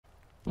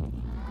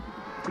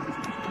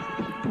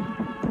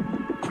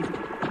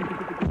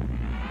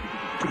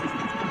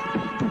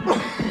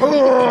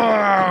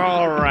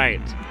All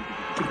right.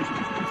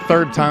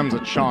 Third time's a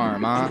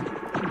charm, huh?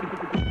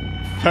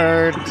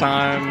 Third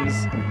time's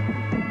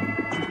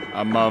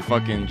a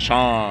motherfucking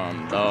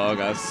charm, dog,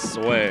 I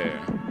swear.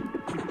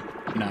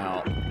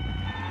 Now,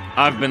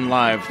 I've been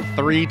live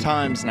 3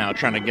 times now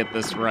trying to get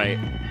this right.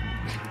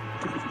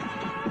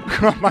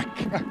 Oh my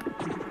god.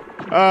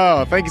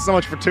 Oh, thank you so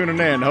much for tuning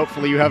in.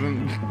 Hopefully you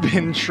haven't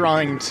been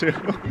trying to.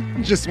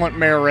 Just want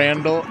Mayor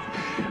Randall.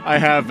 I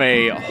have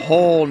a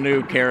whole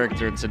new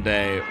character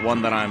today.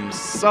 One that I'm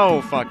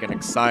so fucking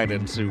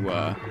excited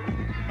to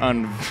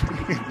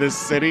this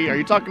city. Are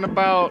you talking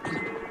about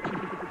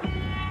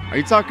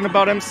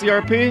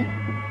MCRP?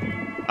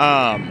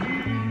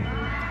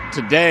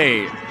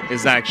 Today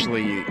is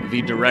actually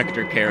the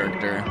director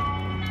character.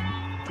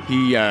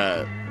 He,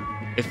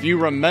 if you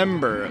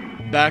remember,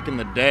 back in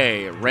the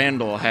day,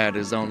 Randall had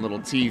his own little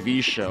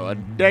TV show, A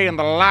Day in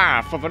the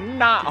Life of a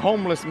Not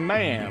Homeless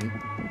Man,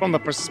 from the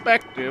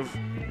perspective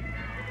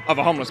of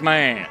a homeless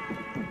man.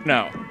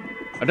 No,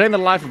 A Day in the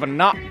Life of a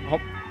Not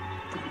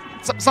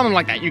something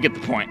like that, you get the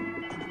point.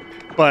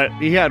 But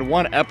he had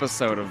one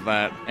episode of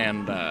that,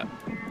 and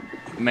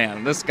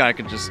man, this guy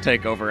could just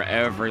take over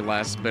every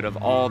last bit of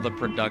all the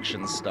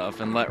production stuff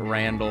and let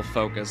Randall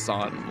focus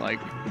on, like,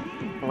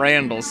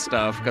 Randall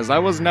stuff, because I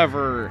was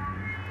never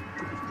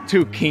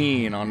too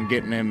keen on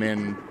getting him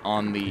in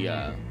on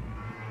the,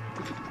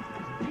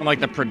 like,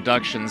 the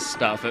production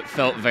stuff. It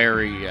felt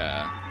very,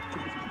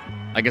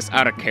 I guess,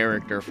 out of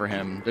character for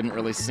him. Didn't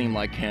really seem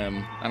like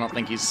him. I don't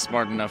think he's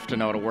smart enough to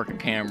know how to work a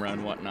camera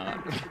and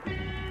whatnot.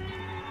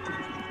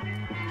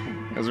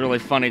 It was really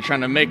funny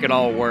trying to make it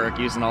all work,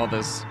 using all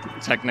this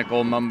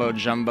technical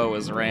mumbo-jumbo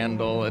as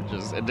Randall. It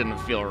didn't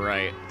feel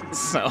right.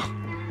 So,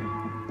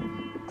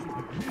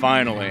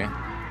 finally.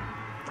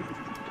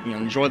 You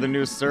enjoy the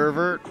new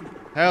server?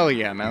 Hell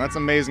yeah, man. That's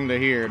amazing to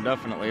hear,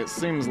 definitely. It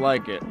seems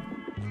like it.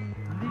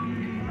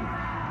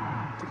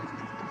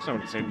 So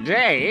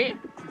today...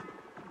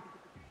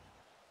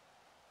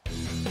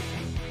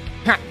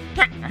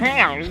 Hey,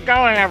 how's it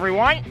going,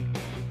 everyone?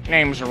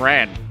 Name's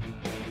Red.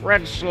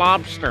 Red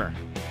Slobster.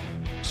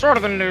 Sort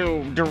of the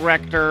new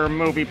director,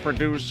 movie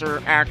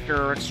producer,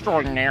 actor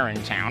extraordinaire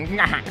in town.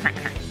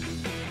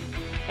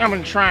 I've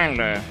been trying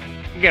to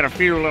get a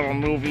few little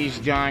movies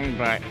done,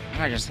 but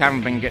I just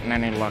haven't been getting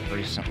any luck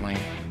recently.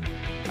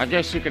 I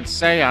guess you could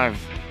say I've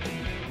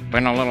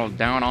been a little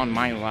down on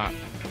my luck.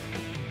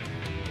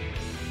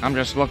 I'm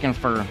just looking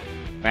for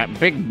that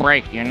big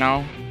break, you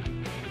know?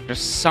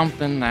 Just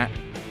something that,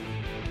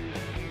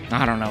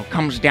 I don't know,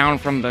 comes down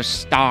from the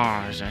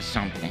stars or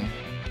something.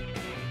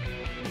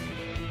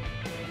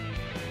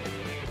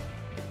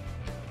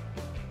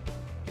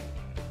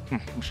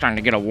 I'm starting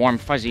to get a warm,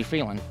 fuzzy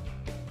feeling.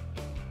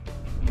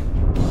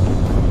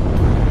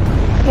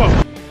 Whoa!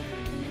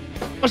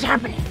 What's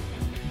happening?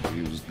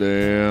 Feels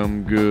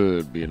damn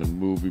good being a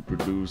movie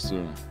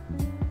producer.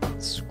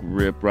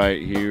 Script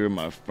right here,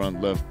 my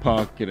front left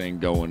pocket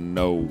ain't going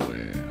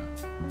nowhere.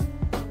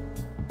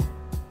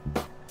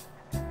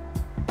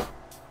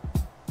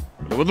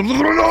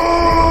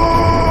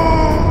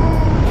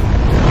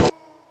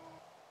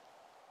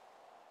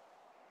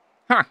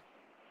 Huh.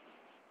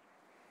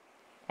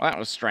 Well, that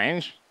was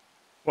strange.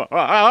 What's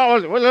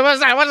that?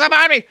 What's that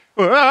behind me?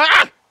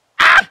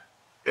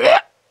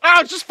 Oh,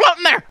 it's just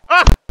floating there.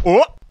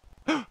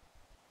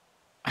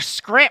 A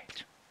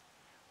script.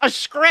 A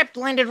script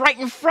landed right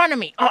in front of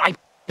me. Oh, I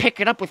pick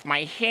it up with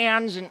my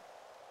hands and...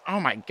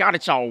 Oh my god,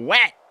 it's all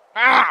wet.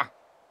 Ah!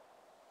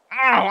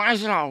 Oh, why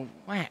is it all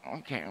wet?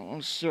 Okay,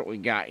 let's see what we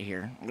got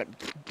here.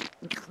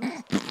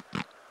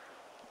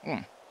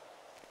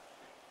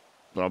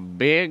 The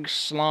Big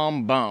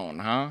Slombone,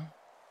 huh?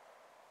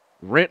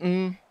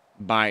 Written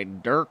by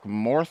Dirk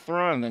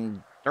Morthra, and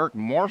then Dirk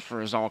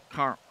Morthra is all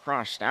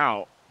crossed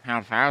out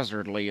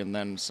haphazardly, and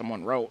then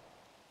someone wrote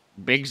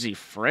Bigsy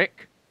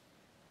Frick.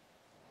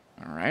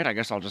 Alright, I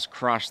guess I'll just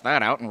cross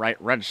that out and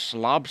write Red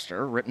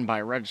Slobster, written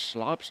by Red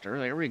Slobster.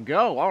 There we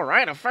go.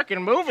 Alright, a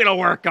freaking movie to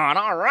work on.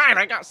 Alright,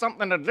 I got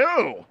something to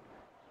do.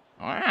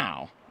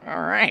 Wow.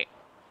 Alright.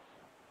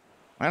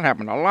 That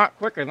happened a lot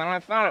quicker than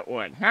I thought it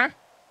would, huh?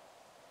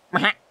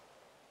 I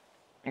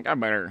think I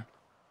better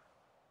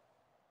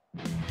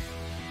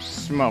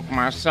smoke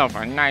myself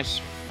a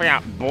nice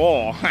fat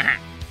bowl.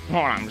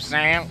 Know what I'm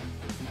saying?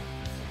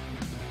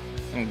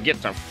 And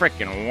get to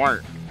frickin'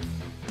 work.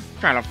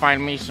 Trying to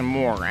find me some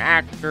more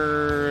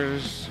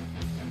actors.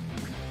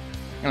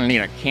 Gonna need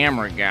a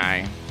camera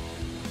guy.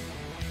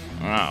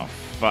 Oh,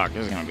 fuck.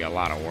 This is gonna be a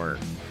lot of work.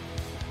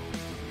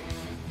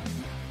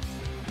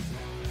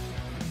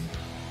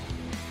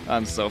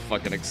 I'm so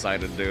fucking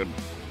excited, dude.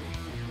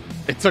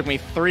 It took me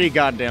 3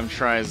 goddamn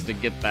tries to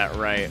get that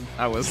right.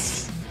 I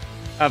was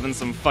having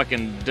some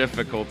fucking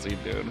difficulty,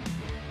 dude.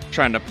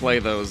 Trying to play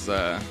those,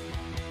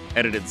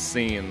 edited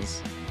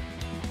scenes.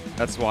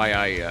 That's why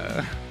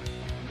I,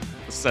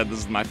 said this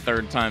is my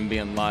 3rd time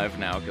being live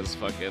now, because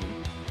fucking...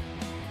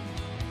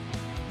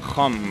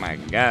 Oh my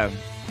god.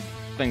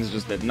 things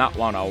just did not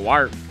want to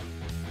work.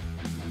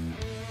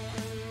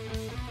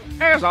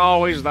 As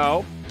always,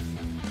 though,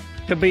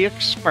 to be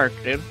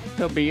expected,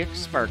 to be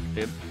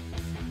expected.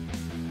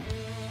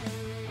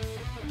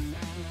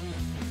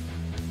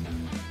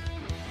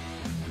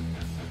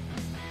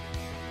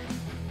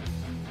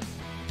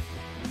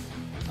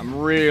 I'm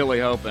really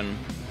hoping.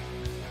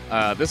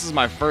 This is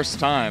my first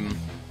time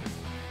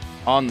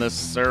on this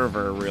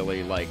server,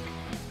 really, like,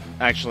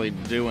 actually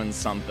doing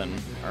something,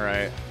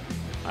 alright?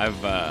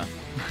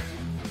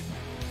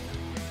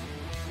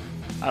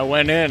 I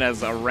went in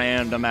as a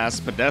random-ass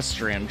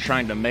pedestrian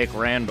trying to make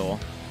Randall,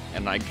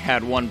 and I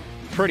had one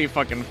pretty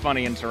fucking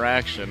funny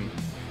interaction,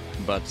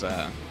 but,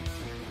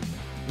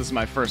 this is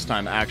my first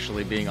time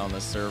actually being on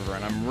this server,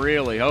 and I'm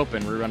really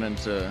hoping we run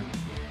into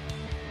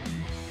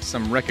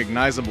some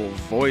recognizable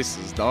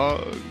voices,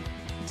 dog.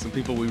 Some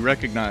people we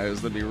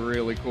recognize, that'd be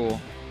really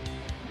cool.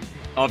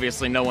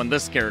 Obviously, no one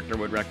this character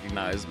would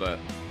recognize, but...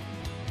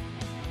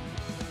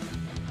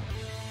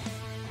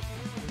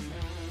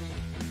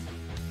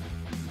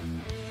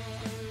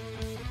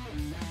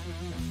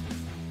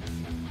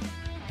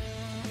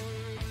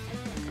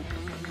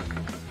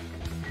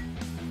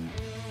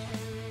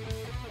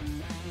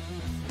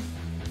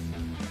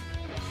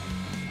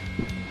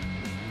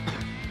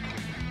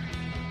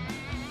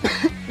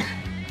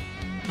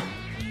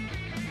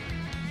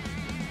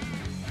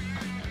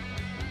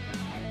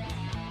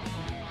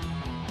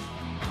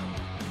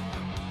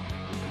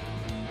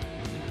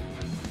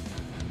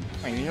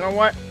 You know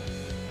what?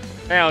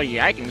 Hell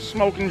yeah, I can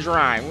smoke and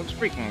drive. Let's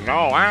freaking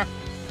go, huh?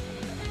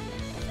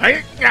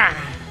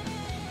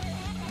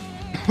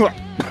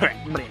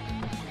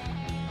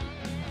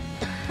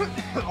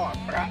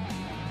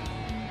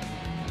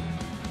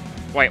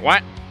 Wait,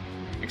 what?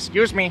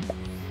 Excuse me.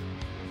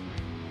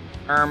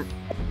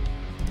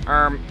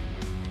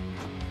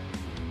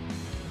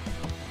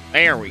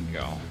 There we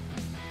go.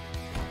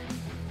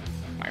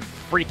 My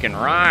freaking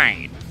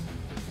ride.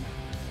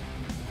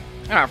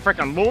 Got a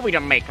freaking movie to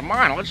make. Come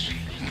on, let's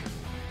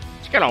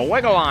get a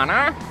wiggle on,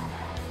 huh?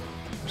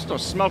 I'm still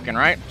smoking,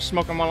 right?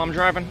 Smoking while I'm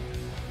driving.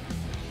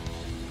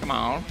 Come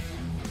on.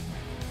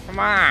 Come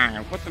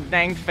on, put the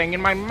dang thing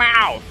in my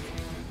mouth.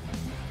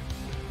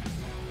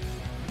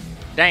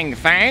 Dang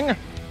thing.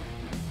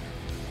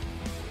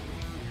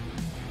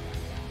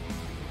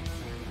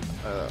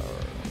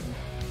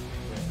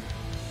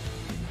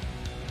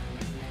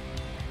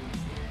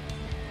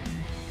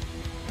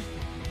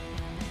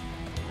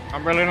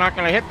 I'm really not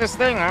gonna hit this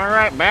thing. All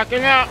right,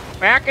 backing up,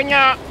 backing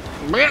up.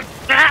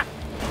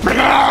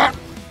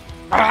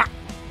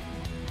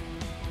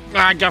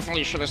 I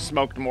definitely should have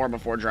smoked more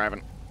before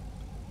driving.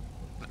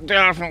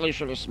 Definitely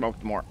should have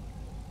smoked more.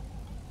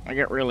 I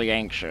get really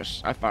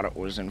anxious. I thought it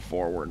was in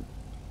forward.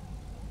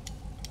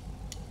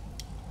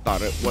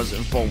 Thought it was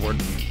in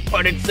forward,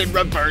 but it's in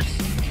reverse.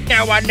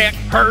 Now my neck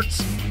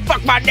hurts.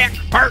 Fuck, my neck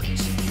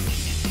hurts.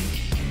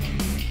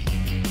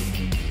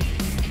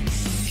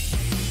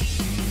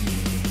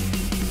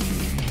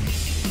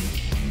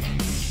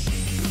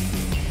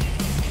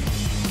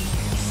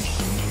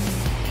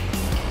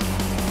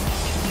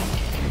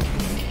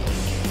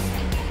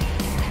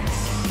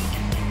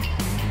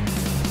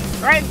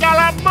 I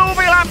got a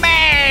movie to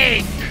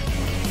make!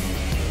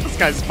 This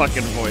guy's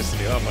fucking voice,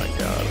 dude. Oh my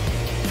god.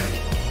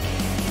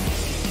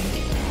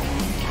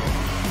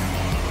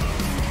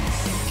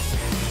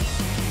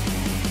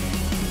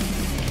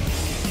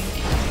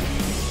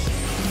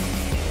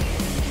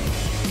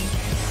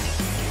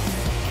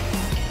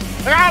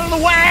 Get out of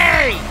the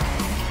way!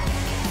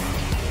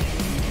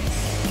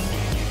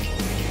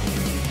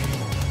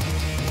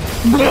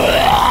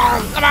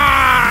 Come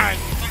on!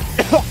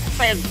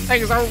 These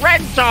things are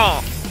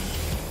rental!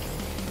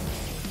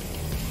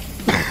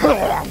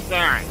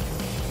 God.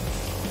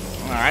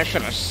 I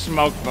should have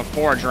smoked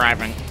before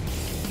driving.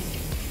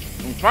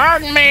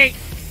 Pardon me!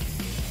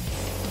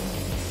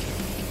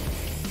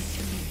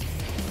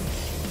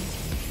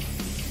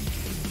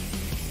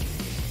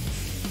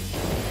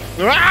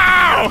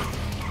 Wow!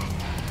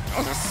 That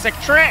was a sick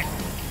trick!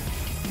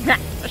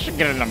 I should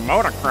get into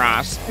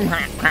motocross.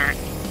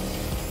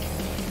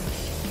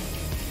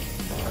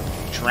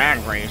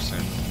 Drag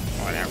racing.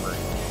 Whatever.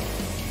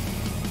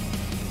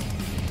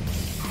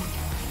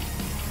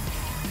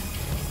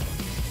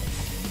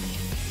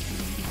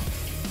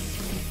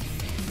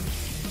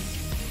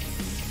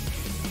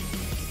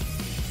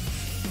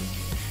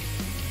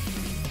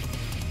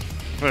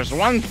 There's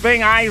one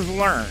thing I've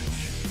learned.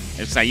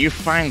 It's that you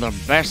find the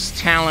best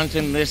talent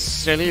in this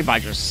city by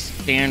just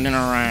standing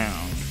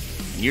around.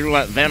 And you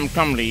let them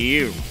come to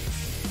you.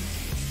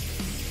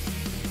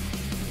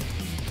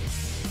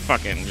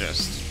 Fucking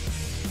just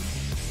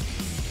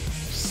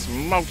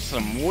smoke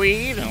some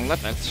weed and let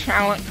the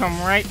talent come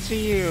right to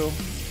you.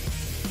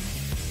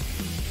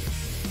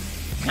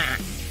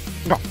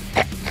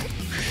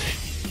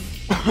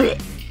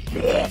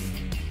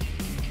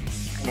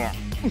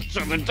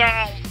 To the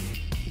dome!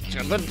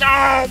 To the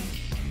dome!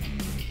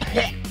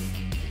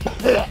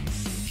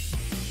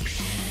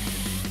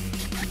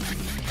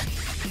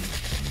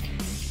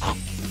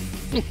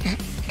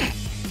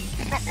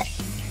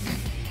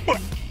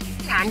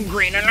 I'm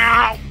greening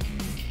out.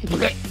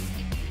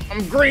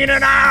 I'm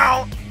greening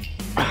out.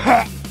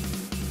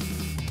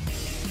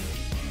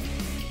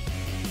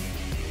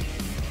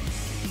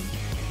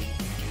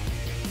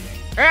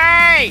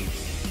 Hey!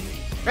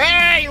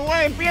 Hey, you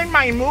wanna be in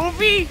my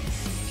movie?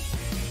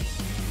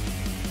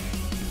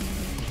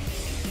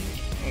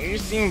 You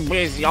seem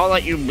busy, I'll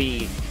let you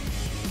be.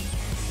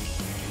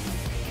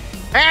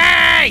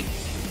 Hey!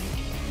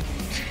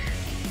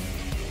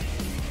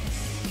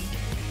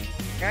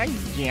 God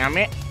damn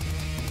it.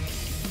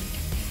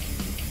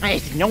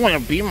 Hey, no one will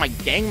be in my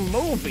dang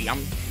movie.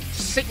 I'm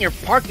sitting here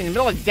parked in the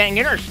middle of the dang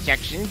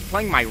intersection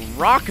playing my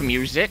rock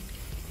music.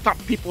 Thought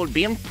people would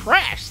be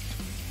impressed.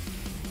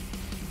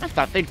 I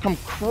thought they'd come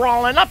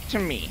crawling up to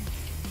me.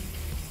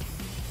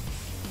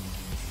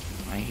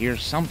 I hear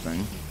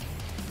something.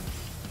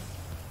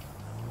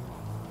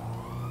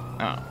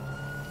 Oh.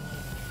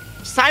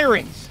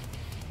 Sirens!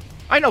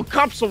 I know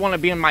cops will want to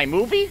be in my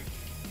movie.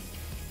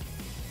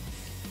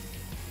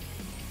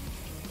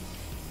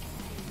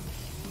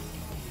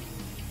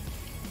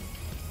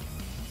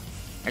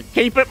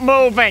 Keep it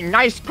moving.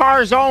 Nice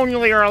cars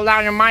only are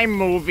allowed in my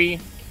movie.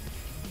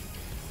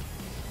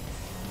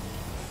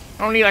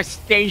 Only a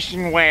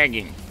station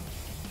wagon.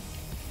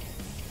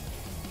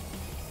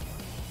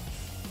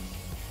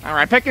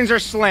 Alright, pickings are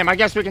slim. I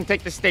guess we can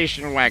take the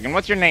station wagon.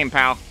 What's your name,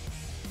 pal?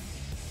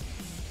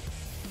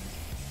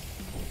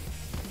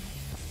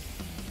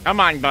 Come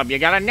on, bub. You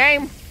got a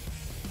name?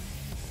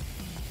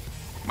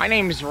 My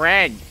name's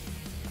Red.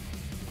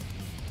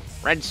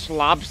 Red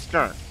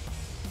Slobster.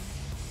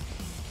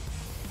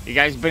 You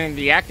guys been in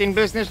the acting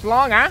business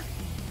long, huh?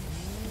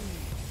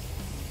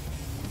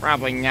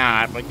 Probably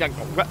not, but...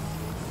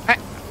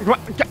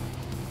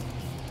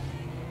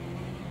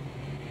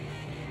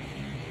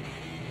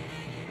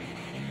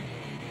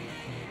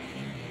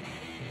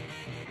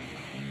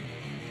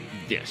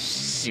 This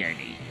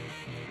city.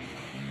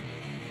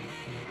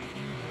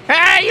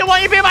 Hey, you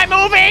want to be in my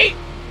movie?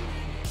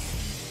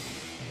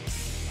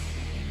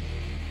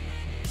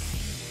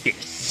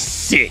 This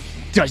city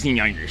doesn't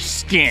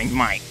understand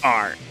my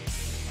art.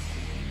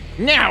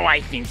 Now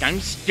I think I'm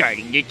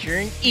starting to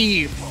turn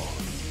evil.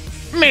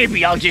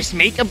 Maybe I'll just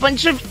make a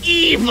bunch of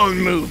evil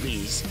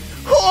movies.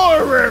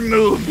 Horror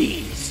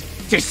movies.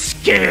 To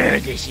scare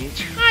this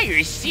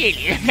entire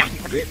city.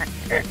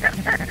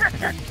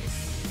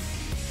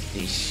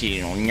 This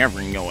city will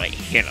never know I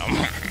hit them.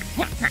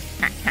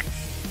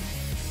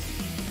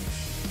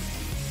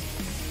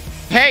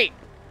 Hey!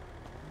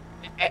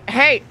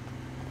 Hey!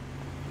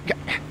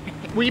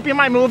 Will you be in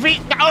my movie?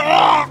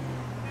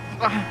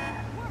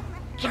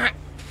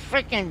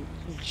 Freaking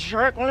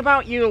jerk. What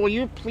about you? Will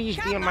you please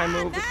be in my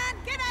movie?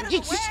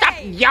 Just stop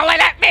yelling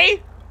at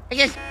me!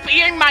 Just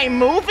be in my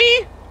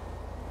movie?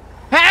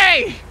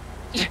 Hey!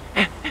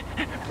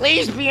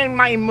 Please be in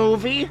my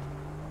movie.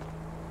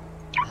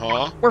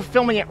 Huh? We're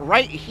filming it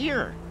right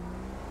here.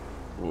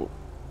 Well,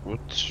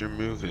 what's your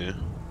movie?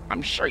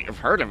 I'm sure you've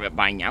heard of it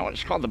by now.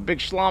 It's called the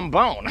BIG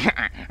SLOMBONE.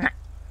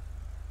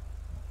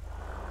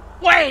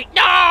 Wait,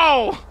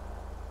 no!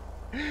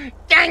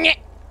 Dang it!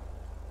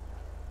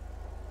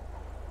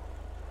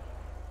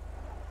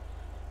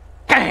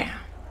 Damn!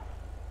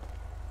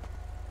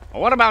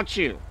 Well, what about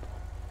you?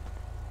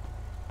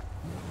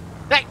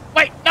 Hey,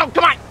 wait, no,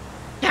 come on!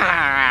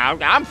 Ah,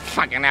 I'm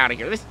fucking out of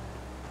here.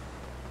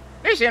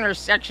 This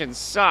intersection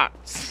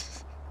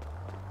sucks.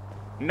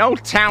 No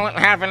talent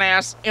having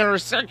ass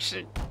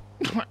intersection.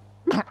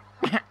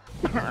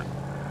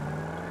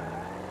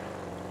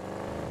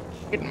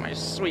 Get in my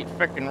sweet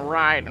frickin'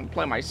 ride and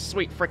play my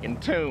sweet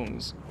frickin'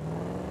 tunes.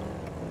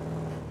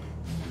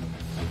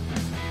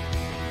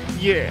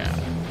 Yeah.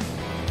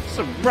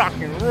 Some rock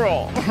and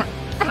roll.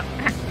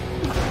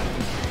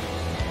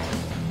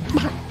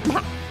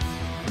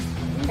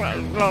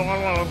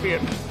 I want to be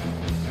it.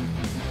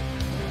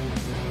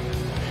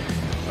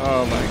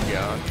 Oh my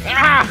god.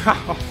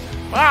 Ow!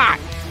 Fuck!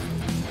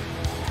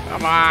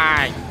 Come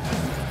on!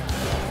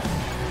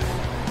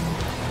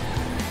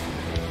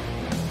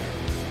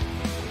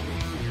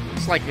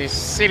 It's like this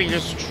city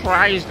just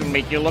tries to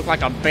make you look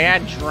like a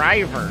bad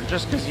driver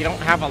just because you don't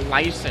have a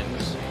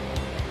license.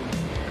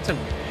 It's a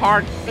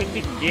hard thing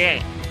to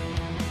get.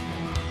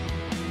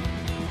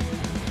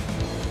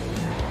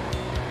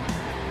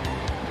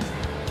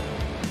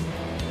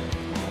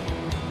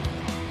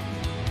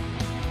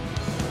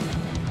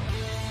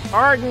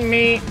 Pardon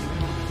me.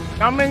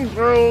 Coming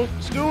through.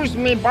 Excuse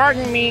me,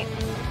 pardon me.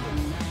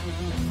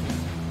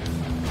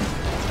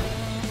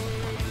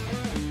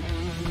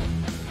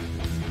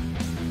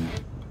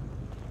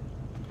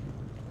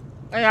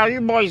 Hey, how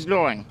you boys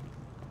doing?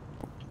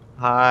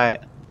 Hi.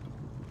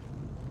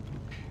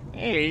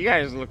 Hey, you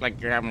guys look like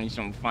you're having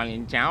some fun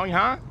in town,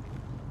 huh?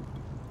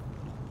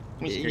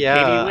 Mr. Yeah,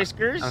 Kitty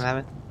Whiskers? I'm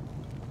having...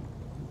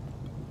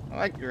 I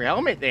like your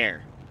helmet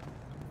there.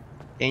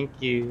 Thank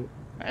you.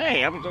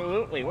 Hey,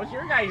 absolutely. What's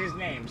your guys'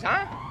 names,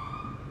 huh?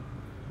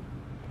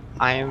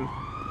 I'm...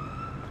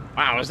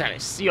 Wow, is that a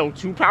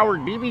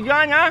CO2-powered BB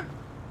gun, huh?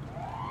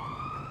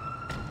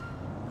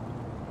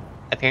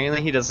 I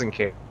Apparently he doesn't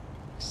care.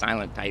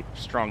 Silent type,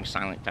 strong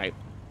silent type.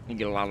 You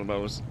get a lot of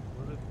those.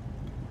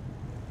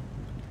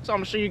 So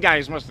I'm sure you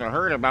guys must have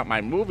heard about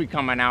my movie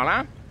coming out,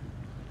 huh?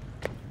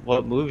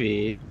 What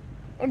movie?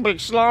 Big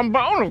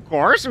Slombone, of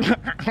course. You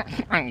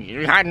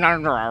hiding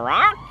under a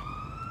rock?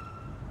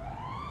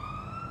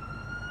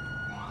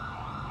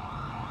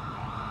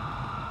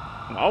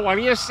 Well, what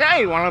do you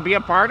say? Want to be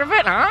a part of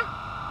it, huh?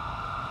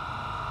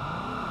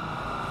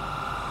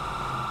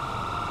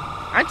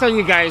 I tell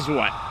you guys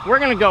what. We're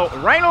going to go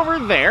right over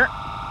there,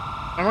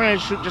 and we're going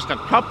to shoot just a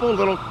couple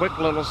quick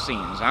little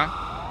scenes, huh?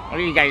 What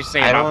do you guys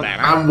say about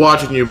that, huh? I'm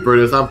watching you,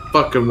 Brutus. I'm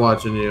fucking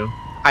watching you.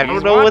 I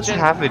don't know what's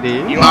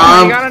happening.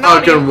 I'm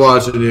fucking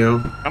watching you.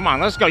 Come on,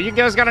 let's go. You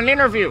guys got an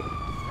interview.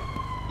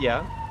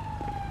 Yeah.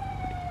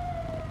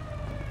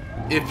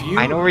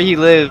 I know where he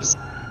lives.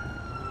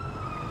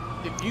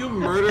 If you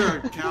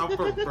murder a cow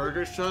for a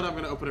burger shot, I'm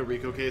gonna open a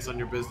RICO case on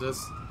your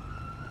business.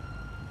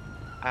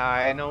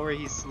 I know where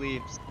he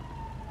sleeps.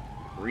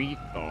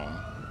 Rico.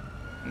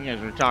 You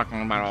guys are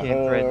talking about a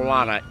Can't threaten whole me.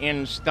 lot of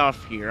in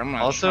stuff here. I'm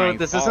not Also, trying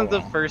this to isn't the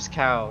follow. first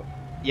cow.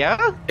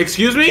 Yeah?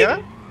 Excuse me?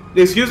 Yeah?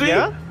 Excuse me?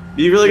 Yeah?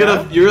 You really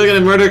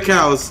gonna murder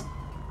cows?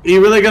 You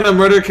really gonna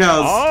murder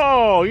cows?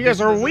 Oh, you guys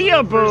are This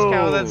isn't the first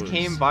cow weeaboos. that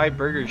came by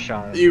Burger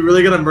Shop. You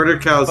really gonna murder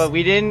cows? But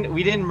we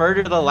didn't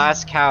murder the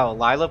last cow.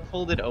 Lila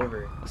pulled it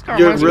over. This car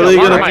You're reminds me really a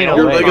lot of gonna- my you're old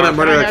really car. gonna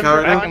murder Can I a have cow it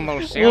right back now? in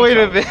Los Wait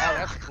a Santos? minute. Oh,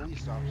 that's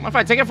police officer. What if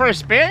I take it for a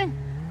spin?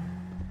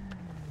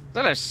 Is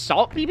that a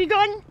salt BB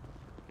gun?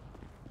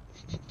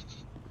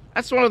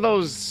 That's one of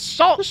those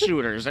salt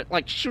shooters that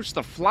like shoots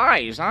the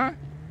flies, huh?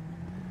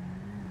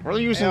 We're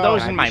using Hey,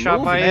 those I'd in be my shot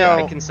movie. by it. Hey,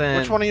 I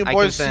consent. Which one of you I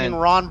boys consent. seen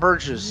Ron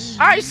Burgess?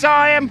 I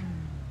saw him.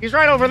 He's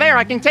right over there.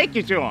 I can take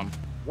you to him.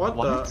 What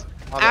What?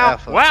 the? Ow.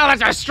 Well,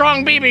 that's a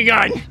strong BB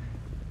gun.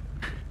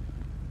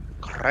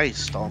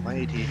 Christ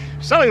almighty.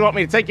 So you want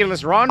me to take you to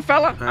this Ron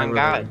fella? On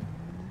God.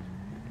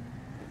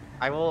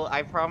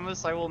 I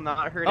promise I will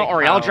not hurt a Don't cow.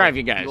 worry, I'll drive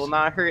you guys. You will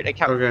not hurt a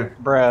cow. Okay.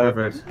 Bruh.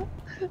 Perfect.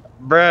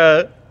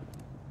 Bruh.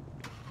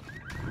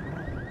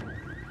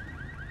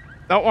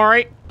 Don't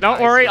worry. Don't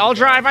worry. I'll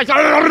drive.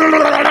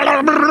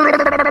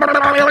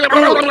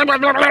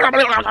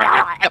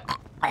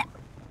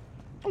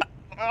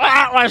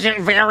 That wasn't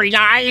very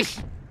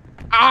nice.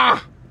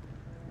 Ah.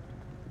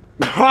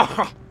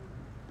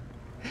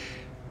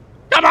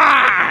 Come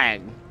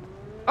on.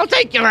 I'll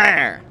take you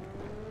there.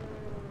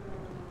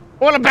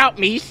 What about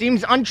me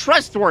seems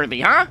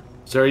untrustworthy, huh?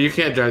 Sir, you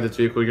can't drive this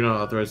vehicle. You're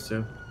not authorized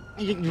to.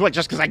 What,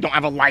 just because I don't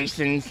have a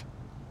license?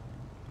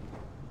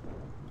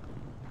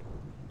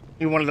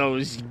 You one of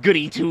those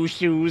goody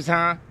two-shoes,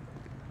 huh?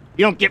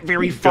 You don't get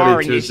very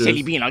far in this two-shoes.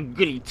 city being a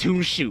goody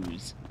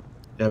two-shoes.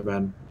 Yeah,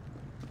 man.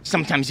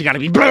 Sometimes you gotta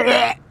be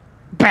bad.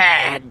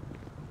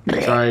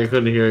 Sorry, I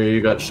couldn't hear you.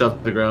 You got shoved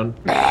to the ground.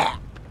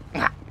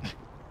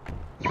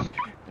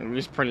 It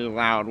was pretty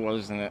loud,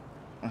 wasn't it?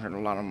 I heard a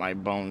lot of my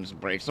bones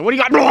break. So what do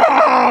you got?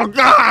 Oh,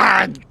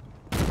 God!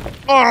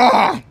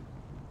 Oh!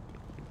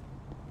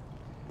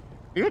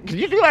 Can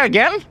you do that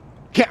again?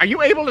 Are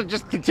you able to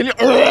just continue?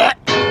 All right.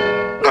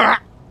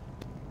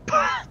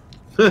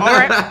 Can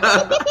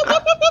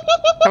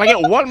I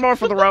get one more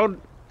for the road?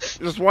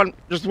 Just one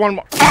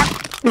more.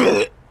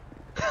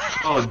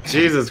 Oh,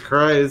 Jesus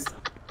Christ.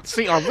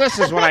 See, oh, this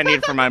is what I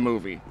need for my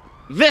movie.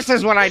 This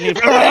is what I need.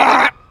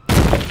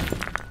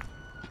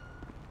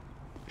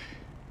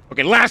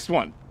 Okay, last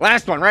one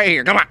right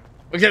here. Come on.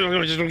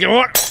 Just get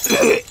one.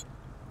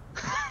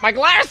 My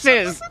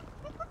glasses.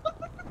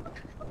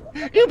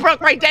 You broke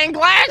my dang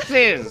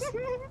glasses.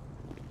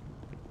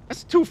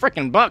 That's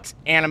 $2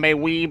 anime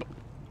weeb.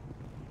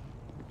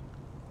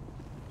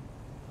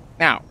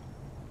 Now,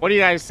 what do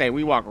you guys say?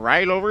 We walk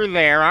right over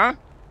there, huh?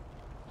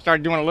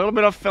 Start doing a little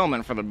bit of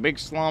filming for the Big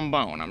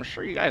Slombone. I'm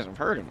sure you guys have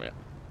heard of it.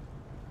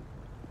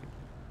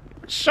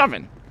 What's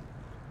shoving?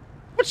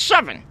 What's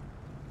shoving?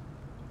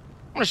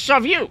 I'm gonna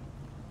shove you.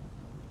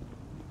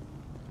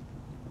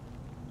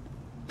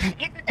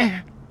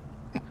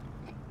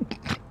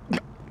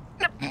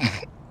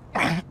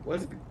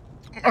 What?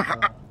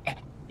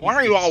 Why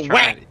are you all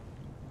wet?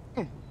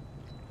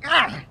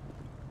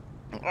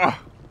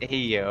 Hey,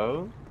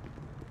 yo.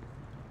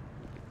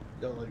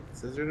 Like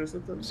scissors or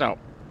something? So,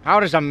 how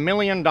does $1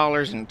 million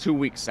in 2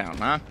 weeks sound,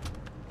 huh?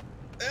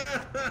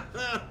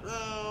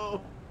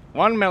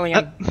 1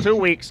 million, 2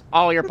 weeks,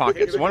 all your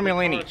pockets. 1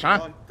 million each,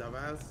 huh?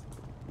 Dumbass.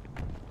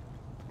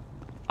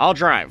 I'll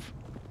drive.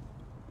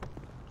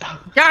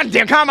 God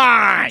damn, come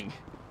on!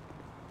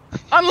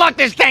 Unlock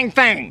this dang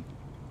thing!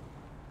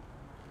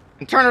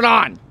 And turn it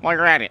on while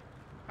you're at it.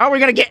 How are we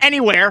gonna get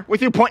anywhere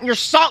with you pointing your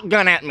salt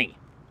gun at me?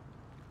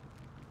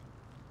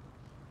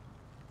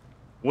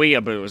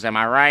 Weeaboos, am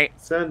I right?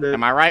 Send it.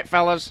 Am I right,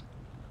 fellas?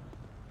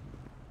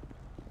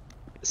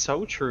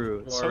 So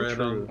true. So Alright,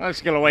 true.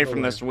 Let's get away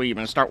from this weeb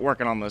and start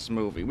working on this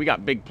movie. We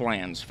got big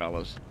plans,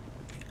 fellas.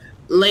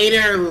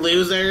 Later,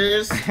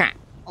 losers.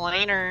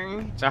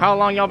 Later. So how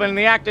long y'all been in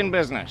the acting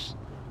business?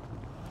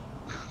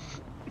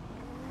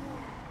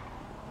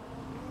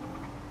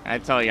 I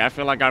tell you, I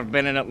feel like I've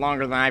been in it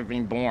longer than I've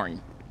been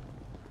born.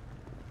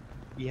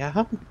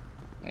 Yeah?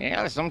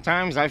 Yeah,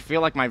 sometimes I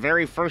feel like my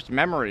very first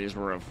memories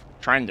were of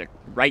trying to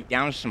write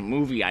down some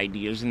movie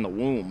ideas in the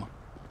womb.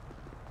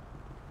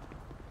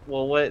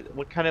 Well,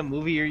 what kind of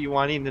movie are you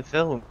wanting to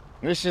film?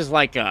 This is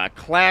like a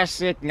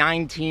classic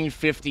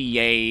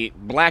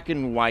 1958 black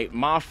and white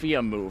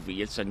mafia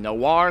movie. It's a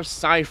noir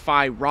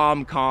sci-fi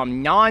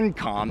rom-com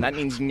non-com, that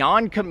means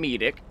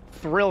non-comedic,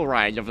 thrill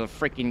ride of the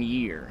frickin'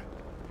 year.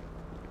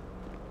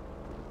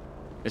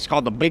 It's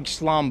called the Big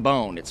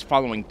Slombone. It's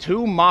following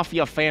two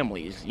mafia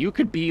families. You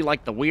could be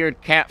like the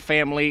weird cat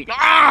family.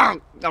 Ah!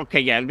 Okay,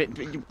 yeah,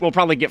 we'll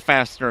probably get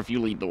faster if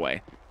you lead the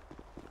way.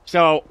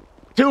 So,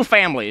 two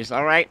families,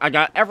 all right? I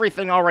got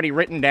everything already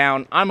written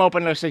down. I'm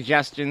open to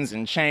suggestions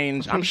and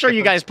change. I'm sure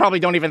you guys probably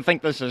don't even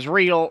think this is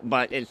real,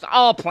 but it's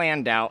all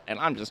planned out, and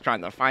I'm just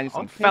trying to find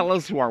some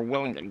fellas who are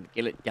willing to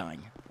get it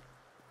done.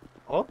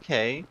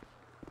 Okay.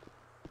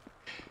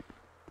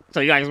 So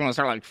you guys want to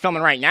start, like,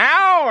 filming right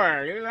now?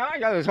 Or, you know, I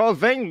got this whole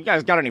thing. You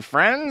guys got any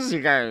friends? You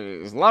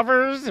guys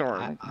lovers?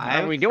 Or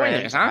how are we doing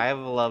this, huh? I have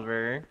a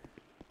lover.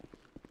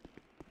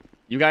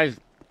 You guys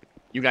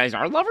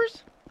are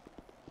lovers?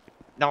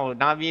 No,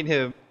 not me and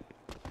him.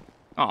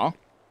 Oh.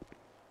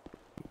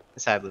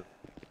 Sadly.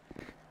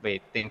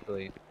 Wait,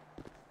 thankfully.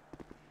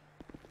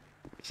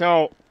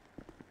 So,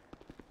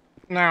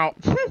 now,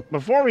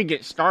 before we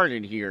get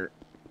started here,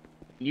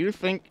 you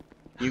think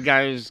you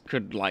guys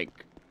could,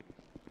 like,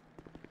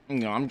 you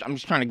know, I'm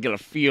just trying to get a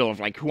feel of,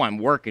 like, who I'm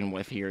working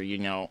with here, you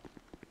know.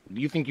 Do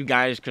you think you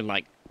guys could,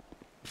 like,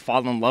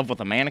 fall in love with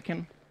a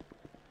mannequin?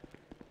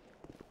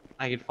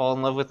 I could fall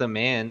in love with a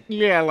man.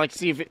 Yeah, like,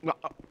 see if it...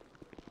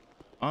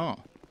 Oh.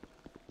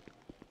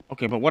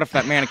 Okay, but what if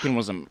that mannequin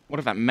was a... What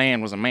if that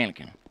man was a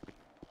mannequin?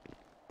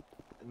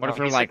 What if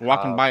you're, like,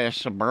 walking by a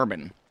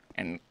Suburban,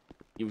 and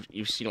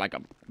you see, like,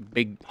 a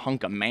big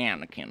hunk of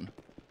mannequin?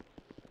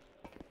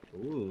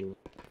 Ooh.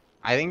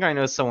 I think I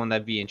know someone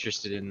that'd be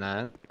interested in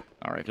that.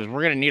 Alright, because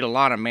we're gonna need a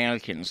lot of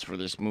mannequins for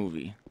this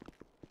movie.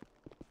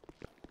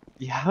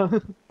 Yeah.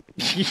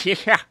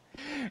 Yeah.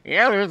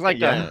 Yeah,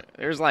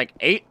 there's like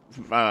eight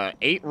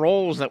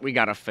roles that we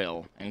gotta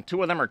fill, and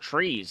 2 of them are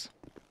trees.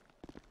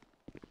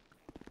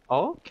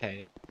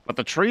 Okay. But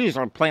the trees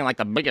are playing like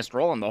the biggest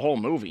role in the whole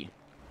movie.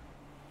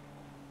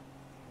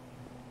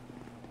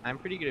 I'm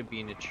pretty good at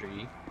being a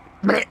tree.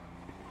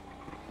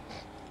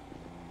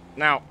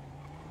 Now,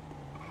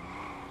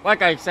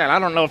 like I said, I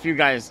don't know if you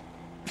guys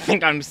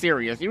think I'm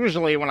serious.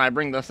 Usually when I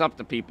bring this up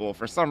to people,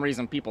 for some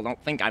reason people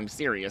don't think I'm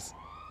serious.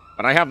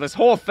 But I have this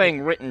whole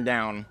thing written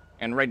down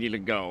and ready to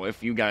go.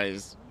 If you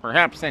guys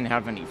perhaps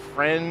have any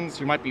friends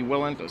who might be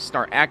willing to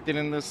start acting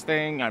in this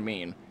thing, I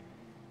mean,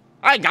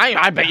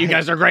 I bet you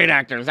guys are great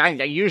actors.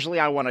 Usually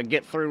I want to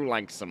get through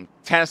like some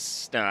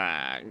test,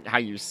 how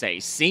you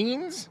say,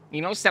 scenes.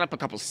 You know, set up a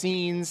couple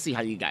scenes, see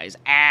how you guys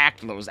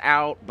act those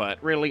out.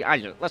 But really,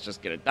 let's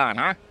just get it done,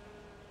 huh?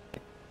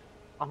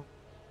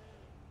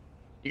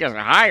 You guys are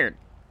hired.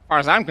 As far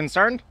as I'm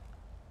concerned,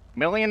 $1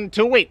 million in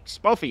 2 weeks,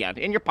 both of you,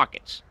 in your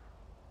pockets.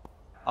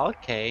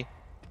 Okay.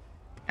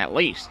 At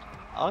least.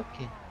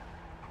 Okay.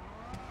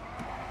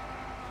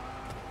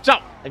 So,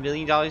 $1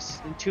 million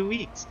in 2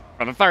 weeks.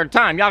 for the 3rd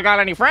time, y'all got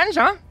any friends,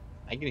 huh?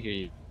 I can hear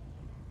you.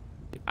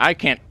 I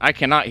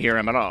cannot hear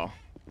him at all.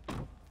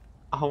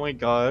 Oh my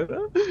god.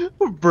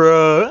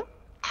 Bruh.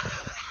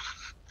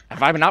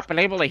 Have I not been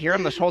able to hear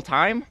him this whole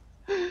time?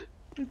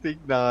 I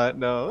think not,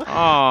 no.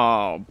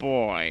 Oh,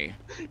 boy.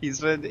 He's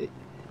been...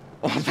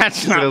 Well,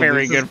 that's not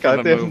very good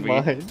for the movie.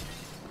 Mind.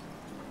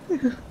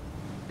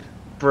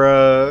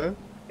 Bruh.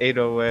 Ain't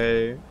no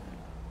way.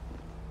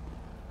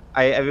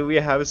 I mean, we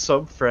have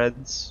some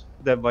friends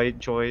that might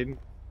join.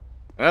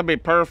 That'd be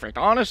perfect.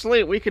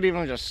 Honestly, we could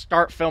even just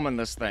start filming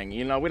this thing.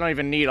 You know, we don't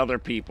even need other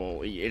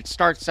people. It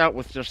starts out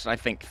with just, I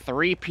think,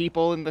 3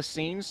 people in the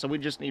scene, so we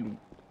just need...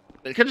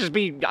 It could just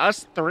be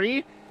us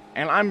 3,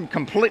 and I'm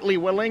completely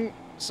willing.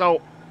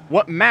 So,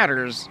 what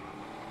matters...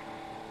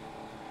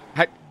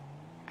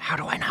 How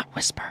do I not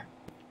whisper?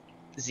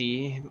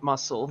 Z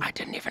muscle. I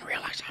didn't even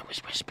realize I was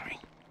whispering.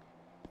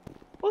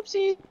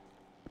 Whoopsie.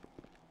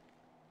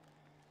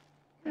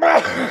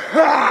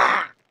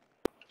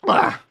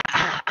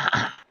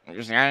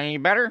 Is that any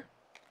better?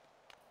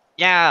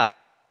 Yeah.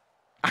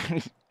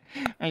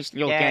 I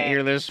still can't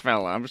hear this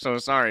fella. I'm so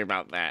sorry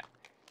about that.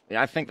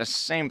 Yeah, I think the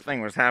same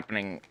thing was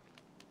happening.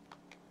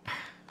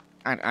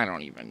 I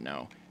don't even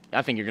know.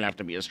 I think you're gonna have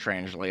to be his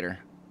translator.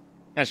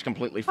 That's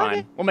completely fine.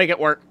 Okay. We'll make it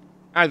work.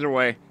 Either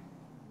way.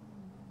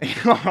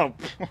 Oh,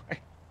 boy.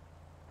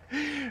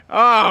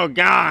 Oh,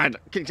 God.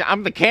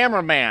 I'm the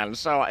cameraman,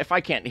 so if I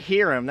can't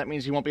hear him, that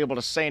means he won't be able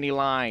to say any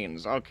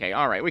lines. Okay,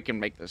 alright, we can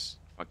make this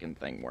fucking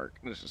thing work.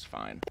 This is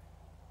fine.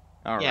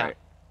 Alright. Yeah.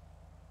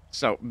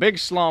 So, Big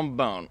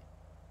Slombone.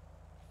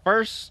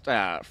 First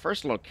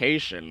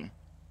location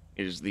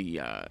is the,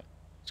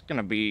 it's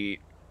gonna be...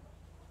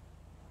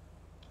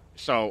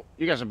 So,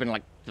 you guys have been,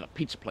 like, to the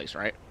pizza place,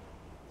 right?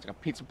 It's like a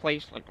pizza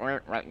place, like,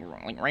 right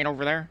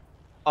over there?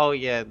 Oh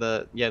yeah,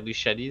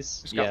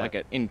 Luchetti's. It's got like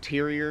an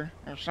interior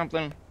or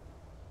something.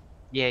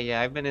 Yeah,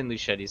 I've been in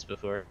Luchetti's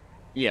before.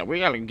 Yeah, we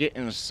gotta get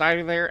inside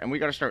of there, and we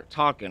gotta start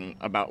talking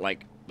about,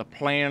 like, the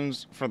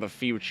plans for the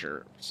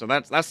future. So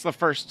that's the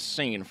first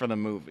scene for the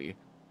movie.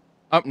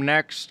 Up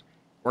next,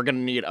 we're gonna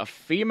need a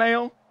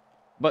female,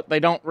 but they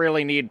don't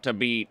really need to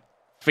be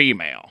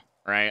female,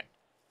 right?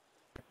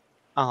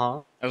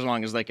 Uh-huh. As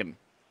long as they can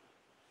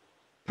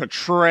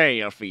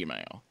portray a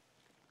female.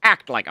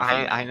 Act like a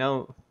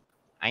female.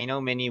 I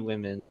know many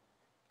women.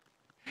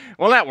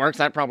 Well, that works.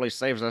 That probably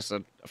saves us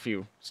a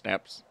few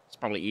steps. It's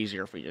probably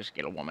easier if we just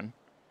get a woman.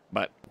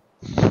 But,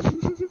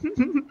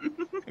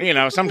 you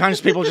know,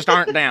 sometimes people just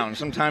aren't down.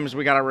 Sometimes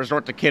we gotta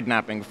resort to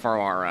kidnapping for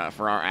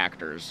our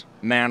actors,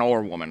 man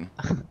or woman.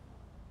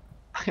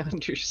 I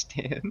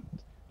understand.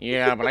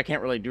 Yeah, but I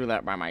can't really do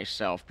that by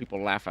myself.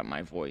 People laugh at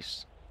my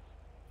voice.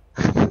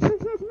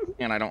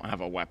 And I don't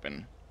have a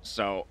weapon.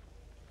 So,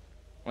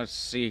 let's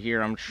see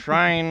here. I'm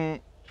trying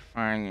to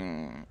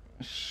find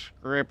a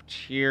script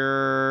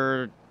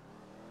here.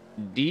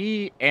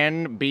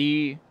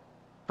 DNB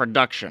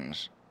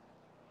Productions.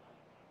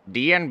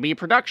 DNB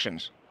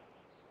Productions.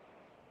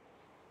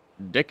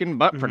 Dick and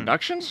Butt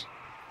Productions?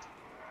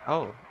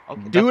 Oh,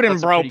 okay. Dude and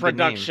that's a Bro pretty good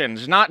name.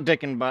 Productions. Not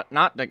Dick and Butt.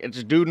 Not Dick.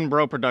 It's Dude and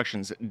Bro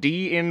Productions.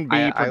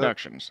 DNB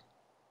Productions.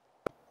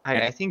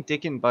 I think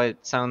Dick and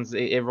Butt sounds,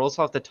 it rolls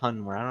off the tongue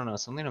more. I don't know,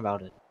 something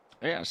about it.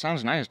 Yeah, it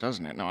sounds nice,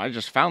 doesn't it? No, I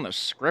just found this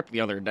script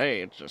the other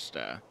day. It just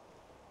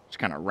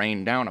kind of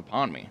rained down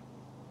upon me.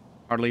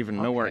 Hardly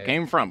even know where it Okay.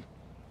 came from.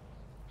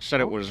 Said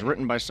it was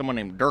written by someone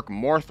named Dirk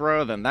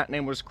Morthra, then that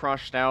name was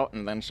crossed out,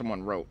 and then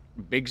someone wrote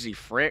Bigsy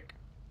Frick,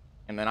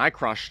 and then I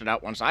crossed it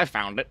out once I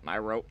found it, and I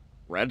wrote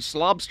Red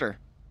Slobster.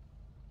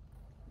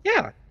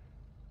 Yeah.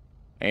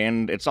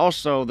 And it's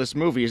also, this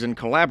movie is in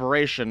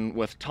collaboration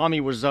with Tommy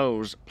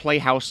Wiseau's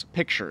Playhouse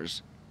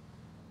Pictures.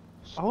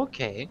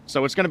 Okay.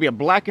 So it's going to be a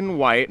black and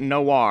white,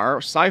 noir,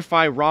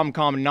 sci-fi,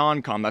 rom-com,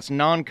 non-com, that's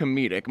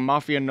non-comedic,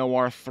 mafia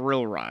noir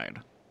thrill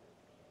ride.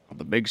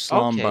 The Big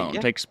Slombone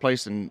yeah. takes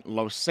place in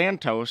Los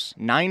Santos,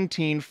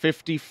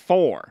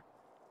 1954.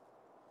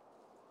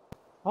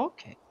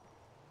 Okay.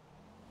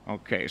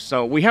 Okay,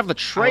 so we have the I like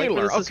trailer.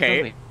 where this is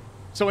Okay, going.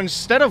 so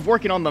instead of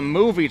working on the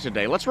movie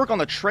today, let's work on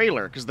the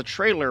trailer, because the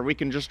trailer we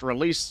can just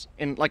release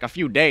in like a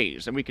few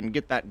days, and we can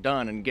get that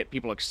done and get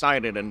people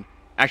excited and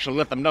actually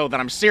let them know that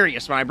I'm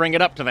serious when I bring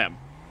it up to them.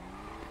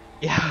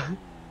 Yeah.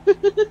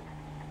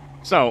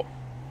 So,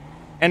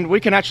 and we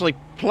can actually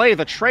play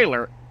the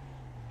trailer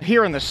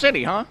here in the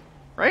city, huh?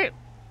 Right?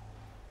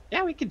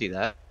 Yeah, we could do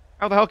that.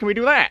 How the hell can we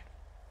do that?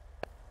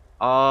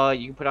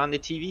 You can put on the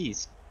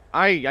TVs.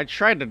 I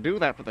tried to do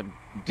that, but the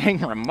dang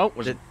remote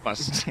was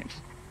busted.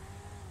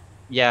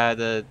 Yeah,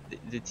 the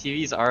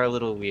TVs are a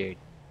little weird.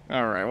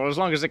 Alright, well, as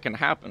long as it can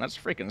happen, that's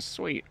freaking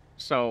sweet.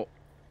 So,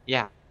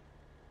 Yeah.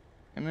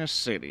 in this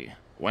city,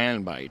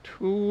 owned by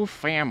two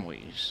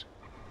families.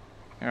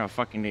 You're a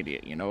fucking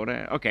idiot, you know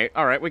that? Okay,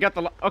 alright, we got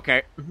the...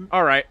 Okay,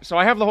 alright, so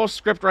I have the whole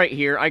script right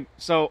here.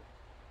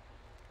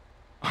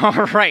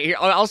 Alright, here,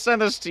 I'll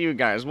send this to you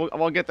guys.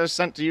 We'll get this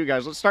sent to you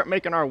guys. Let's start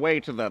making our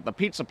way to the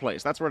pizza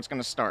place. That's where it's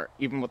gonna start,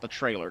 even with the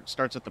trailer. It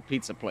starts at the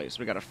pizza place.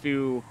 We got a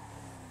few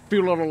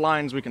little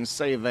lines we can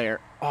say there.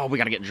 Oh, we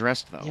gotta get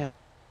dressed, though. Yeah.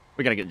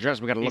 We gotta get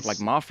dressed. We gotta look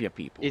like mafia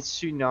people. It's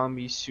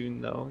tsunami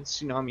soon, though.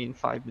 It's tsunami in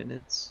 5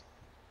 minutes.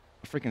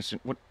 Freaking...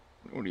 What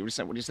are you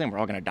saying? We're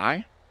all gonna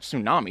die?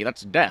 Tsunami?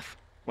 That's death.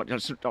 What?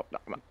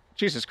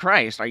 Jesus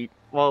Christ, are you...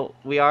 Well,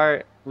 we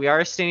are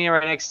standing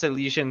right next to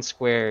Legion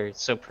Square,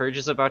 so Purge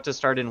is about to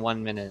start in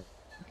 1 minute.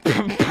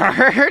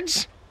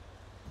 Purge?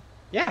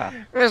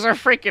 Yeah. There's a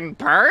freaking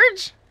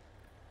purge?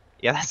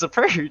 Yeah, that's a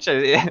Purge.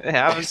 It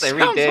happens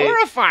every Sounds day.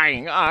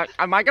 horrifying.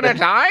 Am I gonna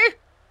die?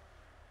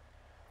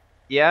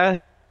 Yeah.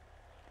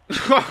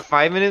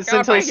 5 minutes God,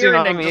 until my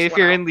hearing aid tsunami just if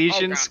you're went in out.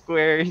 Legion God.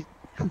 Square.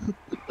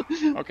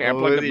 Okay, I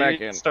plugged it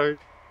back in. Start.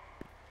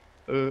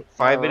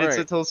 5 minutes Alright.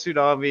 until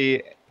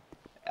tsunami.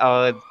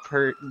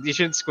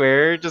 Legion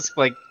Square, just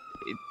like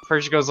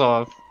Purge goes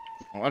off.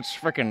 Well, let's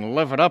freaking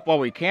live it up while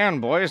we can,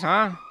 boys,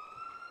 huh?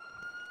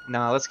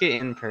 Nah, let's get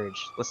in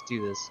Purge. Let's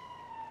do this.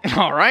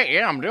 Alright,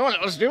 yeah, I'm doing it.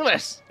 Let's do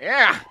this.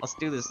 Yeah. Let's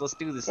do this. Let's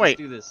do this. Wait.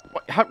 Let's do this.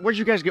 Where'd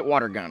you guys get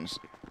water guns?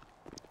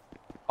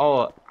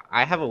 Oh,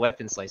 I have a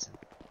weapons license.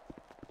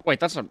 Wait,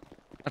 that's a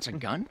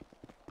gun?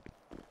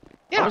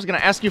 Yeah. I was gonna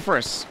ask you for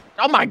a...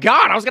 Oh my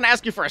god, I was gonna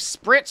ask you for a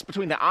spritz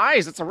between the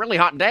eyes. It's a really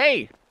hot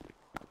day.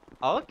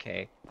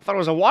 Okay. I thought it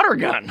was a water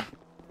gun.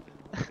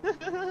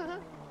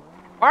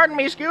 Pardon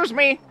me, excuse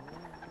me.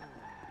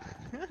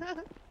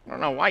 I don't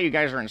know why you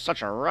guys are in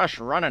such a rush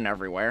running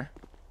everywhere.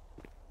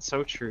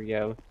 So true,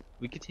 yo.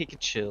 We could take a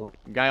chill.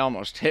 The guy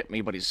almost hit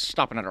me, but he's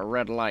stopping at a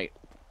red light.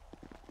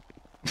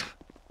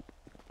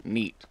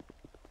 Neat.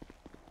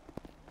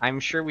 I'm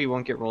sure we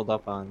won't get rolled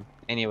up on.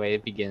 Anyway,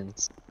 it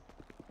begins.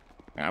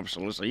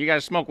 Absolutely. You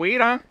guys smoke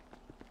weed, huh?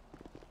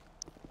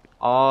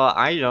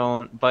 I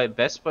don't, but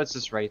Best Buds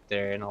is right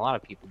there, and a lot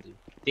of people do.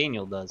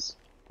 Daniel does.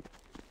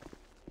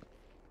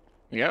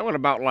 Yeah, what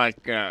about,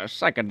 like,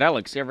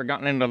 psychedelics? You ever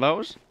gotten into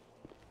those?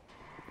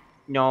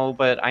 No,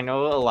 but I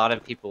know a lot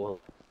of people.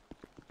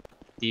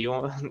 Do you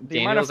want? mind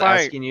Daniel's if I-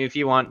 asking you if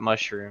you want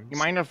mushrooms. You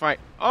mind if I...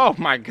 Oh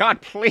my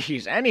god,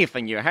 please,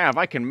 anything you have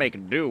I can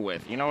make do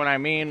with, you know what I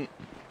mean?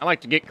 I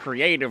like to get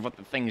creative with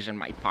the things in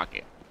my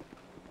pocket.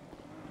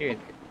 Here,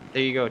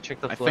 there you go.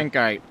 Check the I floor. think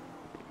I...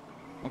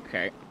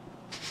 Okay.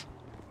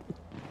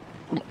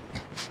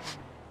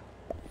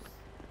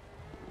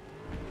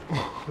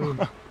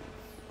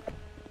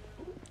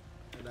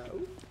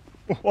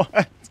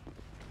 What?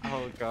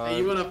 Oh Hey, god.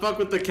 you wanna fuck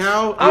with the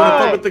cow? You Oh!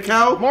 wanna fuck with the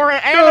cow? More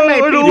anime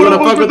people! You wanna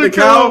fuck with the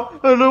cow?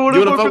 I don't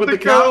wanna fuck with the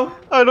cow?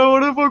 I don't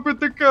wanna fuck with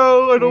the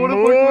cow. I don't wanna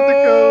No! fuck with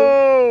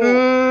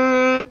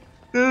the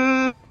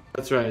cow.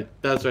 That's right.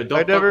 That's right. Don't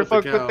I never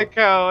fuck fuck with the cow. with the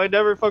cow. I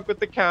never fuck with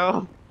the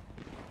cow.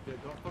 Yeah,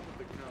 don't fuck with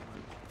the cow,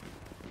 man.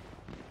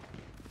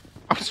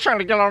 I was trying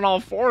to get on all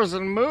fours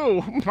and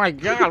moo. Oh my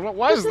god, what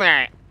was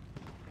that?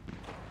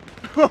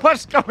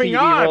 What's going PD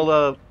on? roll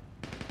up.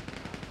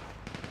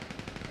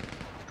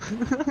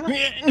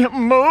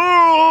 Moo!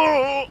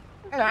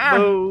 Ah,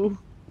 Moo.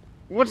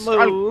 what's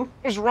Moo.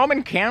 was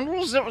Roman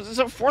candles? Is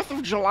it 4th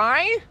of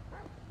July?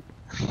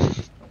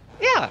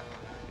 Yeah.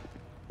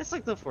 It's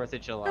like the 4th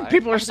of July.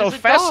 People are Oh, so there's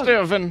a dog.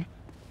 festive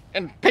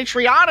and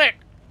patriotic.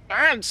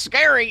 Ah, it's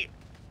scary.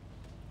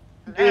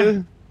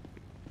 Yeah.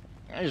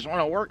 I just want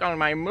to work on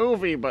my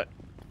movie, but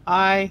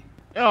Hi.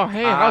 oh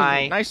hey,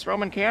 Hi. nice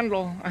Roman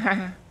candle.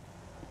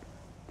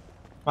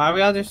 Why are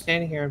we all just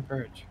standing here in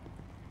Purge?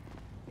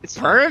 It's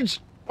Purge?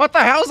 What the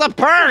hell's a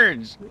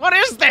purge? What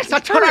is this? I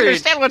don't Purge.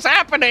 understand what's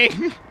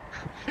happening.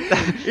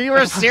 You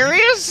were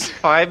serious?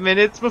 5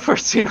 minutes before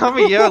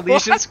tsunami. Yeah,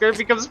 Legion Square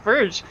becomes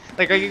purge.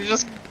 Like I can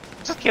just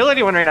kill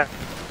anyone right now.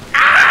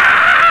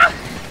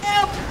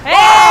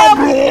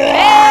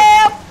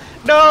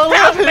 No,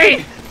 Help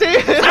me!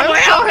 Dude, Someone I'm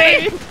help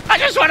sorry. me! I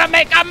just want to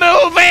make a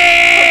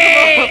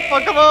movie!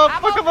 Fuck him up!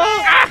 Fuck him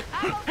up!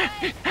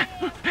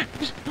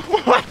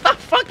 What the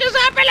fuck is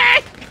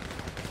happening?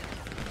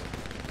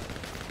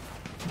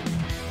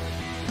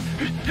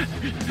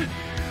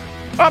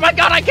 Oh my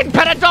god, I can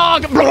pet a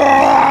dog!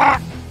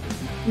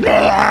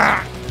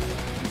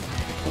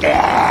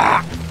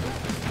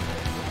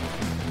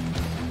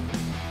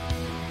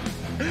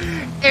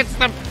 It's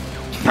the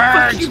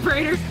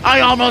purge!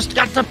 I almost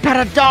got to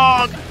pet a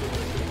dog!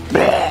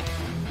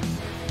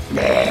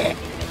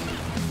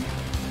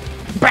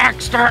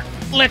 Baxter,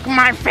 lick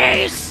my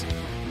face!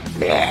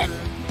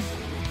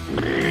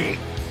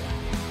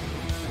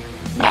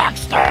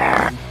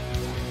 Baxter!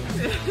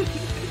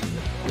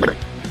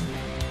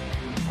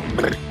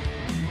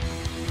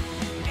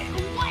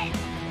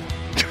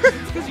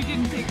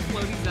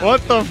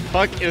 What the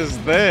fuck is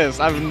this?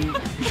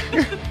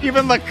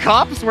 Even the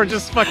cops were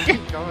just fucking.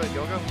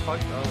 Yoga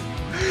fucked up.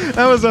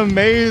 That was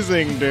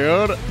amazing,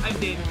 dude. I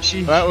did.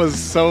 That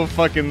was so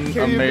fucking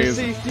Carry him to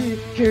amazing. safety.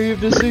 Carry him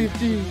to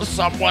safety.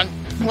 Someone,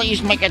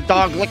 please make a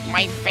dog lick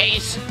my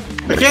face.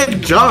 I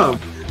can't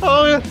jump.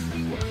 Oh,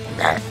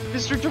 yeah.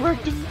 Mr.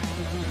 Director,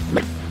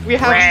 we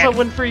have Red.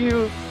 someone for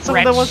you.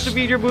 Someone that Red. wants to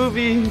be in your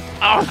movie.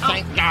 Oh,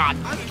 thank God.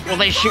 Will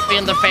they shoot me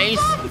in the face?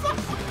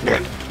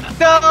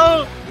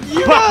 No!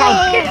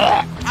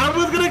 Yeah. I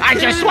was gonna. I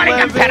just wanna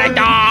go pet a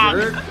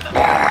dog.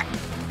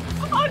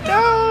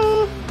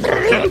 No!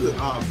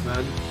 Oh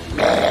man.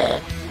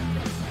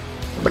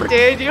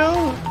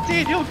 Daniel!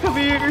 Daniel, come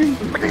here!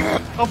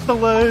 Off the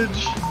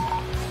ledge.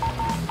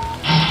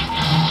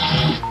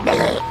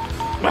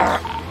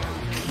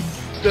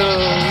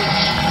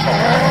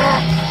 No.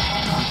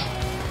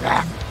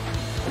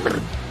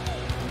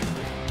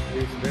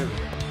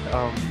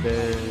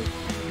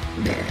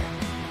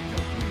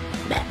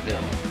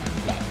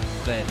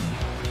 Dead.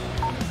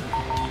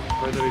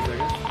 For 30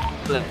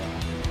 seconds.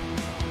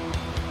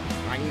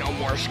 I know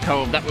Morse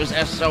code. That was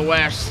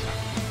SOS.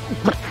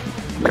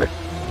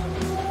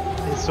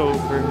 It's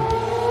over.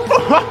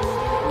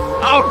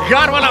 Oh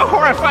God! What a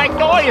horrifying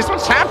noise!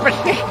 What's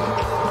happening?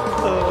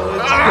 Oh,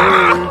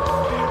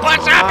 it's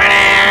What's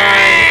happening?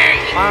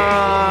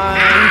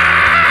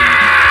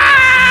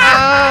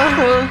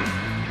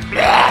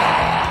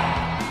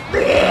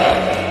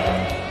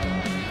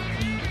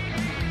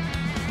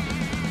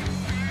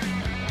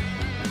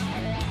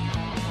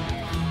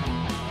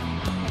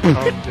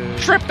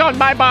 Tripped on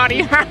my body.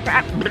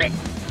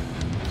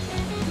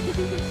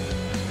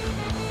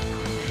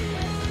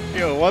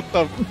 Yo, what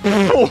the?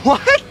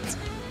 What?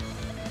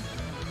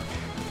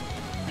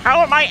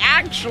 How am I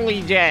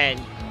actually dead?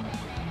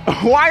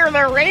 Why are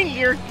there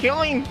reindeer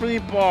killing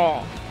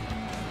people?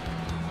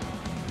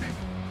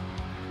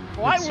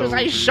 Why It's was so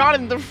I weird. shot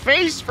in the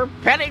face for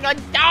petting a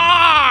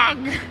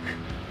dog?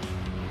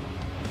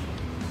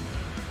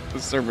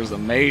 This server's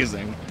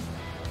amazing.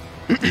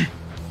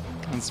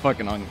 It's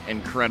fucking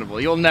incredible.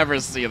 You'll never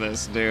see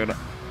this, dude.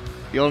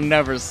 You'll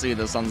never see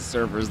this on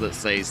servers that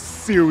say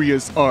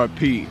serious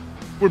RP.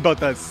 We're about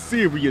that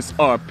serious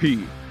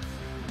RP.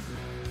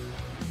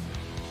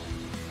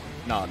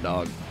 Nah,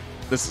 dog.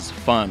 This is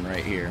fun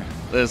right here.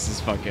 This is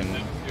fucking.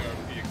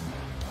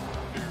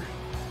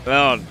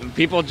 Oh,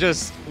 people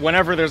just,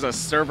 whenever there's a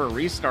server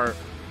restart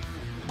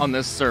on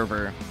this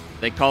server,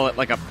 they call it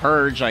like a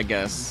purge, I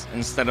guess,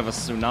 instead of a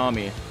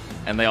tsunami.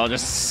 and they all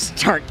just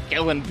start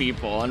killing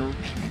people, and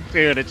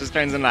dude, it just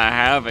turns into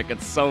havoc.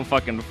 It's so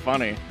fucking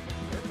funny.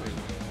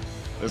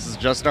 This is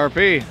just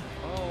RP.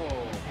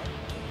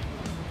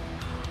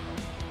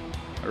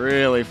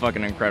 Really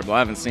fucking incredible. I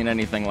haven't seen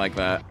anything like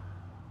that.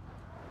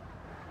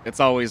 It's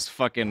always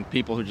fucking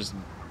people who just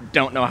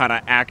don't know how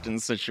to act in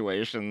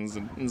situations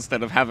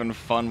instead of having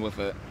fun with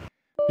it.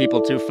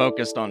 People too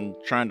focused on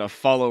trying to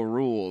follow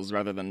rules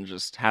rather than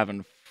just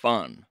having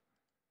fun.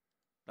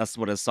 That's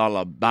what it's all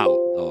about,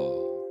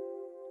 though.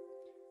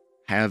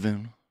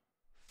 Having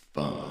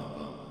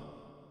fun.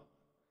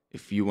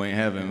 If you ain't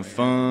having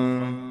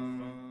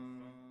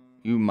fun,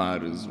 you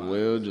might as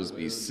well just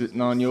be sitting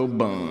on your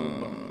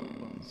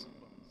buns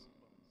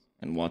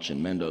and watching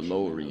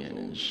Mandalorian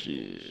and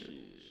shit.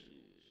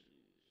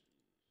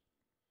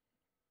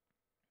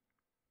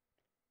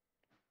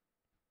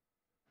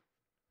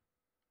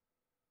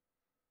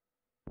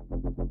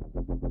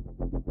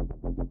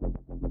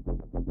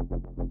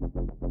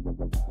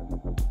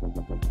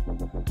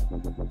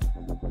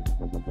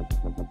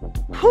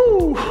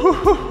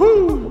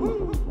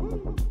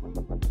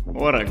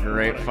 What a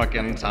great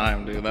fucking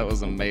time, dude. That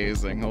was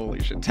amazing. Holy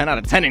shit. 10 out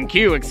of 10 in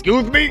queue,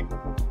 excuse me?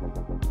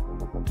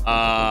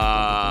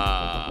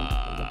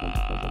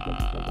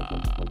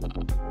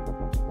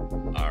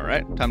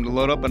 Alright, time to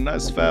load up a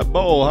nice fat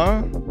bowl,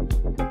 huh?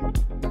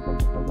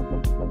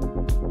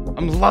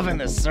 I'm loving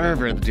this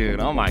server, dude.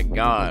 Oh my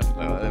god.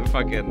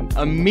 Fucking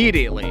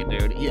immediately,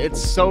 dude.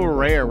 It's so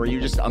rare where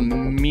you just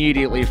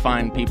immediately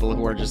find people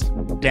who are just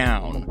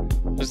down.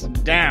 Just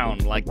down.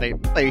 Like,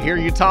 they hear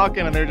you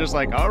talking and they're just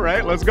like,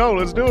 alright, let's go,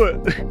 let's do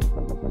it.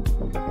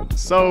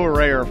 So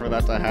rare for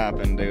that to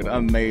happen, dude.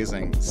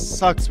 Amazing.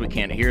 Sucks we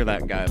can't hear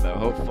that guy, though.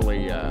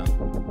 Hopefully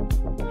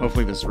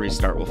this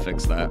restart will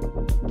fix that.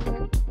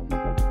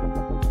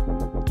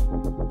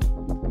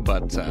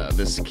 But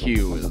this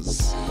queue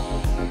is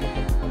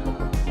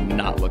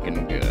not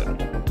looking good.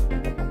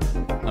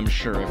 I'm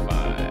sure if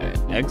I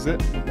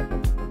exit,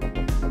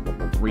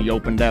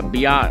 reopen that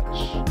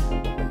biatch,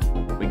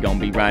 we gonna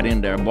be right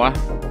in there, boy.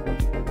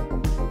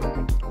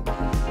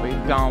 We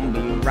gonna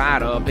be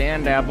right up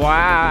in there,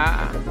 boy.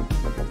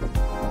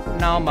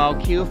 No more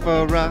queue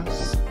for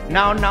us.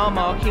 No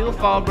more queue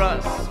for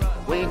us.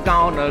 We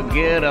gonna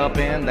get up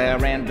in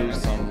there and do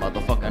some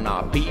motherfucking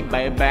RP,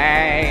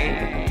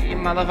 baby.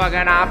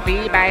 Motherfucking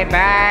RP,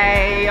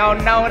 baby. Oh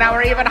no, now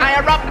we're even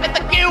higher up in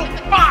the queue.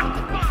 Fuck!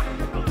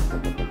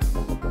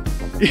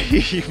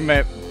 You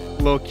met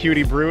little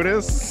cutie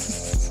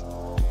Brutus?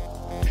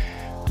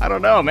 I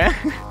don't know, man.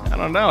 I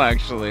don't know,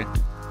 actually.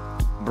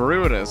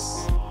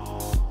 Brutus.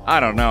 I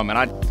don't know, man.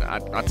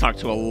 I talk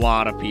to a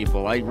lot of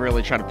people. I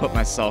really try to put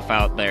myself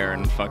out there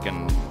and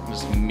fucking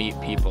just meet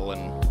people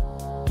and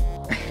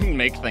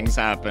make things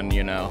happen,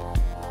 you know.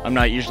 I'm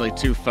not usually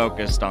too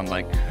focused on,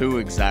 like, who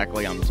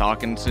exactly I'm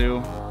talking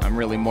to. I'm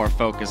really more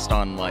focused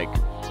on, like,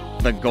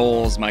 the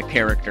goals my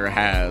character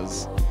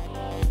has.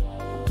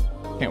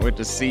 Can't wait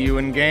to see you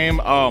in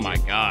game. Oh my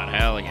god,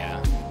 hell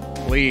yeah.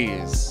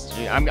 Please.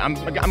 Gee, I'm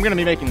gonna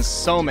be making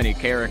so many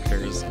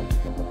characters.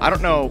 I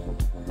don't know.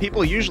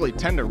 People usually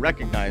tend to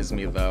recognize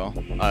me, though,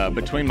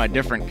 between my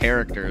different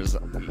characters.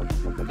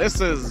 This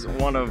is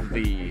one of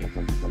the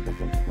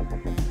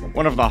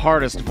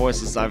hardest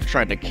voices I've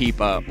tried to keep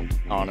up,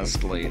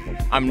 honestly.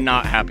 I'm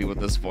not happy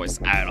with this voice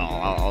at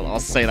all. I'll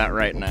say that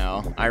right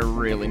now. I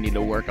really need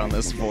to work on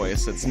this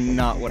voice. It's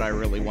not what I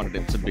really wanted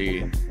it to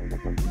be.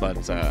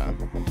 But,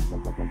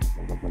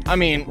 I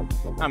mean,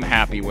 I'm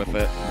happy with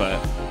it, but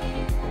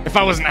if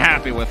I wasn't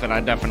happy with it,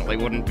 I definitely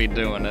wouldn't be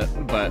doing it.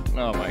 But,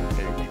 oh my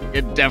god,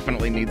 it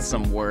definitely needs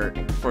some work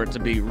for it to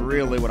be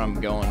really what I'm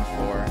going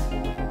for.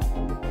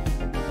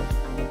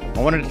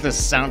 I wanted it to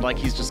sound like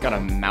he's just got a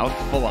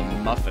mouthful of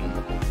muffin.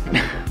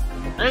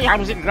 Hey,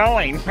 how's it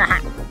going?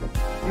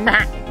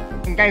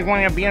 You guys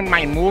want to be in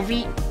my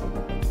movie?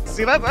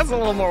 See, that's a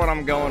little more what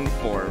I'm going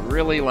for.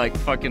 Really, like,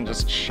 fucking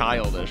just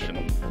childish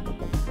and...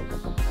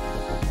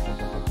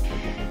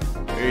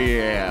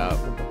 Yeah.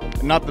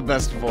 Not the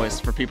best voice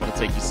for people to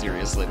take you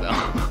seriously,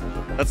 though.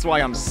 That's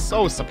why I'm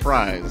so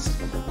surprised.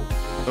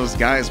 Those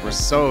guys were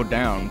so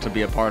down to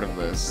be a part of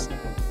this.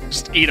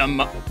 Just eat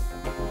 'em.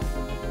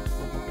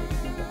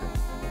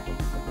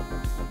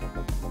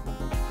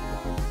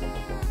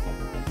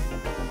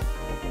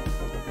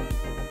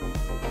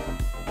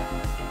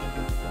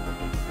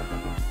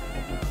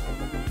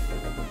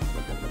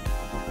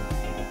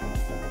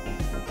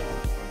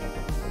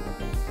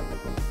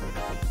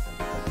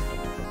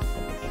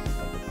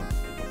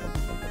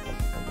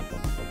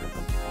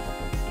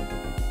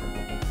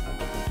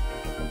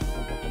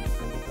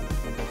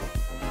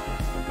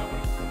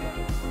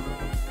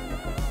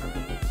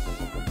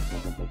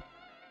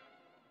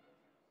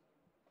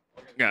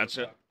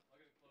 Gotcha.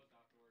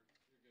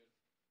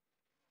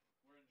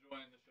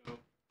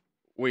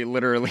 We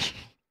literally...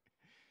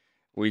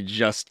 we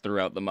just threw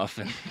out the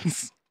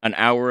muffins. An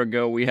hour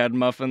ago we had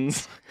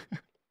muffins.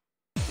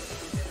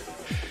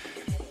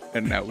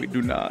 And now we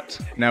do not.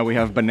 Now we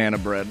have banana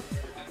bread.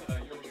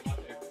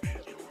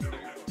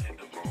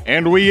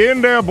 And we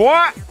in there,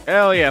 boy!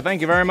 Hell yeah,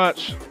 thank you very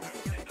much.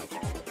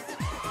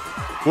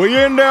 We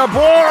in there,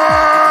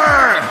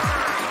 boy!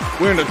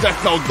 We're in the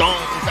techno dome,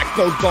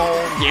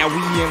 yeah,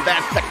 we in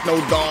that techno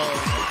dome.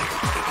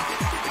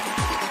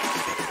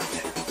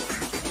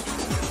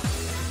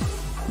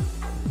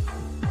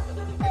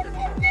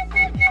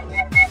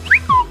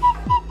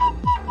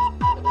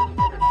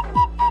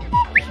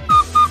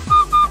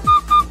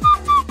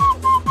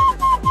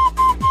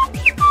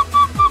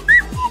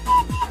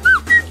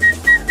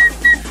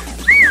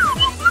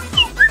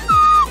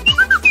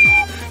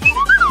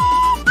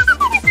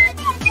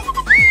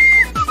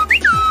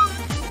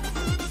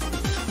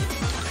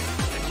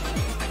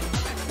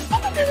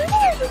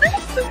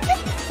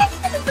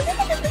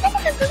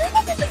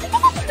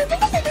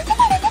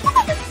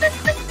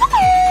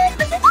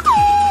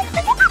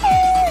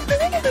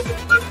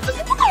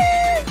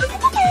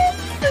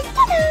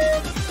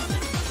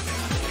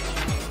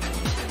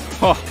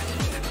 Oh,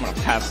 I'm gonna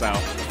pass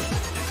out.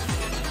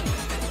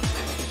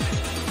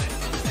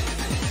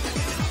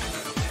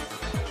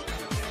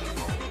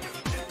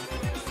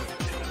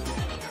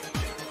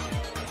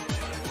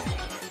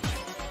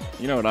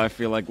 You know what I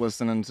feel like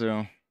listening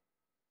to?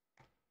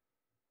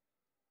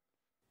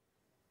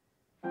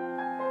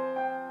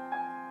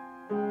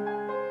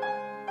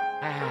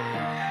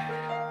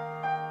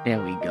 There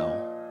we go.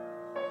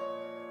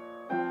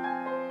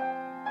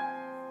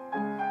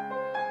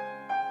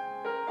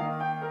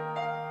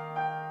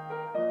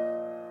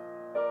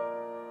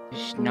 The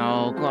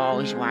snow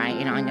glows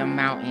white on the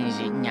mountains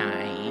at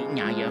night.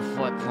 Now your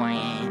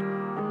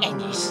footprint in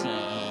the sand.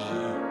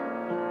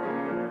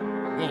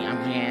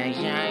 I'm here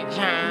as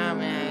time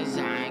as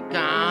I go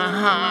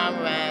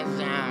home as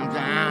I'm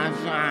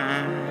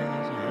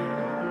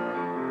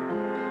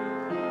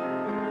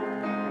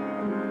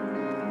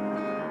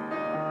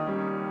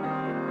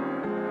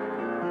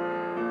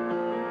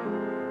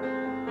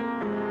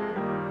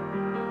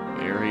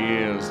Here he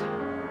is.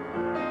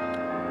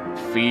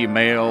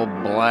 Female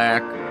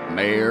black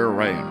mare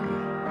reindeer.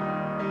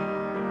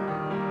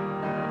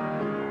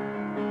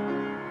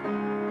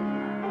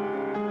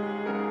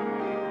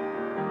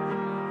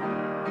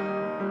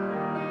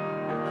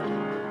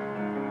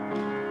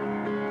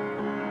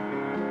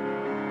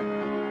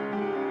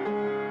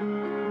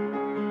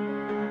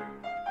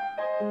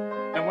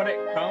 And when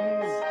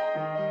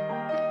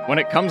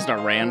it comes to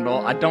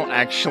Randall, I don't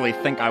actually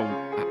think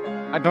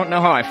I don't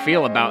know how I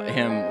feel about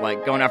him,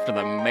 like, going after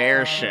the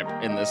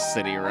mayorship in this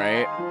city,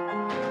 right?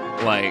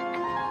 Like,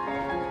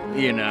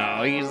 you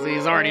know,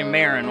 he's already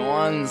mayor in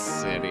one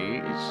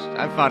city.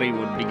 I thought he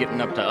would be getting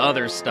up to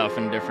other stuff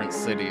in different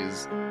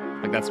cities.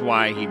 Like, that's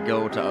why he'd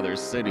go to other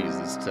cities,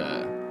 is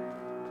to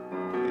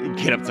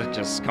get up to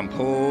just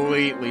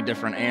completely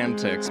different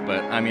antics.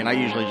 But, I mean, I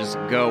usually just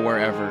go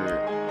wherever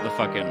the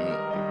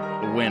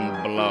fucking wind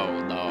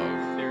blows,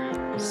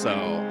 dog.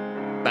 So...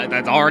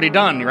 That's already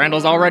done.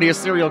 Randall's already a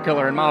serial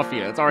killer in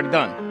Mafia. It's already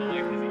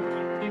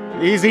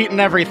done. He's eating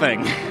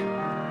everything.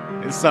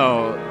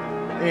 So,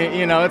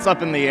 you know, it's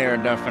up in the air,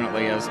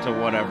 definitely, as to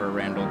whatever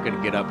Randall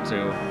could get up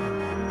to.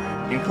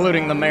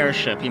 Including the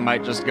mayorship. He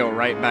might just go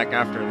right back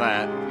after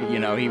that. You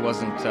know, he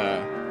wasn't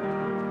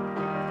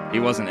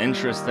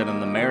interested in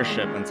the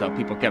mayorship until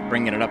people kept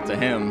bringing it up to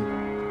him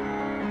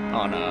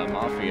on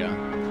Mafia.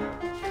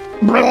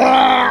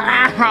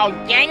 Oh,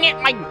 dang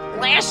it, my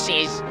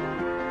glasses!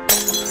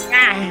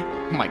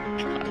 Oh my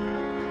god.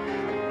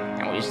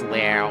 That was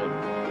loud.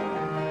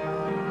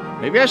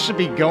 Maybe I should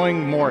be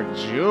going more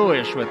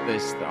Jewish with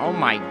this. Oh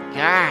my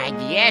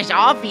god, yes,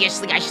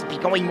 obviously I should be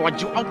going more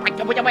Jewish. Oh my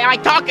god, what am I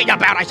talking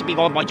about? I should be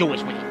going more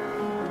Jewish with it.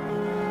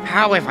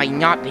 How have I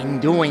not been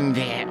doing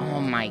that?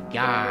 Oh my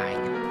god.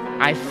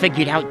 I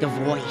figured out the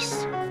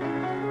voice.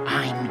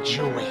 I'm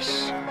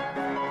Jewish.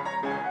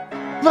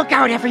 Look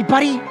out,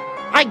 everybody!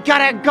 I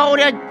gotta go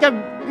to the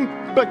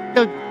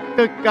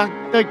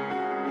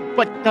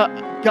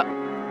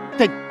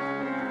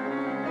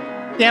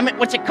damn it,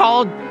 what's it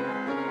called?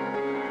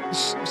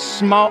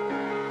 Small.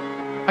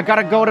 I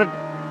gotta go to,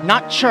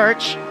 not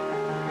church.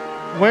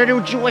 Where do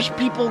Jewish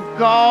people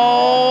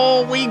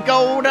go? We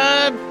go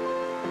to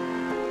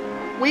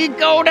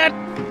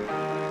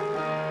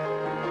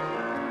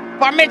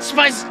bar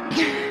mitzvahs.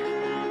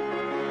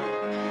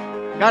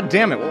 God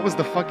damn it, what was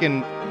the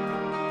fucking...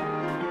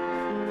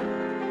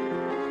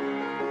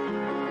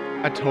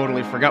 I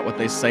totally forgot what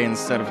they say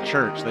instead of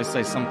church. They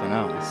say something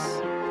else.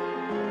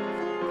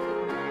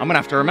 I'm gonna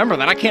have to remember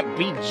that. I can't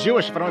be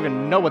Jewish if I don't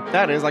even know what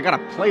that is. I gotta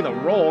play the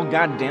role,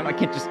 god damn. I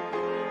can't just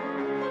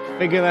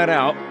figure that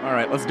out.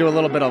 Alright, let's do a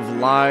little bit of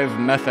live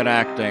method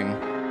acting.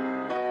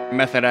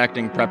 Method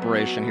acting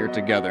preparation here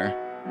together.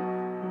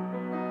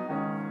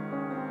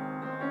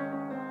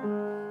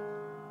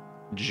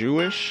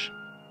 Jewish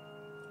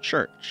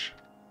church.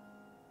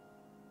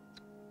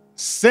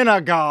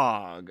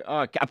 Synagogue.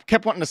 I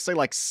kept wanting to say,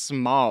 like,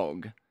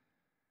 Smog.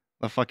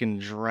 The fucking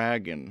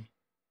dragon.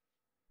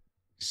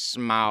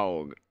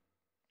 Smog.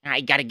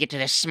 I gotta get to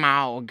the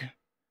smog.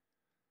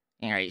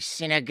 Alright,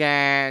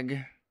 synagogue.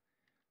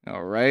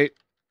 Alright.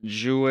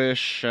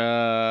 Jewish,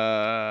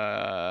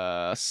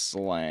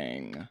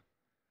 slang.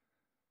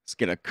 Let's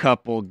get a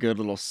couple good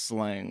little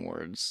slang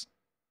words.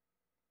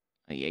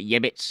 Yeah,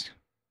 yibbits.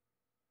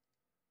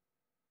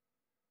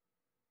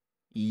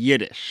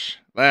 Yiddish.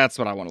 That's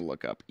what I want to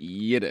look up.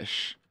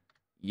 Yiddish.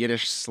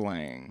 Yiddish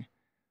slang.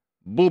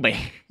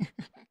 Booby.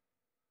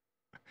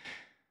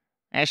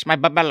 That's my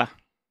babella.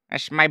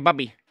 That's my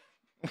bubby.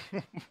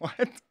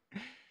 What?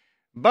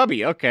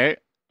 Bubby, okay.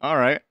 All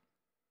right.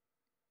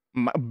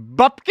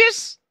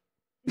 Bupkis?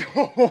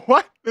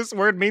 What? This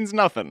word means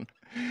nothing.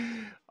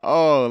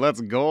 Oh,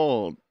 that's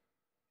gold.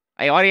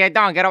 Hey, what are you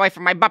doing? Get away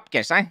from my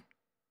bupkis, huh?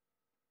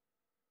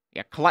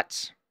 You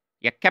klutz.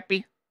 You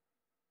keppy.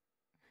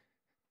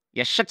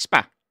 You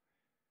shitspa.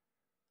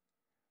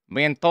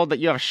 Being told that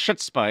you have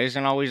shitspa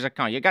isn't always a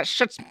con. You got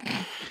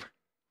shitspa.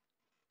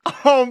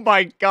 Oh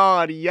my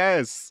god,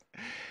 yes.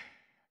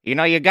 You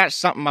know, you got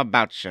something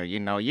about you. You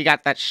know, you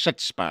got that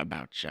shitspa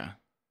about you.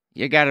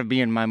 You gotta be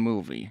in my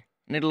movie.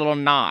 Need a little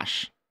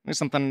nosh. Need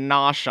something to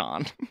nosh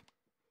on.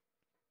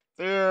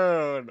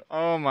 Dude,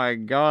 oh my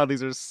god,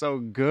 these are so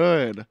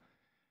good.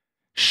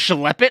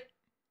 Schlep it?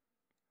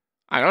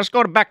 Alright, let's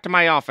go back to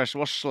my office.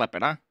 We'll schlep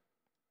it, huh?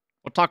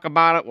 We'll talk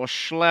about it. We'll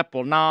schlep.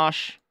 We'll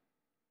nosh.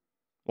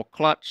 We'll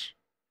clutch.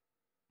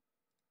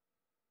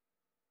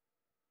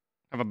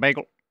 Have a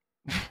bagel.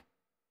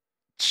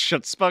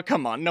 Chutzpah?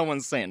 Come on, no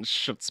one's saying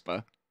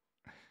chutzpah.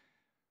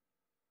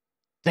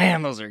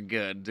 Damn, those are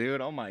good,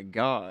 dude. Oh my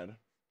god.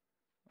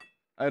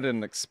 I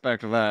didn't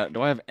expect that.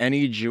 Do I have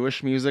any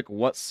Jewish music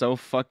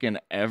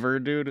whatso-fucking-ever,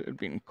 dude? It'd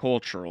be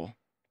cultural.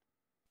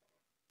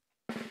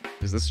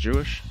 Is this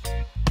Jewish?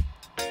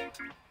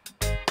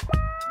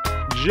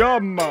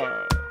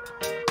 Jamma!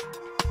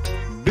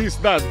 This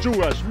that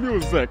Jewish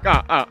music!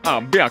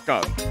 Biakan!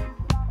 Biakan!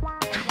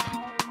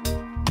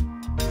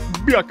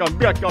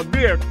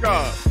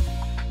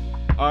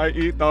 I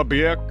eat the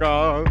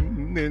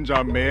bacon in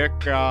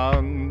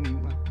Jamaica.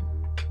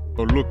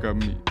 Oh, look at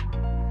me.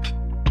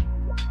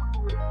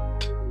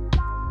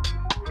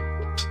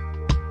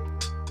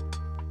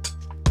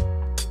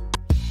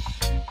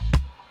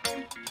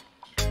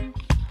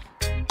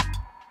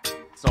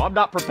 So I'm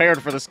not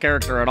prepared for this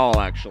character at all,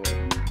 actually.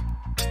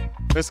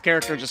 This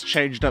character just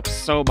changed up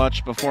so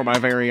much before my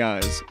very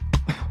eyes.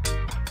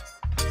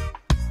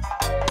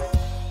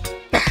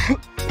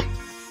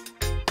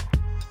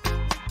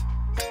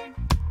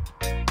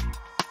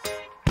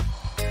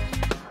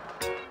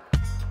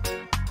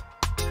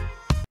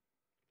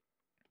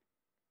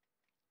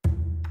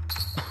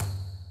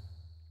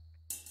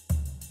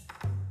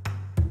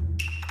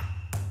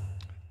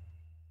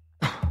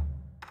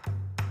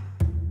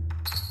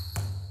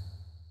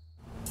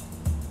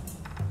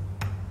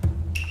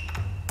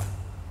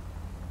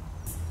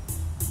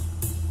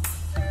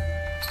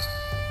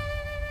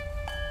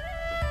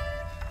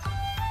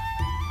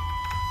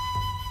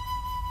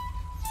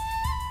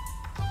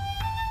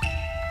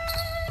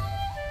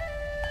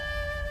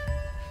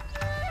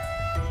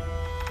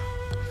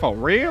 For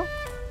real?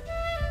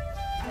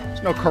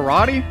 There's no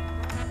karate?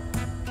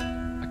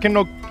 I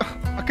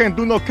can't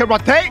do no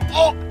karate?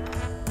 Oh!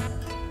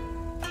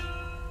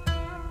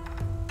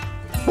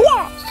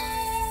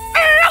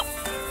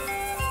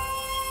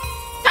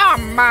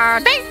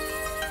 Somebody!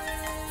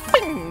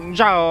 Bing,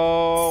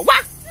 Joe!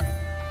 Wah!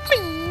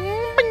 Bing,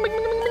 bing, bing, bing,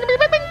 bing, bing,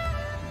 bing, bing!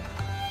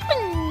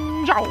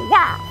 Bing, Joe!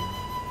 Wah!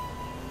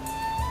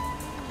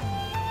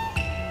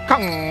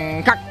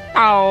 Kung Kak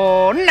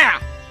Tao Na!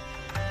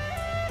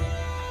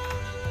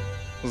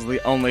 Those are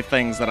the only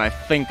things that I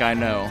think I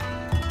know.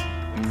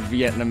 In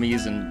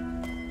Vietnamese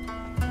and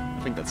I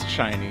think that's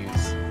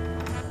Chinese.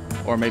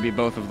 Or maybe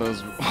both of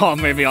those. Oh,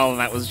 maybe all of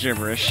that was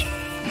gibberish.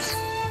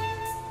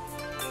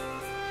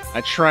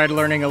 I tried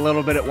learning a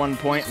little bit at one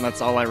point, and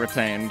that's all I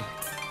retained.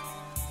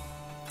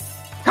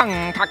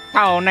 Kung Kak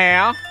Tao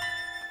Na!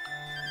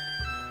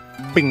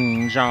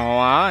 Bing, Joe!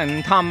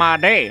 And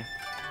Tamade!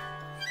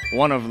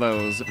 One of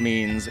those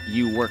means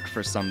you work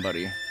for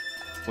somebody,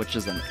 which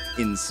is an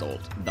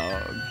insult,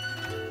 dog.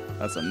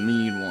 That's a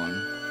mean one.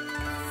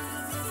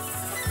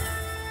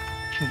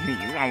 You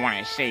don't want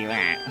to say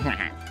that.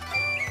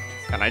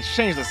 And I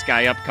changed this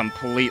guy up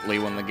completely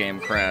when the game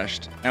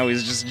crashed. Now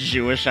he's just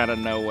Jewish out of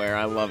nowhere.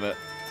 I love it.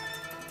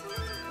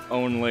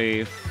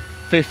 Only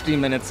 50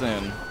 minutes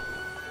in.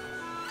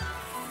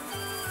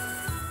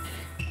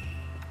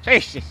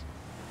 Jesus.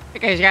 You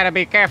guys gotta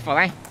be careful,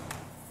 eh?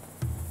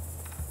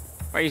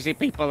 Crazy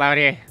people out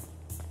here.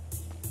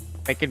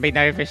 They could be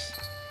nervous.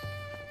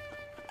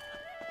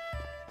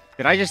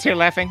 Did I just hear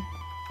laughing?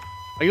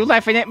 Are you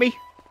laughing at me?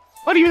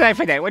 What are you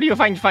laughing at? What do you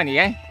find funny,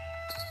 eh? I'm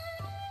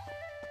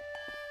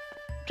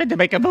trying to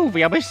make a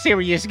movie. I'm a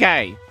serious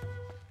guy.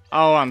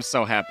 Oh, I'm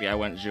so happy I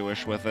went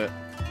Jewish with it.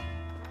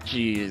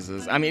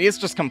 Jesus. I mean, it's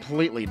just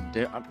completely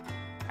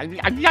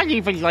I'm not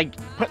even, like,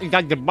 putting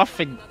on the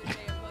muffin.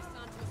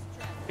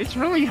 It's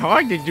really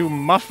hard to do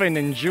muffin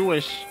and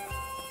Jewish.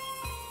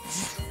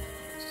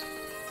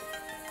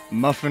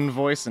 Muffin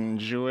voice and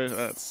Jewish.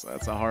 That's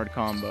a hard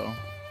combo.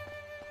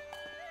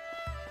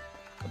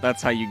 But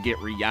that's how you get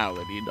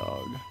reality,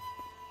 dog.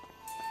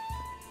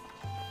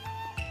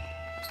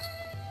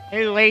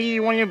 Hey, lady,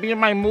 you want to be in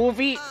my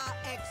movie?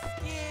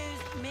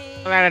 Excuse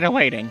me. Out of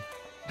waiting.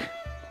 Who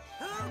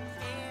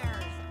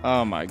cares?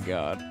 Oh my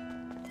god.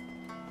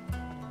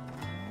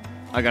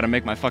 I gotta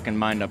make my fucking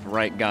mind up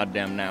right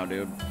goddamn now,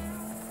 dude.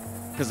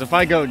 Because if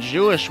I go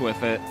Jewish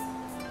with it,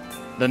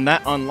 then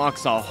that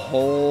unlocks a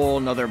whole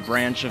nother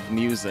branch of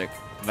music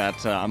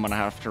that I'm gonna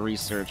have to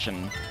research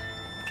and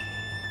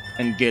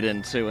get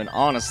into. And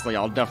honestly,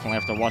 I'll definitely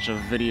have to watch a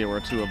video or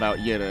two about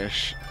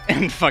Yiddish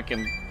and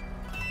fucking...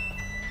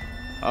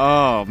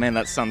 Oh, man,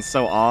 that sounds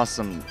so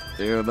awesome,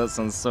 dude. That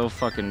sounds so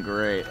fucking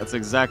great. That's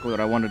exactly what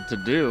I wanted to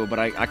do, but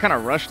I kind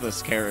of rushed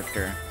this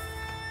character.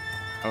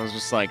 I was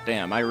just like,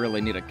 damn, I really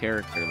need a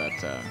character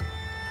that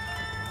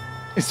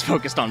is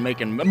focused on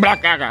making...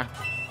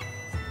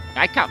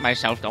 I caught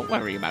myself, don't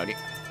worry about it.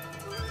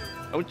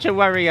 Don't you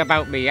worry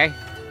about me, eh?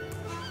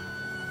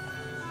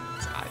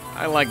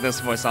 I like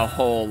this voice a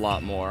whole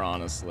lot more,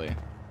 honestly.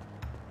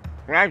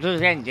 Rather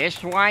than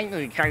this one,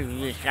 because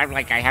you sound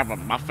like I have a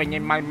muffin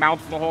in my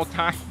mouth the whole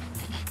time.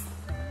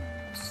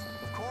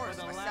 Of course,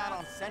 I sat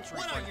on Sentry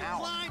for an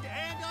hour.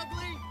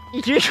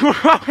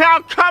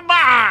 Oh, come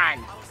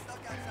on!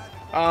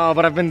 Oh,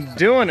 but I've been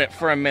doing it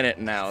for a minute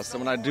now, so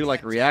when I do,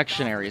 like,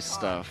 reactionary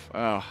stuff,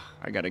 oh,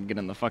 I gotta get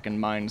in the fucking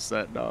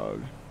mindset,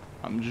 dog.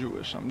 I'm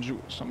Jewish, I'm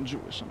Jewish, I'm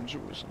Jewish, I'm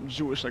Jewish, I'm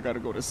Jewish, I gotta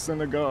go to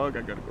synagogue,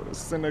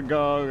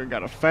 I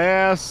gotta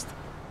fast.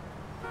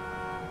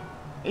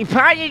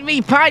 Pardon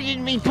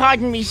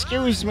me,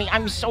 excuse me.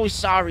 I'm so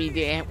sorry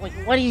there.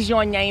 What is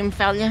your name,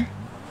 fella?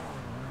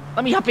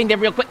 Let me hop in there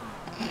real quick.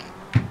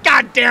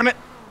 God damn it!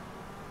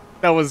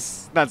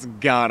 That's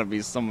gotta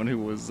be someone who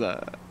was,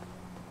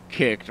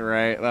 kicked,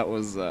 right?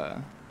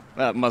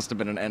 That must have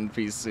been an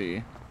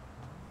NPC.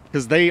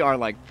 Because they are,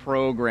 like,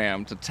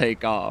 programmed to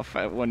take off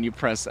when you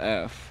press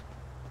F.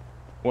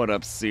 What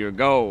up, Seer?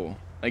 Go.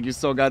 Thank you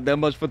so goddamn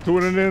much for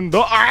tuning in.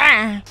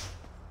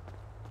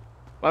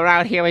 We're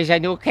out here as a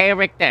new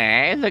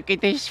character. Look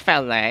at this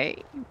fella.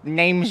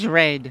 Name's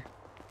Red.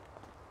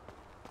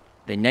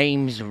 The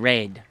name's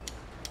Red.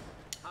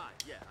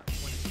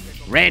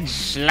 Red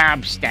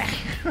Slobster.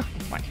 Oh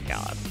my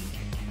god.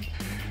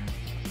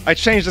 I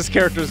changed this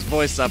character's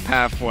voice up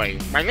halfway.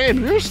 My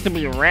name used to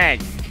be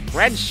Red.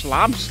 Red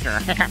Slobster.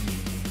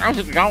 How's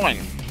it going?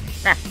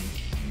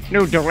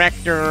 New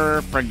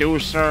director,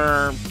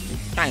 producer,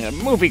 kind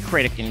of movie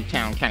critic in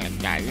town kind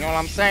of guy. You know what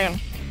I'm saying?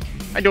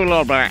 I do a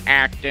little bit of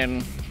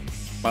acting,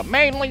 but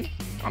mainly,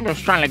 I'm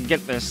just trying to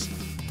get this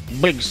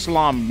Big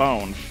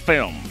Slombone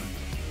filmed.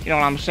 You know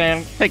what I'm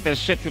saying? Take this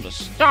shit to the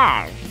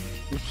stars.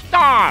 The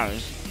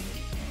stars!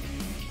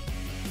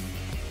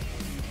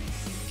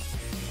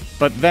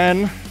 But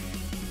then,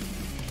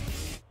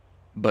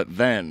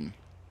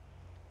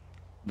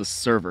 the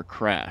server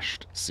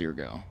crashed,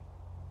 Seergo.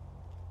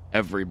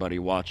 Everybody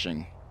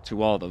watching,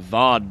 to all the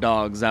VOD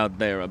dogs out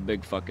there, a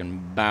big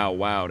fucking bow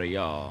wow to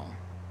y'all.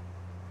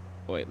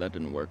 Wait, that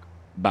didn't work.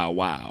 Bow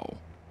wow.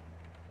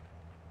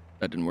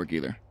 That didn't work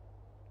either.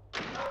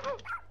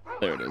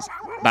 There it is.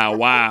 Bow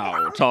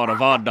wow to all the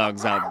VOD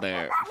dogs out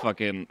there.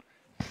 Fucking...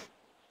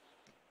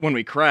 When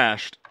we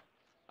crashed,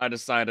 I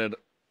decided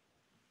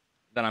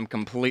that I'm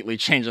completely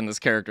changing this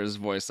character's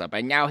voice up.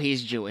 And now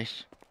he's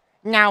Jewish.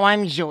 Now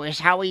I'm Jewish.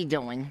 How are you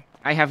doing?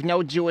 I have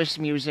no Jewish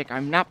music.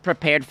 I'm not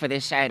prepared for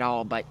this at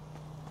all, but...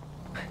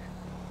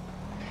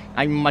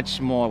 I'm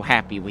much more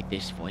happy with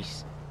this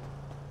voice.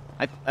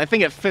 I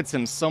think it fits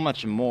him so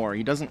much more.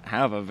 He doesn't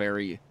have a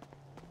very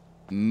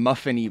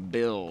muffiny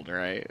build,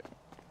 right?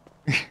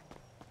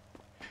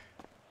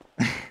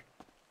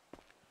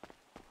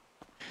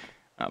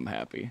 I'm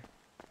happy.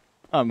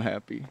 I'm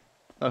happy.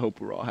 I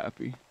hope we're all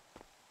happy.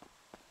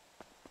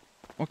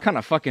 What kind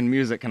of fucking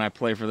music can I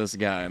play for this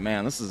guy?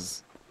 Man, this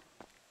is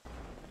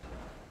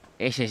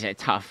a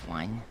tough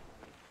one.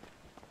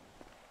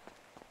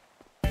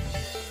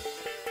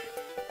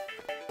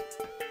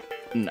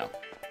 No.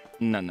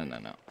 No.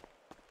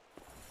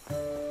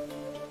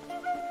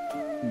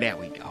 There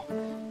we go.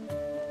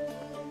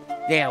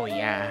 There we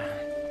are.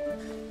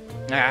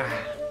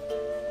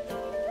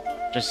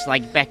 Just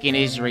like back in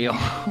Israel.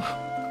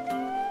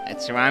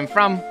 That's where I'm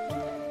from.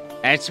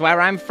 That's where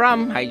I'm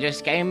from. I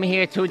just came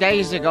here 2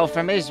 days ago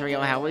from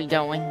Israel. How we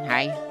doing?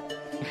 Hi.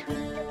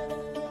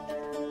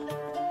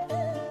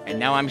 And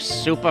now I'm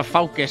super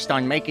focused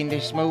on making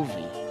this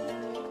movie.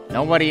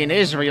 Nobody in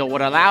Israel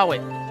would allow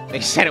it.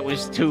 They said it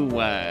was too,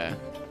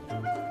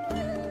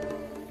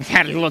 it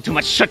had a little too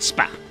much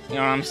chutzpah. You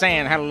know what I'm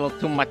saying? It had a little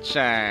too much,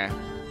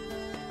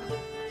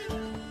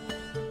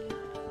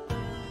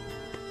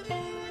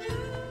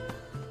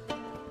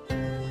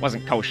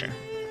 wasn't kosher.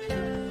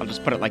 I'll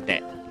just put it like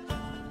that.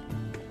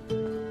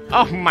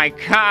 Oh my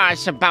god,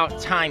 it's about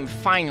time,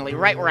 finally,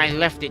 right where I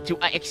left it to.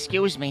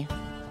 Excuse me.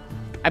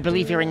 I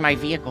believe you're in my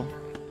vehicle.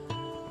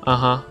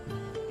 Uh-huh.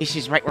 This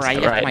is right where I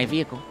left my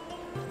vehicle.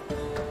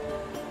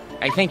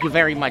 I thank you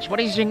very much.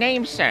 What is your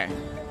name, sir?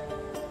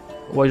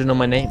 Why do you know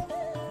my name?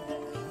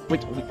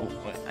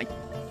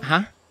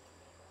 Huh?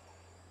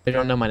 You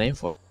don't know my name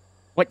for?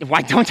 What?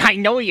 Why don't I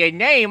know your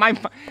name?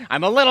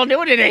 I'm a little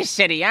new to this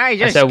city. I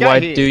just said, got why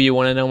here. do you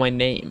want to know my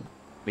name?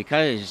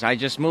 Because I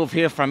just moved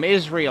here from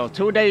Israel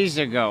 2 days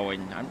ago,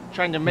 and I'm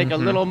trying to make a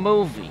little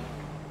movie.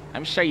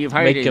 I'm sure you've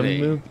heard Make of a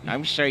the. movie?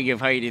 I'm sure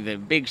you've heard of the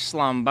Big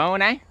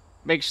Slombone, eh?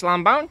 Big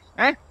Slombone,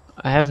 eh?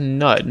 I have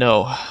not,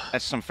 no.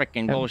 That's some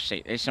freaking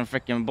bullshit. It's some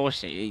freaking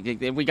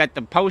bullshit. We got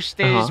the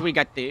posters. We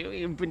got the.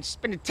 We've been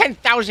spending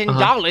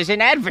 $10,000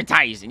 in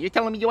advertising. You're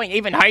telling me you ain't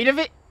even heard of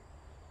it?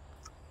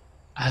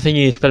 I think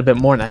you need to spend a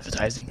bit more on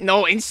advertising.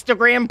 No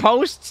Instagram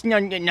posts? No,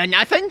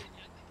 nothing?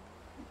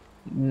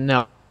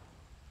 No.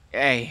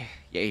 Hey,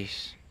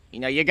 yes. You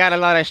know, you got a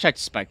lot of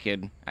chutzpah,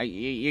 kid.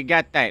 You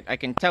got that. I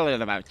can tell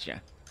it about you.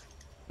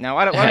 Now,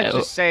 why don't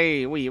you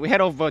say we head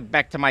over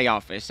back to my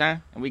office, huh?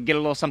 And we get a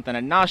little something to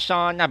nosh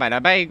on. How about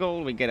a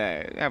bagel? We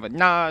have a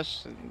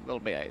nosh, a little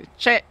bit of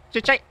chat,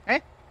 eh?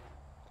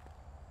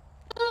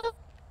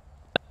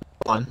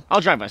 On.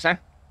 I'll drive us, huh?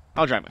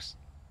 I'll drive us.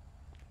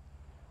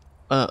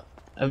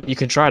 You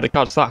can try. The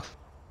car's locked.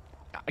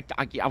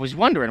 I was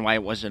wondering why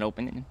it wasn't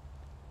opening.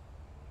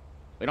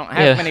 We don't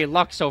have many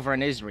lucks over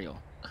in Israel.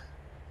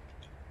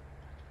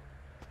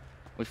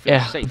 We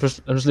feel safe.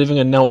 I'm just leaving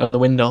a note on the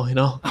window, you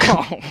know?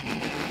 Oh.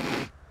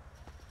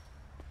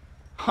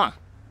 Huh.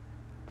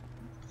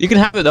 You can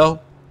have it,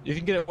 though. If you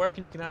can get it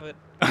working, you can have it.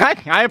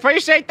 I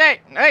appreciate that.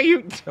 Hey,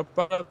 you... No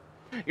problem.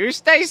 You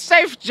stay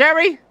safe,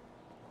 Jerry.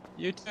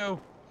 You too.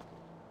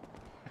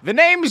 The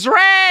name's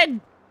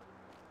Red!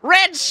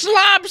 Red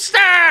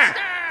Slobster!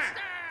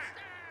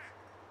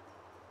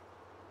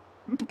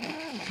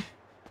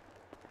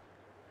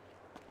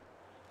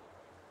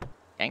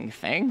 Dang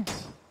thing.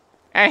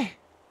 Hey.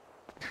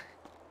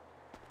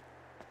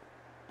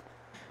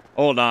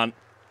 Hold on.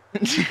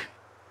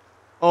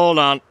 Hold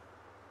on.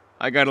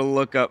 I gotta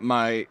look up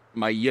my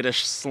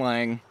Yiddish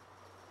slang.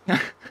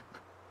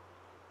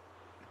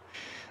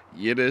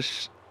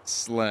 Yiddish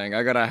slang.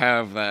 I gotta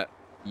have that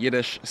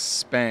Yiddish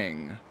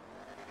spang.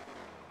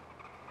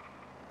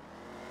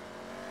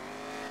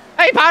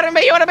 Hey, pardon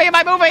me, you wanna be in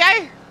my movie,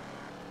 eh?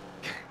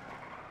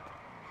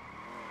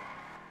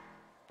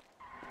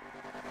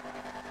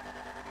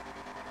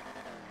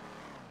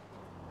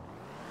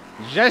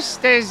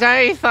 Just as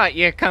I thought,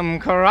 you come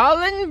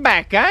crawling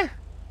back, huh?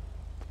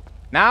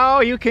 Now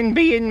you can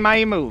be in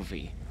my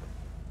movie.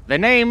 The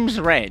name's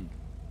Red.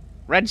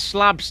 Red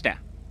Slobster.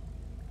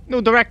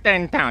 New director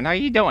in town. How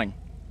you doing?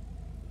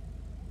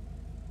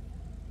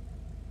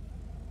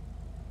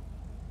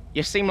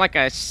 You seem like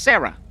a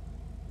Sarah.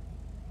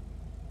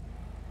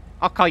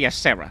 I'll call you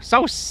Sarah.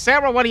 So,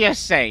 Sarah, what do you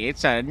say?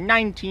 It's a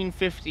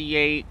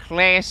 1958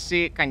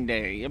 classic,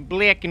 kinda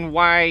black and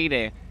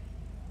white.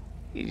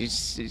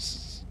 It's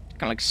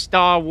kind of like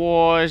Star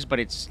Wars, but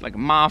it's like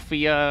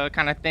mafia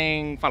kind of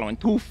thing, following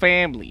two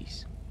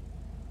families.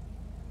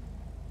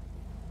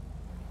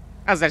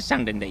 How's that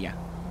sounding to you?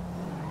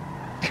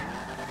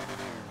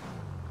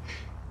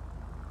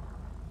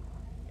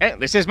 Hey,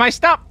 this is my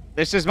stop.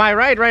 This is my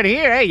ride right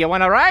here. Hey, you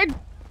want a ride?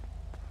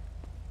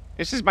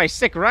 This is my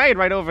sick ride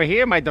right over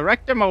here, my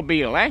director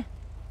mobile, eh?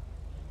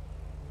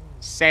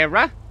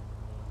 Sarah?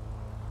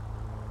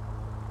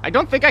 I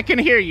don't think I can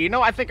hear you. You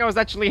know, I think I was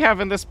actually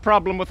having this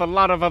problem with a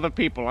lot of other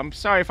people. I'm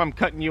sorry if I'm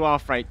cutting you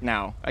off right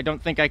now. I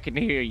don't think I can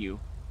hear you.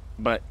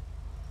 But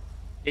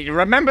you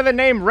remember the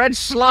name Red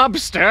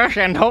Slobster,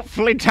 and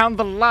hopefully down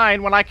the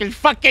line when I can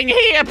fucking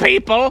hear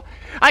people,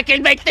 I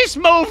can make this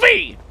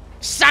movie!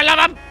 Son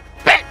of a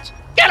bitch!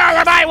 Get out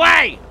of my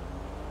way!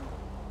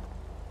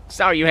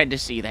 Sorry you had to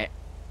see that.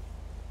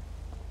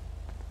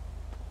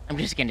 I'm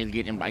just gonna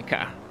get in my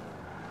car.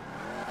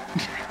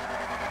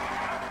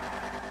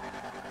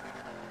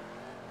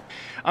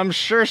 I'm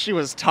sure she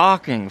was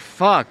talking.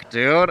 Fuck,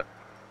 dude.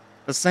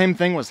 The same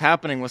thing was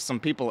happening with some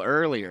people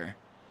earlier.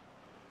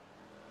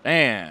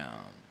 Damn.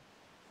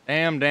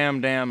 Damn.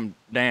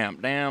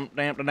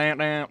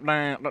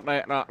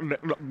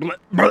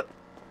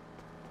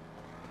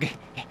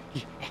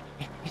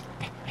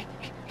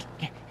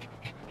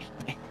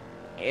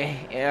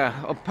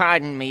 Oh,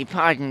 pardon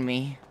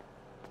me.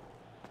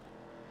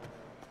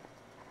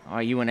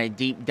 Are you in a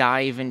deep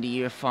dive into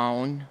your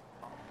phone?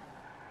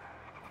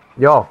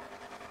 Yo.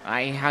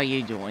 Hi, how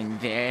you doing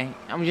there?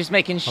 I'm just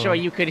making sure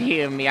you could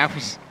hear me. I'm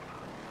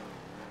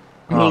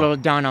a little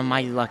down on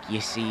my luck,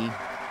 you see.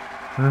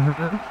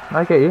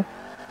 I get you.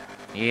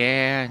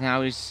 Yeah, I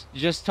was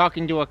just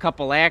talking to a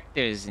couple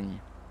actors, and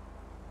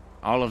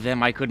all of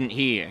them I couldn't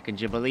hear. Could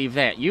you believe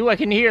that? You I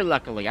can hear,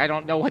 luckily. I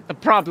don't know what the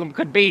problem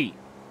could be.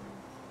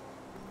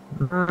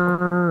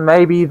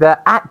 Maybe the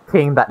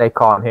acting that they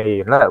can't hear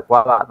you. Look,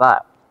 what about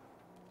that?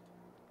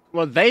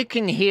 Well, they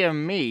can hear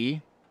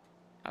me.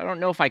 I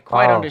don't know if I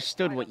quite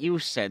understood what you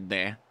said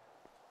there.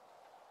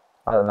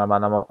 I don't know,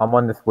 man. I'm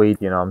on this weed,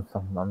 you know.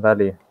 I'm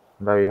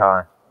very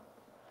high.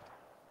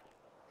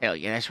 Hell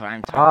yeah, that's what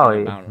I'm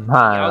talking about. Man,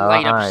 I'll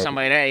light up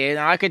somebody there. You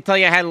know, I could tell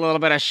you had a little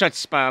bit of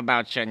chutzpah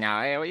about you now.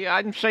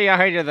 I'm sure you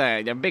heard of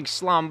the Big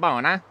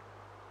Slombone, huh?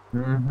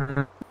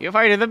 You've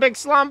heard of the Big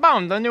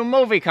Slombone, the new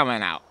movie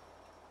coming out.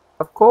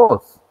 Of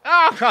course.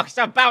 Oh, it's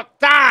about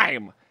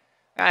time!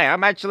 Hey,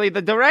 I'm actually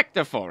the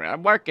director for it.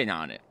 I'm working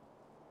on it.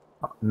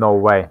 No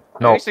way.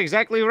 No. That's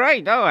exactly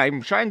right. No,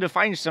 I'm trying to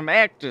find some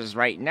actors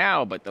right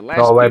now, but the last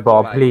No way,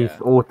 people Bob. Please,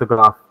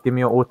 autograph. Give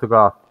me your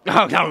autograph.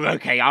 Oh, no,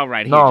 okay, all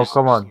right. Here, No,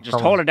 come on. Just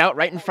hold it out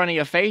right in front of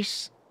your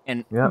face,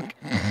 and... Yeah.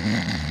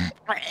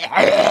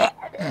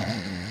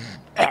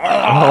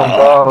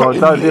 Oh, bro,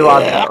 don't do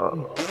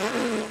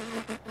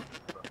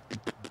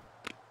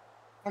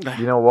that.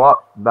 You know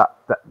what? That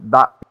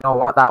you know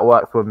what? That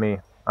works with me.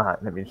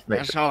 Alright, let me just make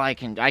That's all I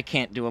can... I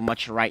can't do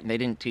much writing. They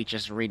didn't teach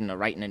us reading or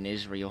writing in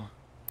Israel.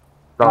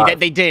 sure. I mean,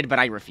 they did, but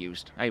I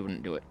refused. I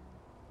wouldn't do it.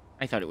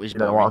 I thought it was You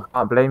know boring. what? I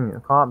can't blame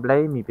you. Can't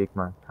blame me, big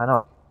man. I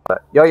know.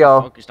 But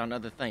yo. Focused on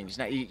other things.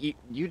 Now,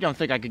 you don't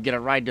think I could get a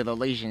ride to the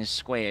Legion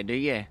Square, do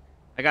you?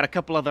 I got a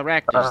couple other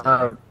actors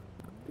there.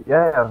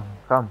 Yeah,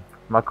 come.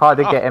 My car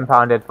did get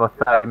impounded for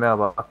 30 mil,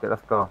 but okay,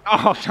 let's go.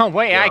 Oh, don't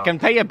wait. Yeah. I can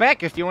pay you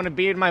back if you want to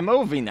be in my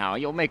movie now.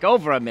 You'll make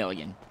over $1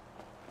 million.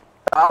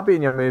 I'll be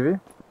in your movie.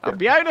 Oh,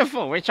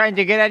 beautiful. We're trying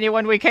to get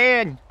anyone we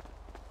can.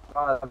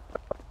 I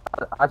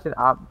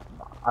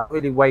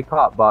really wake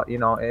up, but you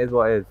know, it is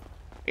what it is.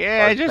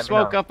 Yeah, I just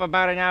woke up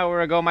about an hour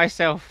ago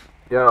myself.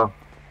 Yo.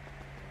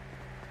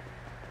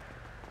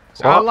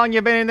 So how long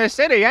you been in the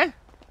city, eh?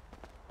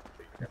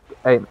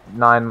 8,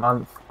 9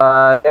 months.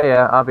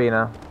 Yeah, I've been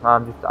I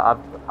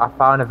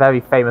found a very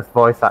famous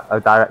voice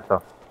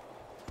director.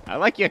 I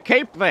like your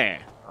cape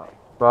there.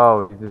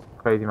 Bro, he's just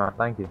crazy man,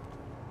 thank you.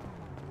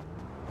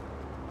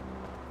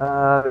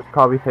 This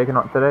car be taken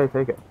up today,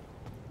 take it.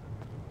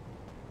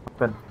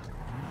 Open.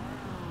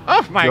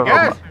 Oh my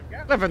god,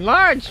 living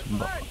large.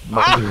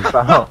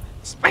 Bro.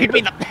 Spade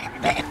me the...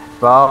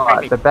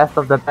 Bro, the best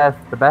of the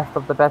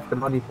best, the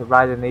money to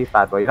ride in these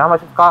bad boy. You know how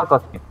much this car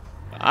cost me?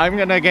 I'm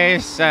gonna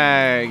guess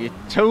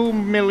 2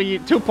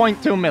 million,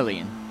 2.2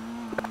 million.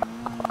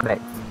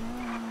 Onyx.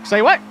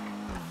 Say what?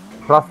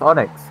 Plus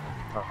Onyx.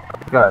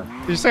 Good.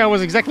 Did you say I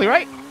was exactly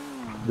right?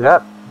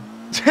 Yep.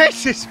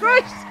 Jesus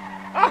Christ!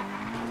 Oh,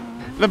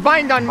 the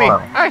bind on me. Oh.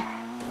 Hey.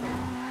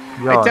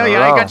 Yo, I tell you,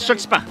 no. I got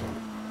chutzpah.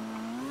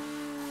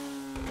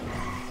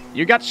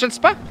 You got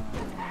chutzpah?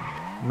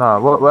 No,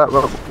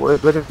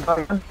 what did you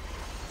say again?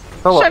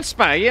 So what?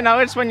 Chutzpah, you know,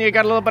 it's when you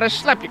got a little bit of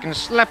slap. You can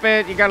slap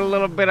it. You got a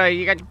little bit of,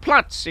 you got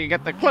plots. You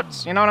got the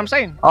klutz. You know what I'm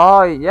saying?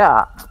 Oh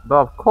yeah, but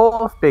of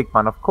course, big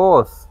man, of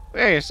course.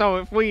 Hey, so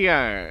if we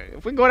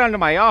go down to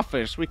my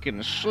office, we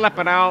can slap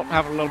it out,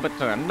 have a little bit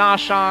to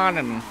nosh on,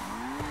 and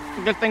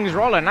get things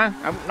rolling, huh?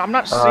 I'm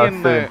not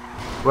seeing the...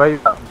 Where you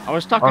at? I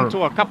was talking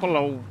to a couple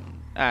of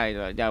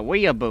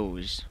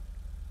weeaboos.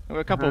 There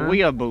were a couple of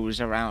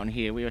weeaboos around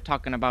here. We were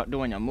talking about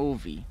doing a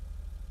movie.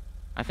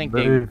 I think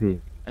they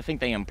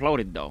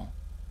imploded though.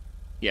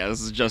 Yeah,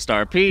 this is just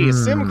RP,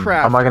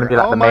 Simcraft. Am I gonna be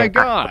like oh the my main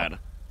god.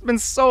 It's been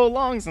so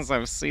long since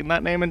I've seen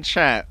that name in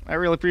chat. I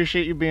really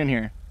appreciate you being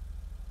here.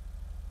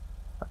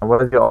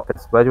 Where's your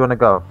office? Where do you want to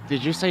go?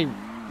 Did you say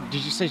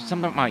something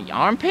about my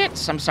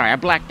armpits? I'm sorry, I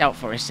blacked out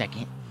for a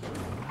second.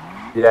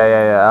 Yeah.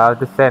 I was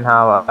just saying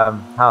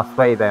how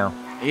sweaty they are.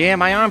 Yeah,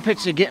 my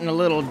armpits are getting a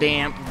little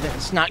damp.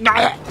 That's not...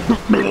 God.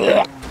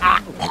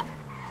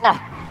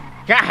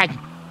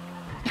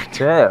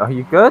 Yeah, are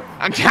you good?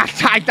 I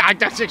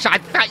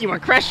thought you were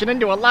crashing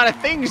into a lot of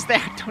things there.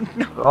 I don't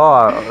know.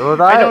 Oh, was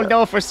I? I don't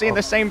know if we're seeing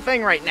the same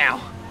thing right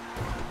now.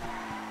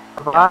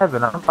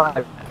 I'm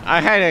fine. I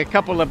had a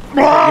couple of...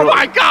 Oh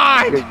my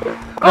god! Okay,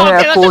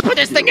 let's just put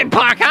this thing in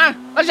park, huh?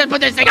 Let's just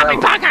put this thing up in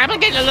park. I'm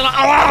getting a little...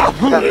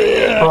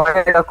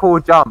 Oh! A cool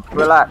jump.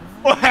 Relax.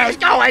 What's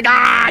going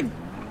on?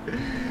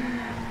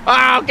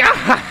 Oh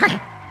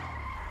god!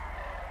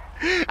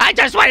 I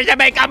just wanted to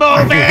make a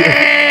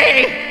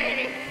movie!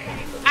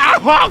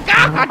 Oh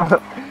god!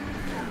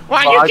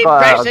 Why do you keep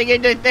crashing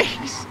into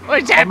things?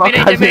 What's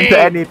happening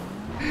to me?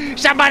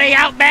 Somebody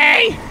help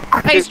me!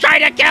 He's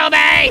trying to kill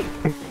me!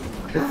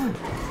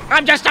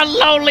 I'm just a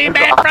lonely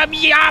man from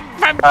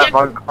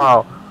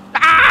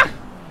Ah!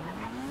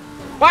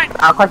 What?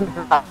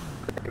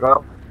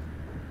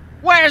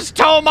 Where's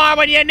Tomar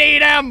when you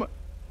need him?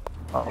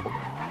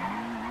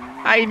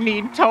 I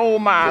need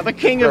Tomar, the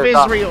king of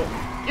Israel.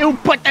 You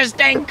put this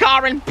dang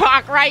car in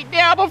park right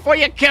now before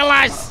you kill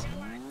us!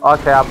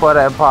 Okay, I'll put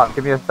it in park.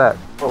 Give me a sec.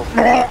 Oh.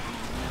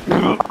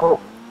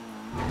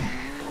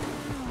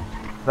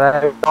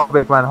 There you go,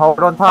 big man. Hold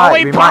on tight. Are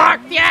we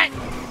parked yet?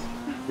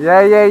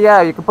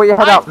 Yeah. You can put your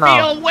head up now. I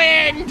feel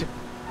wind.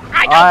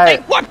 I don't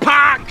think we're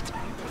parked.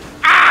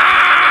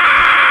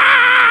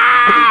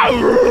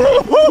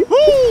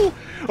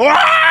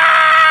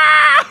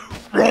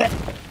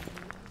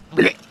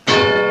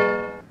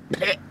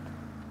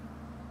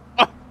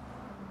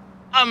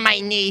 Oh, my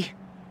knee.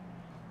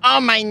 Oh,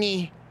 my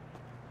knee.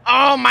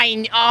 Oh, my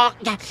knee.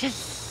 Oh,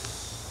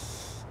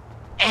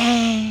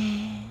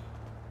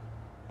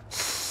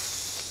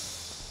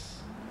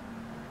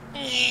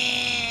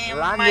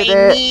 my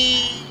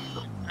knee.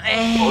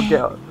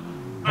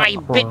 I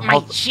bit my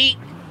cheek.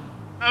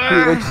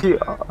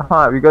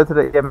 We go to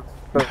the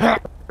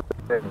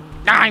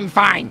I'm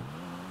fine.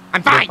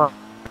 I'm fine.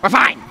 We're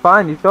fine.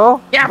 Fine, you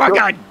sure? Yeah, we're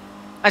good.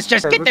 Let's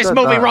just get this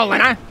movie rolling,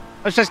 huh?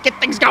 Let's just get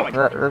things going.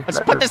 Let's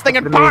put this thing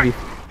in the park. movies.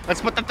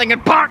 Let's put the thing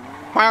in park.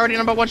 Priority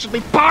number 1 should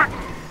be park.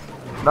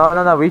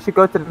 No. We should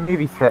go to the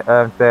movie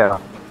theater.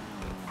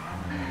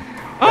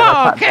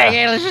 Oh, okay.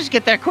 Yeah, let's just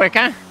get there quick,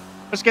 huh?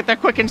 Let's get there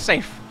quick and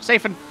safe.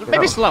 Safe and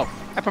maybe slow.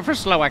 I prefer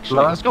slow, actually.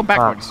 Slow? Let's go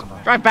backwards.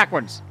 Drive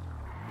backwards.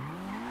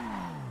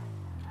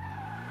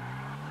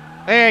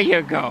 There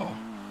you go.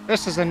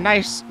 This is a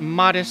nice,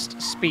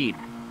 modest speed.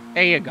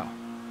 There you go.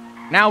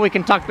 Now we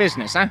can talk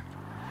business, huh?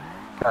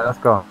 Okay, let's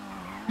go.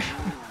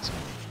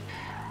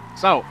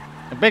 So,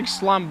 the big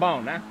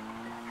slombone, huh?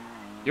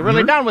 You're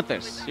really done with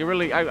this? You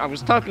really? I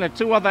was talking to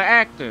 2 other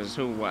actors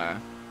who,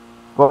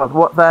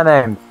 What's their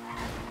names?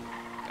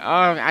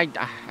 I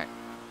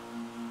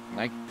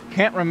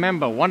can't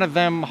remember. One of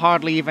them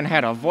hardly even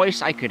had a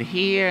voice I could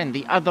hear, and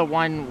the other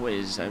one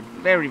was a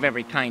very,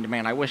 very kind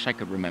man. I wish I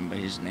could remember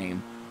his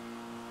name.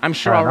 I'm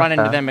sure I'll run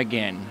into them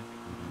again.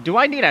 Do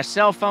I need a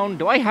cell phone?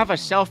 Do I have a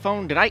cell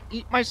phone? Did I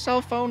eat my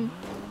cell phone?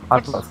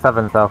 I've got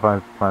 7 cell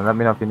phones. Let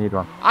me know if you need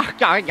one.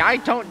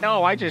 I don't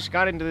know. I just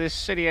got into this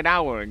city an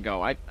hour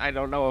ago. I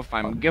don't know if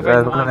I'm giving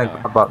There's one one in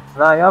or... the box.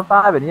 No, you're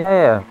vibing.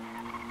 Yeah.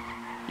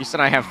 You said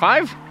I have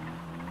 5?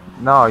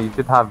 No, you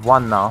should have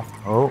 1 now.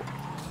 Oh.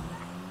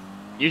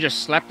 You just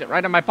slapped it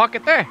right in my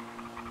pocket there.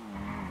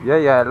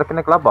 Yeah. Look in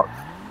the glove box.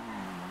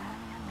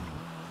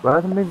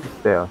 Where's the movie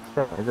still?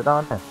 Shit, is it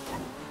down there?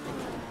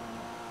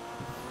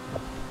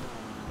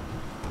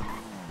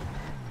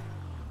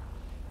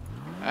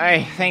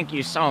 Hey, thank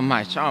you so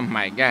much. Oh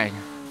my god.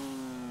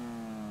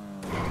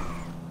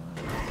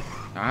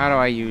 Now, how do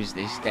I use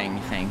this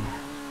dang thing?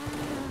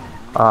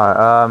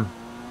 Alright,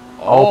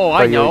 Oh,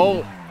 I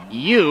know.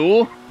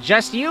 You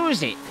just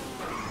use it.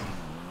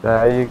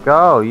 There you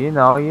go. You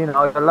know, you're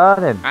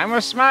learning. I'm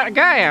a smart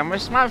guy. I'm a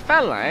smart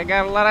fella. I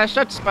got a lot of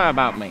chutzpah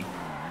about me.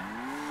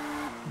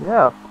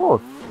 Yeah, of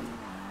course.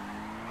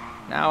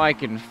 Now I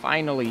can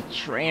finally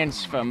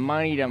transfer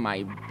money to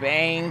my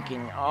bank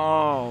and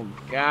oh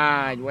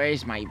god,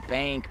 where's my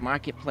bank?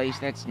 Marketplace,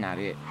 that's not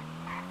it.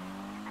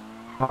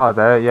 Oh,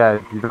 there, yeah.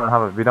 We don't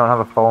have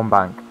a phone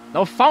bank.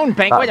 No phone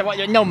bank?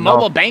 No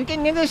mobile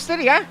banking in this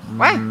city, huh?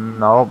 What?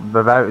 No,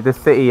 this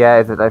city,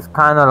 yeah, it's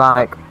kind of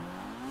like.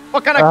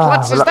 What kind of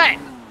klutz is that?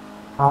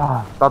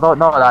 I don't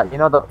know that. You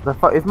know,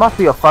 it must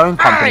be a phone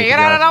company. Hey, get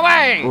out of the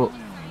way!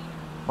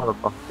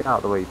 Motherfucker, get out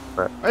of the way,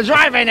 Brett. We're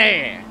driving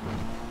here!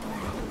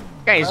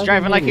 Guy's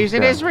driving like he's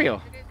in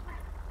Israel.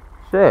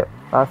 Shit,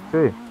 that's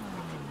true.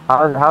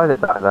 How is it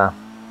back there?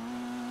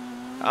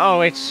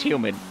 Oh, it's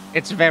humid.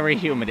 It's very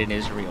humid in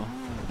Israel.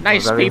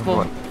 Nice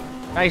people.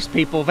 Humid. Nice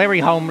people. Very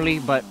homely,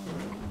 but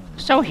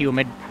so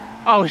humid.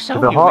 Oh, so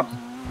humid. Hot?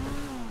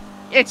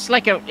 It's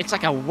like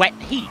a wet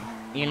heat.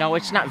 You know,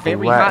 it's not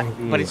very hot,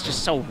 but it's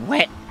just so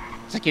wet.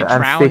 It's like you're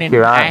drowning.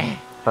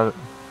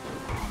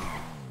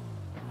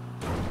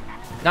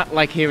 Not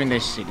like here in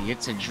this city.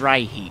 It's a dry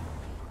heat.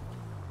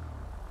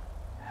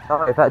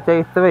 Oh, is that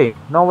J3?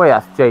 No way,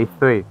 that's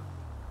J3.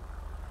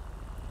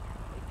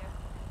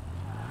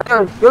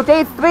 You're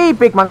J3,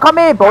 big man. Come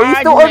here, boy. You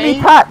still owe me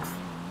tax.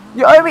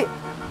 You owe me.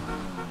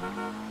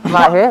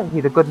 Right here,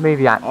 he's a good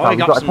movie actor. Oh, We've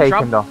got to take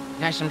him, though.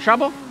 Got some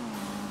trouble?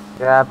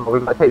 Yeah, but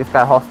we've got to take this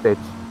guy hostage.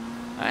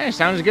 Hey,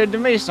 sounds good to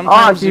me.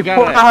 Sometimes you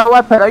pulled gotta... out her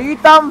weapon. Are you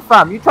dumb,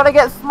 fam? You trying to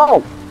get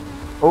smoked?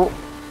 Oh.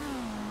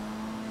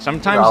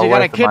 Sometimes you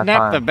gotta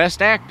kidnap the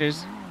best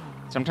actors.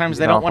 Sometimes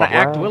they don't want to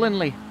act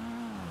willingly.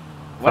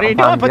 What are you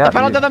doing? Put the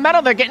pedal to the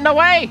metal. They're getting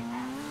away.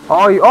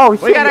 Shit. We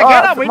gotta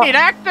get up. We need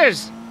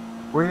actors.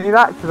 We need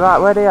actors. Right,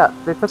 where they at?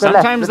 They took a left.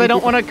 Sometimes they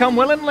don't want to come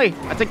willingly.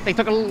 I think they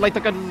took a.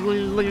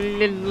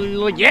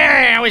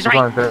 Yeah, I was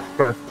right.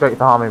 Go straight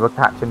to Harmony. We're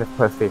catching this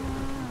pussy.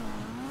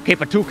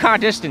 Keep a 2-car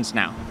distance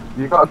now.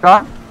 You got a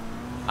gun?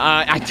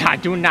 I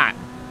do not.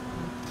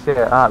 Shit.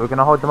 Alright, we're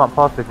gonna hold them up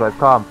hostage. Let's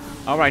calm.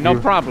 All right, no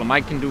problem.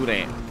 I can do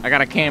that. I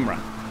got a camera.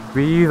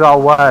 We use our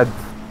words.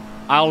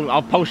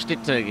 I'll post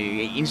it to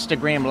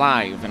Instagram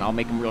Live, and I'll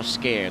make them real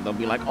scared. They'll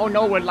be like, "Oh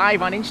no, we're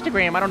live on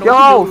Instagram. I don't know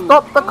what to do." Yo,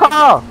 stop the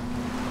car!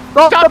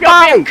 Stop the your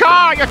bike! big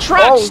car! Your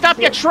truck! Oh, stop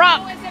your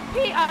truck!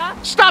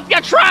 Stop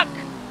your truck!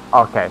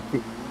 Okay.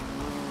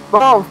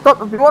 Bro,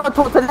 stop! If you want to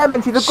talk to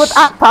Lemon, she's a good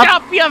actor.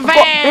 Stop your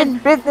van!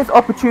 Business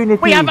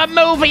opportunity. We have a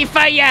movie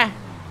for you.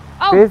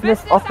 Oh,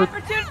 business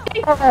opportunity.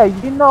 Yeah,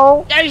 you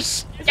know.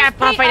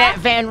 Step off of that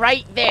van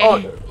right there.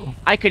 Oh.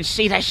 I could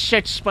see that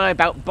shit spur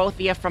about both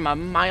of you from a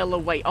mile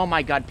away. Oh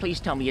my god, please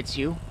tell me it's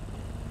you.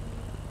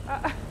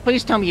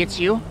 Please tell me it's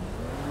you.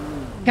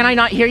 Can I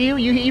not hear you?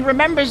 He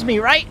remembers me,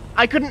 right?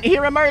 I couldn't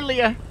hear him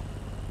earlier.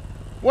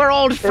 We're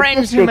old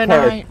friends, him and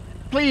I.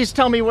 Please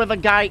tell me where the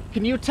guy...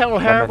 Can you tell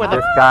her where the...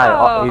 This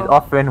guy, he's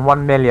offering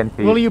 1 million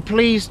to you. Will you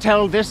please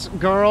tell this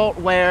girl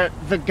where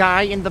the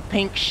guy in the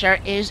pink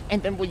shirt is?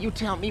 And then will you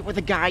tell me where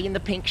the guy in the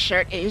pink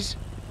shirt is?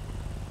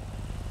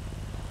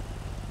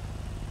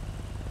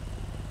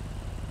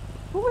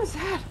 Who is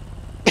that?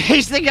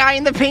 He's the guy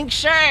in the pink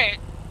shirt.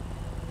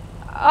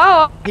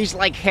 Oh. He's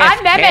like half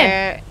I'm Lemon.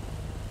 hair.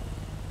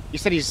 You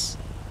said he's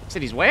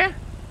where?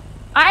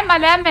 I'm a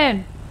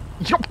lemon.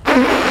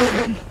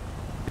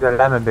 You're a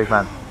lemon, big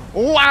man.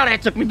 Wow,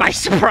 that took me by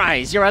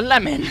surprise. You're a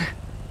lemon.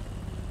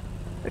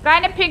 The guy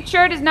in the pink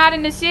shirt is not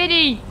in the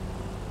city.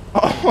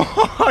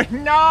 Oh,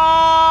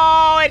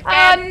 no! It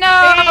can't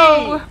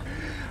no! be!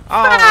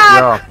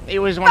 Oh, Fuck! he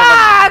was one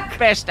of the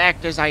best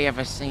actors I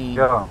ever seen.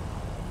 Yo,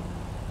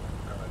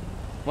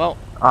 Well,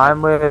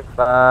 I'm with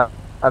a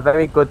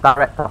very good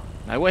director.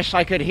 I wish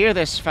I could hear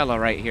this fella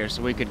right here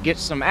so we could get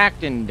some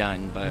acting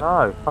done, but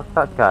No, fuck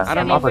that guy. I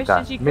don't know. Other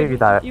guy. Movie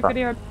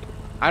director.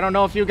 I don't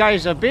know if you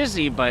guys are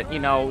busy, but, you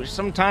know,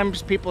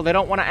 sometimes people, they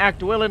don't want to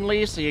act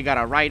willingly, so you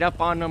gotta ride up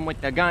on them with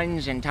the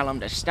guns and tell them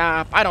to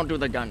stop. I don't do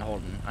the gun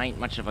holding. I ain't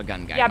much of a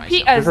gun guy Yeah, myself.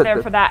 Peter's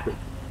there for that.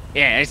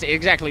 Yeah, it's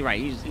exactly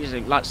right. He's a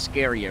lot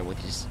scarier with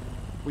his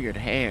weird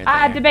hair.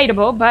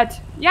 Debatable, but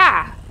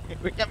yeah.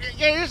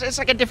 Yeah, it's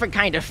like a different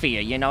kind of fear,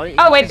 you know?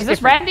 Oh, wait, It's is this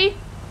different. Randy?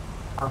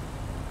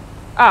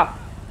 Oh.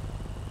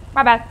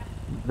 My bad.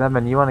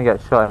 Lemon, you want to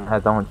get shot in the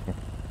head, don't you?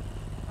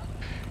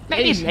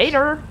 Maybe Jesus.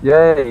 later.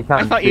 Yeah, you can.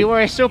 I thought you were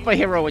a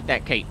superhero with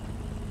that cape.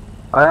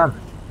 I am.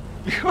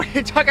 What are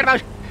you talking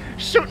about?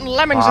 Shooting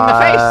lemons in the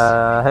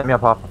face? Hit me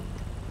up, Papa.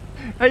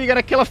 How are you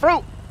gonna kill a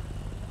fruit?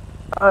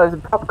 Oh, it's a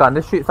pop gun.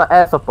 This shoots like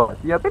airsoft bullets.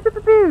 Yeah, pew, pew, pew,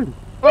 pew.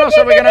 Oh,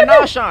 so we're gonna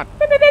no shot.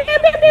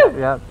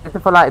 Yeah, this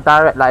is for like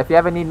direct. Like, if you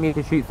ever need me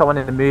to shoot someone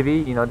in the movie,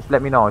 you know, just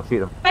let me know. I'll shoot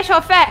them. Special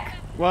effect.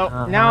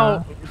 Well,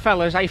 now,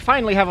 fellas, I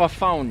finally have a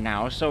phone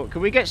now, so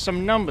could we get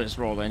some numbers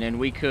rolling and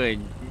we could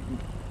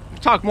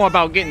talk more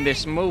about getting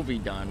this movie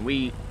done?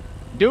 We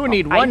do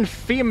need one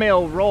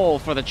female role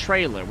for the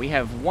trailer. We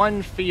have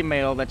one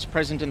female that's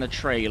present in the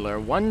trailer,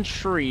 one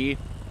tree.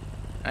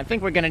 I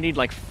think we're gonna need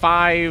like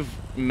 5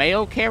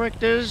 male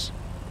characters,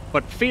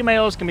 but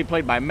females can be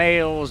played by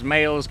males,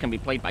 males can be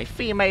played by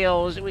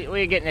females.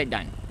 We're getting it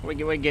done. We're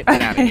getting it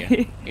out of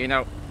here. You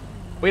know,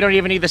 we don't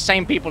even need the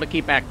same people to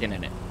keep acting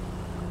in it.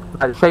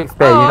 Like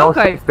Shakespeare, you know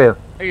Shakespeare.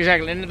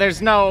 Exactly, and there's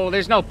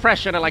no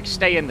pressure to like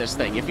stay in this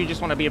thing. If you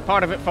just want to be a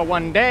part of it for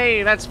one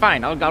day, that's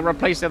fine. I'll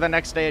replace you the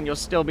next day, and you'll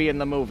still be in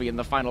the movie in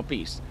the final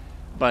piece.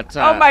 But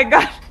oh my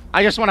god!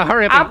 I just want to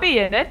hurry up. I'll be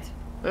in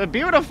it.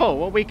 Beautiful.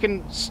 Well, we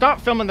can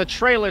start filming the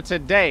trailer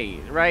today,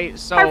 right?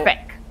 So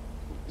Perfect.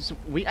 So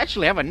we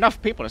actually have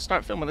enough people to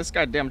start filming this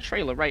goddamn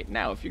trailer right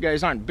now. If you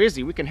guys aren't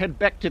busy, we can head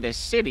back to this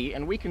city,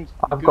 and we can.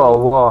 I've got a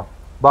war,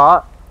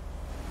 but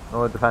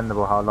no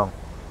defendable. How long?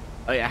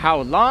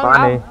 How long?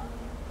 Funny.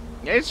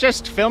 It's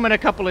just filming a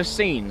couple of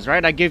scenes,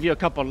 right? I give you a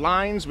couple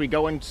lines. We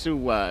go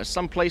into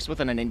some place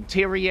within an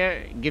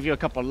interior, give you a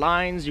couple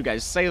lines. You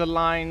guys say the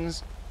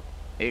lines.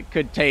 It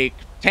could take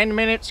 10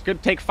 minutes,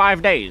 could take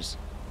 5 days.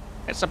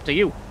 It's up to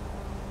you.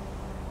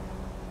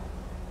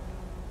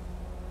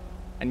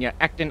 And your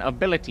acting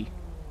ability.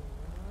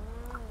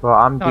 Well,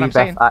 I'm Know the what I'm best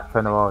saying? actor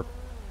in the world.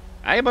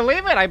 I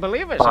believe it, I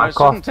believe it. But So I it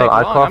shouldn't cost take a-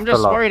 I long. cost I'm just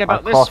a lot. worried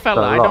about I this cost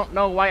fella. a I lot. don't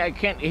know why I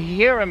can't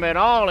hear him at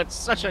all. It's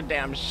such a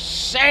damn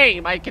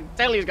shame. I can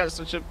tell he's got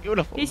such a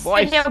beautiful He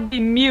voice. said he'll be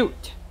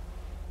mute.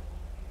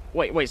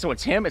 Wait, so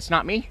it's him? It's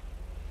not me?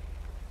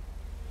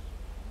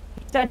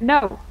 He said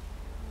no.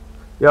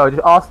 Yo,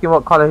 just ask him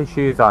what color his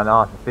shoes are and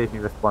ask and see if he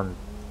responds.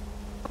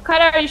 What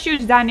color are your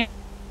shoes, Daniel?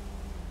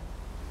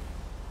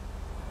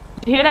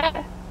 Did you hear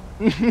that?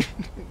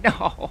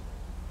 No,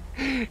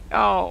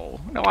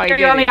 I Only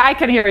didn't. I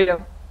can hear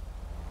you.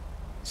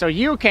 So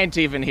you can't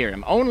even hear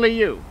him. Only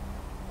you.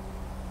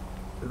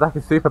 It's like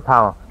a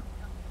superpower.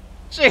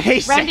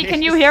 Jesus. Randy,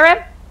 can you hear him?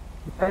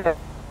 Yeah.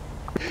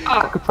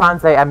 I could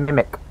translate and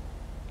mimic.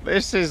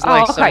 This is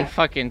like okay. some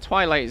fucking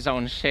Twilight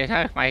Zone shit.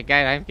 Oh my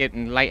god, I'm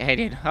getting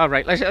lightheaded.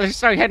 Alright, let's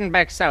start heading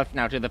back south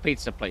now to the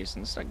pizza place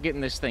and start getting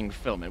this thing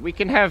filming. We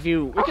can have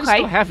you, we can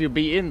still have you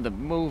be in the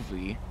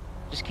movie.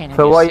 Just can't have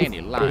So you what say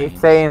any lines.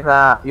 he's saying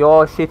that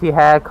your shitty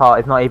haircut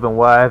is not even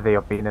worthy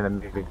of being in a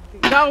movie.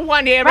 No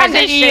one here has a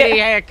Randy! shitty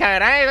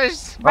haircut. I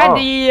was...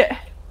 Randy,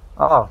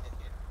 Oh.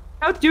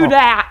 don't do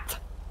that.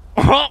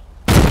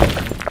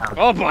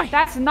 Oh boy.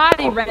 That's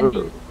naughty,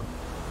 Randy.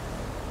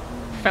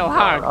 Fell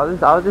hard.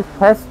 I was just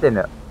testing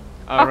it.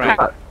 Alright.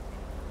 Okay.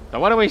 So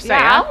what do we say,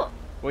 Yeah, huh?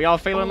 We all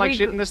feeling like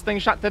shitting this thing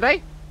shot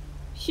today?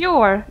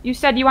 Sure. You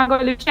said you want to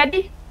go to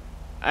Lucetti?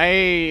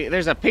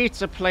 There's a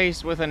pizza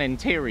place with an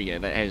interior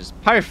that is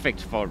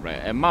perfect for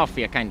a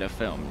mafia kind of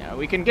film. Now,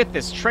 we can get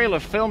this trailer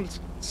filmed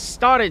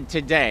started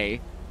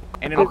today,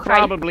 and it'll Okay.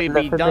 probably be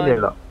Let me done,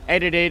 look.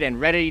 edited, and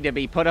ready to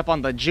be put up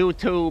on the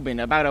YouTube in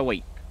about a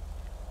week.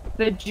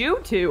 The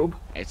YouTube.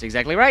 That's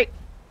exactly right.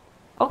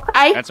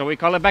 Okay. That's what we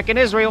call it back in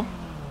Israel.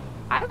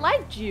 I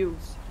like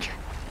Jews.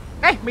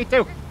 Hey, me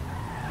too.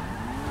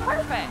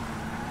 Perfect.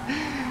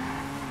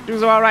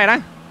 Jews are alright, huh?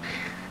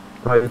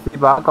 But you see,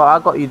 but I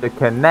got you the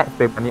connect,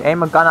 big. When you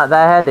aim a gun at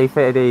their head, they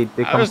say they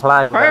That was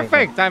comply. with anything.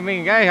 perfect. I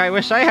mean, I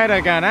wish I had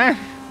a gun, huh?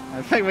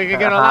 I think we could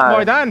get a lot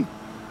more done.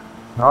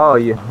 Oh,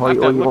 you. I'll have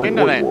to look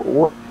into that.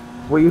 What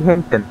are you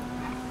hinting?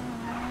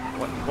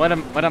 What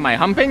am I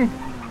humping?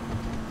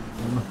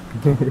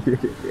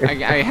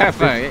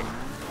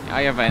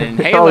 I have an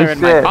inhaler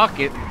in my shit.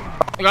 pocket.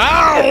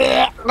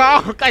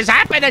 Oh, what's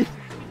happening?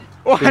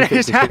 What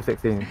is happening?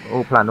 16.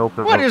 All plan.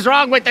 What is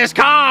wrong with this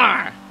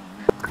car?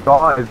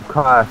 God is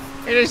cursed.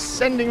 It is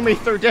sending me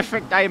through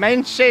different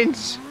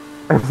dimensions.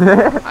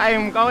 I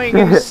am going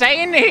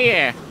insane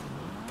here.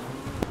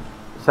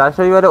 Shall I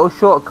show you a little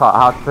shortcut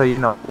how to, you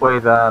know,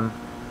 always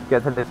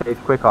get to the chase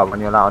quicker when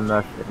you're out on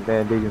the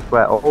Legion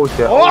Square? Oh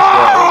shit!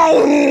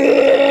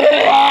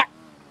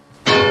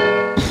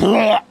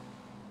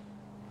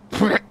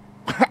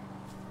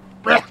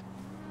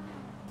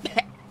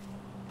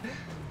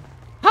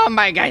 Oh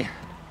my god.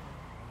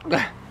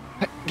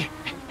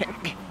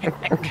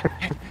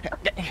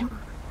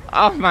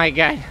 Oh my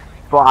god.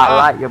 But I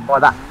like you, boy.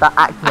 That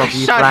action of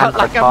you shot out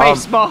like a calm.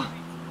 baseball.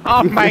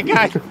 Oh my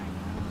god.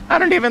 I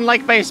don't even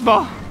like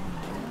baseball.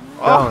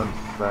 Don't,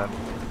 man.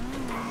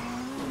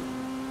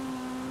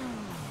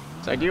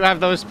 So do you have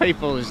those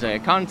people's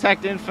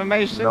contact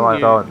information? No, I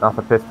don't. That's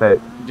a piss take.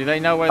 Do they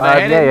know where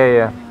they're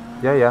headed?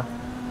 Yeah.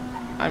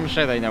 I'm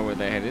sure they know where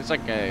they're headed. It's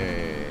like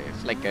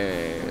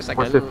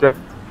What's this drift?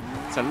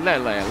 It's a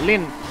little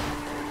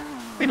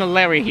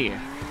Larry here.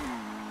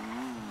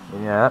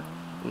 Yeah.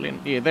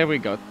 Yeah, there we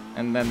go.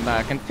 And then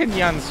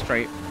continue on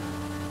straight.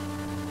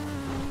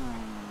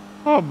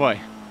 Oh boy.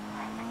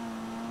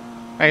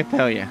 I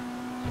tell you.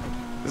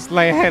 This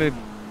lightheaded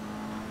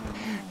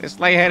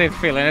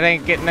feeling, it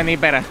ain't getting any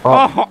better.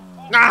 Oh.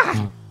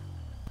 Ah.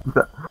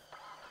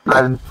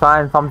 I'm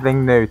trying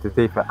something new to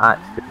see if it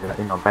actually,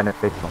 you know,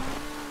 beneficial.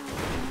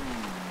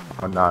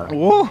 Oh no.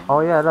 Ooh.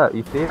 Oh yeah, look,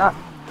 you see that?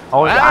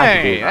 Oh,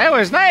 Hey, that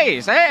was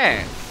nice,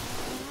 hey!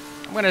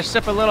 I'm gonna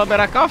sip a little bit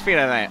of coffee to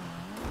that.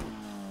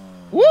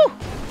 Woo!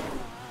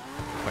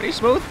 Pretty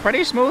smooth,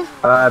 pretty smooth.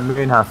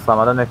 Moon has some,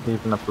 I don't know if he's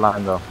gonna fly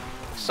though.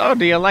 So,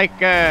 do you like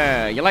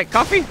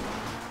coffee?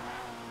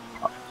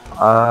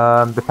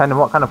 Depending on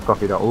what kind of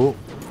coffee though. Ooh.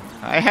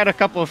 I had a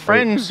couple of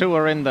friends who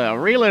were in the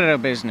realtor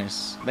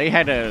business. They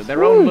had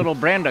their own little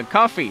brand of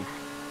coffee.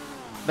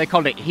 They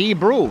called it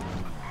Hebrew.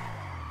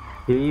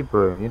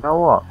 Hebrew, you know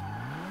what?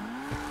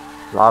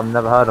 I've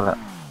never heard of it.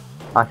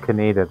 I can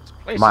eat it. This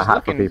place Might is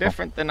have for looking people.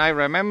 different than I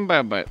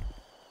remember, but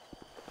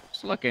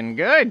it's looking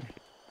good.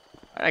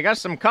 I got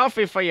some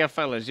coffee for you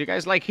fellas. You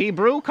guys like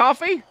Hebrew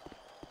coffee?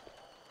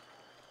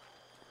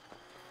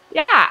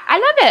 Yeah, I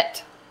love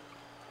it.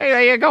 Hey,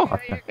 there you go.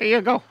 There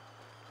you go.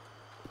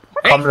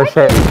 Come the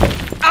shade.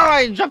 Oh,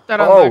 I dropped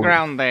that on the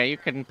ground there. You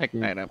couldn't pick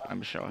that up,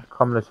 I'm sure.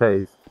 Come the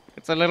shades.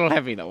 It's a little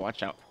heavy though,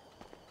 watch out.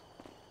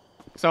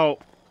 So,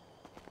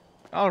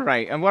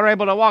 alright, and we're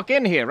able to walk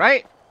in here,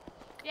 right?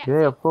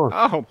 Yeah, of course.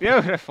 Oh,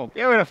 beautiful,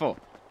 beautiful.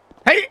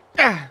 Hey!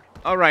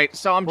 Alright,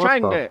 so I'm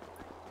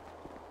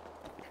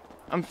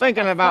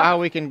thinking about how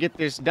we can get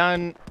this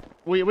done.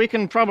 We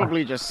can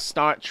probably just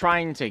start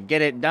trying to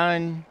get it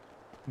done.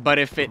 But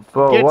if it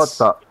Bro,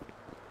 what's up?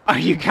 Are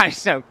you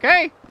guys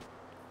okay?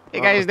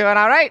 You guys doing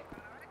alright?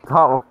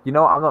 Oh, you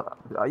know what, I'm not...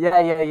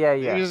 Yeah.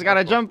 You just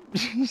gotta jump.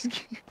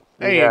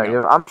 There yeah, you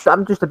go. Yeah,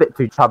 I'm just a bit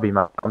too chubby,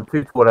 man. I'm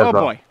too tall as Oh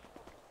well. boy.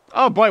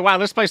 Oh boy, wow,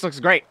 this place looks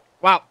great.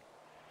 Wow.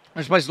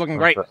 This place is looking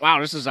great.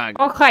 Wow, this is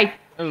okay.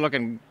 This is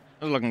looking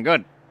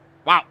good.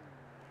 Wow.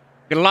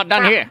 Get a lot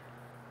done here.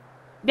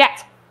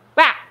 Yes.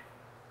 Wow.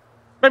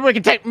 Maybe we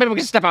can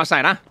step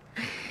outside, huh?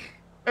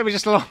 Maybe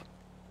just a little.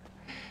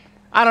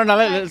 I don't know.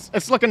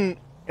 It's looking.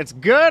 It's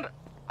good.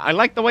 I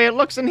like the way it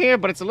looks in here,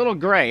 but it's a little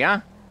gray, huh?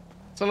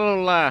 It's a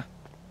little.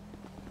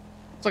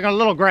 It's looking a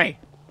little gray.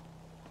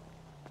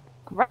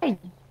 Gray.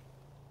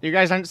 You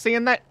guys aren't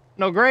seeing that?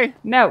 No gray?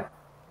 No.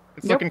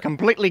 It's looking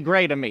completely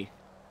gray to me.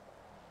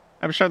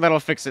 I'm sure that'll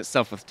fix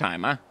itself with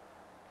time, huh?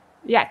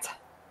 Yes.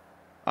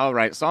 All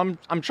right. So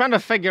I'm trying to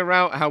figure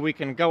out how we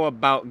can go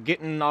about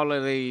getting all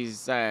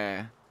these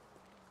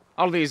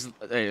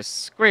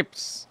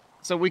scripts.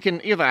 So we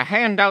can either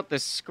hand out the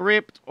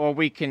script or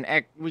we can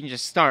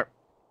just start.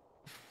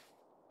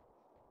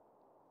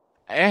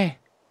 If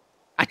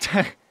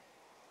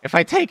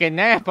I take a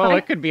nap,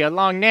 it could be a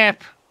long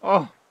nap.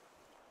 Oh,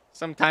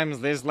 sometimes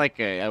there's like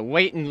a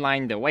waiting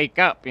line to wake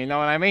up, you know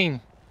what I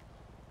mean?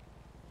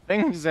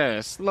 Things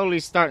are slowly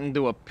starting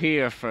to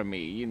appear for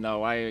me, you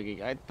know.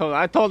 I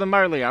told him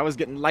earlier I was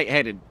getting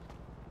lightheaded.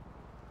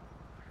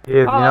 Yeah,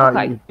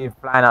 you've been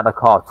flying out the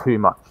car too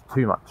much.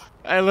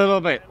 A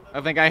little bit.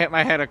 I think I hit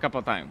my head a couple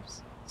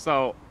times.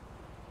 So,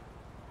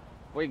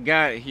 we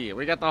got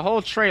the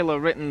whole trailer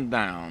written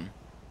down.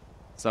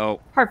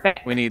 So,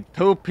 perfect. We need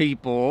 2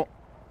 people.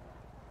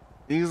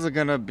 These are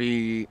gonna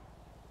be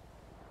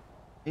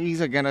the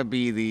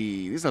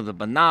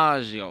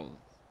Benagios.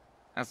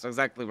 That's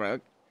exactly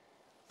right.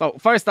 So,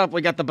 first up,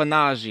 we got the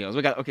Benagios.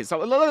 Okay, so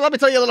let me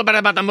tell you a little bit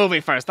about the movie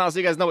first, so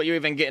you guys know what you're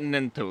even getting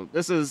into.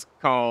 This is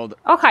called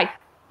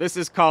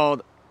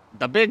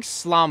The Big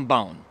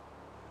Slombone.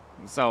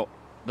 So,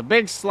 The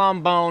Big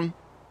Slombone,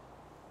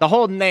 the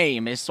whole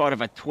name is sort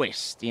of a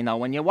twist. You know,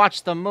 when you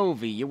watch the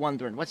movie, you're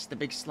wondering, what's the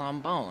Big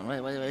Slombone?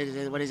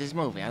 What is this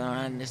movie? I don't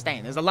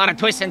understand. There's a lot of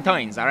twists and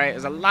turns, all right?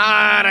 There's a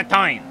lot of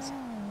turns.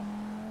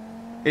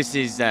 This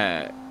is,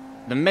 the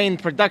main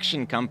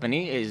production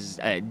company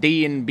is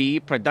D&B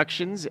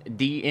Productions.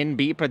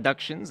 D&B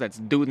Productions. That's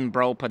Dude and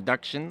Bro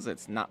Productions.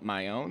 It's not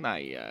my own.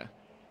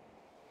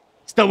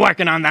 Still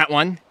working on that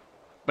one.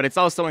 but it's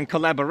also in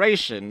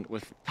collaboration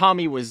with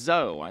Tommy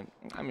Wiseau.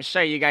 I'm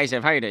sure you guys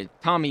have heard of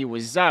Tommy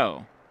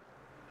Wiseau.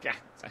 Yeah,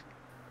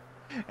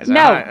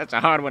 that's a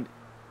hard one.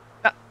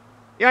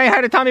 You ain't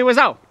heard of Tommy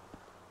Wiseau?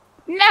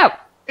 No.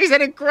 He's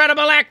an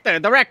incredible actor,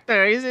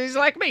 director. He's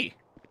like me.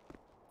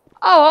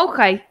 Oh,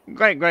 okay.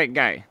 Great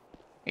guy.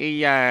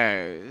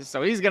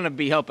 So he's gonna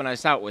be helping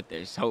us out with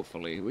this.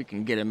 Hopefully, we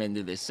can get him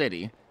into the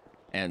city,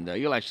 and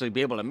you'll actually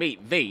be able to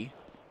meet the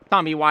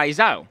Tommy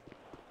Wiseau.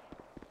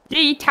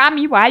 The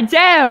Tommy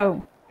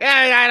Wiseau.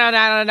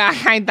 Yeah,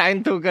 no.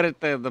 I'm too good at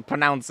the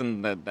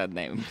pronouncing that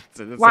name.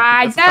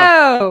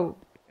 Wiseau.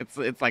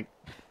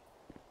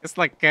 It's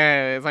like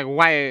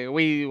why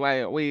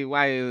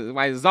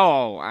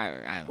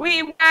Wiseau.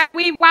 We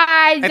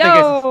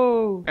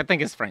Wiseau. I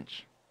think it's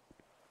French.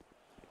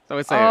 So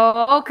it's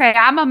Oh, okay.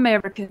 I'm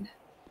American.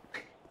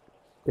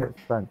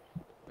 It's French.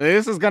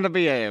 This is gonna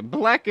be a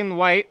black and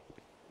white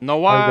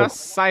noir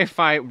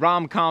sci-fi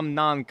rom-com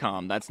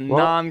non-com. That's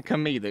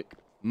non-comedic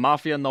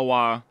mafia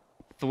noir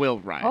thrill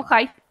ride.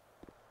 Okay.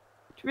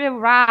 Thrill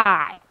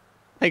ride.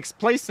 Takes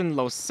place in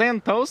Los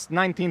Santos,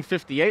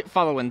 1958,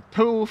 following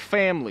two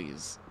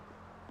families.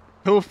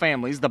 The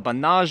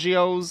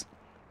Bonagios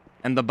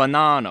and the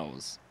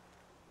Bonanos.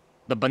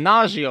 The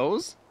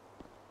Bonagios,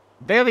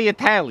 they're the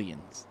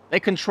Italians. They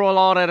control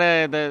all of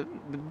the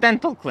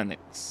dental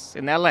clinics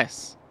in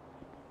LS.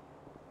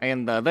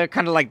 And they're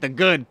kind of like the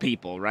good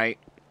people, right?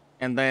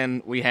 And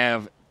then we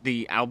have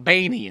the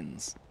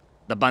Albanians,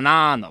 the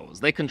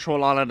Bonanos. They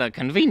control all of the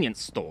convenience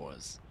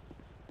stores.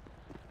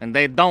 And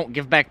they don't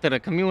give back to the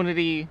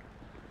community.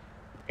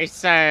 It's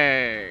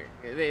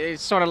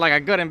sort of like a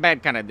good and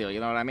bad kind of deal, you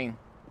know what I mean?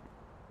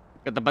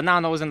 Got the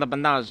Bonanos and the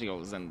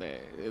Bonagios, and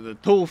the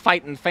two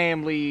fighting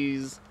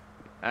families.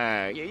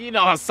 You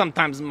know how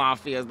sometimes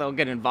mafias, they'll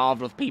get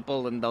involved with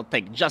people and they'll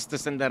take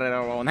justice into their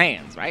own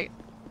hands, right?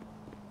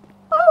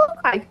 Oh,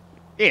 okay.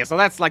 Yeah, so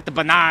that's like the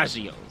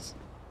Bonagios.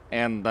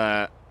 And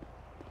I'm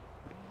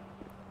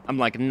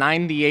like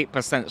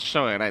 98%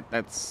 sure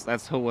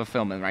that's who we're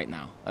filming right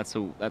now. That's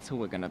who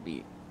we're gonna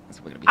be.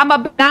 I'm a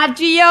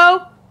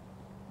Bonagio.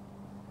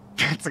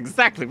 That's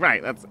exactly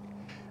right. That's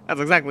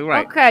exactly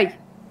right. Okay.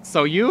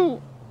 So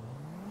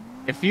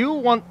if you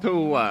want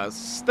to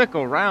stick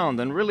around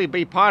and really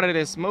be part of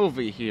this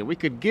movie here, we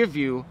could give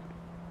you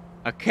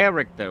a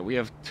character. We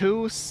have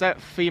two set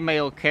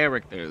female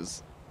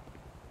characters.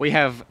 We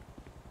have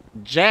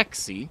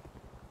Jaxie,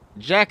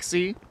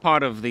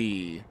 part of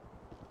the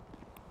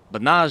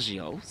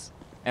Bonagios,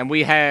 and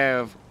we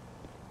have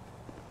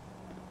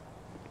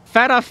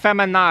Feta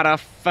Feminata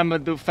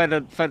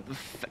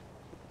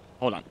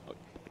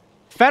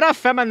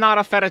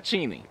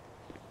Fettuccine,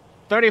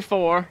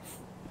 34.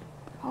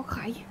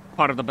 Okay.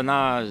 Part of the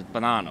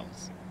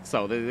Bonanos.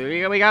 So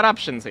we got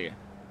options here.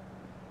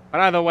 But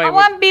either way, I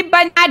want to be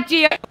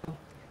Bonagio.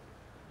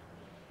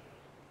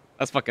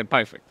 That's fucking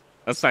perfect.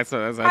 That's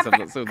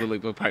absolutely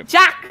perfect.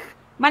 Jack.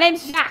 My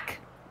name's Jack.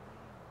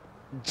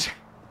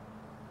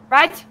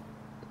 Right?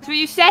 That's what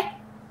you said?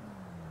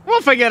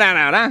 We'll figure that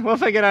out, huh? We'll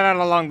figure that out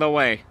along the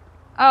way.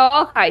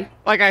 Oh, okay.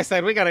 Like I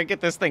said, we gotta get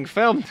this thing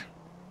filmed.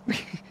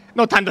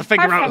 No time to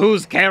figure out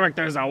whose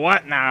characters are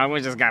what now. We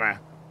just gotta,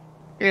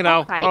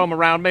 throw them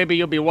around. Maybe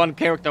you'll be one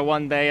character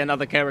one day,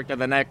 another character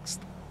the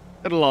next.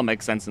 It'll all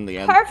make sense in the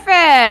end.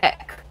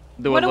 Perfect.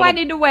 What do I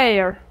need to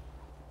wear?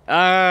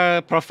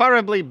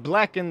 Preferably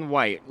black and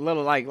white.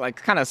 Little like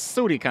kind of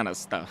suity kind of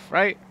stuff,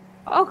 right?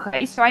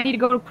 Okay, so I need to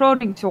go to a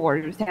clothing store,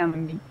 you're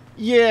telling me.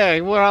 Yeah,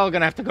 we're all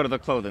gonna have to go to the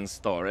clothing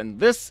store, and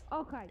this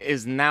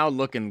is now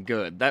looking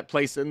good. That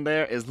place in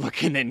there is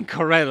looking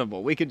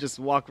incredible. We could just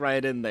walk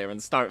right in there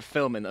and start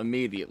filming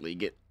immediately.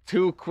 Get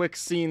 2 quick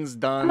scenes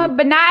done. I'm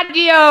a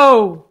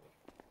Bonagio!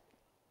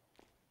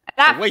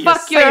 That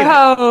fuck your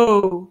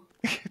hoe!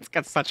 It's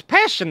got such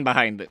passion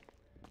behind it.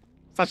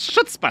 Such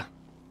chutzpah.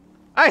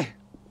 Hey,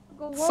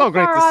 so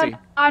great to see.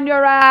 On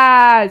your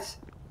ass!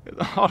 It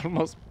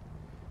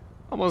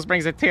almost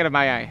brings a tear to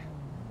my eye.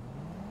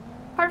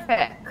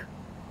 Perfect.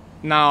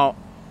 Now,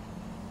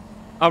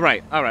 all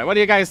right. What do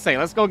you guys say?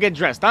 Let's go get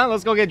dressed, huh?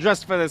 Let's go get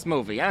dressed for this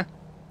movie, huh?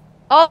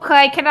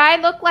 Okay, can I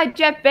look like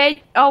Jeff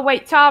Bezos? Oh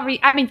wait, sorry.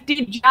 I mean,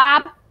 Steve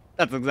Jobs.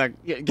 That's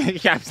exactly.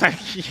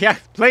 Yeah,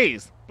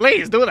 please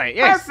do that.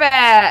 Yes.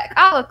 Perfect.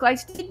 I'll look like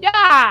Steve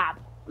Jobs.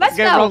 Let's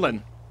get go.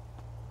 rolling.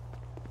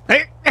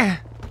 Hey.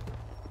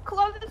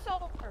 Close this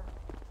over.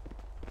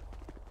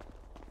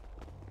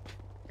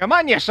 Come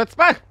on, you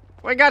schutzpah.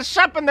 We got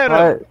shopping to do.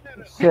 Oh,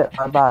 shit,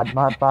 my bad.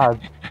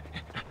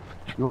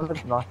 You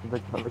look nice, the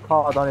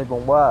car don't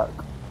even work.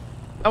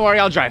 Don't worry,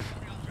 I'll drive.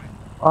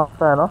 Oh,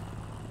 fair enough.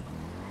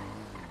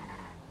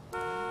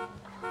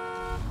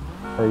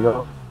 There you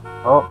go.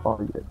 Oh,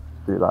 yeah,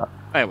 do that.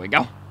 There we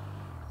go.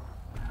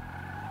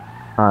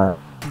 Alright,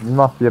 you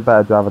must be a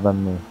better driver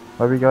than me.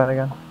 Where are we going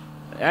again?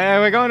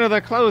 We're going to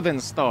the clothing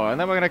store, and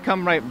then we're gonna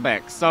come right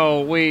back.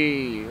 So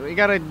we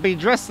gotta be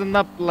dressing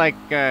up like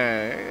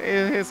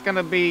it's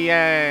gonna be.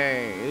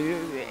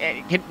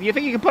 You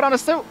think you can put on a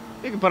suit?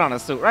 You can put on a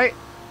suit, right?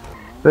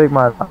 Big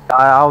man,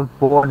 I was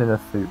born in a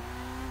suit.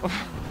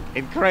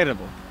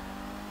 Incredible.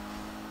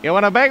 You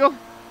want a bagel?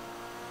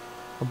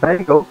 A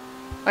bagel?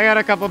 I got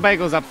a couple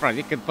bagels up front.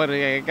 You can put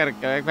I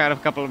got a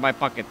couple in my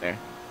pocket there.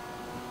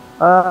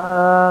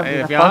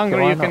 If you're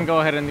hungry, you can go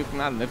ahead and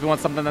if you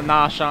want something to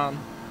nosh on.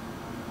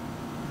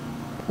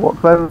 What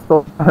clothes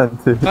store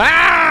to?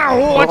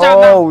 Ah! Watch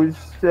out! Oh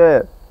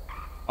shit!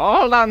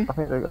 Oh, hold on. I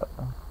think they got.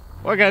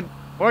 We're good.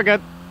 We're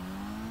good.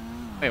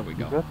 There we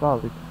go. You're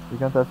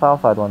going to the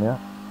south side one, yeah?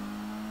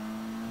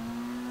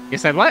 You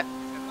said what?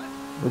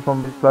 Which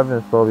one? Which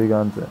clothing store are you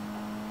going to?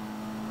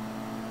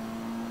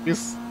 You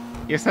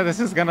said this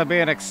is gonna be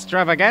an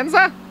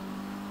extravaganza?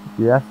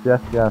 Yes.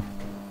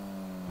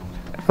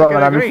 Sorry,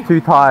 man, I'm just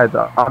too tired.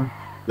 I'm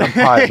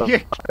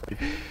tired.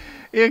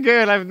 You're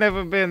good. I've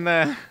never been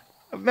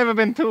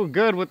too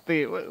good with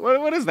the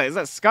what is that? Is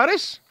that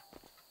Scottish?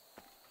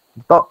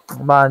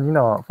 Man, you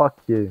know what? Fuck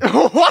you.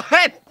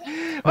 What?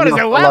 What is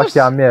it, Welsh?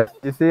 I'm here.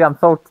 You see, I'm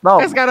so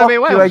It's gotta be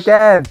Welsh. You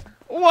again.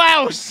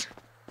 Welsh.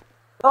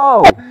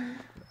 No.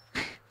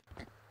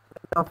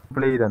 I'm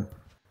bleeding.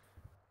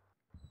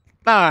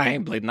 No, I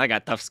ain't bleeding. I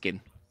got tough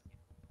skin.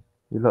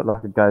 You look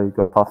like a guy who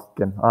got tough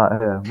skin.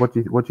 Alright, here.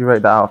 Would you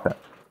rate that outfit?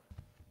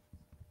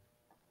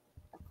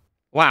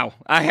 Wow.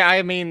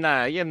 I mean,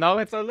 you know,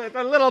 it's a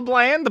little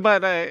bland,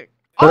 but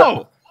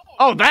oh,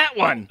 that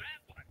one.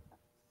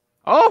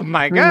 Oh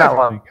my god. That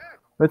one.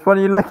 Which one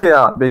are you looking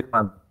at, big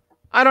man?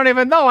 I don't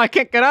even know. I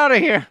can't get out of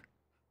here.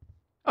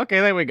 Okay,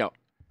 there we go.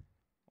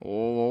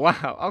 Oh,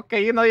 wow.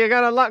 Okay, you know, you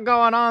got a lot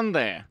going on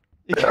there.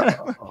 You got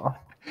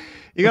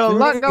a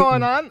lot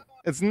going on.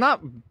 It's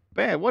not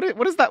bad. What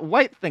is that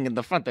white thing in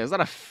the front there? Is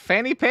that a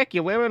fanny pack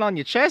you wear it on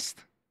your chest?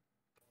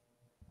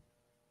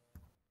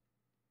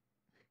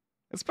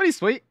 It's pretty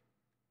sweet.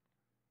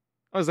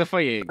 What is it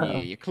for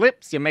your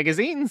clips, your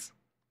magazines?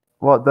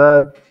 What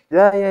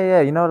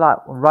yeah. You know, like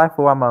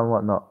rifle ammo and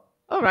whatnot.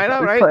 All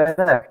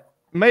right.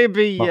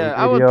 Maybe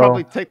I would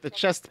probably take the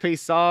chest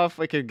piece off.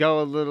 We could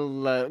go a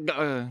little.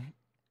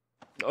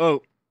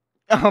 Oh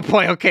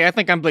boy. Okay, I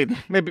think I'm bleeding.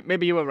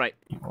 Maybe you were right.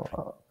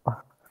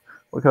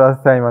 What can I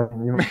say,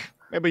 man?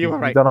 Maybe you were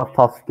right. You don't have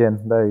tough skin.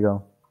 There you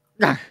go.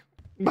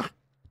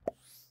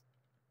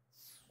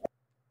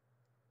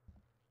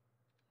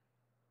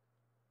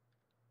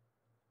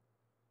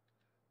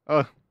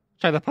 Oh,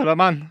 try to put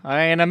them on.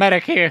 I ain't a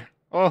medic here.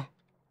 Oh.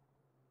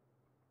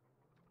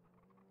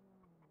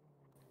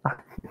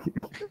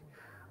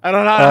 I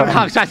don't know. I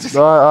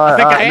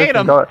think I ate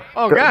him.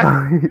 Oh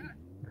god.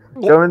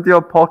 Go into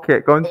your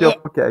pocket. Go into your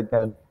pocket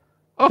again.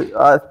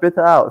 Spit it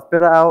out.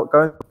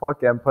 Go into the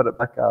pocket and put it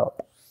back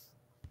out.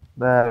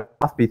 There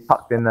must be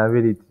tucked in there,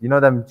 really. You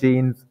know them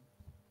jeans.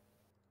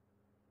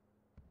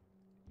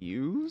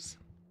 Use?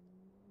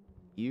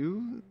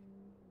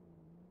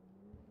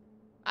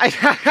 I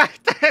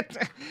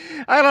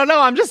don't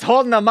know. I'm just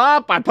holding them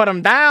up. I put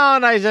them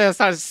down. I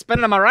start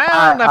spinning them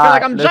around. I feel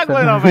like I'm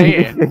juggling over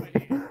here.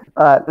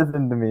 Alright,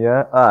 listen to me,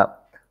 yeah. Alright,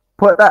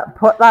 put that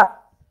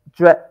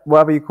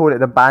whatever you call it,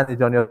 the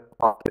bandage on your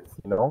pockets.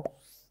 You know.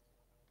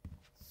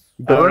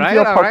 Go into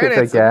your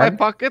pockets again. In my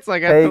pockets. I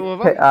got two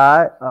of them.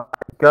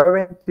 Go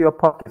into your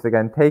pockets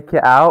again. Take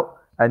it out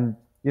and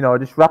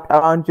just wrap it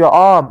around your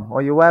arm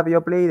or wherever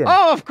you're bleeding.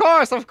 Oh, of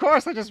course. I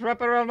just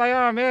wrap it around my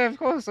arm. Yeah, of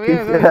course. So,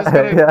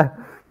 yeah.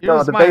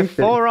 Use my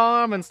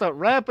forearm and start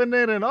wrapping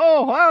it, and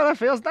oh wow, that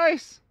feels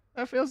nice.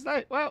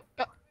 Wow.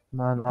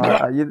 Man,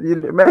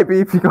 you maybe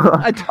if you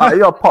got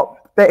your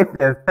pop, take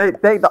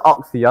the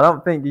oxy. I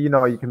don't think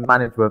you can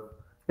manage with.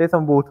 Here's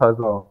some water as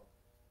well.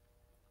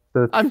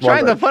 I'm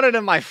trying to put it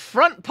in my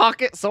front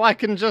pocket so I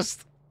can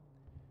just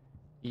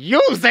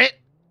use it.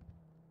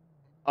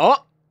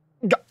 Oh.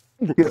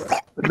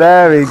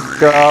 There we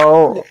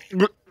go.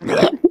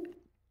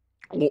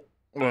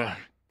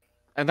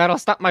 And that'll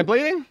stop my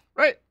bleeding,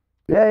 right?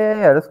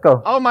 Yeah, let's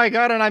go. Oh my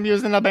god, and I'm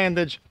using a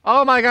bandage.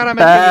 Oh my god,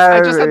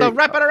 I just had to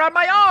wrap it around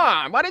my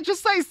arm. Why didn't you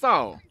say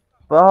so?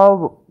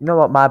 Well, you know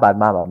what? My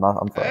bad.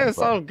 I'm sorry. It's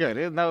all good.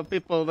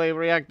 People, they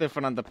react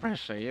different under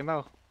pressure,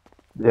 Yeah,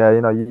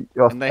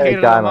 you're a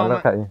state guy, man.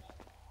 Look at you.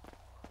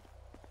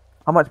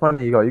 How much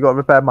money you got? You got to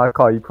repair my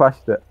car. You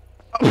crashed it.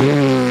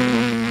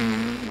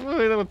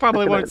 We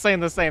probably weren't saying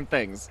the same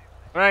things,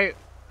 right?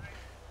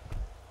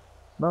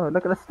 No,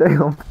 look at the state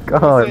on the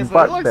car. It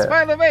looks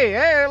fine to me.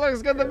 Hey, it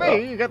looks good to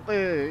me. You got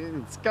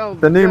it's called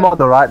the new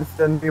model, right? It's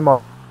the new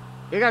model.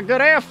 You got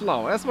good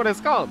airflow. That's what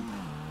it's called.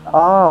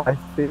 Oh, I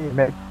see.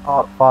 Make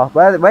art fast.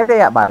 Where are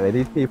they at, by the way?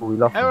 These people we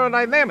lost.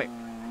 Aerodynamic.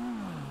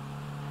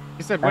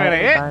 You said where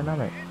they at?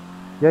 Aerodynamic.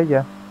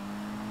 Yeah.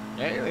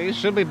 Yeah, you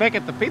should be back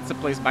at the pizza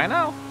place by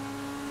now.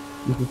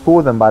 You can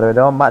call them, by the way.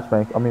 They're on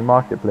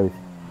Marketplace.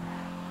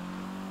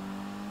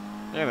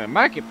 Yeah, the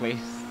Marketplace.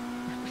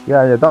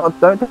 Yeah.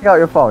 Don't take out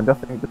your phone.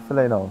 Just to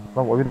let you know.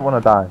 We don't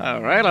want to die.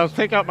 All right, I'll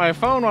take out my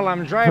phone while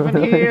I'm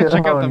driving here.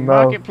 Check out the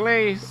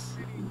Marketplace.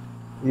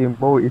 You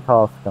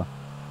multitasker.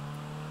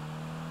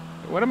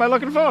 What am I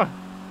looking for?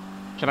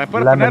 Should I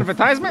put up an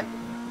advertisement?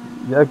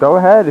 Yeah, go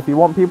ahead. If you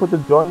want people to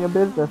join your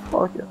business,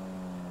 fuck it.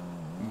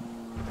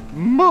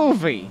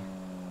 Movie.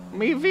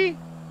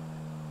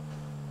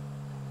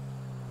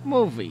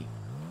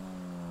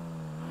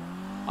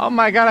 Oh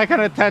my god, I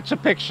can attach a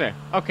picture.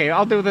 Okay,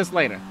 I'll do this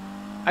later.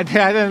 I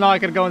didn't know I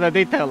could go into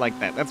detail like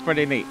that. That's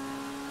pretty neat.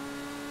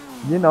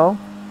 You know.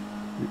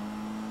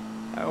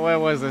 Where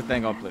was this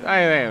thing? Oh, please.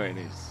 There it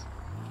is.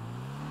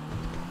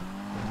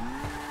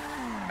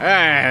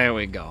 There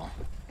we go.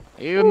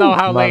 You know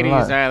how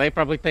ladies are. They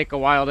probably take a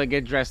while to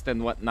get dressed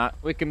and whatnot.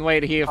 We can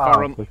wait here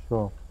for them. For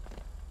sure.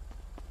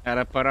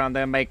 Gotta put on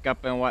their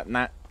makeup and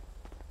whatnot.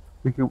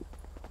 We could...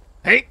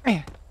 Hey!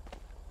 Hey!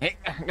 Hey,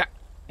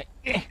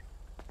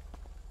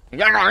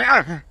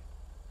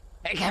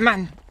 come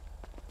on!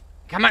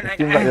 Come on! It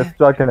seems like you're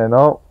struggling,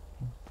 oh.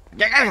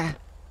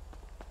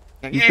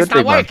 It's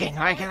not working!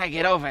 Why can't I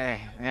get over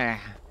there? Yeah.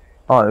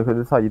 Oh, because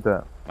this is how you do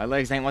it. My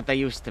legs ain't what they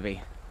used to be.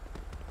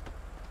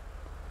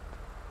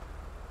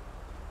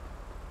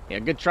 Yeah,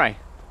 good try.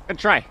 Good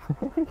try.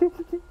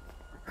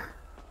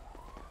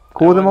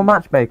 Call them a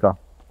matchmaker.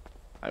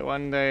 I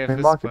wonder if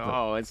this...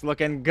 Oh, it's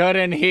looking good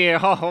in here.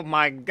 Oh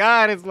my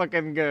god, it's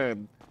looking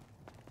good.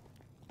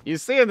 You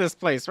see this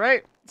place,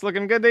 right? It's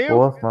looking good to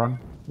you? Of course, man.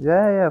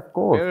 Yeah, of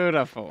course.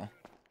 Beautiful.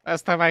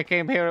 Last time I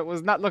came here, it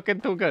was not looking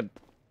too good.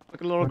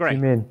 Looking a little gray.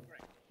 What do you mean?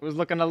 It was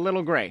looking a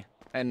little gray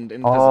and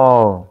invisible.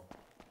 Oh.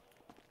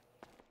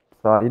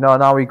 So, you know,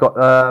 now we got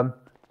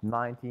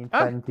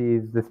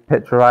 1920s. This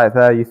picture right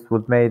there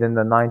was made in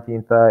the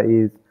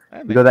 1930s.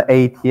 We got the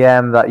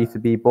ATM that used to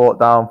be brought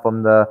down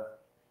from the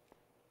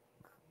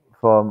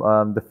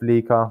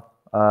Fleeca.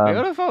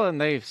 Beautiful, and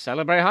they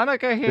celebrate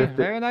Hanukkah here.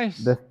 Very nice.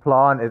 This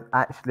plant is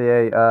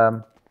actually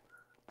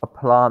a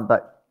plant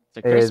that it's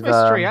a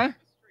Christmas tree, huh?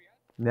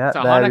 Yeah, it's a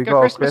Hanukkah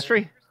Christmas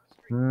tree.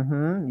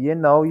 Mm-hmm. You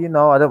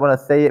know. I don't want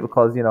to say it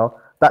because, you know,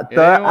 that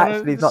dirt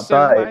actually is not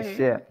dirt, it's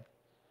shit.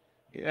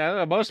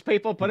 Yeah, most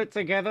people put it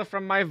together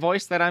from my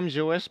voice that I'm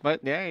Jewish,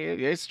 but yeah,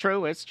 it's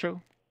true, it's true.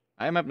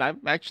 I'm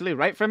actually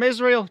right from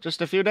Israel.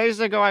 Just a few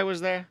days ago I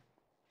was there.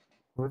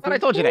 But I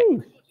told you that.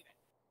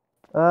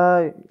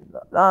 No,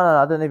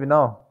 I don't even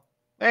know.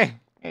 Hey,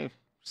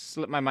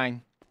 slipped my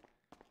mind.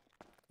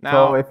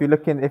 Now, so if you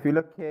look here,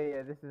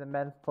 yeah, this is a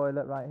men's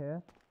toilet right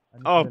here.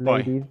 Oh boy.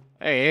 Ladies.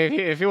 Hey,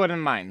 if you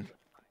wouldn't mind,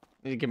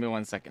 you give me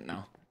 1 second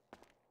now.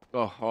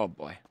 Oh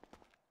boy.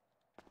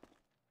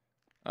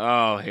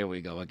 Oh, here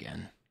we go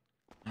again.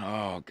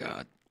 Oh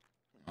god.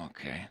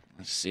 Okay,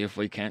 let's see if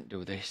we can't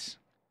do this.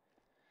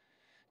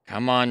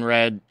 Come on,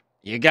 Red.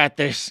 You got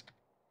this.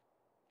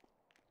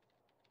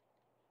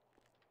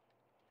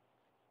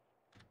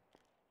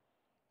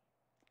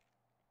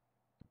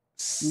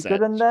 You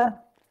good in there?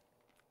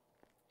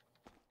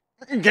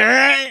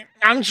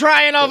 I'm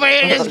trying over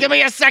here. Just give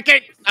me a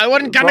second. I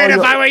wouldn't come in if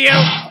I were you.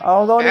 I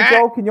was only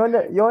joking. You're in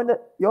the.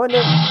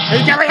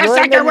 Just give me a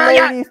second, will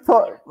you?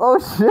 Oh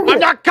shit! I'm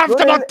not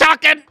comfortable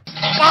talking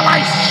while I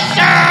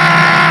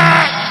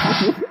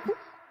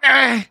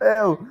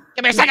Ew.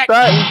 Give me a second.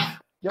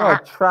 You're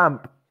a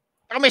tramp.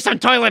 Throw me some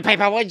toilet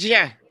paper, would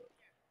you?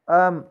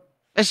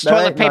 This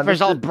toilet paper's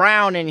all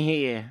brown in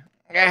here.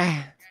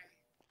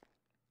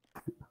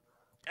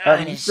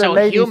 And it's so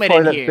humid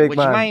in here.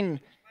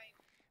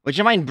 Would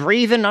you mind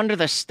breathing under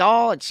the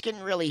stall? It's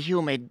getting really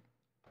humid.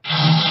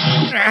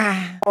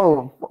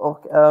 Oh,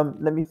 okay,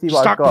 let me see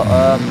what I've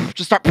got.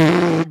 Just start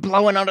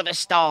blowing under the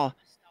stall.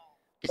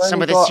 Get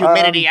some of this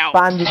humidity out.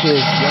 Bandages.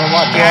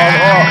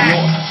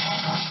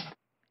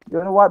 You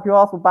wanna wipe your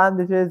ass with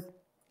bandages?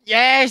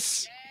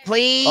 Yes,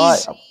 please.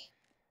 Right.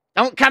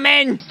 Don't come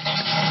in.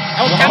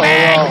 Don't come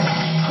in.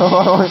 I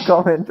won't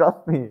come in.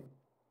 Trust me.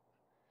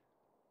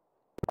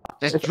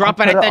 Just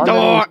drop it at the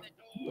door.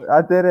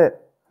 I did it.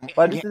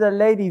 But this is a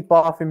ladies'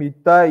 bathroom, you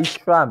dirty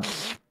tramp.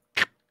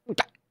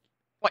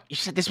 What? You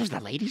said this was the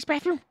ladies'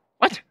 bathroom?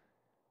 What?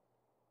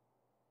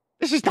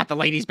 This is not the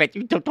ladies'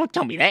 bathroom. Don't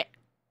tell me that.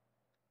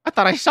 I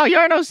thought I saw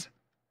urinals.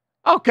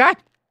 Oh, God.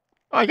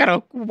 Oh, I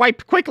gotta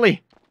wipe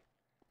quickly.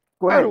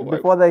 Wait,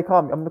 before they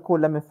come, I'm gonna call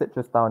Lemon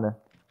Citrus down there.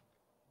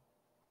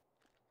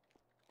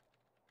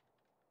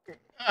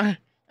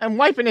 I'm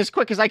wiping as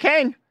quick as I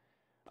can.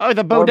 Oh,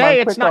 the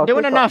bidet, it's not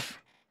doing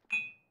enough.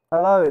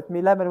 Hello, it's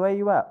me, Lemon. Where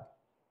you at?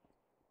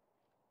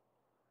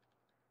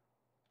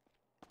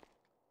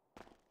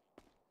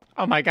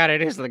 Oh my god,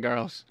 it is the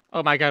girls.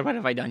 Oh my god, what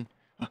have I done?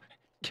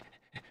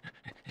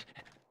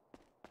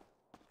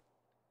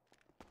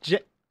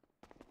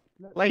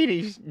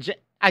 Ladies,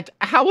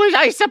 how was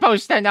I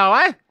supposed to know,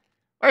 huh?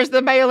 Where's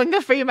the male and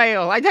the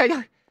female?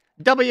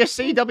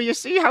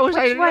 WC, how was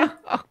I to know?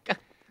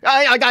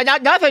 Oh,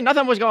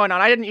 nothing was going on.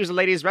 I didn't use the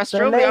ladies'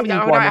 restroom.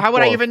 How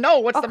would I even know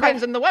what's the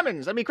men's and the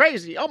women's? That'd be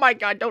crazy. Oh my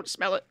god, don't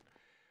smell it.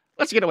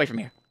 Let's get away from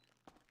here.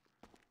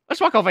 Let's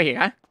walk over here,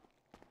 huh?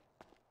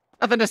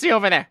 Nothing to see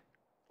over there.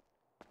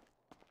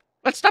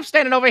 Let's stop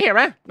standing over here,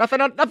 huh?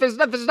 There's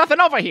nothing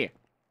over here.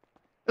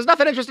 There's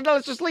nothing interesting. No,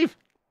 let's just leave.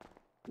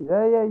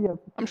 Yeah.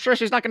 I'm sure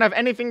she's not gonna have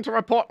anything to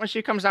report when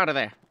she comes out of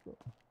there.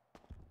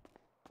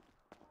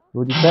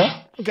 What'd you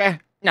say? Okay,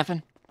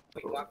 nothing.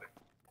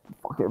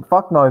 Okay,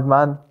 fuck knows,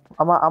 man.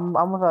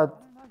 I'm with a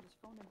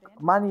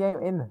Manny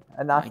ain't in,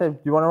 and I said,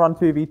 do you want to run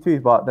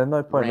 2v2s? But there's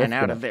no point. Ran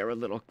out of there a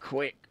little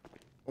quick.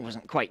 It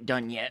wasn't quite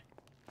done yet.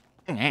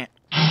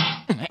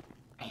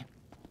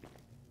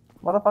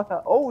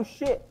 Motherfucker. Oh,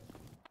 shit.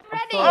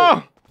 Ready?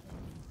 Oh!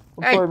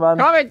 I'm Hey, sorry, man.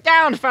 calm it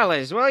down,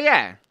 fellas, will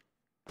ya?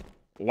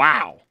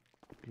 Wow.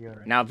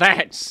 Now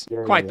that's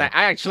quite that.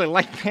 I actually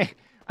like that.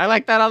 I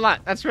like that a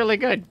lot. That's really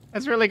good.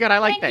 That's really good. I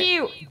like that. Thank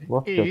you.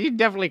 What's You, this? you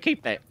definitely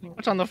keep that.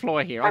 What's on the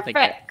floor here? I'll take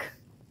that. Perfect.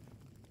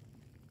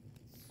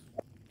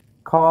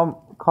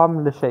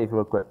 Calm the shades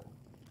real quick.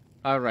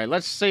 All right,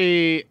 let's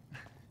see.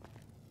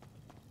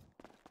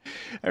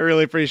 I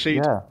really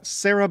appreciate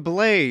Sarah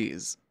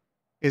Blaze.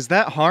 Is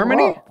that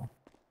Harmony? What?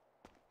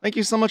 Thank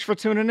you so much for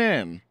tuning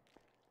in.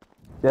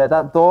 Yeah,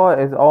 that door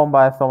is owned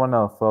by someone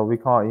else, so we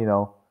can't, you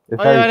know. It's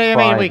Oh, very what do you mean?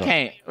 private.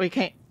 We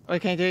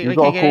can't do it.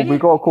 We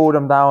gotta cool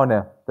them down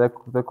here. They're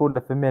called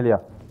the familiar.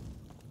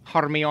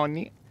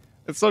 Harmony.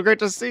 It's so great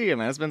to see you,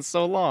 man. It's been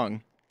so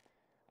long.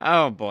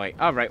 Oh boy.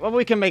 All right. Well,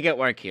 we can make it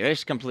work here.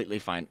 It's completely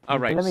fine. All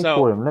right. Let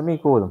me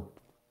call them.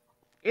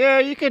 Yeah,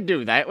 you could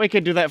do that. We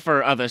could do that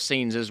for other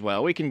scenes as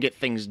well. We can get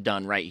things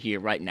done right here,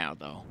 right now,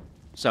 though.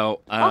 So,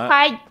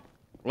 Okay.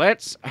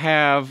 let's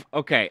have.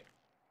 Okay.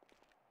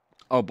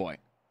 Oh boy.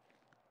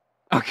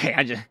 Okay,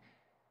 I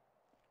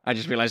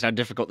just realized how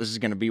difficult this is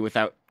going to be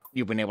without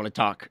you being able to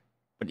talk.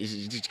 But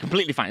it's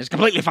completely fine. It's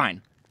completely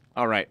fine.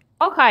 All right.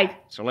 Okay.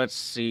 So let's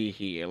see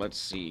here.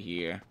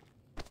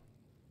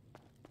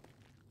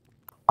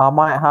 I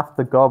might have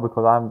to go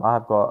because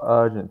I've got an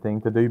urgent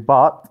thing to do,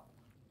 but...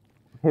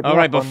 All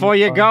right, before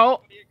you go,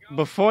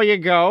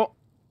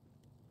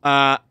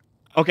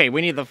 okay,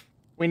 we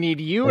need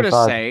you to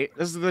say,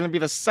 this is going to be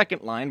the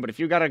second line, but if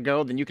you got to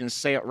go, then you can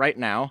say it right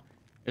now.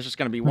 It's just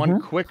going to be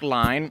one quick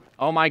line.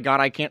 Oh my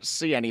god, I can't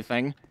see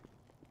anything.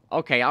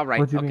 Okay, all right.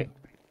 What do you Okay. mean?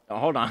 Oh,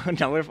 hold on.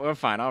 No, we're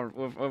fine.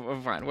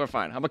 We're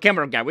fine. I'm a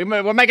camera guy.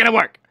 We're making it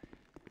work.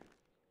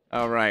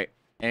 All right.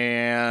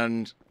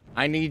 And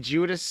I need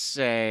you to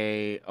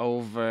say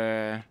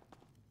over...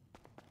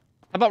 How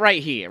about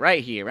right here,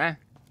 huh?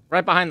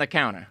 Right behind the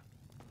counter.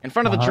 In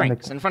front of the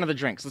drinks.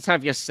 Let's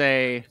have you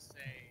say...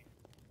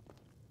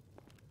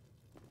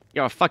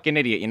 You're a fucking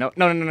idiot, you know?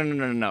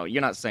 No.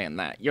 You're not saying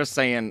that. You're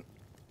saying...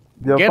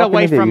 Get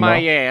away from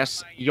my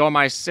ass. You're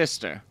my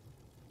sister.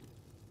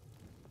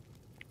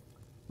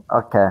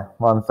 Okay,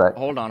 one sec.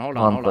 Hold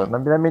on.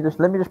 Let me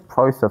just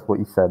process what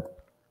you said.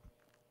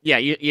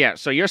 Yeah.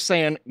 So you're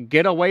saying,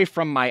 get away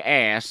from my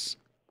ass.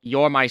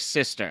 You're my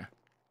sister.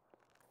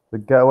 So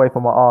get away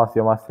from my ass.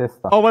 You're my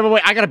sister. Oh,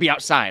 wait. I gotta be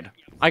outside.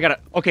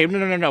 Okay,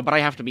 no. But I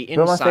have to be Who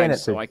am I saying inside it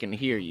so to? I can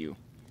hear you.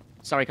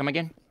 Sorry, come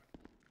again?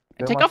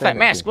 And Who take am I off that saying it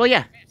mask, to? will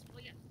ya?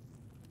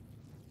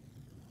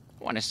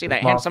 Want to see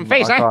that This handsome mask-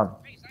 face, I eh? can't.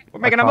 We're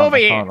making I a can't,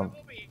 movie I here.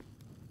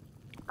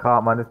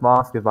 Can't, man. This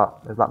mask is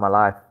like my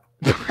life.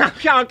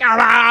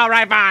 All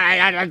right,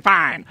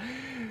 fine.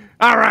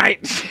 All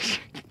right.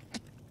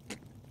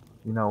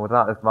 You know,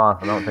 without this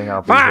mask, I don't think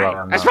I'll be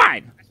Fine. That's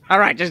fine. All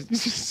right, just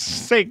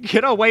say,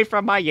 get away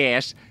from my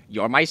ass.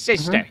 You're my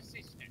sister.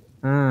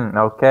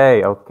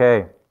 Okay.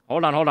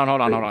 Hold on. Do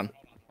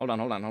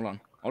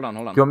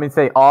you want me to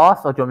say ass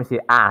or do you want me to say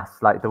ass,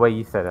 like the way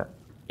you said it?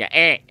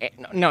 Yeah,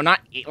 no, not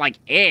like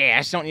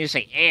ass. Don't need to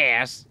say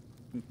ass,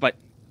 but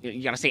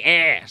you gotta say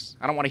ass.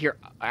 I don't want to hear.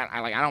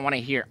 I don't want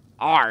to hear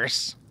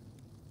arse.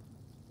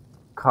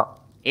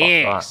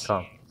 Ass.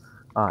 Alright,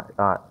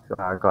 I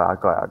got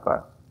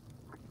it.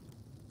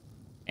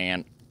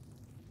 And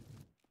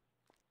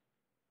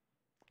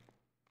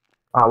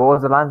what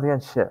was the lines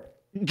again? Shit.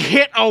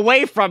 get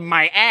away from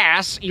my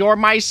ass. You're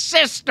my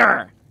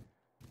sister.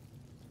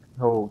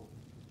 Oh,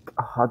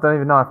 I don't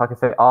even know if I can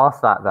say ass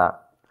like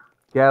that.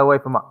 Get away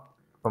from my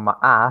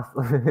ass.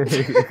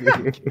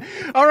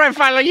 All right,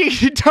 finally,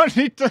 you don't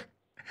need to.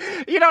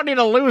 You don't need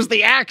to lose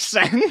the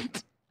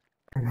accent.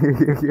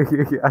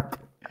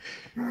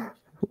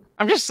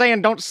 I'm just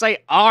saying, don't say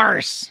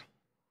arse.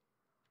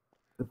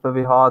 It's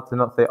very hard to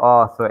not say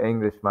ass for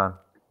English, man.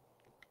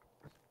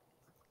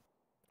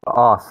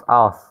 Ass.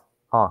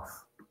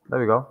 There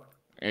we go.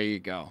 There you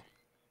go.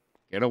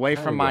 Get away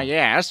from my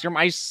ass. You're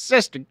my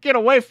sister. Get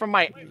away from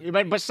my...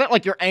 But say it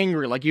like you're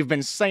angry, like you've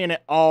been saying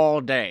it all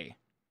day.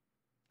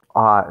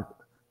 Alright.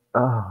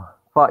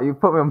 Fuck, you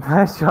put me on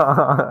pressure.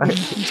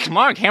 Come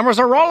on, cameras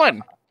are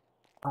rolling.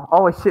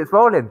 Oh, shit's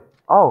rolling.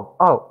 Oh,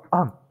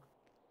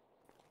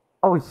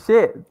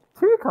 shit.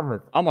 2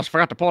 cameras. Almost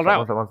forgot to pull it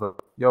out. One sec.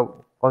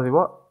 Yo, Ozzy,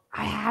 what?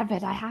 I have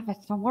it.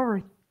 Don't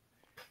worry.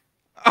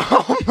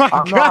 Oh my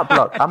I'm god. not at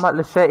Block. I'm at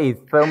Lachetti's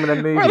filming a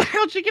movie. Where the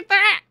hell did you get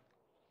that?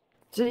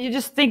 So you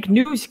just think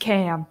news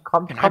cam?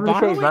 Come Can I borrow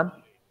Lachetti's, it? man.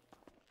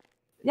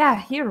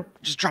 Yeah, here.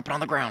 Just drop it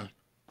on the ground.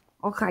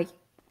 Okay.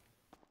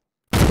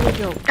 Here we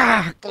go.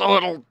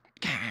 Little...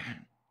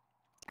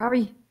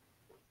 Hurry.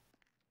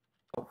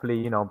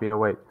 Hopefully, be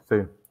awake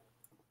soon.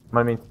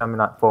 I mean,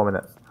 like 4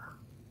 minutes.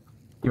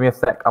 Give me a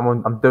sec.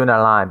 I'm doing a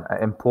line,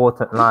 an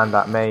important line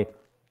that may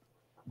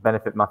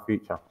benefit my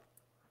future.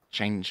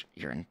 Change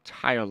your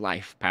entire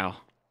life, pal.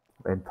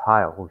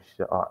 Oh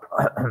shit. Alright,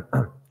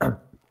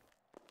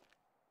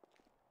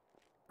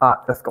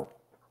 let's go.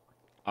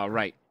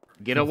 Alright.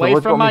 Get So away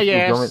what do you from want my me to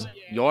do? ass.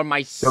 You're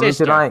my Do you want me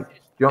sister. to, do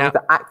you want me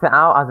to act it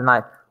out as in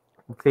like,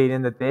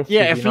 cleaning the dishes.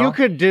 Yeah, if you know?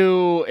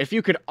 if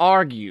you could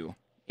argue,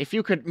 if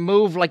you could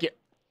move like it.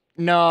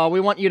 No, we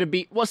want you to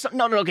be. Well,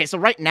 no, okay. So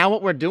right now,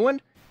 what we're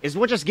doing is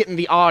we're just getting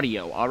the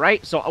audio. All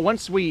right. So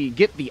once we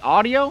get the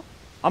audio,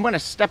 I'm gonna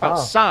step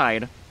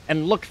outside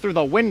and look through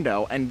the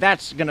window, and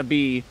that's gonna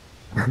be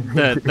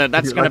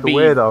that's gonna be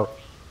weirdo.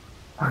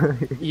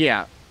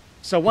 Yeah.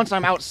 So once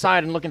I'm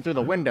outside and looking through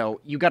the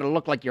window, you gotta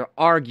look like you're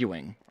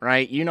arguing,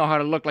 right? You know how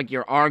to look like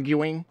you're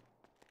arguing?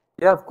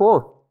 Yeah, of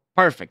course.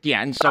 Perfect,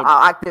 yeah, and so...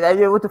 what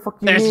the fuck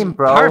do you mean,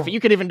 bro? Perfect,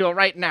 you could even do it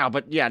right now,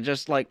 but yeah,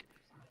 just like...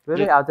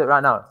 Really? I'll do it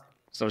right now.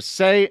 So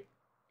say,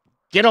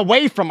 get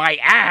away from my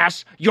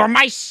ass, you're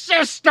my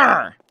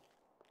sister!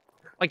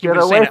 Like you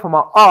Get away from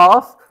my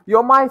ass,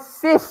 you're my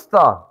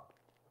sister!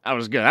 That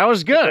was good, that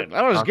was good,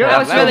 that was good. That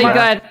was really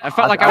good. I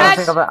felt like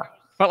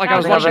I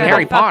was watching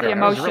Harry Potter, it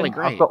was really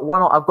great. I've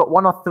got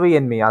one or three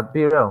in me, I'll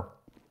be real.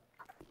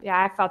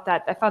 Yeah, I felt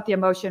that. I felt the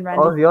emotion,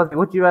 Randy. Ozzy,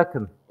 what do you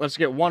reckon? Let's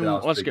get one.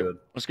 Let's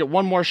get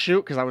one more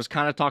shoot because I was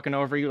kind of talking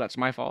over you. That's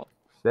my fault.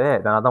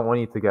 Shit, then I don't want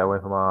you to get away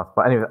from my ass.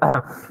 But anyway,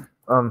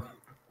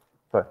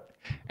 sorry.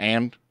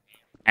 And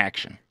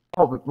action.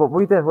 Oh, what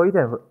are you doing? What are you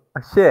doing?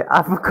 Shit,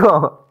 I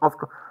forgot. What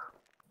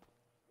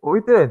are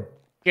we doing?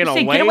 Get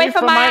away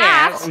from my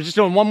ass. I'm just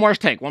doing one more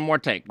take. One more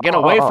take. Get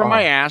away from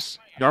my ass.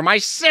 You're my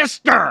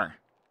sister.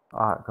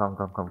 All right, come.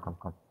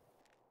 All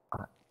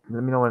right,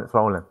 let me know when it's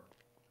rolling.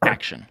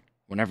 Action.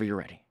 Whenever you're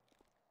ready.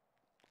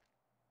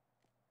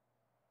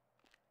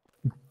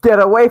 Get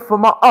away from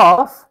my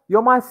ass!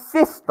 You're my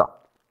sister!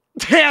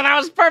 Yeah, that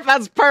was perfect.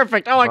 That's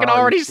perfect. Oh, I can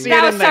already see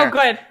it in there. That was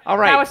so good. All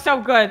right. That was so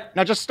good.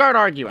 Now just start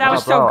arguing. That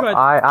was so good.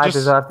 I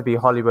deserve to be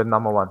Hollywood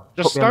 #1.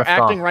 Just start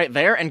acting right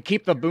there and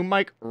keep the boom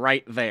mic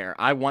right there.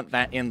 I want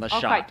that in the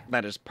shot.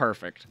 That is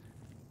perfect.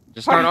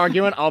 Just start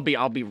arguing. I'll be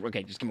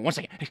okay, just give me 1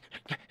 second.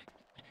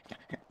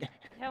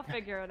 He'll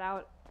figure it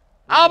out.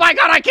 Oh my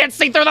god, I can't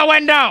see through the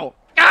window!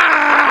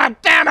 Ah,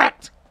 damn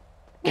it!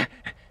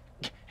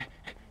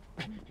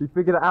 You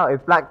figured it out.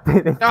 It's black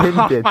tin.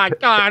 Oh my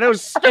god, it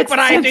was a stupid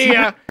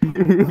idea!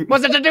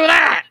 Was it to do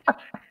that?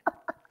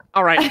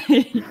 Alright,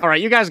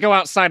 you guys go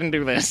outside and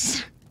do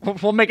this.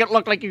 We'll make it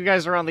look like you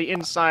guys are on the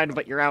inside,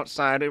 but you're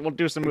outside, and we'll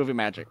do some movie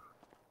magic.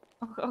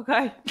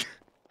 Okay.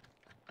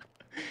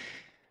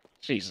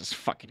 Jesus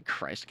fucking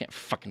Christ, I can't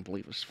fucking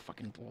believe this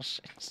fucking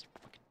bullshit.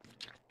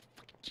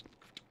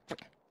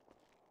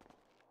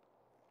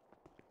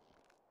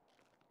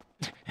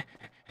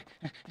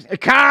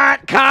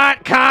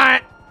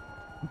 Cut!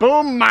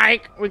 Boom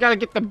mic! We gotta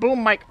get the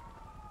boom mic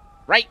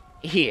right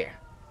here.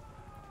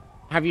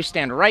 Have you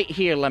stand right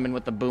here, Lemon,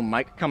 with the boom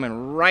mic,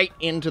 coming right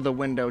into the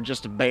window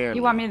just barely.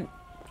 You want me...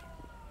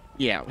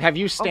 Yeah, have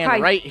you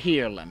stand right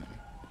here, Lemon.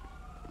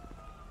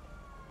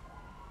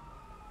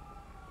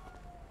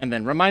 And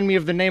then remind me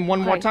of the name one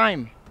more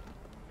time.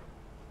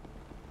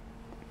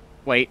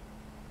 Wait.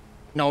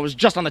 No, it was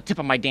just on the tip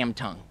of my damn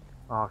tongue.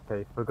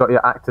 Okay, forgot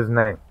your actor's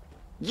name.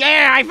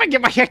 Yeah, I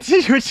forget my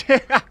actor's name.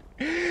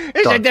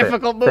 It's a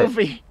difficult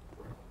movie.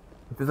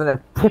 It isn't a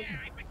tip.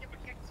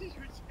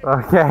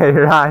 Okay,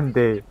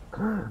 Randy.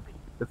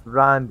 It's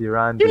Randy.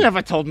 You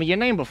never told me your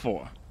name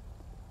before.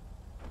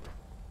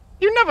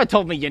 You never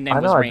told me your name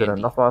was Randy. I know I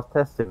didn't. That's why I was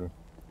testing you.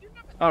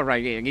 All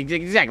right, yeah,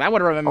 exactly. I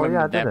would have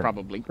remembered that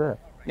probably. Yeah.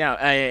 Now,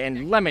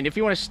 and Lemon, if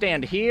you want to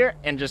stand here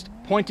and just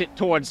point it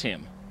towards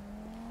him.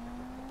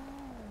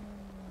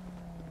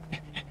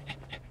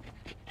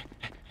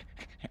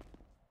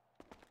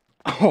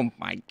 Oh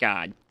my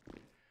god.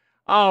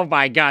 Oh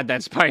my god,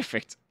 that's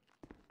perfect.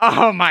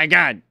 Oh my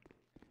god.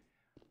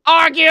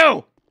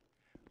 Argue!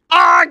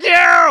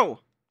 Argue!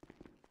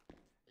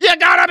 You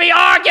gotta be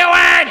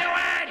arguing!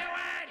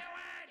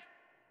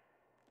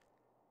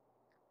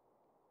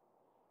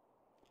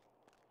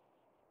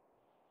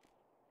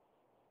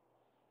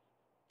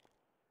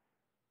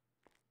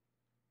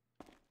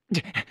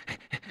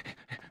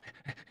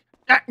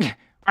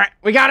 Alright,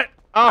 we got it.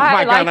 Oh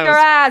my god. I like your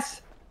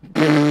ass.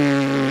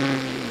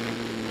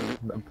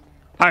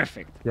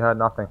 Perfect. You heard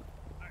nothing.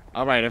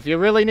 Alright, if you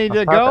really need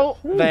to go,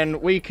 then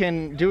we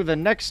can do the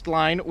next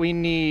line. We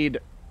need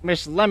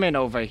Miss Lemon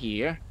over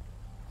here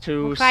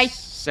to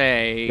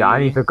say... Yeah, I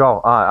need to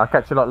go. Alright, I'll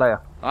catch you a lot later.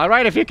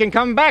 Alright, if you can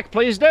come back,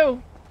 please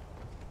do.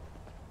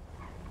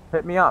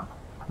 Hit me up.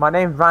 My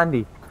name's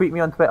Randy. Tweet me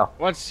on Twitter.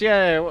 What's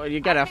your... You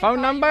got a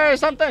phone number or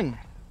something?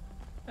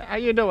 How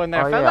you doing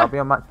there, fella? Yeah, I'll be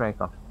a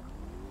matchmaker.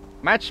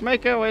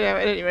 Matchmaker? Wait, I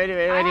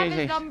have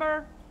his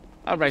number.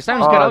 Alright,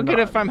 sounds good. I'll get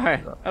it from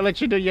her. I'll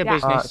let you do your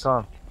business.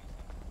 Alright,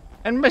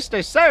 and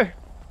Mr.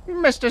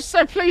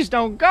 Sir, please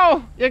don't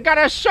go. You got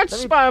a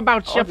chutzpah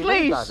about you,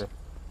 please.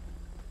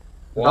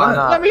 What?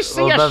 No, let me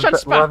see your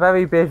chutzpah. We're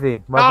very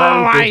busy.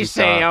 I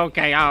see.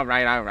 Okay,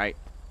 alright.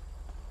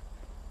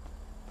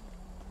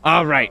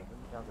 Alright.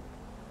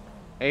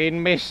 Hey,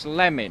 Miss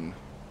Lemon,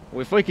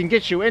 if we can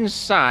get you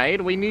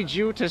inside, we need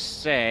you to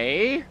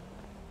say...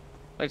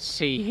 Let's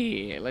see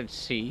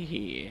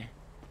here.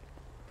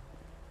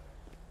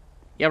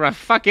 You're a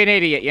fucking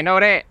idiot, you know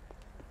that?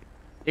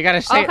 You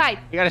gotta say it,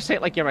 you gotta say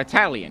it like you're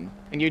Italian.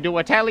 And you do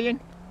Italian?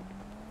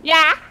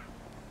 Yeah.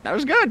 That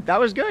was good.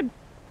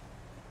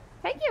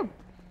 Thank you.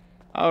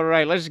 All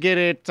right, let's get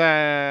it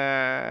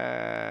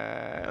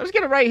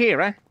right here,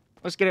 right?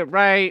 Let's get it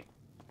right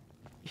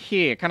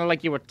here, kind of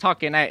like you were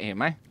talking at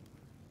him, eh?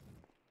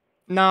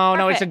 No,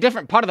 no, it's a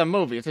different part of the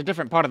movie. It's a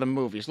different part of the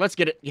movie. So let's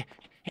get it.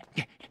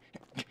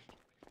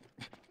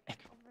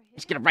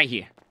 Let's get it right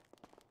here.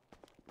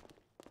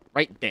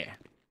 Right there.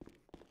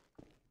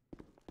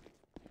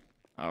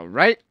 All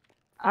right.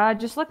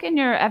 Just look in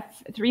your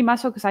F3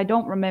 muscle because I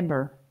don't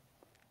remember.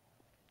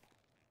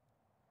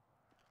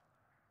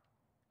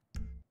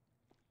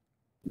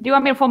 Do you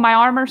want me to fold my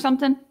arm or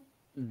something?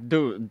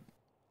 Dude,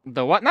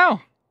 the what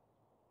now?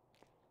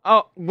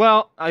 Oh,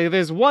 well,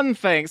 there's one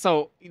thing.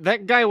 So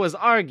that guy was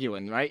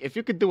arguing, right? If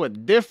you could do a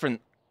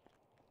different...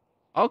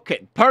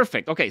 Okay,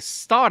 perfect. Okay,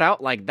 start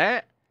out like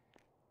that.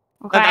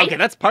 Okay. Okay,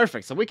 that's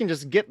perfect. So we can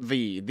just get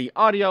the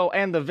audio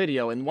and the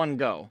video in one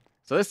go.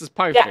 So this is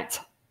perfect. Yes.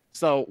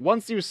 So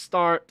once you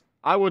start,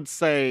 I would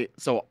say,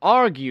 so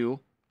argue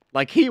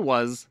like he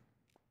was,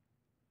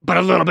 but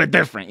a little bit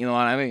different. You know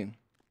what I mean?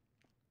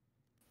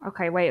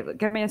 Okay, wait.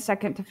 Give me a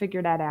second to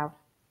figure that out.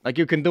 Like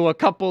you can do a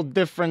couple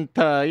different,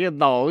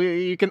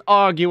 you can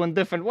argue in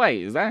different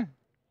ways, eh?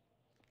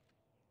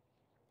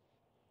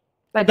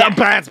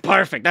 That's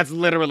perfect. That's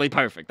literally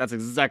perfect. That's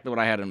exactly what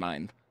I had in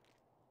mind.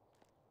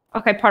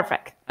 Okay,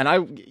 perfect.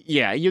 And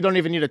you don't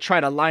even need to try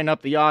to line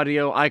up the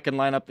audio. I can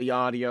line up the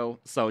audio.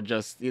 So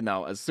just,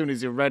 as soon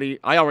as you're ready,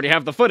 I already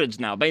have the footage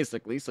now,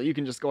 basically. So you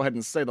can just go ahead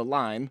and say the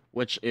line,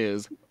 which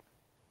is,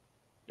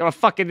 you're a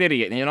fucking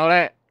idiot. You know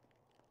that?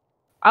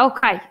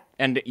 Okay.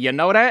 And you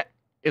know that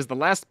is the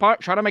last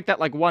part. Try to make that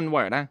like one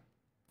word, huh?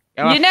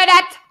 You know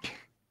that?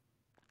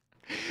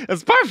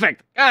 It's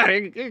perfect. God,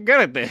 you're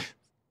good at this.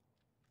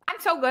 I'm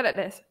so good at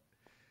this.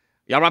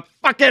 You're a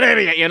fucking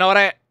idiot. You know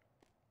that?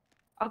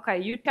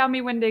 Okay, you tell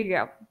me when to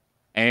go.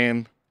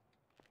 And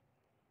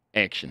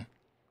action.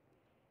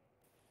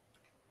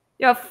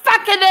 You're a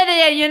fucking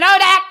idiot, you know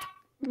that?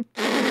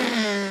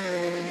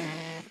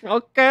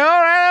 Okay,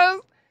 all right.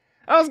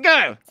 That was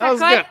good. That was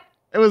good.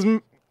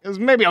 It was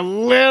maybe a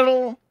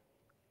little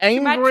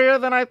angrier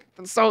than I.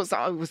 So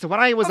what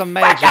I was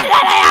imagining.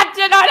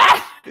 You know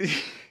that?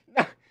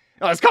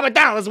 No, it's coming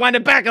down. Let's wind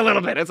it back a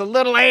little bit. It's a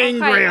little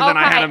angrier than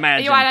I had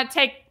imagined. You want to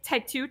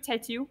take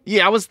two?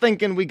 Yeah, I was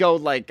thinking we go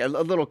like a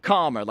little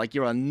calmer, like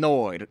you're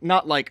annoyed,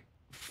 not like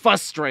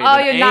frustrated. Oh,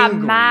 you're angry, not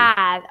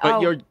mad.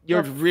 But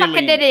you're really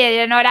fucking idiot.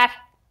 You know that?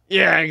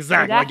 Yeah,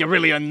 exactly. Like you're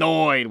really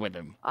annoyed with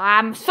him.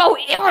 I'm so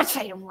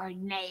irritated right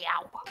now.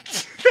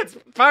 That's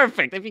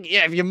perfect.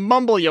 If you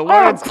mumble your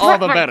words, all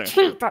the better.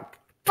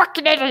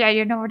 Fucking idiot.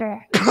 You know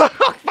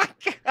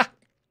that?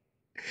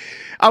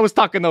 I was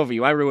talking over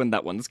you. I ruined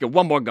that one. Let's get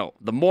one more go.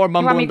 The more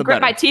mumbling, the better.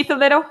 You want me to grit my teeth a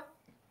little?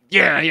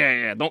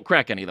 Yeah. Don't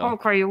crack any, though.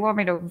 Okay, you want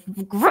me to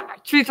grit my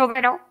teeth a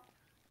little?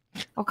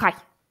 Okay.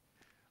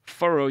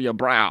 Furrow your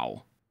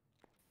brow.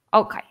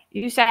 Okay,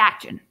 you said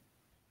action.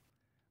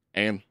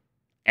 And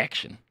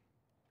action.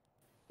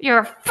 You're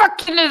a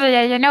fucking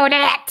idiot, you know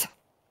that? Is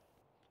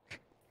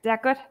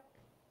that good?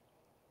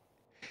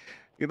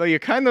 You're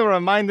kind of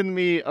reminding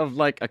me of,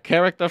 like, a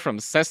character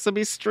from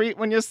Sesame Street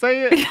when you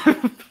say it.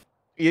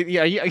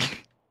 Yeah.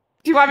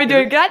 Do you want me to do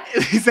it good?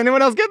 Is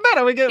anyone else getting that?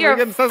 Are we getting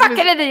You're a fucking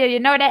idiot,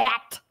 you know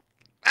that?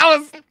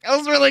 That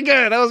was really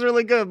good. That was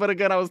really good. But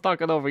again, I was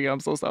talking over you. I'm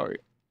so sorry.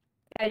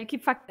 Yeah, you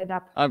keep fucking it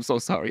up. I'm so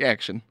sorry.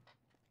 Action.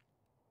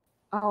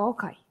 Oh,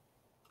 okay.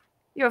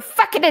 You're a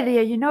fucking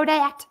idiot, you know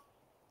that?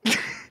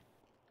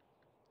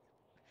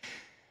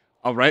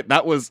 All right,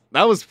 that was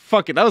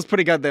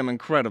pretty goddamn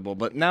incredible.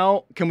 But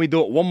now, can we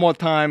do it one more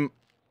time,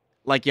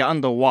 like you're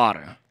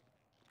underwater?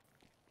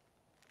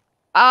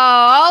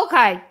 Oh,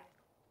 okay.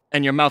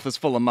 And your mouth is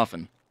full of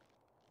muffin.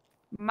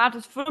 Mouth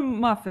is full of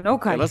muffin.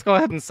 Okay. Yeah, let's go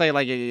ahead and say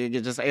like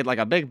you just ate like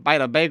a big bite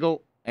of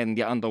bagel and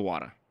you're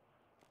underwater.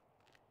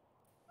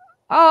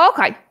 Oh,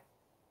 okay.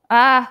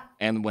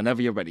 And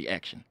whenever you're ready,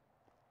 action.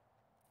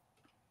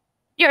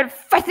 You're a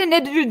fucking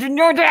idiot, you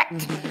know that?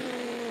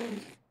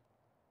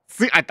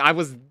 See, I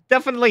was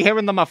definitely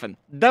hearing the muffin,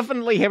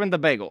 definitely hearing the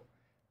bagel,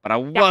 but I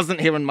wasn't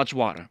hearing much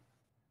water.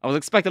 I was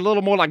expecting a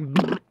little more like.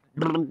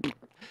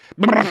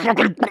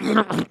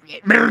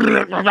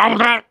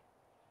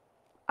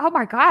 Oh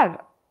my god.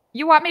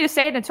 You want me to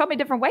say it in so many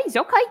different ways?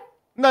 Okay.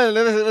 No,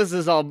 this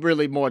is all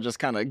really more just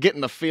kind of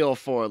getting the feel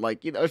for,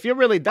 like, if you're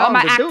really down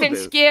my to do acting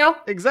this. skill?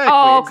 Exactly,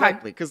 Oh, okay.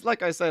 exactly. Because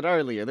like I said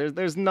earlier,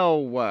 there's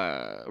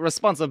no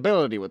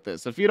responsibility with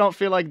this. If you don't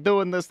feel like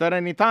doing this at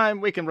any time,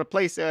 we can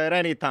replace it at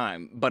any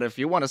time. But if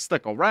you want to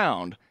stick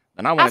around,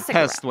 then I want to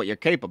test what you're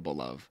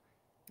capable of.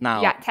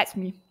 Now, yeah, test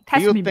me.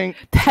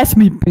 Test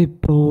me,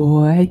 big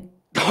boy.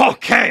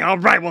 Okay, all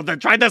right. Well, then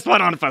try this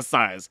one on for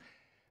size.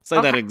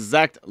 Say that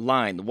exact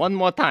line one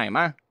more time,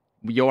 huh?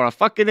 You're a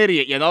fucking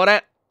idiot, you know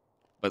that?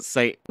 But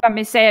say... Want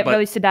me to say it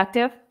really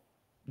seductive?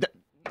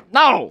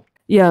 No!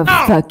 You're a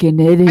fucking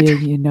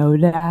idiot, you know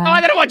that? No, I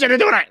didn't want you to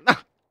do that! No.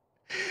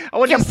 I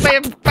want you to say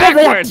it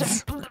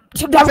backwards!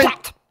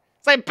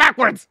 Say it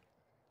backwards!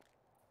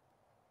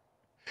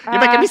 You're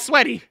making me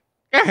sweaty!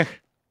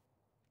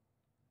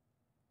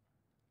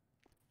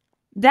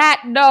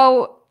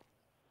 No,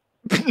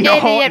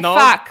 Idiot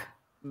fuck.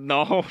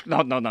 No.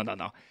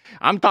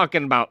 I'm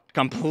talking about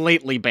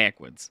completely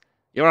backwards.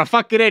 You're a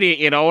fucking idiot,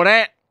 you know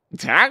that?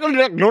 Okay,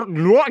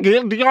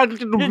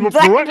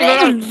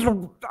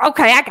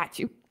 I got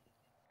you.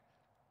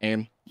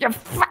 And You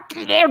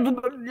fucking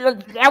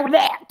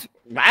that.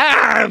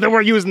 then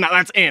we're using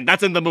that.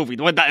 That's in the movie.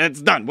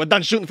 It's done. We're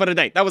done shooting for the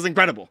day. That was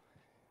incredible.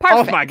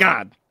 Perfect. Oh my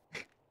god.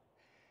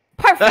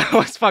 Perfect. That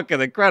was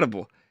fucking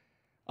incredible.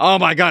 Oh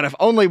my god, if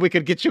only we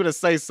could get you to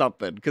say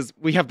something, because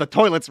we have the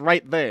toilets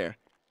right there.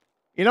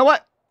 You know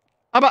what?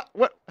 How about,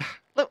 what?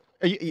 Look,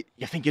 you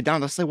think you're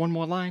down to say one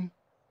more line?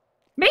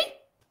 Me?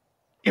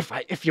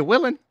 If you're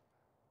willing.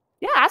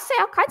 Yeah, I say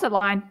all kinds of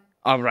line.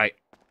 All right,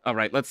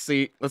 let's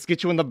see. Let's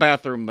get you in the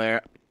bathroom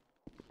there.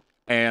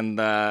 And,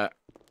 let's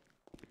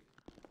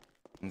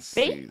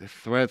see. The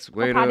threats,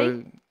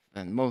 waiter,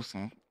 and most,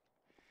 huh?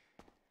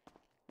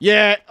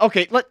 Yeah,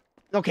 okay,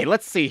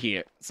 let's see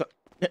here. So,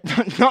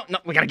 no,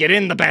 we gotta get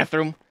in the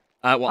bathroom.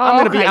 I'm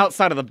gonna be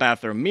outside of the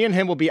bathroom. Me and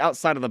him will be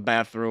outside of the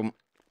bathroom.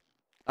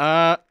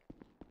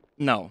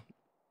 No.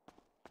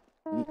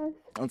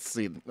 Let's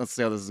see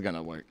how this is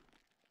gonna work.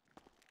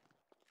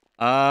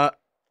 Alright,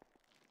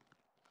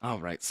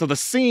 so the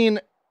scene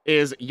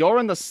is you're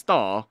in the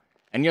stall,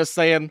 and you're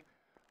saying,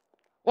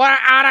 "We're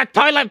out of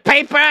toilet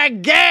paper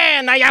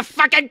again! Are you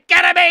fucking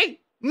kidding me?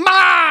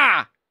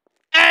 Ma!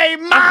 Hey,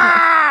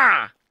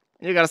 Ma!"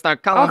 You gotta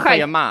start calling for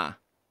your ma.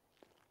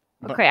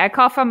 Okay, I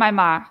call for my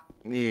ma.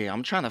 Yeah,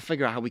 I'm trying to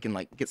figure out how we can,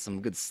 like, get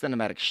some good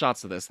cinematic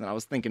shots of this, and I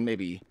was thinking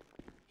maybe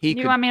he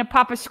could... You want me to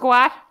pop a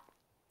squat?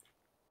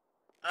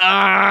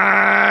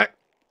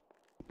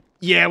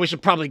 Yeah, we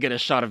should probably get a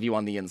shot of you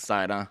on the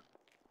inside, huh?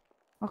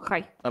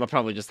 Okay. That'll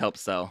probably just help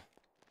sell.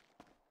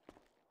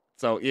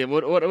 So, yeah,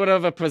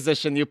 whatever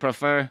position you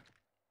prefer.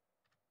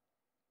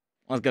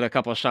 Let's get a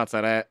couple shots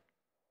of that.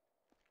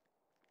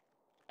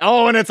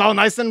 Oh, and it's all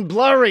nice and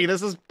blurry.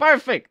 This is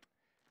perfect.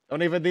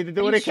 Don't even need to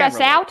do any camera.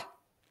 Stressed out?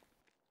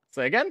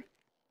 Say again?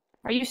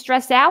 Are you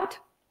stressed out?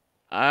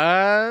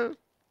 I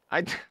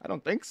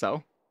don't think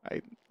so.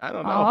 I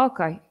don't know. Oh,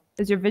 okay.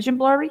 Is your vision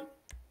blurry?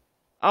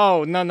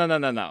 Oh, no.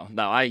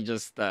 No, I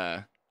just,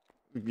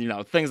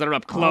 things that are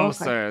up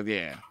closer,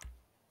 yeah.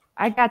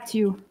 I got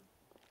you.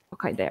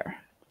 Okay, there.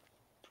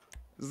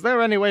 Is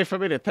there any way for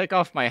me to take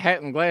off my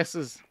hat and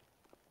glasses?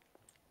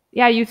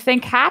 Yeah, you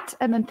think hat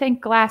and then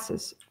think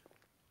glasses.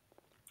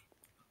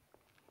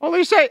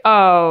 Holy shit!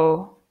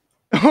 Oh.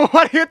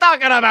 What are you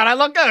talking about? I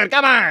look good.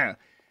 Come on.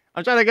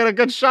 I'm trying to get a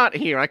good shot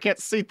here. I can't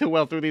see too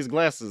well through these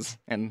glasses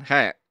and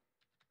hat.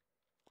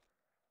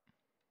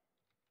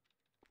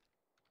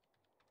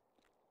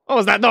 What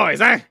was that noise,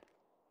 eh?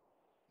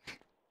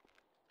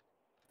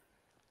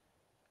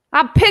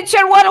 I'm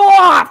pinching one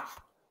off!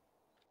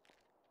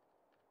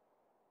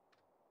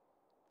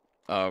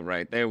 All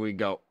right, there we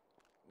go.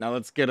 Now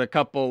let's get a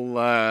couple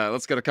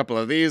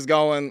of these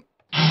going.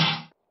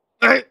 Hey!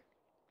 A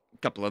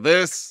couple of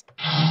this.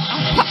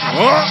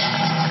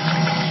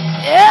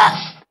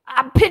 Yeah,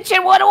 I'm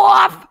pinching one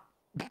off.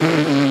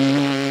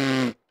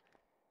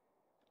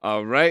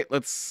 All right,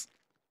 let's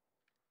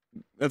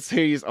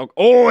hear you.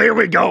 Oh, here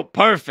we go.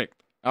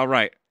 Perfect. All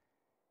right.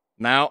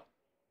 Now,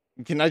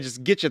 can I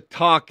just get you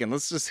talking?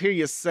 Let's just hear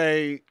you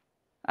say.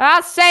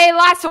 I say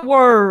lots of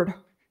word.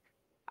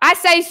 I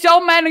say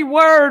so many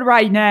word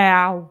right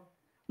now.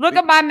 Look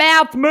at my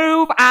mouth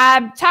move.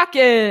 I'm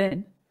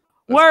talking.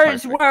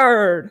 Words,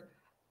 word.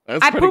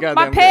 That's I pooped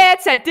my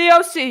pants at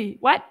DOC.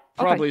 What?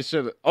 Probably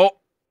should have.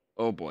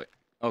 Oh boy.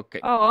 Okay.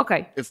 Oh,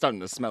 okay. It's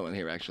starting to smell in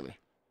here, actually.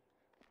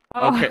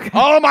 Oh, okay.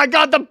 Oh my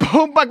god, the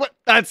boom!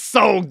 That's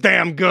so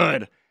damn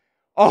good.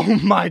 Oh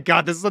my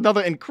god, this is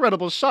another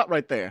incredible shot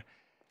right there.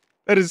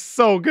 That is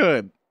so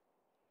good.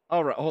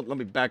 All right, hold. Let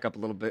me back up a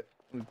little bit.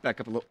 Let me back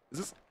up a little. Is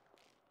this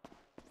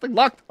thing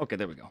locked? Okay,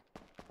 there we go.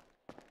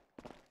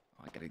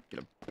 Oh, I gotta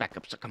get a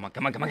backup shot. Come on.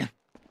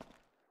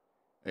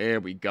 There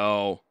we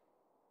go.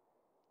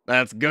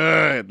 That's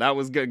good. That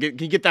was good. Can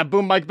you get that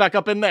boom mic back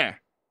up in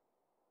there?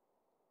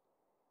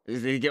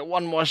 Did you get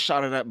one more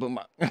shot of that boom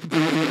mic?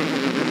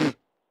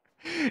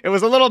 It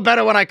was a little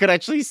better when I could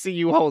actually see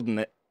you holding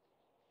it.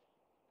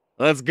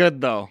 That's good,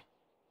 though.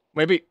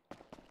 Maybe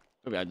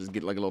I just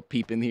get like a little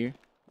peep in here.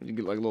 Maybe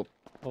get like a little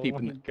peep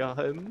in there. God.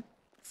 Let's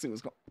see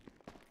what's going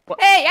on.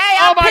 Hey,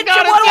 oh my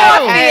god,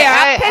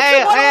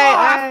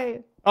 it's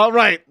you! All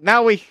right,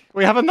 now we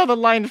have another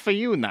line for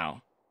you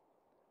now.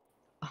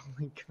 Oh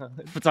my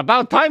god. If it's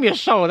about time you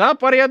showed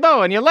up, what are you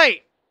doing? You're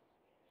late.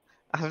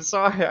 I'm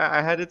sorry,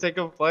 I had to take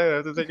a flight. I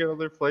have to take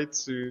another flight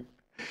soon.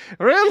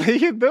 Really?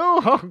 You do?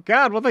 Oh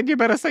god, well then you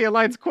better say your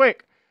lines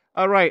quick.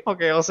 All right.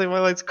 Okay, I'll say my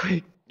lines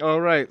quick. All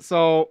right,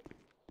 so...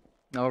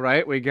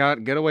 Alright, we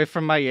got Get Away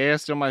From My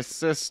Ass, You're My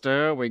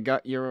Sister. We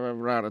got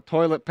You're Out of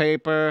Toilet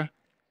Paper.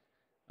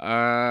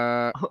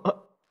 Okay,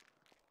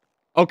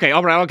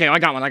 alright, okay, I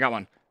got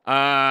one.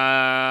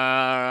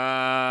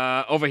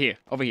 Over here.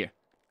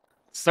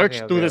 Search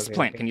through this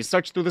plant. Can you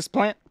search through this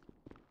plant?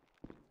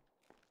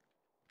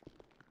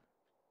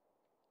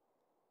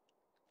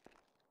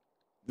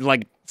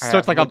 Like Alright,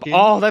 search like I'm a. looking.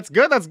 Oh, that's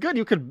good. That's good.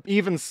 You could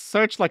even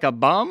search like a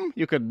bum.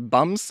 You could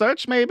bum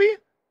search maybe.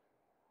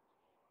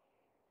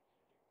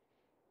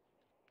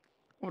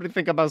 What do you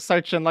think about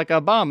searching like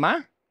a bum,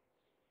 huh?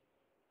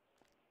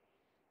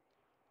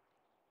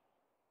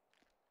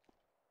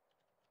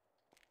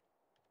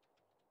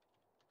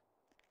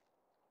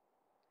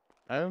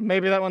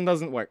 Maybe that one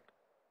doesn't work.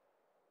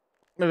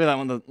 Maybe that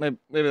one does. Maybe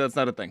that's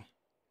not a thing.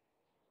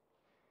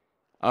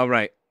 All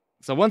right.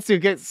 So once you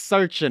get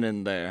searching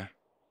in there,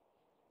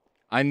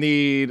 I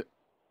need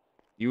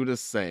you to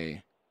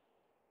say,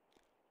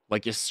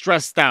 like you're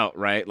stressed out,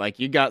 right? Like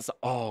you got.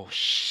 Oh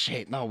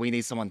shit! No, we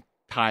need someone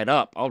tied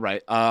up. All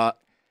right.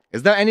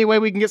 Is there any way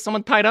we can get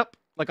someone tied up,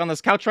 like on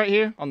this couch right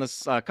here, on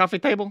this coffee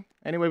table?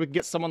 Any way we can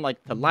get someone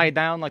like to lie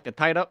down, like to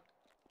tied up?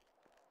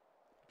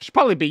 Should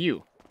probably be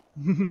you.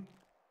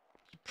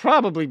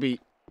 Probably be.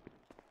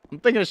 I'm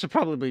thinking it should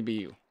probably be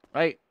you,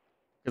 right?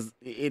 Because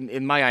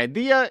in my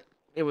idea,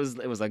 it was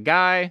a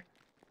guy.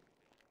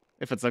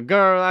 If it's a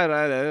girl,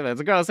 if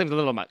it's a girl, it seems a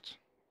little much.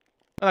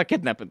 I'm not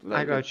kidnapping.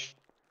 I got you.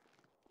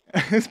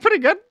 It's pretty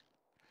good.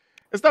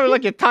 It's not really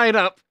like you're tied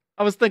up.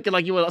 I was thinking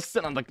like you were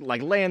sitting on the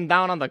like laying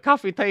down on the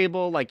coffee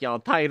table, like y'all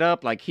tied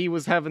up, like he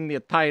was having you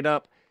tied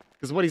up.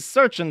 Because what he's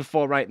searching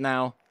for right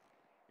now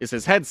is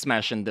his head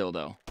smashing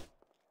dildo.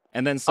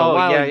 And then so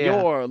while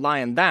you're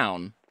lying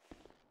down,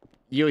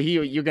 I'm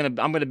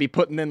gonna be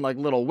putting in like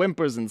little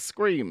whimpers and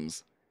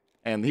screams,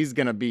 and I'm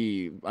gonna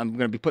be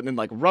putting in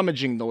like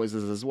rummaging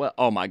noises as well.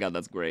 Oh my god,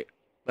 that's great.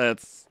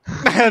 That's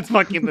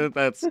fucking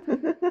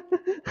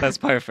that's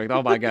perfect.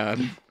 Oh my god.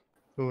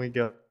 Oh my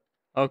god.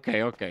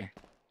 Okay.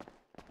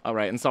 All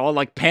right, and so I'll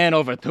like pan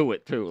over to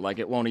it too, like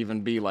it won't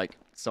even be like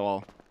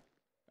so.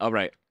 All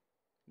right,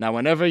 now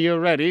whenever you're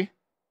ready,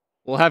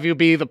 we'll have you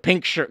be the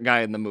pink shirt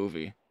guy in the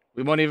movie.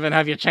 We won't even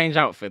have you change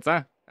outfits,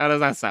 huh? How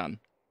does that sound?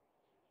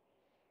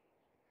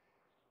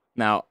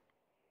 Now,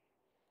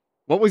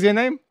 what was your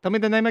name? Tell me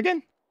the name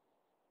again.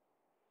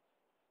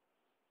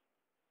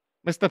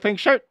 Mr. Pink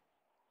Shirt?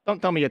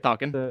 Don't tell me you're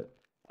talking.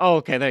 Oh,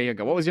 okay, there you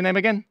go. What was your name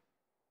again?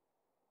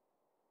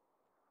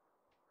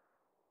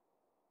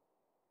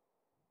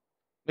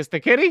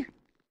 Mr. Kitty?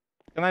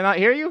 Can I not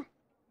hear you?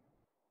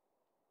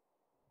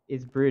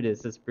 It's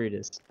Brutus. It's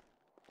Brutus.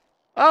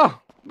 Oh,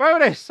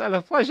 Brutus, it's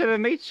a pleasure to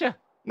meet you.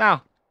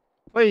 Now,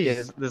 please.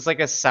 Yeah, there's like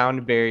a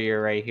sound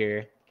barrier right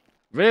here.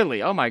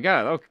 Really? Oh my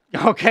god.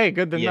 Okay,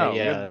 good to know.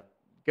 Yeah.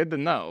 Good to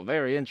know.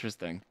 Very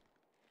interesting.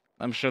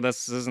 I'm sure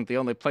this isn't the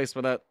only place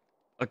where that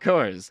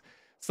occurs.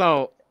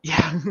 So,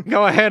 yeah.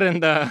 Go ahead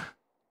and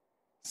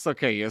it's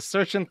okay. You're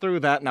searching through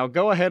that. Now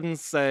go ahead and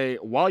say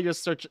while you're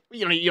searching.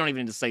 You don't even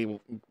need to say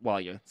while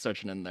you're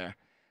searching in there.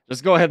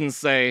 Just go ahead and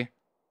say.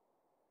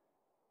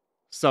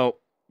 So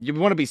you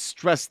want to be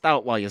stressed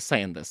out while you're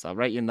saying this, all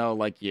right? You know,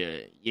 like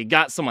you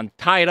got someone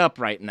tied up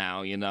right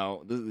now. You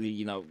know,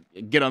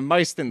 get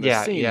immersed in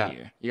the scene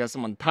here. You got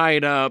someone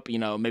tied up. You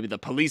know, maybe the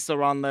police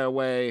are on their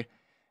way.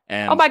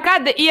 And oh my god,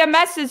 the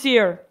EMS is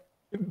here.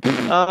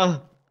 Hi,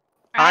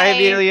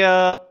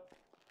 Amelia.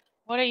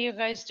 What are you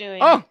guys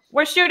doing? Oh,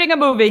 we're shooting a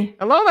movie.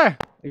 Hello there.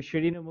 We're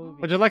shooting a movie.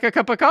 Would you like a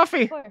cup of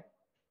coffee? Sure.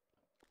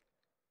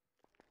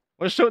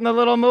 We're shooting a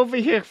little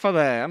movie here for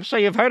that. I'm sure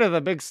you've heard of the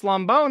Big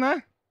Slombone,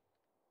 huh?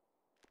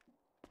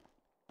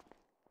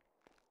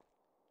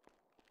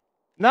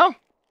 No?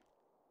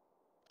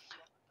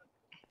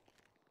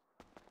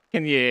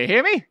 Can you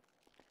hear me?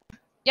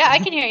 Yeah, I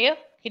can hear you.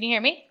 Can you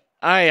hear me?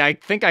 I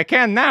think I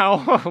can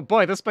now. Oh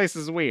boy, this place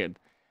is weird.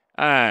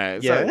 Yeah.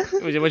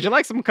 So, would you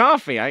like some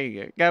coffee?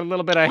 I got a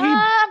little bit of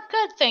I'm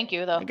good, thank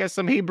you, though. I got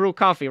some Hebrew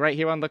coffee right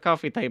here on the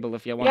coffee table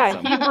if you want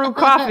some. Hebrew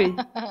coffee.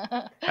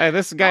 Hey,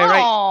 this guy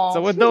right.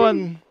 So we're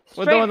doing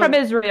from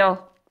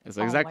Israel. That's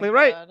exactly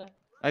right.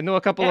 I knew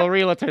a couple of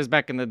realtors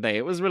back in the day.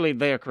 It was really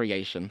their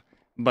creation.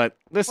 But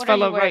this What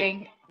fella are you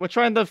wearing? we're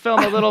trying to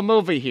film a little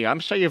movie here. I'm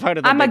sure you've heard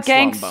of the I'm Big a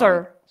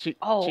gangster.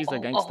 Slombone. She's a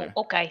gangster.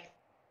 Okay.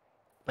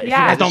 But if you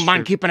guys don't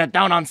mind keeping it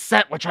down on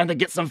set, we're trying to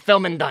get some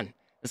filming done.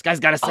 This guy's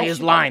got to say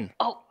his line.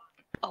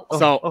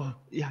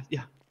 Yeah.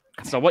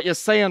 So what you're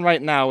saying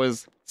right now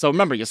is, so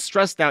remember, you're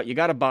stressed out, you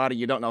got a body,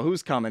 you don't know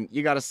who's coming,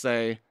 you got to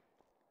say,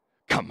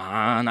 come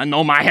on, I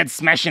know my head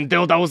smashing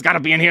dildo's got to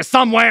be in here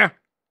somewhere.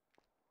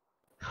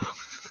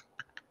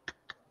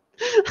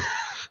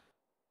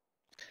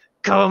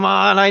 Come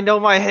on, I know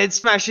my head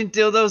smashing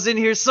dildo's in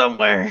here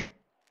somewhere.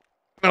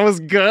 That was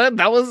good.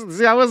 That was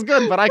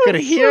good, but I could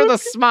hear the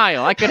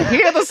smile. I could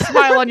hear the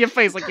smile on your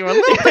face, like you were a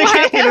little bit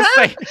happy to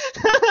say.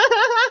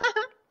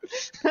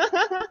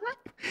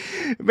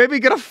 Maybe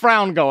get a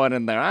frown going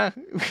in there, huh?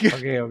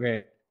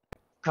 Okay.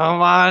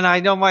 Come on, I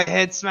know my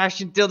head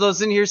smashing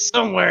dildo's in here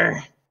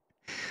somewhere.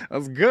 That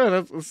was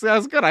good. That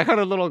was good. I heard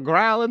a little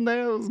growl in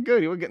there. It was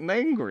good. You were getting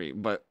angry,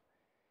 but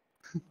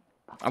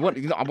I want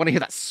to hear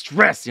that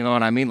stress. You know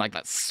what I mean? Like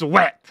that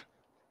sweat.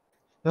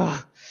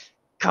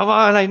 Come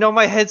on, I know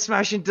my head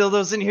smashing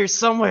dildo's in here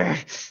somewhere.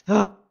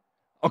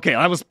 Okay,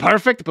 that was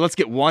perfect, but let's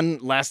get one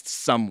last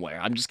somewhere.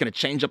 I'm just gonna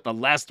change up the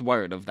last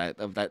word of that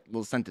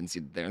little sentence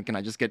you did there. Can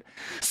I just get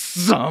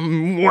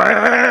somewhere?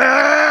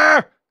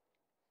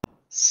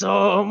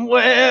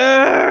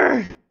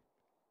 somewhere.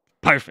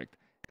 Perfect.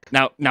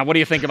 Now, what do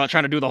you think about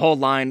trying to do the whole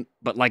line,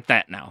 but like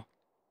that now?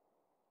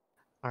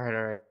 All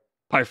right.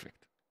 Perfect.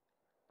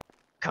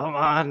 Come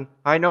on.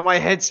 I know my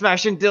head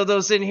smashing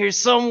dildo's in here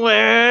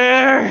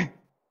somewhere.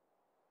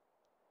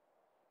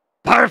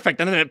 Perfect.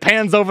 And then it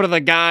pans over to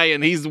the guy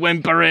and he's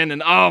whimpering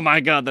and oh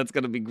my god, that's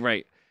going to be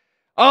great.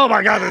 Oh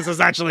my god, this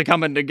is actually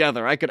coming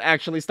together. I could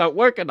actually start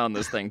working on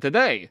this thing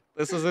today.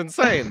 This is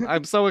insane.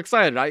 I'm so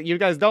excited. You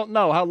guys don't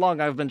know how long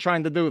I've been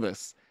trying to do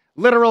this.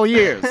 Literal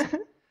years.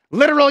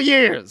 Literal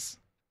years.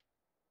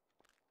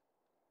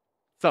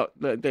 So,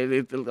 like,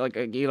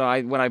 you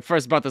know, when I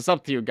first brought this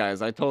up to you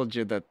guys, I told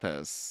you that,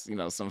 you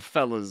know, some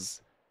fellas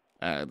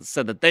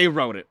said that they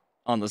wrote it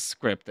on the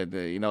script. That,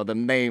 you know, the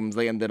names,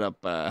 they ended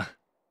up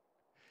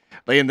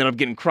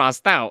getting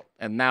crossed out.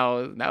 And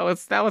now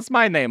it's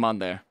my name on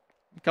there.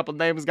 A couple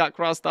names got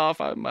crossed off.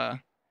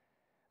 I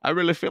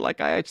really feel like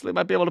I actually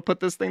might be able to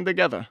put this thing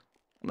together.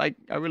 Like,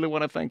 I really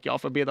want to thank y'all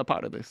for being a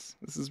part of this.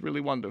 This is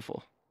really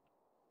wonderful.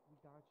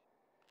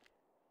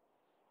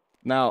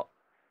 Now,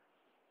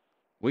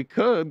 we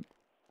could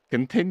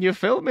continue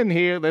filming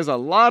here. There's a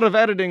lot of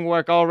editing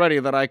work already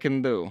that I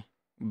can do.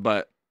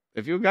 But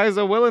if you guys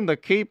are willing to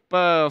keep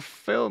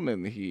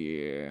filming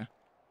here,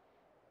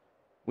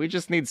 we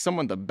just need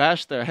someone to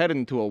bash their head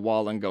into a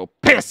wall and go,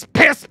 piss,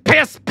 piss,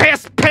 piss,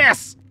 piss,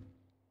 piss!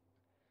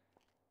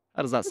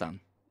 How does that sound?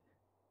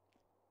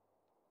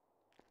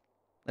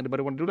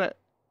 Anybody want to do that?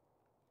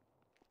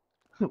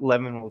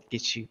 Lemon will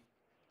get you.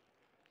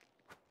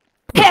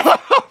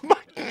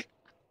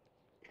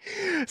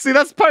 See,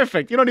 that's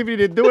perfect. You don't even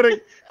need to do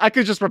it. I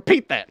could just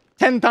repeat that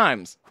 10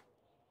 times.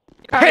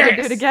 Alright,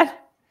 do it again.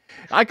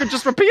 I could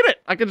just repeat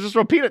it. I could just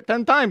repeat it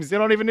 10 times. You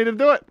don't even need to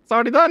do it. It's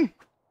already done.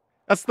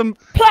 That's the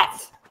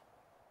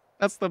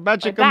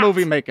magic of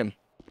movie making.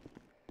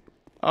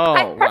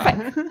 Oh,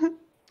 wow.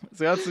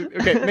 So that's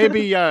okay.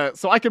 Maybe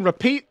so I can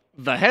repeat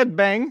the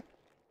headbang,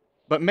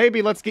 but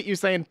maybe let's get you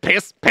saying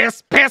piss,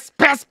 piss, piss,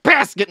 piss,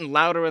 piss, getting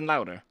louder and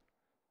louder.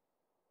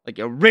 Like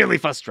you're really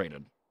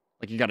frustrated.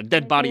 Like you got a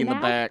dead body in the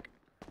back.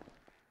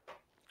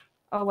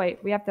 Oh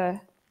wait, we have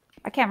to.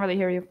 I can't really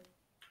hear you.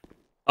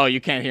 Oh, you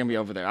can't hear me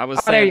over there. I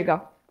was saying. There you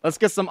go. Let's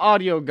get some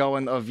audio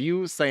going of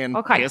you saying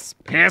Okay. piss,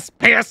 piss,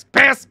 piss,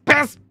 piss,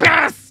 piss,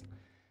 piss.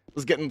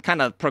 It's getting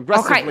kind of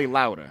progressively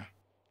louder.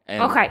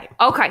 And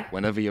Okay.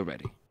 Whenever you're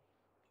ready.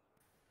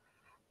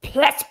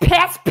 Piss,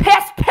 piss,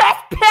 piss, piss,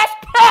 piss,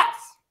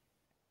 piss.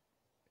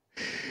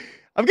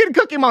 I'm getting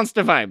Cookie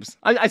Monster vibes.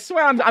 I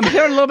swear I'm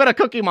hearing a little bit of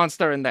Cookie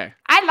Monster in there.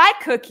 I like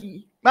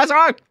Cookie. That's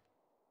right.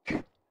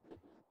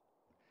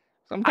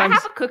 I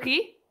have a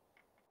cookie.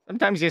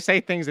 Sometimes you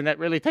say things and that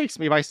really takes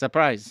me by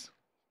surprise.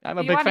 I'm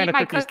a Do big you want fan to of eat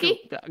my cookies.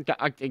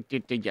 cookie?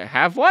 Do you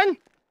have one?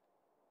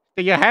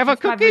 Do you have a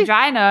It's my cookie?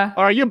 vagina.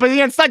 Or are you being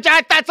That's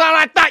all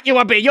I thought you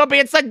were being. You're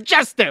being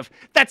suggestive.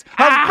 That's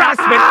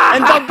harassment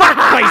in the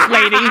workplace,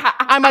 lady.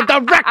 I'm a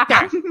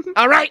director.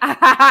 All right?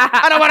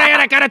 I don't want to hear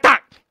that kind of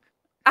talk.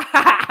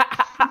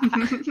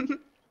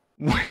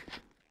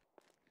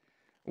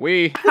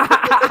 We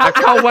are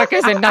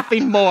co-workers and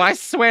nothing more. I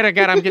swear to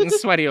God, I'm getting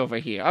sweaty over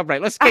here. All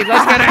right, let's get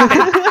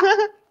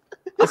ended.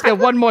 Let's get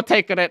one more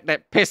take of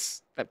that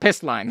piss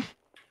line.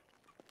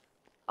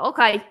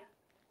 Okay.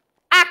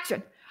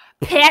 Action.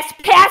 Piss,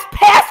 piss,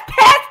 piss,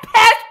 piss,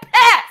 piss,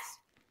 piss.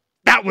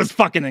 That was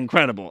fucking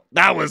incredible.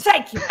 That was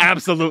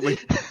absolutely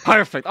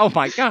perfect. Oh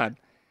my God,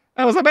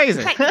 that was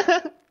amazing.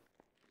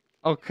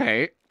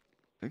 Okay,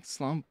 big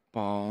slump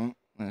ball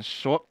and a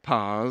short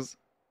pause.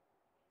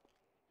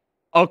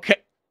 Okay.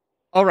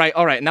 All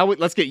right. Now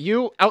let's get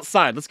you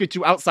outside. Let's get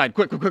you outside.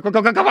 Quick,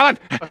 come on.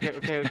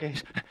 Okay.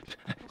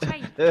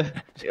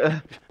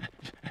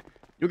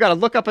 You gotta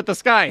look up at the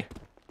sky.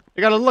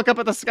 You gotta look up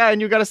at the sky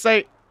and you gotta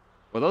say,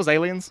 were those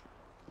aliens?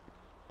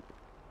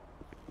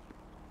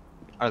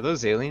 Are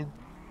those aliens?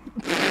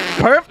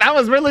 That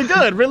was really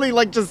good. Really,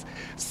 like, just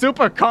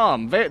super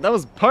calm. That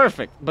was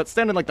perfect. But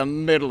standing like the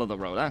middle of the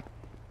road, huh?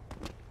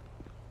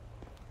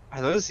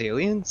 Are those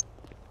aliens?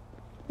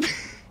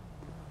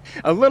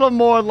 A little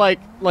more like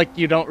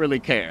you don't really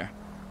care.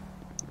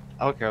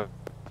 Okay.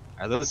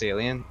 Are those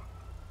aliens?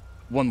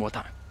 One more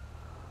time.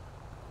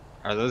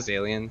 Are those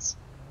aliens?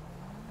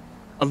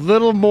 A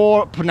little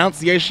more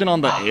pronunciation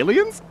on the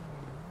aliens?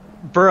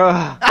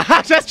 Bruh.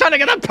 Just trying to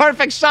get a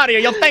perfect shot here.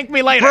 You'll thank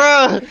me later.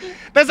 Bruh.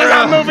 This is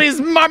how movies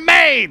are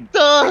made.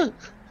 Are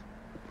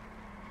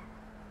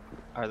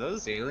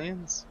those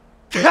aliens?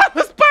 That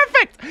was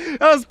perfect.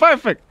 That was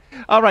perfect.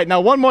 All right, now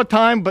one more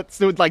time, but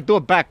do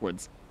it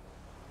backwards.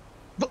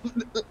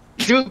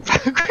 Do it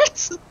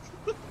backwards?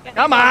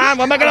 Come on,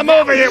 we're making a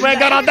movie here. We're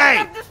good all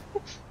day.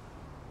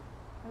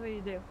 What do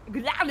you do?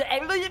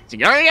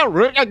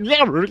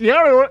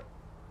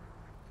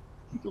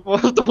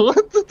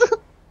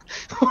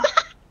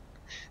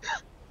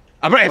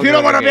 All right, if you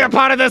don't want to be a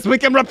part of this, we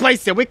can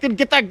replace you. We can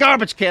get that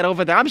garbage can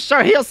over there. I'm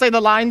sure he'll say the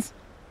lines.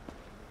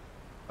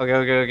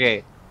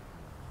 Okay.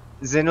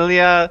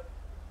 Xenolia,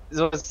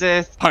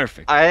 Zosith.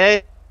 Perfect.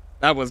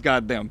 That was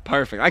goddamn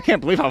perfect. I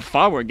can't believe how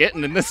far we're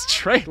getting in this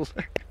trailer.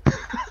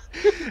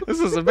 This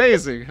is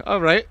amazing.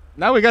 All right,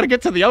 now we gotta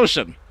get to the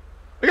ocean.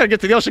 We gotta get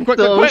to the ocean quick,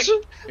 quick, quick.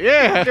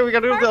 Yeah, Yeah. we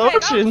gotta go to the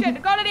ocean.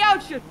 Go to the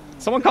ocean.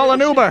 Someone call an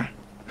Uber.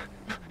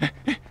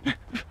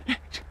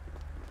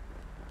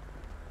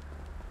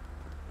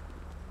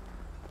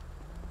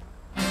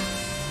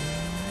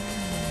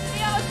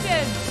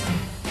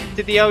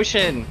 To the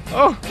ocean.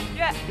 Oh.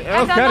 Yeah.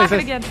 Oh, God,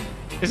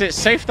 is it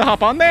safe to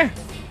hop on there?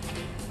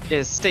 Yeah,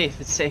 it's safe.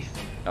 It's safe.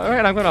 All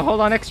right, I'm gonna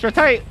hold on extra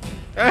tight.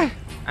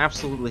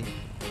 Absolutely.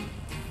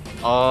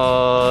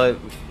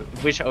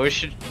 Which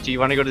ocean? Do you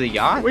want to go to the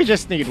yacht? We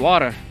just need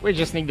water. We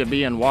just need to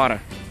be in water.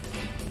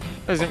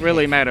 Doesn't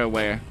really matter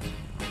where.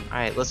 All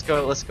right, let's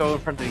go. Let's go in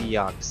front of the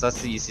yacht, cause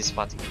that's the easiest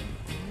spot to go.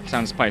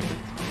 Sounds perfect.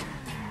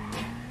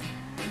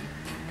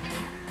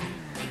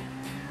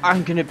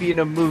 I'm gonna be in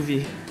a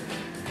movie.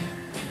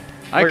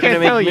 I We're can't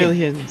gonna tell make you.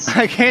 millions.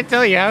 I can't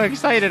tell you how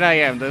excited I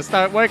am to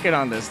start working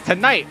on this.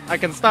 Tonight, I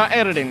can start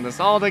editing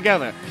this all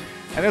together.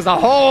 And there's a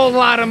whole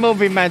lot of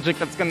movie magic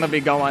that's gonna be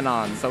going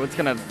on, so it's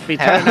gonna be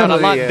turning out a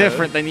lot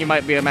different than you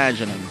might be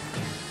imagining.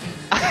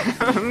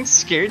 I'm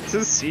scared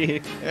to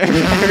see. I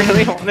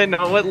really want to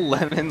know what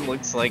lemon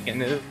looks like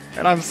in it.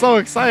 And I'm so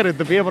excited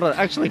to be able to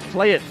actually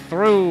play it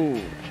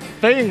through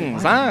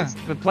things, huh?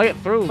 To play it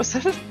through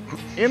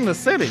in the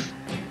city.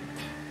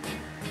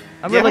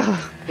 I'm really.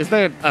 Is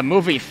there a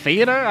movie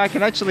theater I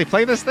can actually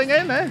play this thing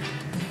in?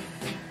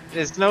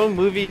 There's no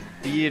movie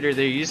theater.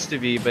 There used to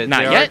be, but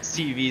Not there yet. are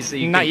TVs that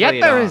you Not can yet play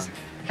it there on. is.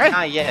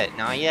 Not yet.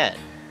 Not yet.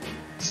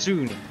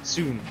 Soon.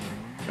 Soon.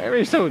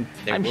 Very soon.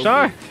 There I'm will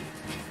sure. be.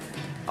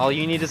 All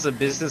you need is a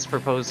business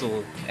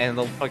proposal, and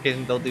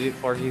they'll do it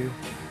for you.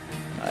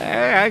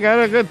 Hey, I got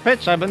a good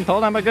pitch. I've been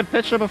told I'm a good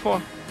pitcher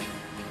before.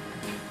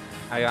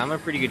 I'm a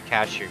pretty good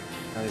catcher.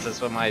 At least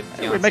that's what my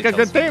Hey, we fiancé make a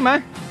good tells me. team, huh?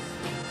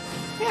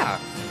 Yeah.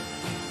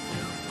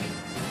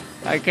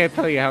 I can't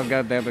tell you how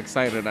goddamn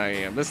excited I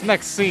am. This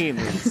next scene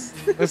is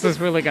this is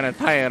really gonna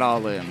tie it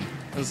all in.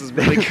 This is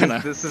really gonna.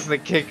 This is the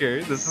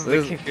kicker. This is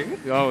the kicker.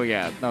 Oh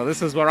yeah, no,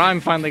 this is where I'm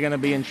finally gonna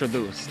be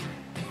introduced.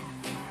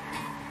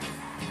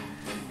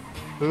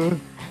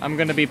 I'm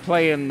gonna be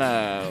playing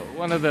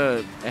one of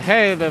the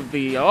head of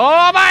the.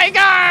 Oh my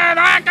God!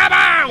 Ah, come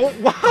on!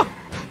 Whoa!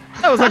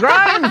 That was a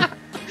grind.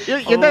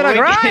 You did a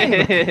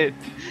grind.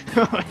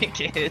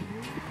 Wicked.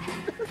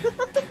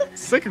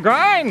 Sick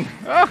grind.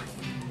 Oh.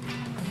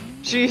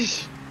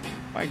 Sheesh.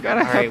 My God,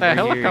 I All thought right, that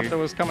we're helicopter here.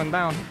 was coming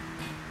down.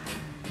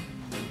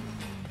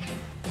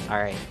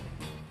 Alright.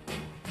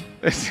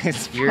 This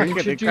is You're fucking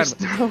introduced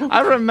incredible. now.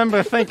 I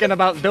remember thinking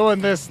about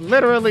doing this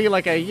literally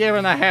like a year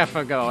and a half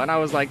ago, and I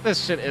was like,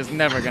 this shit is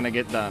never gonna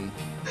get done.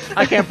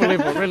 I can't believe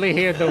we're really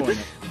here doing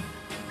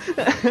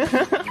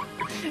it.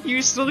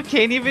 You still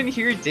can't even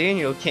hear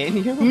Daniel, can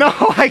you? No,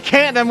 I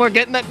can't, and we're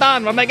getting it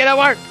done. We're making it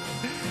work.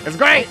 It's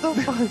great. What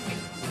the fuck?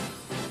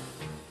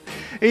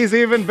 He's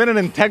even been an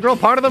integral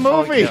part of the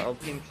movie. Oh, yeah, I'll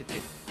pink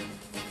it.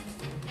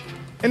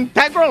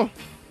 Integral.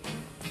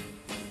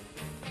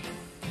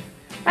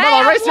 Hey,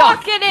 I'm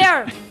walking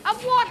here.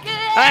 I'm walking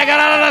here. I got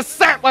out of the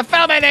set. We're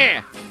filming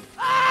here.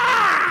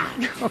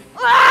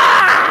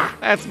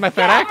 That's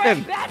method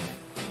acting.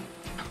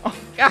 Oh,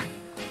 God.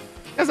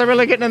 Guys are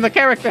really getting in the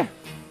character.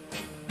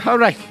 All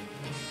right.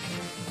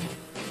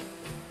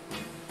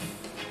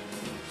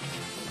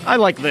 I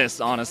like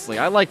this, honestly.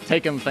 I like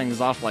taking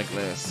things off like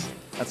this.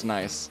 That's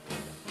nice.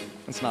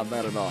 That's not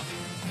bad at all.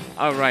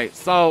 All right,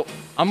 so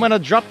I'm going to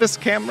drop this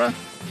camera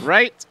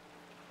right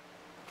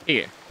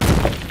here.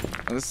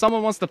 And if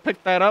someone wants to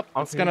pick that up,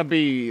 it's going to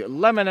be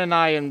Lemon and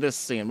I in this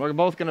scene. We're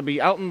both going to be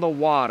out in the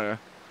water.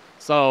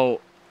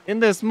 So in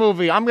this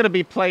movie, I'm going to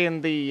be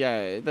playing the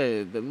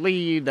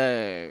lead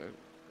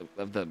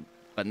of the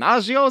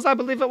Benagios, I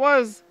believe it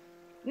was.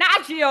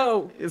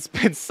 Nacho. It's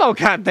been so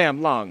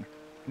goddamn long.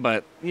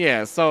 But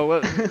yeah, so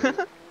we're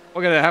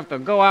going to have to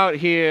go out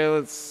here.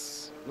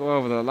 Let's go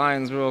over the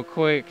lines real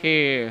quick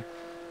here.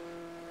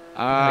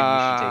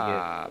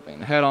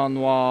 Head on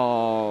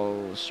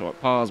wall, short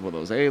pause with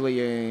those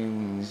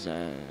aliens,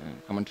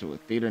 coming to a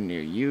theater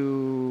near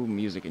you,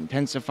 music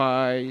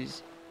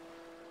intensifies.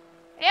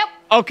 Yep.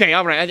 Okay,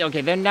 all right.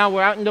 Okay, then now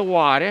we're out in the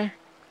water.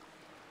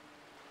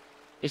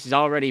 This is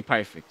already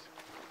perfect.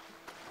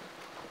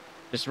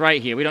 Just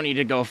right here. We don't need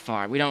to go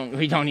far. We don't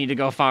need to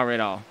go far at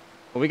all.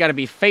 But we got to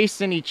be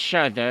facing each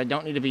other.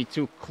 Don't need to be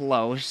too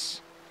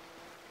close.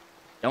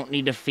 Don't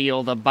need to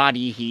feel the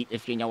body heat,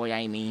 if you know what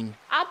I mean.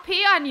 I'll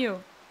pee on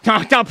you.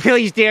 No,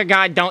 please, dear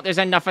God, don't. There's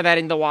enough of that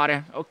in the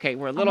water. Okay,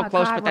 we're a little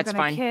close, God, but that's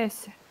fine.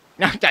 Kiss.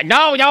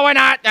 No, we're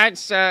not.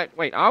 That's,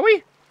 wait, are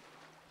we?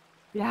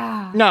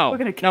 Yeah. No, we're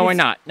gonna kiss. no, we're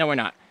not. No, we're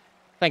not.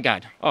 Thank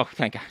God. Oh,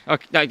 thank God.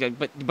 Okay,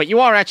 but you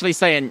are actually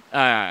saying,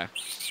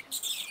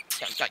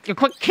 you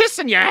quit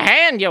kissing your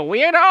hand, you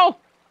weirdo.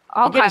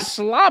 You're Okay. getting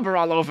slobber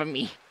all over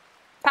me.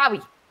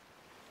 Probably.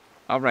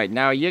 All right,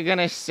 now you're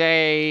gonna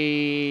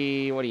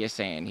say, what are you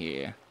saying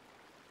here?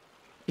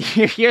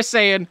 You're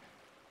saying,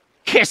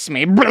 kiss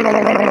me.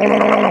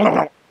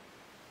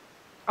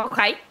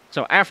 Okay.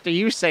 So after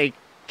you say,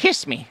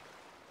 kiss me,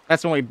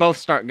 that's when we both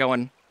start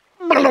going.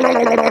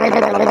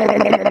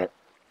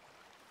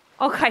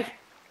 Okay.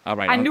 All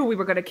right. I knew we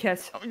were gonna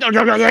kiss. No,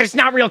 it's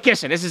not real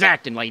kissing. This is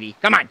acting, lady.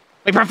 Come on.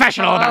 Be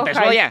professional about this,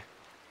 will ya?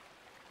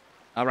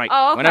 All right.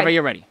 Oh, okay. Whenever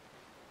you're ready.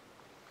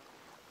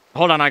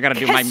 Hold on, I gotta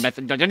do my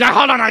method.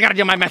 Hold on, I gotta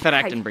do my method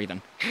acting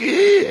breathing.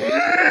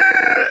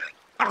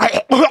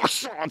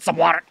 Some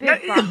water.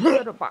 Big box,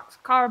 little box,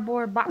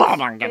 cardboard box. Oh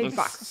my Big goodness.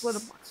 box,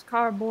 little box,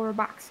 cardboard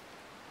box.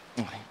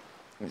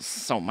 There's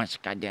so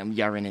much goddamn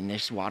urine in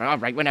this water. All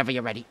right, whenever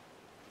you're ready.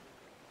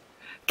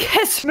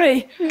 Kiss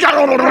me. All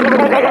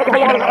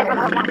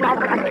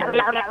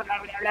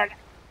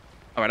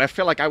right, I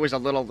feel like I was a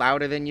little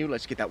louder than you.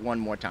 Let's get that one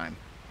more time.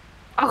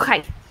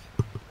 Okay.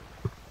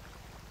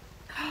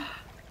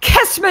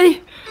 Kiss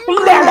me.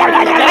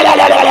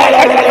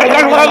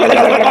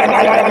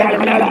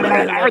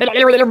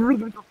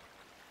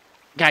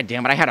 God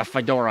damn it, I had a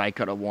fedora I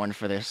could have worn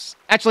for this.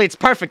 Actually, it's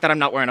perfect that I'm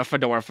not wearing a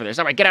fedora for this.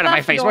 All right, get out of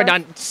my face. We're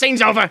done.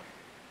 Scene's over.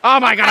 Oh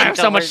my god, I have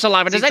so much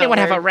saliva. Does anyone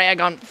have a rag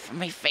on for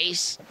my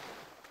face?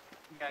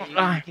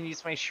 Yeah, you can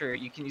use my shirt.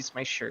 You can use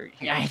my shirt.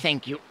 Yeah,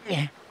 thank you.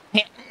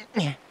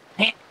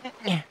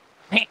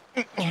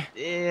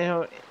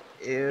 Ew.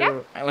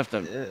 I left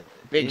a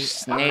big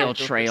snail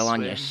trail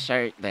on your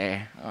shirt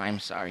there. Oh, I'm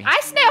sorry. I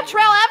snail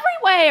trail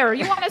everywhere.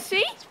 You want to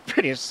see? It's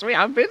pretty sweet.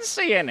 I've been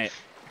seeing it.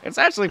 It's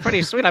actually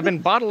pretty sweet. I've been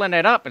bottling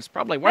it up. It's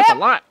probably worth a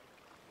lot.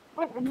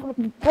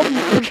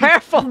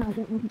 Careful!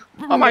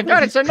 Oh my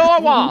god, it's a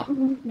narwhal!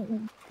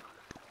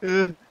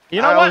 You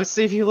know what?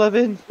 Save you,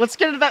 Levin. Let's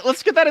get that.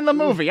 Let's get that in the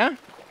movie, huh?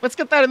 Let's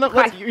get that in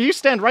the. You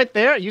stand right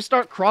there. You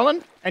start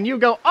crawling, and you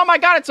go, "Oh my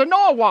god, it's a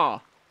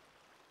narwhal!"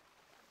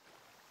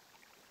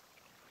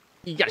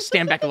 You gotta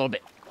stand back a little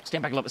bit.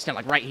 Stand back a little bit. Stand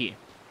like right here.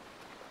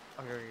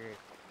 Okay.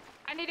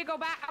 I need to go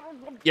back.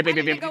 Yeah,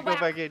 baby, You go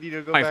back in.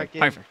 You go Perfect. back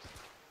in. Perfect.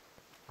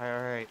 All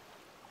right.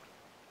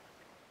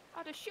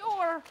 On the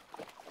shore.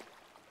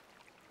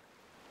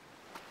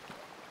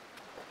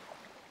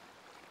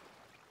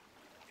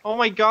 Oh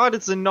my god,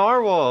 it's a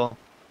narwhal.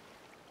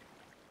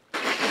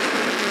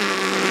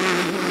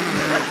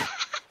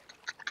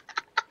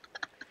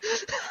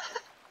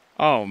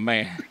 Oh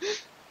man,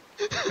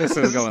 this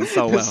is going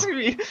so well.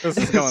 This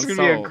is going so.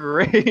 Be a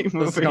great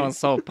movie. This is going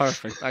so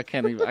perfect. I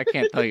can't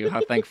tell you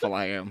how thankful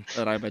I am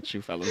that I met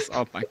you fellas.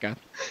 Oh my god.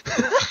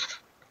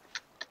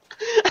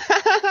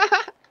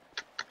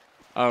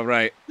 All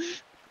right.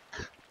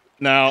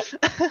 Now,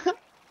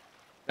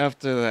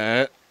 after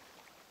that.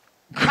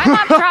 My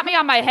mom dropped me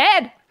on my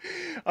head.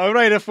 All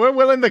right, if we're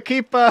willing to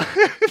keep.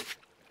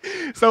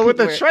 So with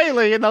the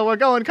trailer, you know, we're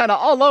going kind of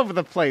all over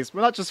the place.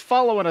 We're not just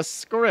following a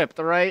script,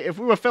 all right? If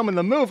we were filming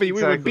the movie,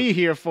 we would be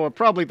here for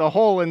probably the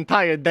whole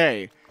entire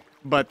day.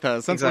 But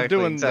since we're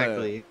doing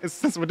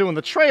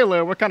the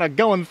trailer, we're kind of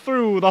going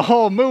through the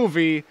whole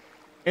movie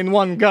in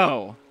one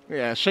go.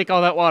 Yeah, shake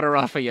all that water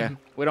off of you.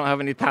 We don't have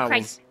any towels.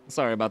 Okay.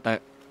 Sorry about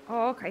that.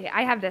 Oh, okay.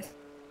 I have this.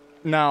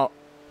 Now,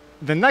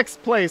 the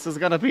next place is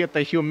gonna be at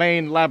the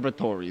Humane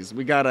Laboratories.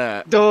 We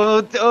gotta. We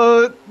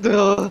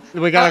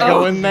gotta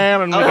go in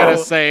there and we gotta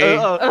say.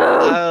 What's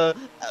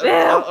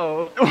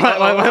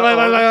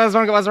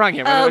wrong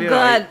here? Oh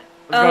god.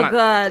 Oh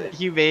god.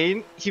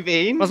 Humane.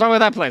 What's wrong with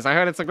that place? I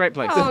heard it's a great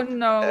place. Oh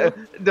no.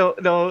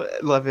 No,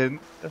 Levin.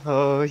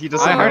 Oh, he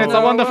doesn't. I heard it's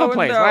a wonderful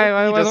place.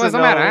 No. What's the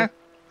matter,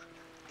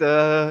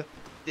 huh?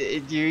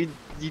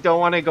 You don't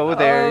want to go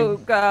there. Oh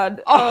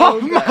god.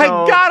 Oh my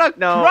god, crop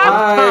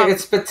top!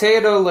 It's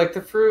potato like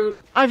the fruit.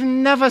 I've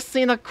never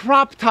seen a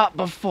crop top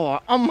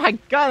before. Oh my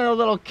god, a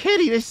little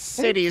kitty. This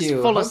city is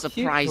full of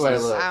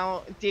surprises.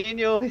 Ow,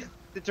 Daniel,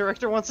 the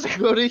director wants to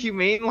go to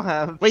Humane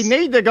Labs. We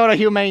need to go to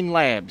Humane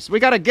Labs. We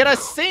gotta get a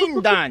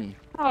scene done.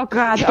 Oh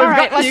god.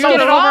 Alright, let's get it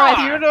Do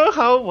over. you know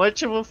how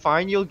much of a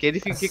fine you'll get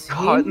if you get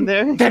caught in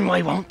there? Then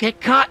we won't get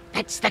caught.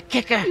 That's the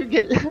kicker.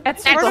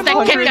 That's the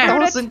kicker.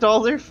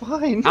 $100,000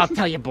 fine. I'll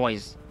tell you,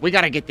 boys. We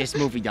gotta get this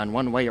movie done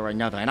one way or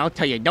another, and I'll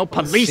tell you, no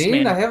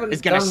policeman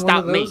is gonna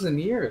stop me. In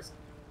years.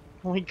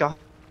 Oh my god.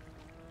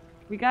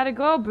 We gotta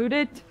go, boot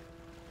it.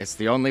 It's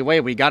the only way.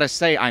 We gotta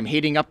say, I'm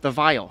heating up the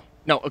vial.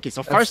 No, okay,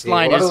 so first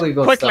line is,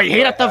 quickly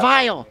heat up the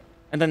vial.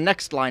 And the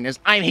next line is,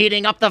 I'm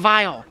heating up the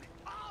vial.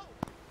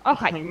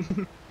 Okay.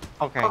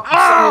 Okay.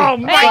 Oh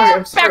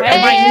my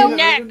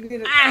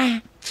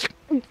neck!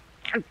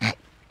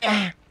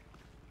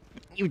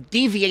 You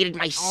deviated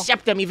my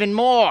septum even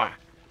more.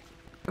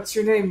 What's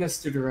your name,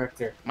 Mr.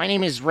 Director? My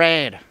name is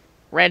Red.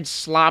 Red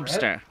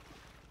Slobster.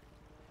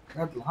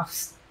 Red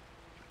Lobster.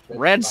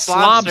 Red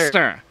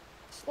Slobster.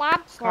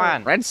 Come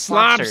on. Red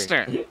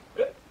Slobster.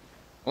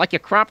 Like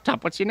your crop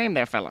top. What's your name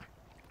there, fella?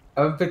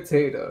 I'm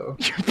Potato.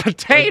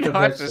 Potato?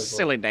 Like That's a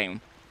silly name.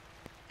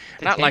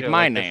 Not like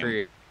my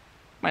name.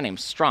 My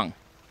name's Strong.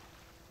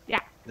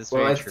 Yeah.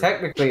 Well,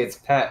 technically it's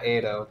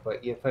Pat-Ado,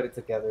 but you put it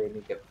together and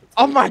you get potato.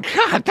 Oh my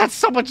god, that's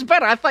so much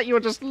better. I thought you were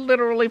just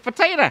literally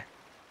potato.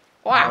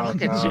 Wow,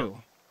 look at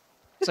you.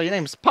 So your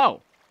name's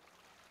Poe.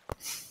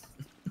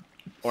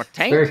 Or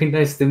Taint? Very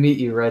nice to meet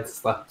you, Red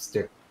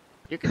Slobster.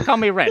 You can call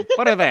me Red.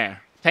 Put her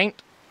there.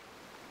 Taint?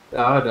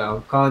 Oh no,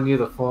 I'm calling you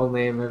the full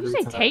name every time.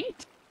 You say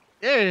Taint?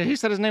 Yeah, he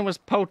said his name was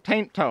Poe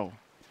Taint Toe.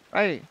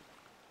 Right.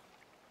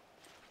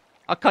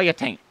 I'll call you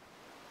Taint.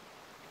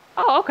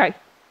 Oh, okay.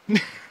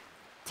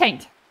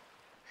 Taint.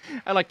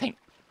 I like Taint.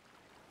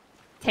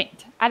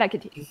 Taint. I like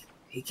it.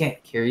 He can't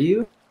hear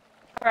you?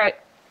 Alright.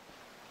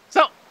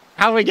 So,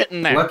 how are we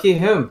getting there? Lucky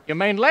him. Your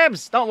main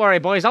labs? Don't worry,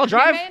 boys. I'll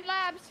drive. Main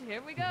labs.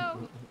 Here we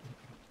go.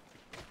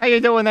 How you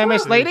doing there,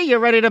 Miss Lady? You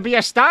ready to be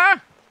a star?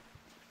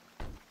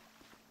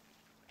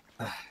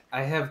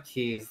 I have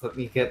keys. Let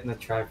me get in the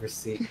driver's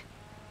seat.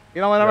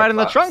 You don't want to ride in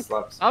the trunk?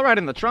 Slobster. I'll ride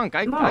in the trunk.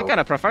 I kind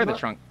of prefer the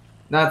trunk.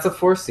 No, it's a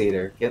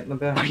 4-seater. Get in the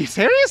back. Are you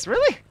serious?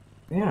 Really?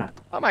 Yeah.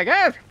 Oh my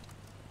god.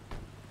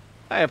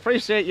 I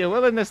appreciate your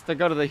willingness to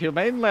go to the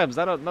Humane Labs.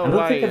 I don't know I don't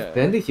why. think I've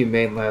been to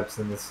Humane Labs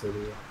in this city.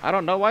 I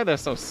don't know why they're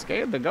so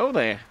scared to go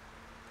there.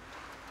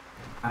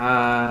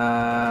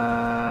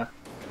 I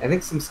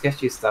think some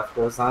sketchy stuff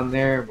goes on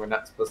there. We're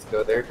not supposed to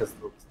go there because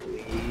of the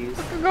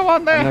police. Go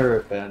on there. I've never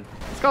been.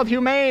 It's called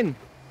Humane.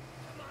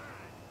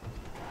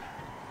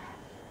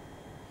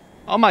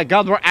 Oh my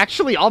god, we're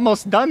actually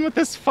almost done with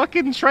this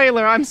fucking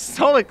trailer. I'm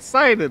so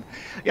excited.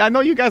 Yeah, I know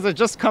you guys are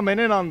just coming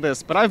in on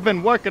this, but I've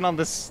been working on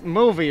this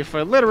movie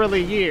for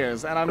literally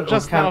years, and I'm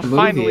just now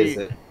finally...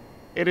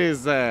 It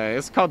is,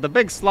 it's called The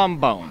Big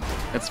Slombone.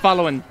 It's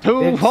following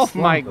two... Oh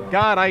my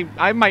god,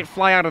 I might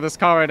fly out of this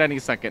car at any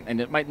second,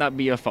 and it might not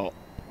be your fault.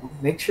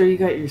 Make sure you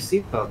got your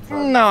seatbelt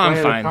on. No, I'm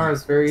Flying fine.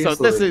 So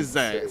this is,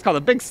 it's called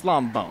The Big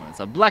Slombone. It's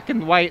a black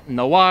and white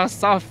noir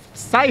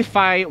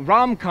sci-fi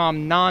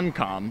rom-com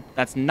non-com.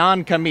 That's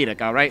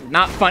non-comedic, alright?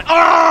 Not fun.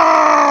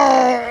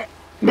 Oh!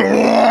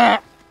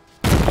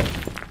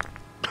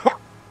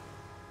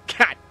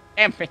 God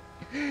damn it.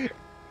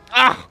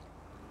 Oh!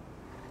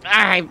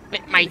 I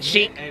bit my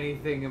cheek.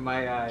 Anything in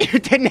my eye. You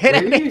didn't hit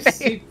Where anything. your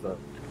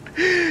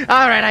seatbelt?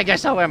 Alright, I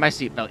guess I'll wear my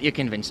seatbelt. You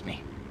convinced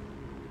me.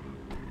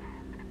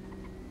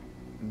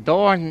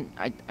 Door,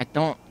 I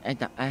don't,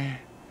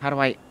 how do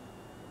I,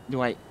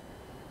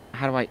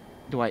 I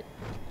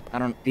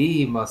don't.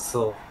 B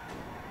muscle.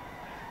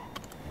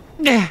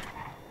 Yeah,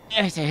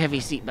 it's a heavy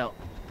seatbelt.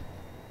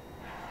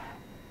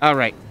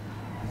 Alright.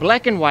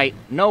 Black and white,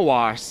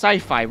 noir,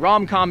 sci-fi,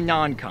 rom-com,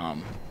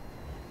 non-com.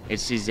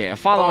 It's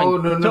following. Oh,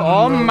 no,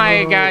 oh no,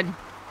 my no. god.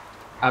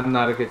 I'm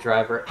not a good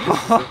driver.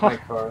 This is my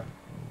car.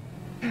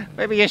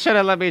 Maybe you should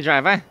have let me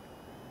drive, huh?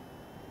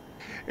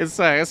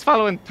 It's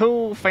following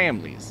two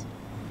families.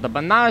 The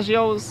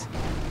Banagios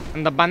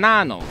and the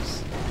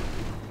Bananos.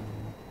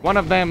 One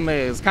of them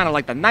is kind of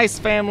like the nice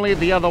family,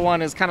 the other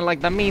one is kind of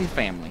like the mean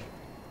family.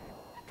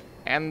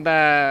 And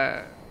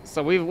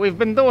so we've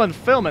been doing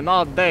filming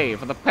all day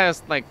for the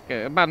past like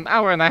about an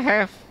hour and a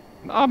half.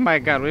 Oh my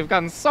god, we've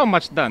gotten so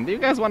much done. Do you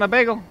guys want a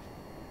bagel?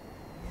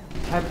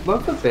 I'd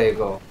love a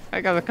bagel.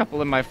 I got a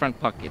couple in my front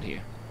pocket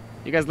here.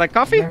 You guys like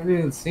coffee? I've never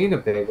even seen a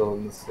bagel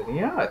in the city.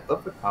 Yeah, I'd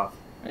love the coffee.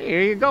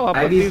 Here you go. I'll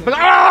I'd put these. even-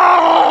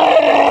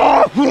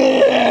 I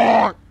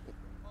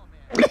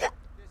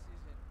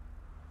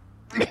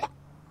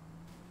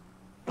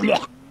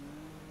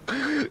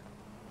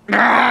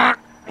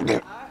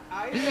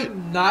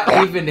am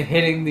not even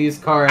hitting these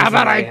cars. How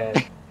about in my I-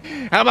 head.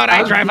 How about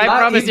I drive? I not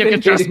promise you even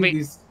can trust hitting me.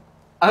 these-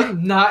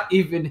 I'm not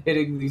even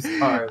hitting these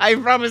cars. I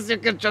promise you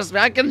can trust me.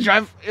 I can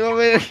drive. You want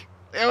me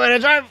to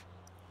drive?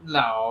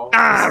 No.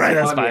 Ah, This right, is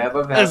that's funny. fine.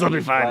 I'm This'll happy be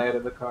to fly fine. out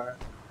of the car.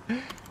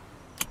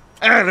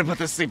 I'm gonna put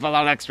the seatbelt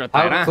on extra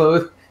How tight, huh?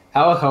 close?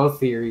 How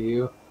healthy are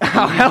you?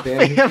 How Any healthy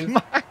bandages? am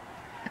I?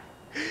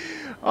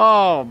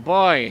 Oh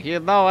boy, you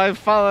know I've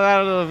fallen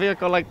out of the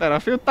vehicle like that a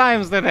few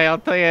times today. I'll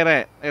tell you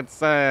that.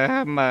 It's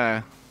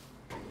I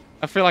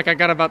feel like I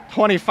got about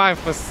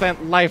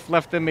 25% life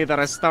left in me that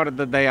I started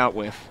the day out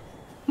with.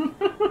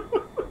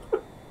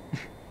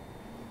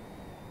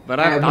 But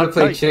I'm I'll gonna tell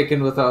play you,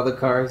 chicken with all the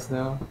cars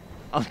now.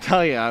 I'll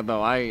tell you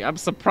though, I'm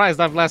surprised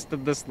I've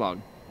lasted this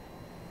long.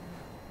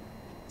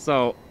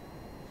 So,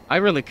 I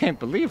really can't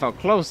believe how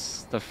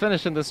close to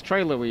finishing this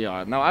trailer we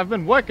are. Now, I've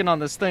been working on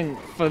this thing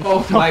for...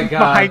 Oh my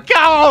god. My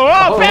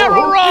god! Oh,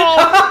 barrel roll!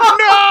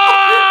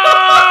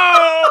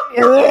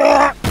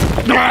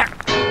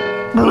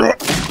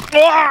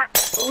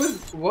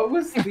 What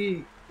was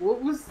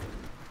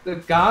the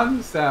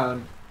gong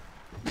sound?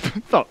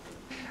 The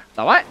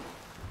what?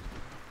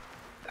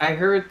 I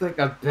heard like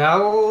a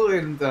bell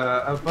and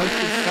a bunch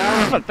of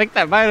sounds. I think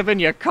that might have been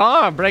your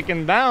car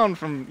breaking down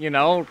from, you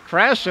know,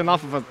 crashing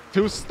off of a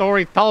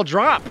 2-story tall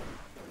drop.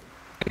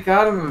 Thank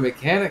God I'm a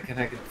mechanic and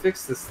I can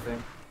fix this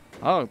thing.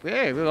 Oh,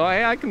 yeah, well,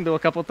 I can do a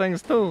couple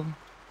things too.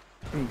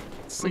 I'm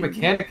a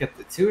mechanic at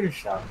the tuner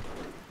shop.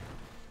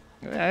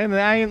 I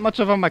ain't much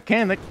of a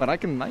mechanic, but I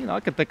can, you know, I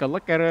can take a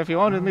look at it if you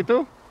wanted me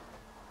to.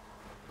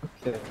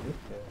 Okay.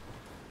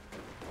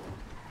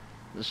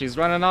 She's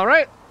running all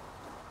right.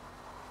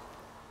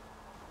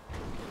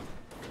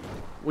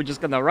 We're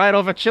just gonna ride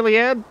over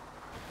Chiliad.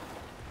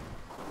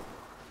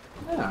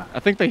 Yeah. I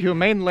think the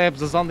Humane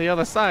Labs is on the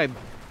other side.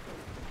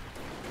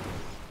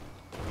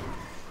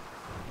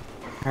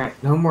 Alright,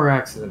 no more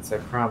accidents, I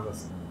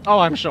promise. Oh,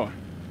 I'm sure.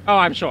 Oh,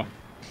 I'm sure.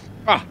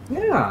 Ah.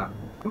 Yeah,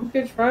 I'm a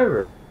good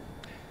driver.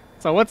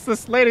 So what's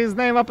this lady's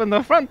name up in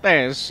the front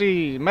there? Is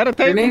she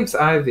meditating? Her name's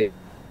Ivy.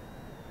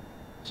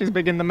 She's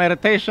big into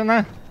meditation,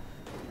 huh?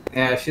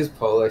 Yeah, she's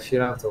Polish. You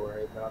don't have to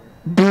worry about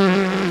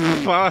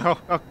it. Oh,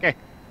 okay.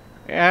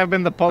 Yeah, I've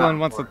been to Poland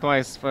once or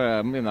twice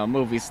for, you know,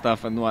 movie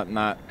stuff and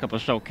whatnot. A couple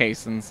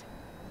showcasings.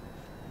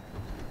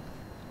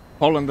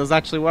 Poland is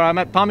actually where I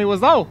met Tommy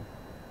Wiseau.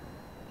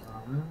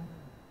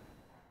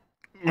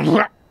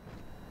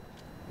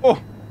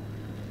 Oh.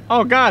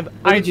 Oh, God.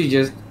 What did you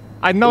just...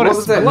 I noticed What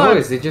was that blood.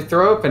 noise? Did you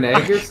throw up an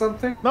egg or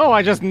something? No,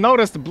 I just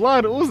noticed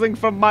blood oozing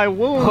from my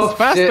wounds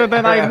faster shit.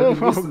 than I move.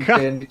 Give you Oh, some God.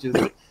 bandages.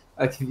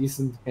 I can use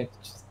some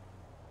bandages.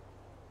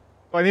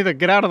 Do I need to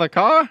get out of the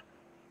car?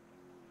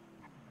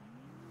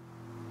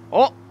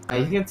 Oh!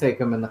 You can take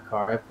him in the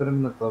car. I put him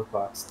in the glove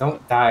box.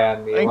 Don't die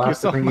on me. Thank I'll you have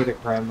so to bring much. you to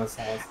Grandma's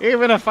house.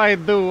 Even if I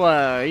do,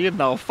 you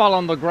know, fall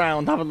on the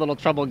ground, have a little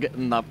trouble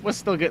getting up, we're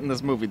still getting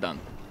this movie done.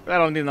 I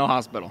don't need no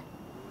hospital.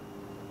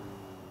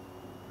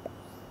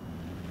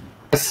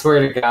 I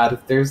swear to God,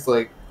 if there's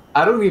like...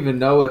 I don't even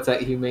know what's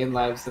at Humane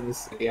Labs in the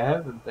city. I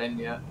haven't been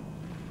yet.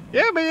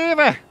 Yeah, me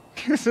either.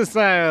 This is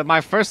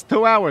my first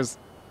 2 hours.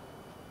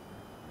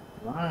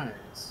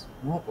 Nice.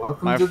 Well,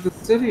 welcome to the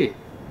city.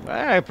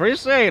 I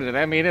appreciate it.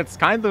 I mean, it's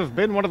kind of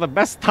been one of the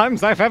best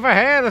times I've ever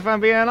had, if I'm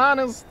being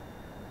honest.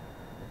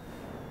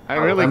 I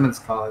really... Lemon's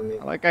calling me.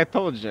 Like I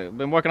told you, I've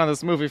been working on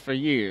this movie for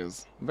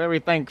years. Very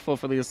thankful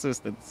for the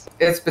assistance.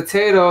 It's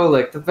potato,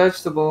 like the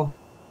vegetable.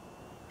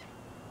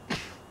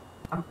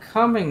 I'm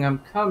coming.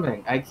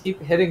 I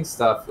keep hitting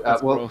stuff.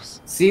 Well, gross.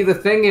 see, the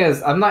thing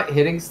is, I'm not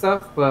hitting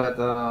stuff, but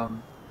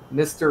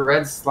Mr.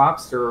 Red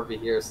Slobster over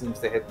here seems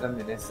to hit them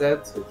in his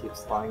head, so he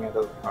keeps flying out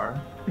of the car.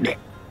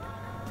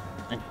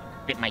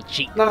 Bit my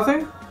cheek.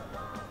 Nothing.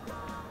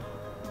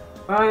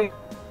 Bye.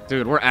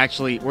 Dude, we're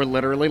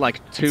literally like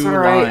two It's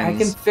alright, lines.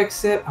 I can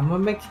fix it. I'm a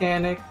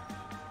mechanic.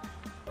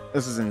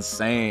 This is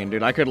insane,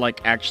 dude. I could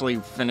like actually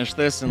finish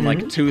this in like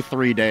Mhm.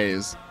 2-3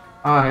 days.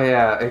 Oh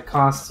yeah, it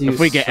costs you If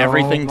we get so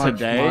everything much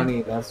today,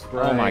 money. That's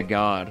right. oh my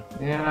God.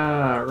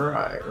 Yeah,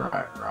 right.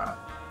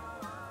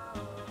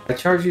 I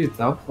charge you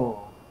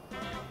double.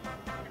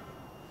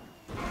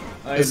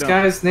 This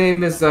guy's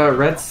name is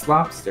Red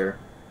Slobster.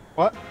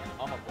 What?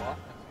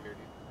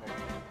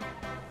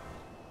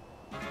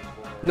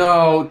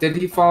 No, did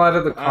he fall out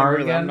of the car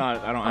again?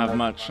 I don't have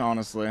much,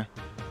 honestly.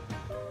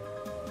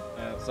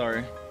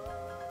 Sorry.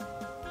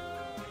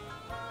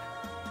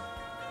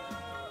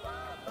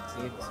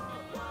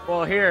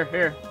 Well,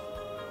 here.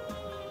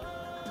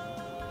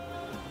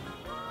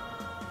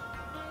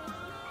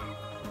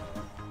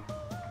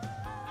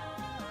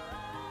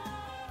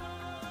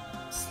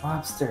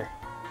 Slobster.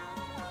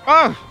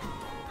 Oh!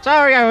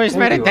 Sorry, I was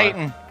There you are.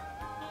 meditating.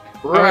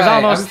 Right, I was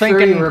almost I'm sure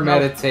thinking. you were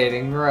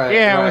meditating, right?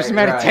 Yeah, I was right,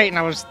 meditating.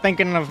 I was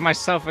thinking of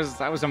myself as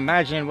I was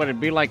imagining what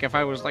it'd be like if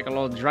I was like a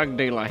little drug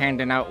dealer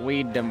handing out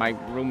weed to my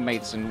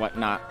roommates and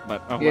whatnot.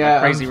 But what Yeah, a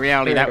crazy I'm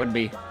reality that sure. would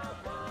be.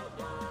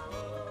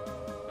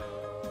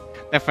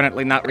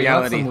 Definitely not You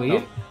want reality. some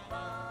weed?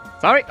 Oh.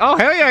 Sorry. Oh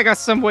hell yeah, I got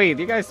some weed.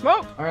 You guys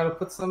smoke? All right, I'll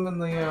put some in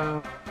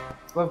the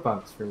glove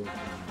box for you.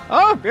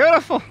 Oh,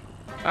 beautiful.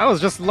 I was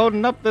just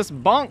loading up this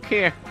bonk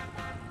here.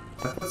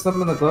 I put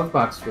some in the glove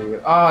box for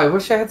you. Oh, I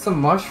wish I had some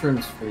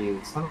mushrooms for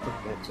you. Son of a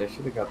bitch, I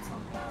should have got some.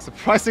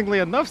 Surprisingly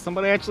enough,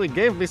 somebody actually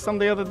gave me some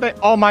the other day.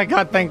 Oh my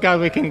God! Thank God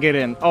we can get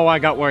in. Oh, I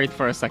got worried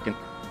for a second.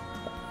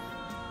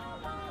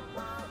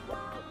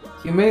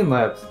 Humane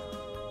Labs.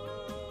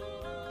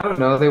 I don't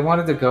know, they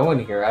wanted to go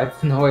in here. I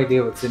have no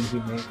idea what's in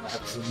Humane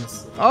Labs in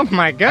this. Oh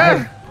my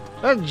God!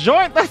 That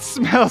joint that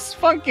smells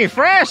funky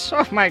fresh.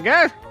 Oh my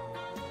God!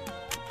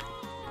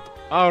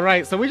 All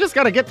right, so we just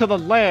gotta get to the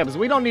labs.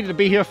 We don't need to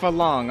be here for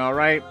long. All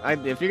right,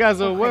 if you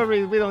guys are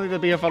worried, we don't need to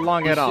be here for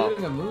long We're at all.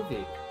 shooting a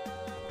movie.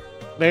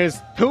 There's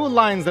 2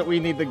 lines that we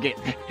need to get.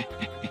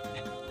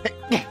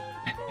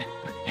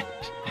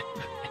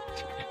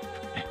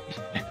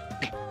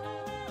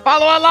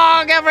 Follow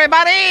along,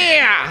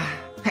 everybody!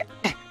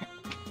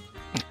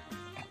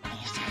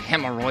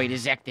 Hemorrhoid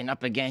is acting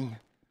up again.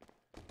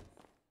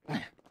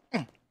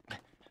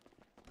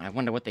 I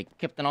wonder what they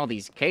kept in all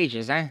these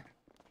cages, huh?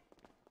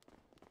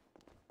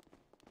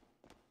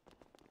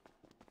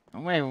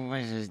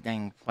 Where's this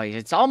dang place?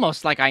 It's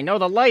almost like I know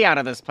the layout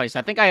of this place.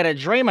 I think I had a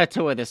dream or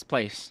two of this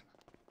place.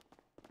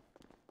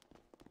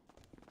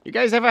 You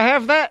guys ever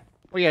have that?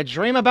 Where you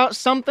dream about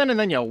something and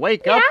then you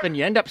wake up and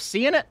you end up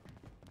seeing it?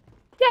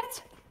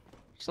 Yes.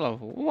 It's the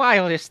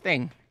wildest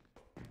thing.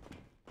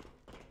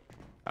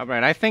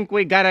 Alright, I think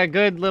we got a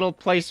good little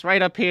place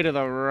right up here to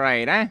the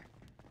right, huh?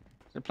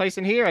 Is there a place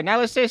in here?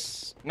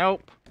 Analysis?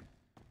 Nope.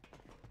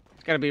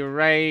 It's gotta be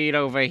right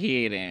over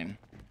here then.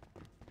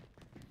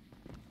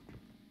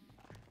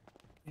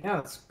 Yeah,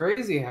 it's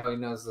crazy how he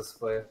knows this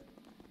place.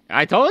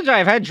 I told you,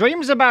 I've had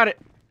dreams about it.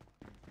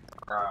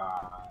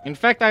 In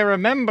fact, I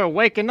remember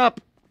waking up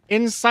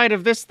inside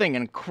of this thing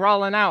and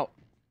crawling out.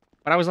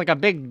 But I was like a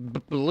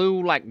big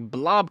blue, like,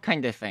 blob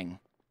kind of thing.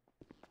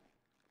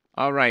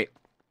 Alright.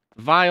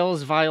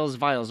 Vials.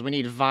 We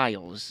need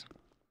vials.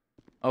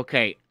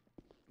 Okay.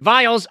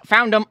 Vials!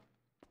 Found them!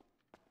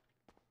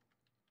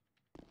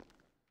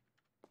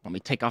 Let me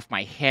take off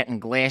my hat and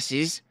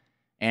glasses.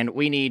 And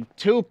we need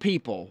 2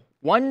 people.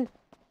 One...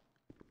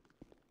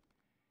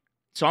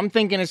 So I'm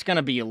thinking it's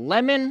gonna be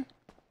lemon,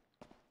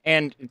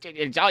 and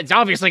it's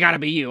obviously gotta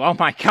be you. Oh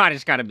my god,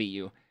 it's gotta be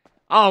you.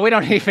 Oh, we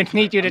don't even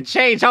need you to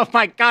change. Oh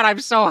my god, I'm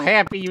so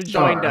happy you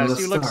joined us.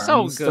 You look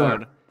so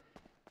good.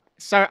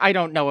 Sir, I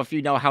don't know if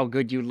you know how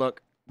good you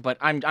look, but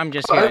I'm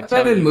just here to I've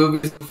tell been in you.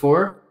 movies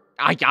before.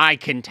 I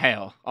can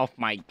tell. Oh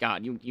my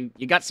god,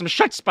 you got some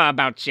chutzpah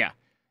about you.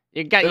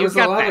 You got There you was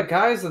got a lot that. of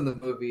guys in the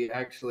movie,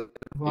 actually. It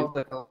involved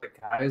like a lot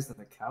of guys on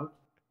the couch.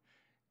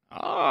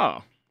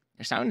 Oh,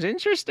 it sounds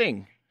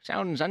interesting.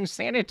 Sounds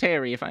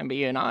unsanitary, if I'm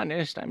being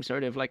honest. I'm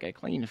sort of like a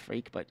clean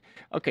freak, but...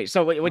 Okay,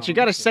 so what you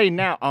gotta say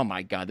now... Oh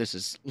my god, this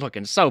is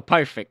looking so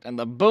perfect. And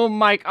the boom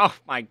mic... Oh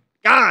my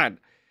god!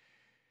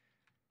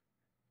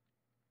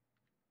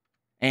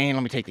 And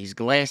let me take these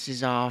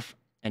glasses off.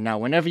 And now,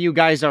 whenever you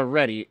guys are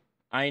ready,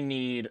 I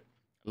need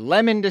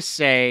Lemon to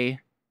say...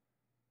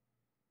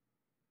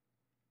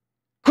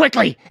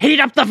 Quickly, heat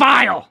up the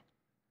vial!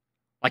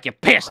 Like you're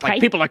pissed, like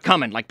people are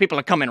coming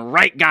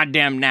right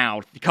goddamn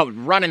now,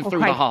 running through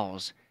the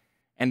halls.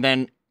 And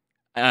then,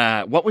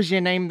 what was your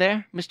name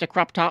there, Mr.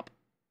 Crop Top?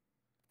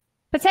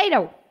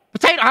 Potato.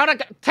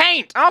 Potato,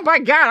 Taint! Oh my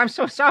god, I'm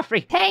so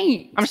sorry.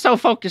 Taint. I'm so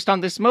focused on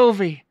this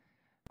movie.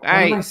 What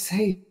did I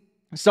say?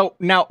 So,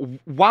 now,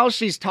 while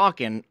she's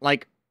talking,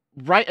 like,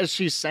 right as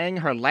she's saying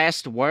her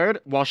last word,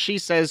 while she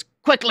says,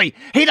 quickly,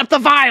 heat up the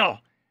vial!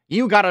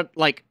 You gotta,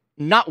 like...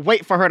 not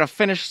wait for her to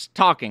finish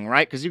talking,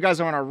 right? Because you guys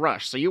are in a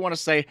rush. So you want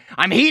to say,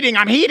 I'm heating,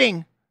 I'm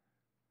heating.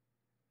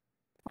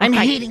 I'm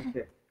heating.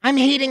 I'm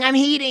heating, I'm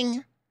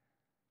heating.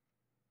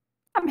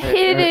 I'm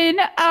heating.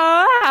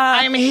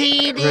 I'm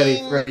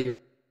heating. Ready.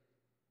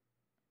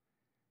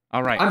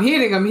 All right. I'm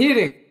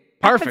heating.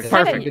 Perfect.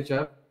 Good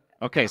job.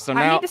 Okay, so I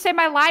now... need to say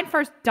my line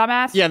first,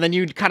 dumbass. Yeah, then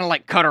you'd kind of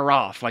like cut her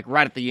off, like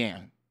right at the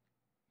end.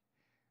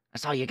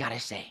 That's all you gotta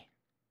say.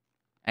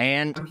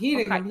 And... I'm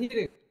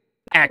heating.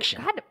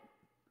 Action. God.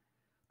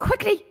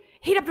 Quickly,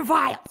 heat up the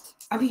vials.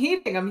 I'm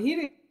heating.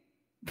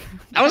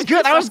 That was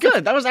good.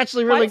 That was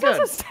actually really good.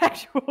 Why is this so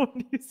sexual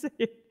when you say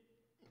it?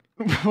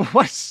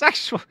 What's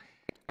sexual?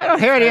 I don't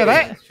hear any of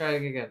that. Let's try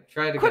it again.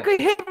 Quickly,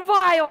 hit the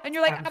vial. And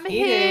you're like, I'm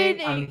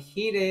heating. I'm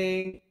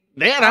heating.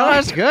 Yeah, that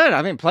was good.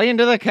 I mean, play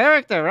into the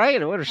character, right?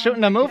 We're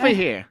shooting a movie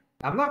here.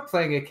 I'm not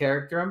playing a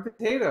character. I'm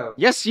Potato.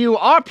 Yes, you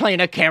are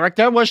playing a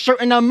character. We're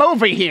shooting a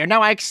movie here.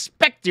 Now I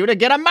expect you to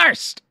get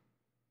immersed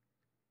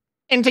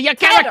into your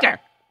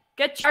character.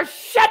 Get your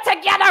shit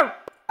together!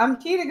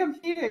 I'm heating.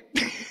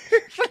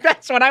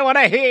 That's what I want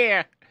to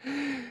hear.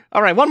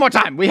 All right, one more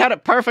time. We had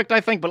it perfect,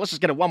 I think, but let's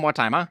just get it one more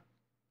time, huh?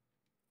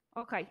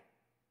 Okay.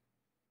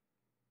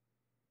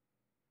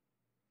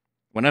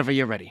 Whenever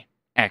you're ready.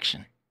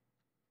 Action.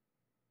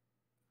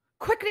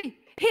 Quickly,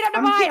 heat up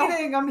the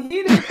vial! I'm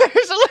heating.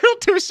 It's a little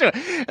too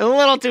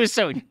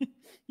soon.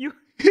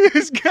 It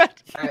was good.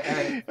 All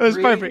right. It was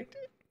perfect.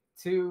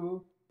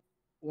 2,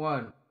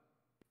 1.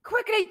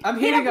 Quickly, I'm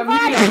heat heating. up the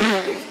vial!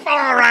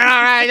 All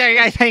right.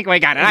 I think we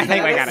got it. Was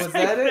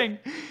that it?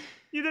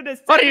 You did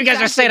this. What do you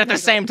guys are saying at the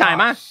same time,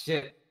 huh?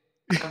 Shit.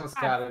 I almost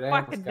got it.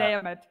 Fucking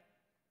damn it.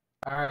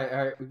 All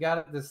right. We got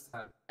it this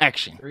time.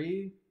 Action.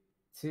 3,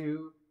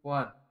 2,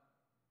 1.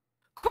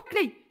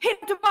 Quickly, heat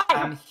up the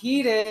vial! I'm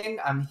heating.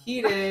 That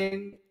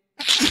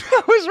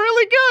was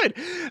really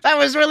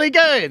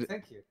good.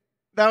 Thank you.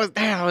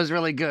 That was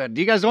really good.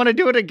 Do you guys want to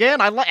do it again?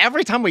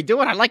 Every time we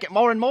do it, I like it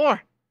more and more.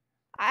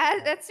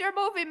 That's your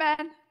movie,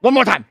 man. One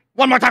more time.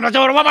 Let's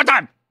do it one more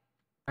time.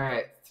 All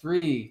right.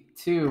 3,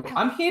 2.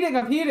 I'm heating.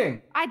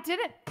 I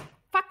didn't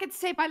fucking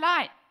say my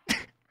line.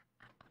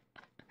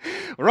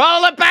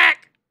 Roll it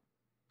back.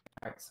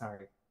 All right.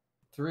 Sorry.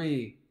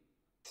 3,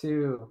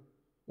 2,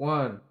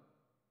 1.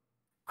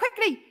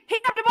 Quickly,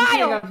 heat up the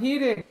vial! I'm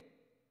heating.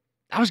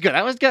 That was good.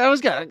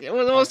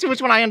 We'll see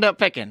which one I end up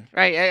picking.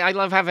 Right? I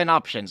love having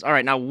options. All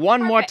right, now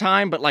one more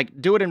time, but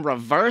like do it in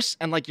reverse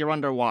and like you're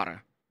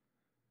underwater.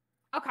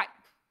 Okay.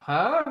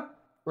 Huh?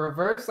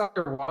 Reverse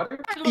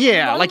underwater?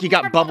 Yeah, like you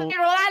got bubble.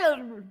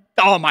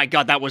 Oh my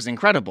god, that was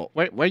incredible.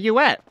 Where you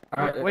at?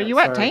 Where you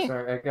at, Taint?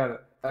 Sorry, I got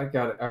it.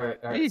 All right.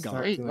 There you go.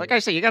 Like I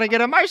say, you gotta get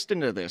immersed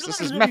into this.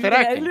 This is method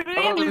acting.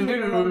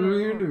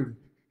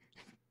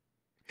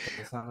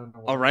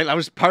 All right, that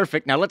was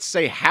perfect. Now let's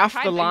say half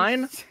the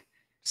line.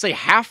 Say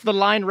half the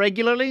line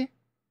regularly,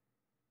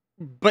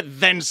 but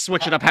then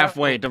switch it up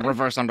halfway to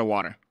reverse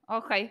underwater.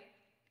 Okay.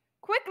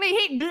 Quickly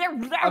heat.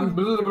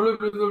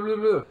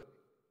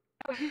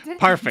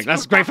 Perfect.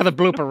 That's great for the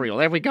blooper reel.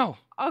 There we go.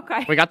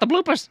 Okay. We got the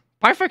bloopers.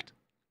 Perfect.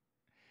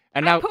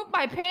 And now. I pooped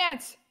my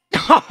pants.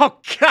 Oh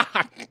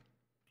God.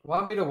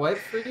 Want me to wipe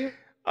for you?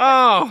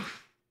 Oh.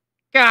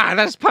 God,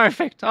 that's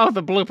perfect. Oh,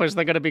 the bloopers,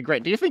 they're gonna be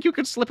great. Do you think you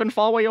could slip and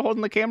fall while you're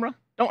holding the camera?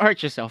 Don't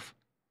hurt yourself.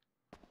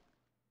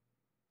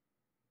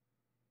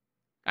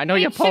 I know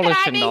you're Polish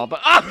and all,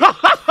 but...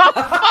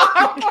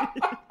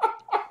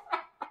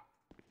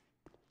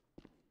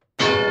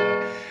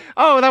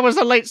 Oh, that was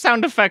a late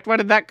sound effect. Where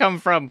did that come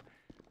from?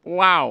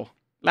 Wow.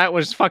 That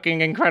was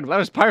fucking incredible. That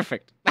was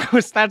perfect.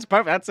 That's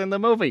perfect. That's in the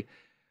movie.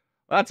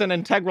 That's an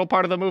integral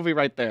part of the movie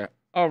right there.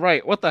 All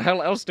right, what the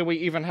hell else do we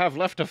even have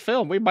left to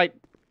film? We might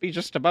be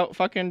just about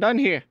fucking done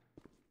here.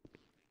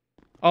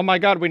 Oh my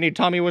god, we need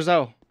Tommy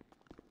Wiseau.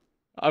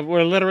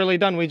 We're literally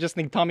done. We just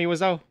need Tommy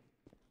Wiseau.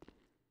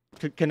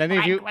 Can any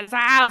of you...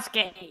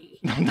 Wazowski.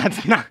 No,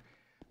 that's not...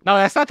 No,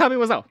 that's not Tommy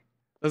Wiseau.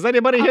 Does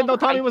anybody here know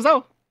Tommy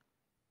Wiseau?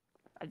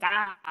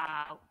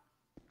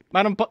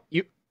 Madam,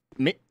 you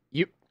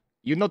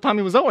know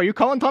Tommy Wiseau? Are you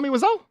calling Tommy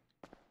Wiseau?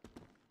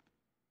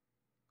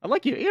 I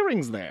like your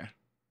earrings there.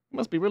 You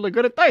must be really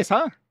good at dice,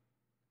 huh?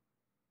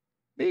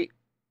 Neat.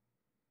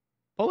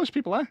 Polish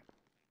people, huh?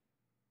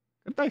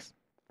 Good dice.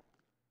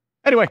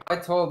 Anyway. I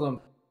told him.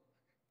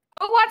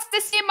 Who wants to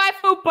see my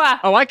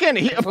fupa? Oh, I can't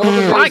hear.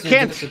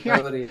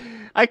 Disability.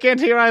 I can't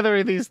hear either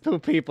of these two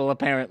people,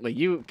 apparently.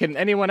 Can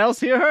anyone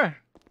else hear her?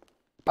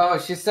 Oh,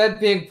 she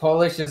said being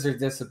Polish is her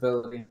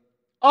disability.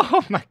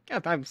 Oh my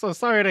god, I'm so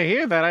sorry to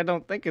hear that. I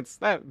don't think it's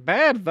that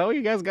bad, though.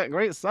 You guys got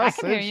great sausage.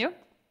 I can hear you.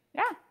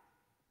 Yeah.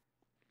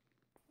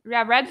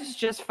 Yeah, Red is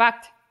just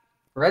fucked.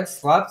 Red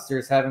Slobster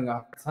is having a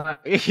hard time.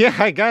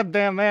 Yeah,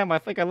 goddamn, ma'am. I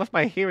think I left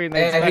my hearing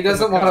aids. Hey, he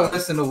doesn't want to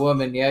listen to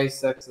women. Yeah, he's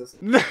sexist.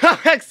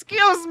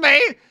 Excuse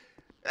me.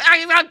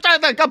 I'm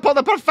trying to pull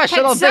the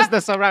professional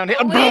business around here.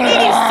 Touch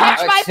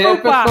my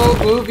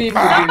typical movie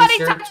producer. Somebody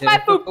touch my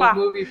fupa.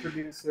 Movie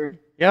producer.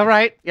 You're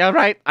right. You're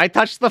right. I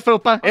touched the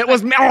fupa. Okay. It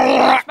was me.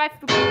 Touch my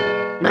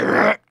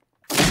fupa.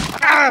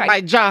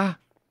 My jaw.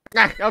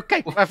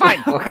 Okay, we're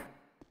fine.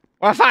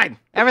 We're fine.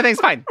 Everything's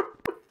fine.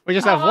 We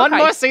just have one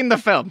more scene to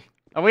film.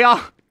 Are we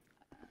all?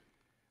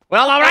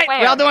 Well, all right.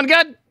 We all doing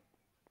good?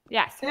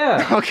 Yes.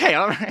 Yeah. Okay,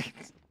 all right.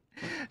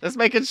 Just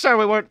making sure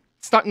we weren't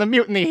starting the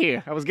mutiny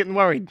here. I was getting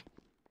worried.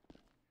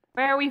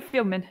 Where are we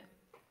filming?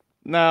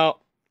 No.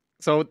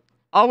 So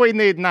all we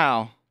need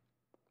now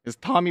is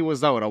Tommy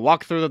Wiseau to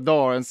walk through the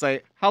door and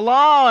say,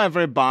 "Hello,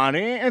 everybody.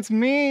 It's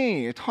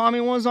me, Tommy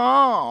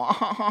Wiseau."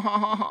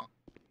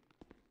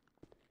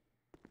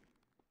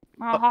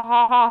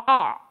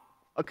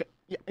 Okay.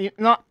 You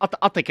know,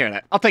 I'll take care of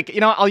that. I'll take it.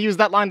 You know, I'll use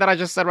that line that I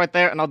just said right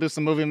there, and I'll do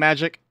some movie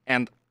magic,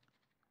 and...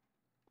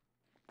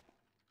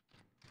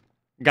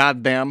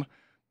 Goddamn.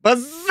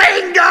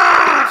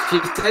 Bazinga! She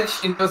said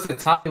she knows that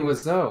Tommy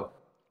Wiseau.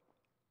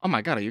 Oh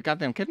my god, are you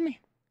goddamn kidding me?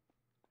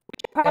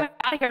 Out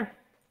of here.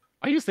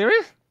 Are you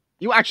serious?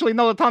 You actually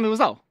know that Tommy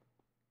Wiseau?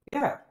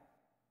 Yeah.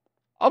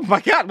 Oh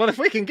my god, what if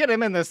we can get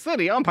him in the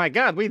city? Oh my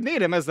god, we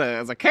need him as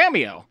a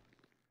cameo.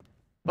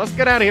 Let's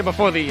get out of here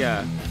before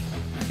the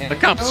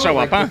cops show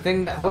up, huh? The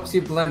thing that helps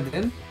you blend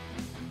in?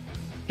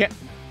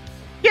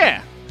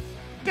 Yeah,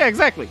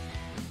 exactly.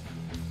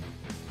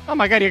 Oh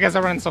my god, you guys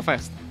are running so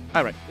fast.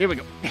 Alright, here we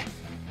go.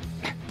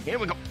 Here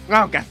we go.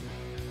 Oh god.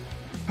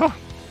 Oh,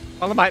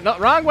 follow my... No,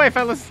 wrong way,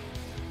 fellas.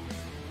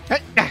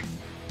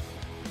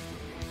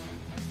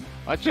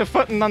 Watch your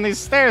footing on these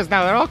stairs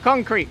now, they're all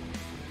concrete.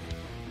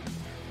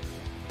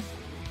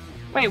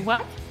 Wait,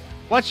 what?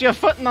 Watch your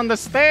footing on the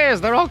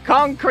stairs, they're all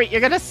concrete.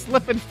 You're gonna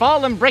slip and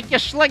fall and break your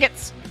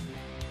schliggets.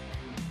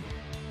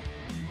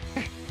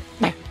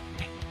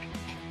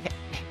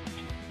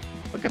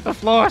 Look at the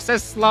floor, it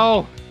says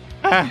slow.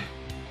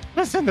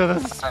 Listen to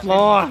this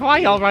floor. Why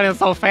y'all running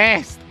so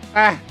fast?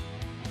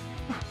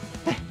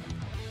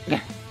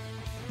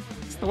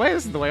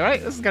 This is the way,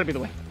 right? This is gotta be the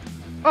way.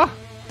 Oh,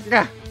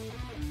 yeah.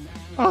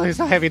 Oh, these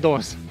are heavy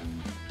doors.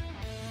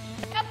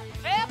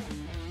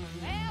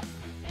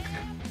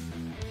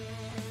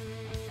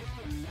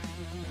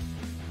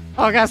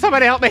 Oh god,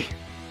 somebody help me.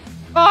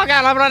 Oh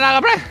god, I'm running out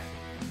of breath.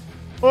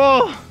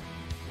 Oh.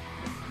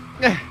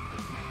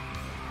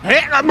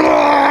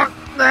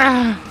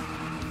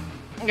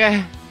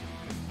 Okay.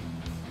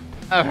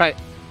 Alright.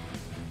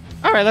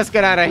 Alright, let's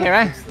get out of here,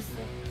 eh?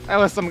 That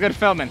was some good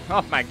filming.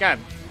 Oh my god.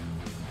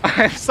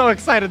 I'm so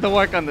excited to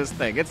work on this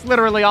thing. It's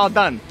literally all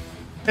done.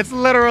 It's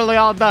literally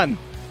all done.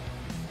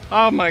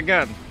 Oh my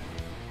god.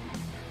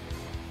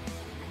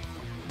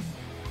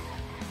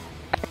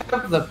 I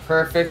have the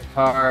perfect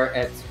car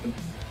at...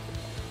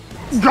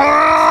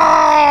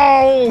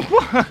 Go!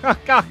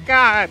 Oh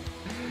god.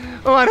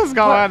 What is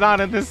going on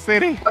in this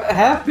city? What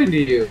happened to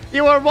you?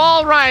 You were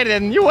wall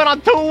riding. You went on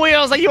 2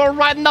 wheels and you were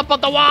riding up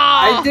on the wall.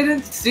 I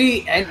didn't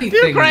see anything.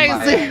 You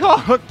crazy.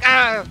 Oh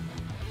god.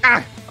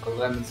 The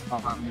lemon's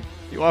on me.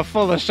 You are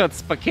full of shit,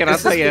 Spaghetti. I'll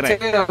This tell you is that.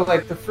 potato,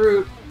 like the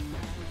fruit.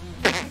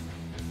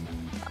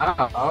 I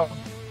don't know.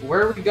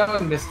 Where are we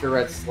going, Mr.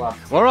 Red Slot?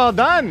 We're all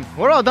done.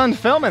 We're all done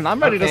filming.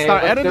 I'm ready to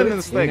start let's go editing to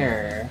this thing.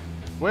 dinner.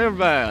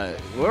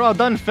 We're all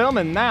done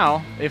filming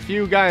now. If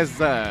you guys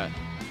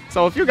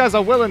so if you guys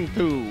are willing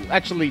to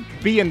actually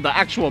be in the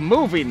actual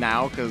movie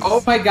now, because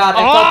Oh my god,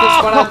 I thought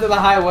this went onto the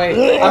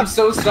highway. I'm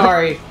so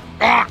sorry.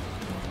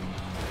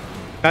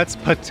 That's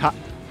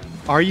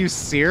Are you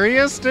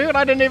serious, dude?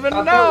 I didn't even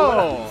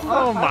know.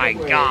 Oh my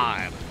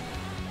god.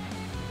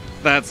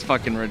 That's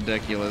fucking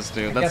ridiculous,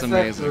 dude. That's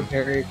amazing. That's a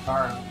very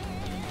car.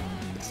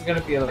 This is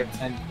gonna be like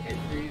 10K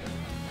for you.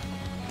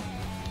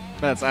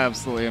 That's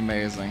absolutely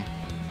amazing.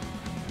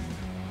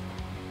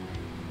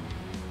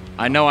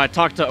 I know I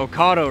talked to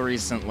Okado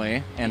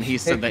recently, and he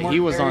said that he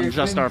was on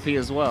Just RP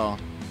as well.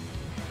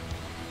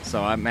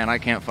 So, man, I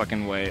can't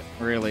fucking wait.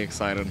 Really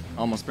excited.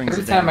 Almost brings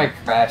Every it down. time I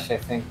crash, I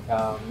think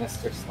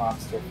Mr.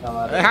 Slobster fell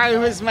out of I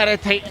was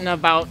meditating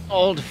about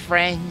old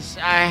friends.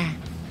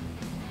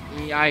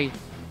 You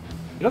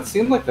don't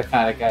seem like the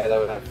kind of guy that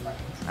would have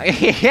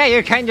friends. Yeah,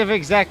 you're kind of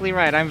exactly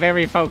right. I'm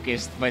very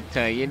focused, but,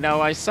 you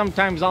know, I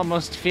sometimes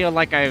almost feel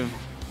like I've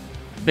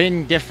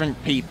been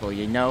different people,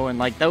 you know, and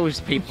like those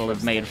people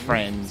have made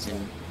friends,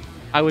 and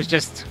I was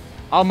just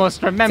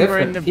almost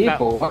remembering Different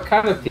people? What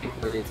kind of people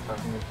are you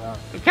talking about?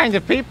 the kind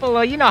of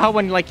people, you know how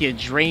when like you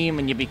dream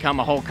and you become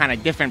a whole kind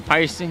of different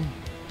person?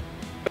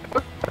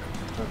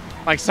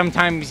 Like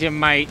sometimes you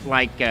might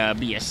like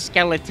be a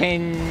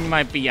skeleton, you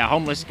might be a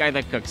homeless guy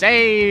that cooks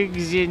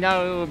eggs, you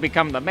know,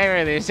 become the mayor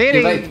of the city.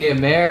 You might be a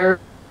mayor?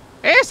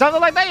 Yeah,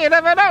 something like that, you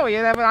never know.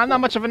 I'm not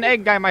much of an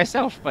egg guy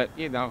myself, but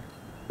you know.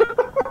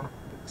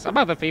 Some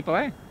other people,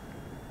 eh?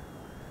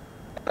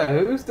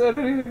 Who said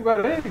anything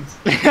about eggs?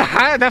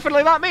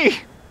 Definitely not me.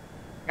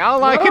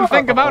 All I can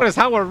think about is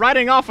how we're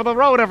riding off of the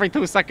road every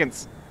 2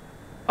 seconds.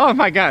 Oh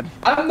my god.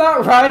 I'm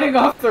not riding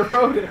off the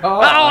road at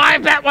all. Oh, I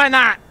bet we're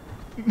not.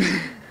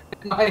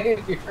 Oh,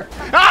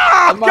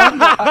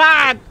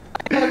 God!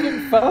 I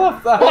haven't fell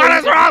off the What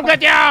is wrong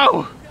with you?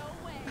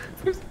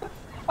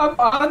 I'm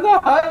on the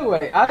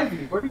highway.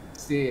 Ivy, what are you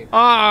seeing?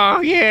 Oh,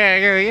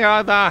 yeah, you're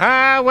on the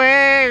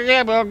highway.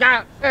 Yeah, we'll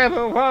got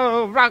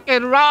rock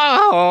and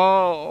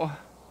roll.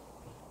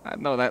 I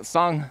know that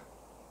song.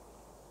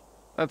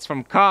 That's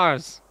from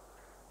Cars.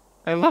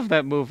 I love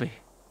that movie.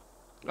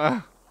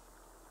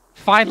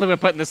 Finally, we're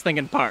putting this thing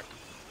in park.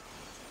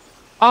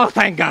 Oh,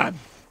 thank God.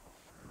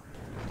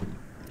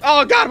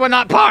 Oh, God, we're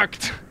not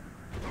parked.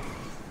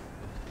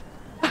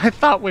 I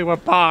thought we were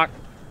parked.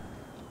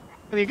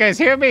 Can you guys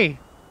hear me?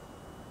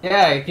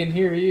 Yeah, I can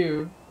hear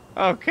you.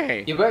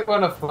 Okay. You might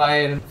want to fly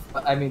in,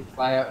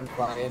 fly out and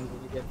fly in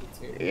when you get the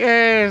 2.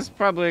 Yeah, it's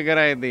probably a good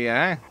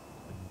idea,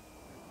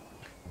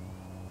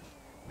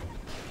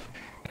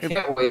 I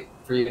can't wait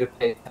for you to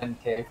pay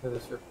 10K for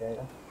this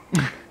repair.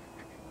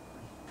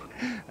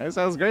 That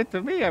sounds great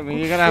to me. I mean,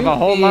 you're gonna have a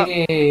whole lot.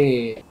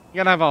 You're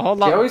gonna have a whole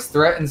lot. She always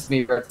threatens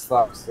me, Red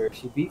Slobster.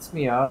 She beats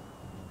me up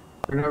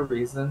for no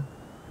reason.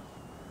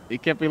 You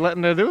can't be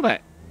letting her do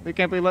that. You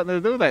can't be letting her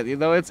do that. You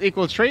know, it's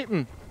equal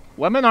treating.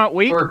 Women aren't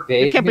weak.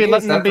 You can't be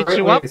letting them beat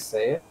you up.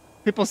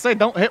 People say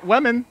don't hit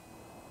women.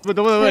 What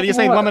do you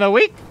say? Women are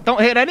weak?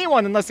 Don't hit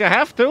anyone unless you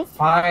have to.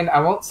 Fine,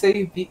 I won't say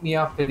you beat me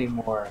up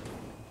anymore.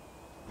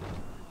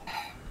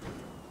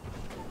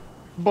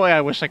 Boy,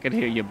 I wish I could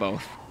hear you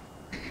both.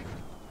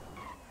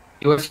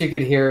 You wish you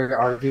could hear her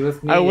argue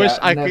with me? I wish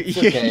I could.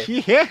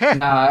 Okay. Yeah.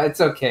 Nah, it's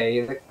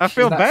okay. I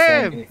feel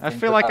bad. I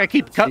feel like I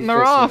keep cutting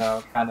her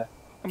off. Kind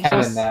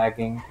of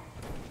nagging.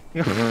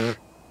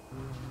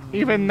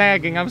 Even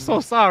nagging. I'm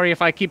so sorry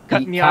if I keep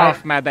cutting you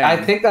off, madam. I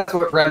think that's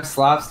what Red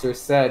Slobster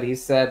said. He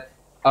said,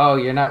 "Oh,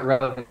 you're not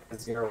relevant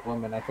because you're a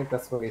woman." I think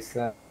that's what he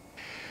said.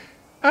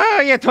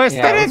 Oh, you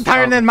twisted and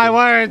turned in my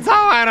words. Oh,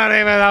 I don't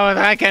even know.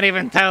 I can't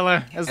even tell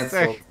her.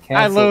 Canceled.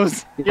 I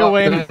lose. You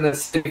win. You've been in the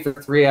city for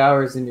 3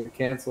 hours and you're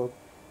canceled.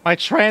 My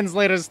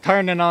translator's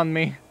turning on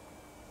me.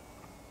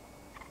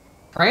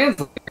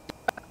 Translator?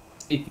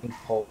 Speaking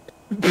Polish.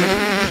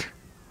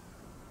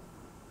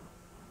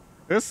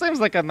 This seems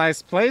like a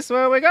nice place.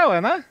 Where are we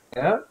going, huh?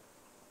 Yeah.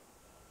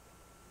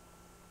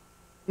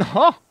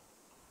 Oh.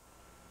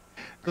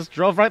 Just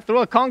drove right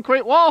through a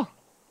concrete wall.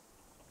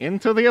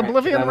 Into the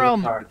Oblivion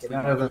realm. Get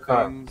out of the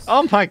car.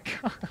 Oh my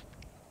god.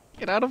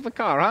 Get out of the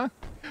car, huh?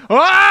 Oh,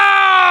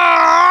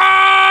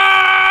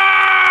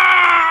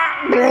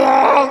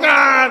 oh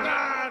god!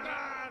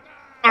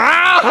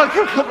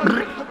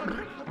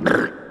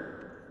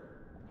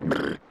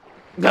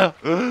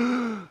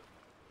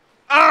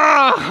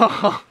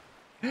 Oh!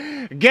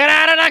 Get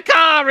out of the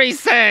car, he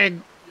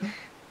said!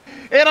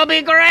 It'll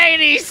be great,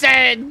 he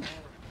said!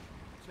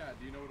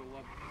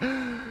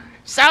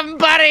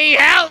 Somebody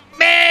help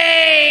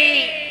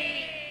me!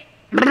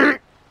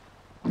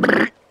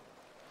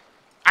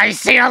 I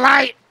see a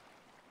light!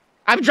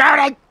 I'm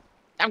drowning!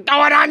 I'm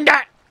going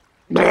under!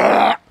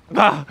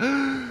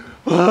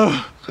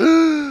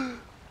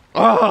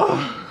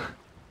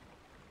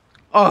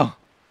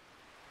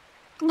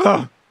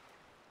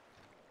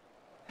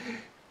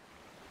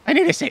 I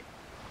need a sit.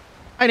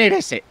 I need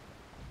a sit.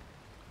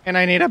 And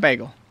I need a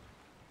bagel.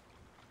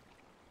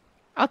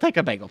 I'll take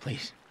a bagel,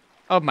 please.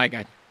 Oh my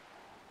god.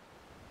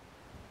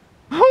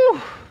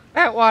 Whew,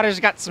 that water's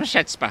got some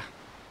chutzpah.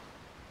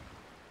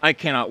 I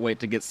cannot wait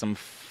to get some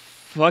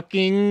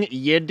fucking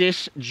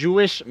Yiddish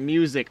Jewish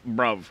music,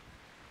 bruv.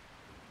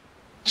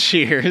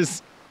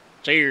 Cheers.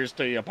 Cheers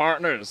to you,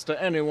 partners.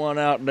 To anyone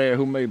out there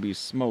who may be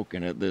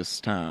smoking at this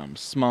time.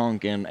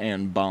 Smonking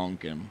and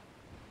bonking.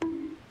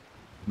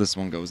 This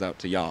one goes out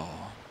to y'all.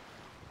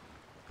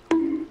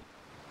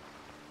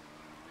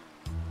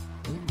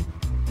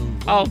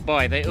 Oh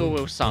boy, the ooh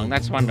ooh song.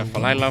 That's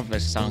wonderful. I love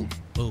this song.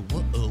 Ooh,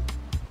 ooh, ooh.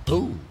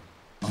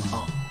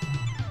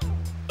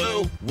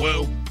 Ooh,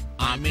 woo.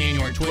 I'm in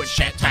your Twitch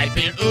chat, type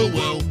in ooh,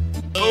 woo.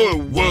 Ooh,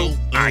 woo.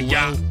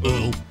 Ah-ya,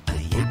 ooh.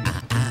 Ah-ya,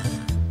 ah-ah.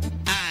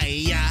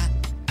 Ah-ya,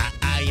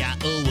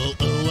 ah-ah, ooh, woo.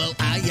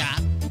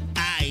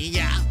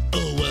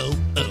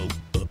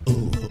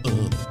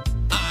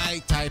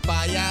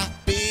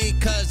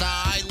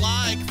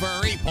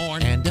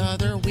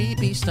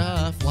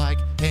 stuff like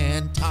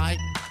hentai.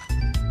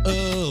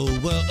 Oh,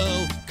 whoa,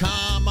 oh,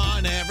 come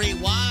on,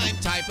 everyone,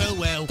 type oh,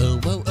 well. Oh,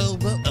 whoa, oh,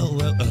 whoa, oh,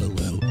 whoa, oh,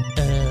 whoa.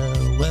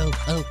 Oh, whoa,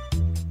 oh.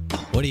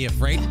 What are you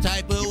afraid to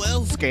type oh,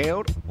 well?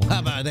 Scared? Well, how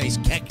about a nice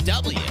keck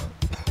W?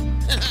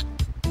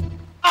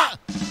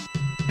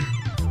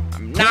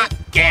 I'm not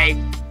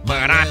gay,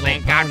 but I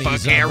think I'd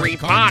fuck Harry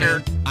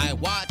Potter. I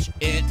watch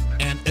it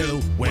and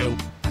ooh, woo.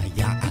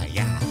 Ah-ya,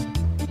 ah-ya.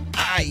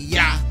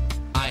 Ah-ya.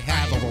 I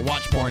have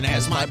Overwatch porn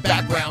as my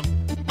background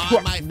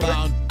on my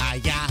phone.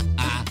 Ah-ya,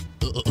 ah.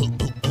 Ooh, ooh,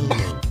 ooh,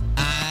 ooh.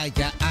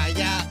 Ah-ya,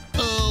 ah-ya.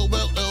 Ooh, woo,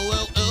 ooh,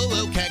 ooh, ooh,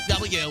 ooh, keck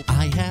W.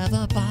 I have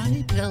a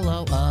body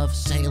pillow of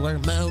Sailor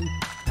Moon.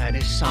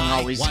 This song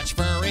always watch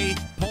furry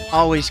porn.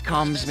 Always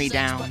calms me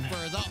down.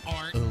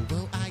 Ooh,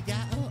 ooh, ah-ya,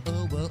 ooh,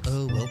 ooh, ooh, ooh,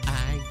 ooh,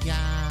 ah-ya.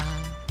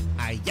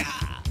 Ah-ya.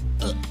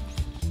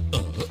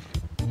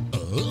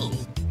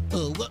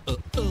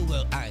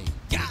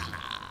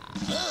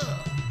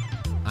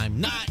 I'm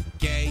not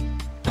gay,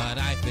 but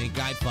I think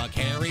I'd fuck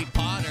Harry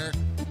Potter.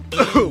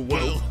 Ooh,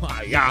 whoa,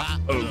 yeah,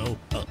 ooh,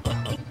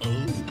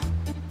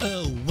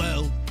 ooh,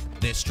 whoa.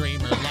 This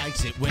streamer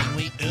likes it when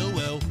we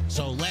ooh,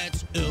 so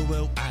let's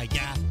ooh,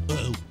 yeah,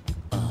 ooh,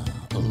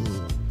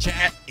 ooh.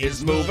 Chat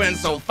is moving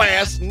so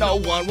fast, no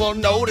one will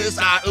notice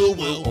I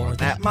ooh, or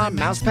that my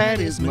mousepad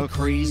is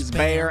McCree's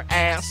bare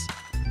ass.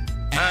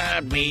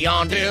 Add me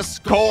on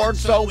Discord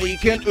so we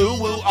can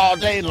ooh all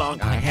day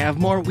long. I have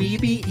more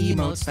weeby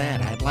emotes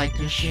that I'd like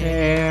to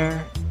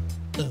share.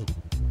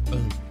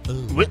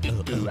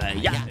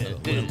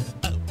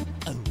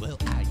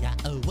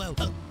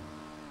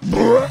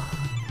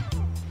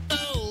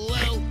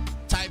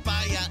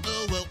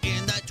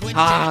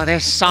 Oh,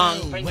 this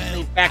song brings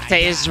me back to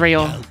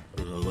Israel.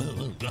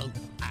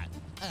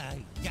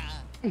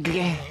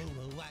 Yeah.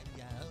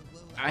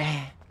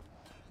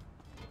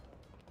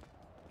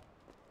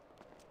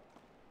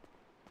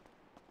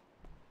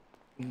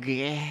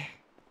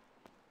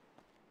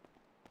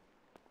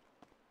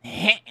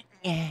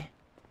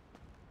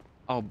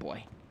 Oh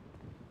boy.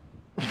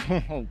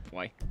 Oh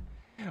boy.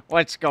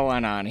 What's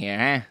going on here,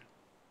 huh?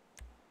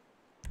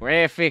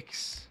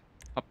 Graphics,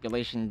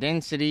 population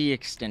density,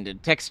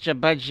 extended texture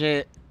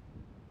budget.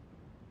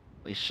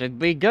 We should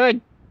be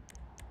good.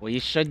 We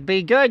should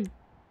be good.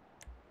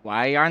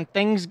 Why aren't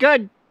things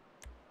good?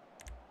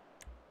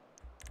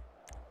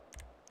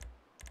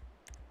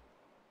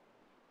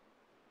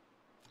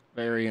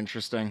 Very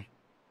interesting.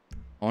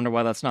 I wonder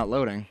why that's not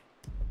loading.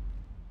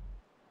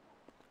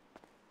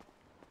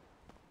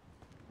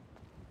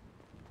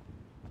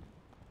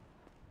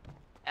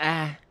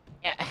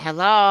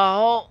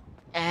 Hello?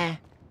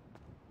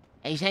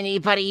 Is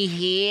anybody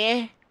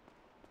here?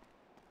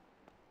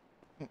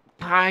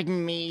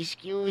 Pardon me,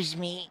 excuse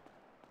me.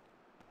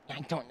 I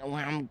don't know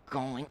where I'm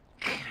going.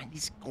 God,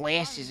 these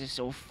glasses are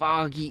so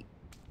foggy.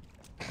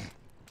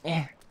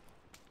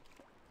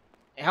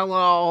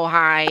 Hello,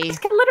 hi. This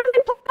can literally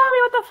tell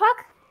me what the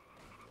fuck.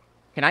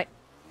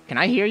 Can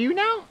I hear you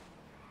now?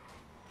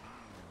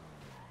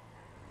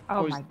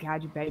 Oh my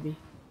god, you baby.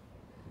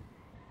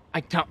 I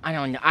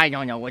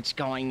don't know what's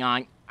going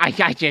on.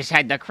 I just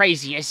had the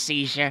craziest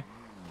seizure.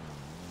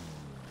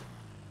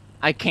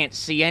 I can't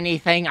see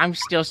anything. I'm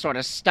still sort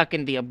of stuck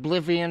in the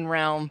oblivion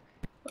realm.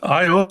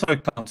 I also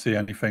can't see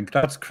anything.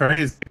 That's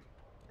crazy.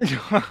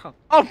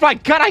 Oh my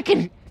god, I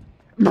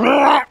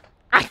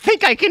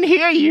think I can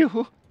hear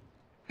you.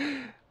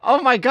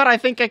 Oh my god, I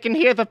think I can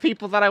hear the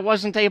people that I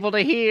wasn't able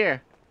to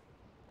hear.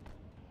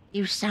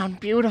 You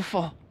sound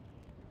beautiful.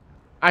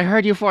 I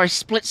heard you for a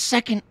split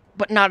second,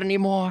 but not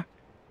anymore.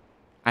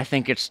 I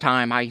think it's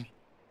time I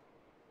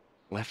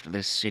left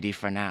this city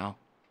for now.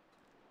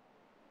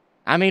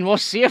 I mean, we'll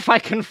see if I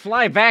can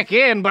fly back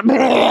in, but...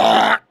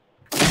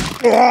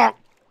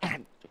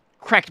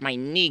 Cracked my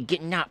knee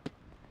getting up.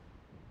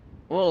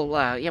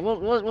 Yeah,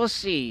 we'll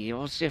see.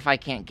 We'll see if I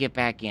can't get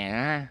back in,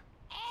 huh?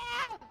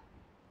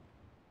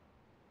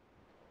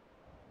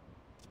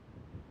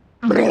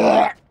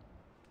 Oh,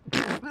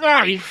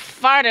 you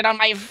farted on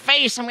my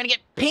face. I'm gonna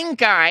get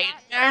pink-eyed.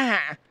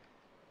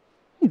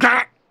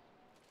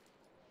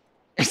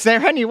 Is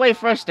there any way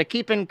for us to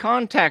keep in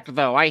contact,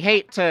 though? I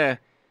hate to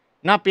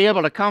not be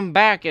able to come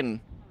back and...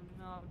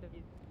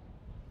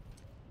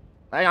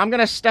 I'm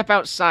gonna step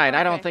outside.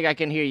 I don't think I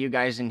can hear you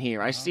guys in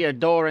here. I see a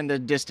door in the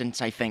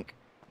distance, I think.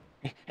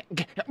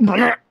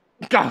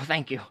 Oh,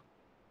 thank you.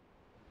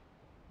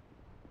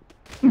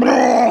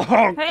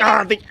 Oh,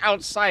 God, the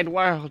outside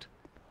world.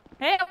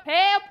 Help,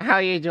 help. How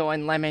you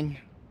doing, Lemon?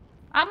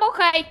 I'm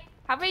okay.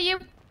 How are you?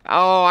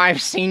 Oh,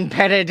 I've seen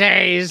better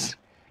days.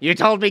 You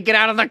told me get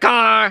out of the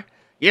car.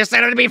 You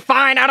said it'd be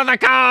fine out of the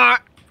car.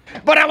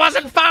 But it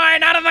wasn't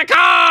fine out of the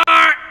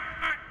car!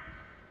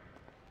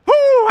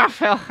 Whew,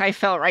 I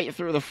fell right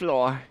through the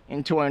floor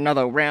into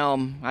another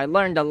realm. I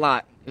learned a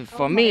lot.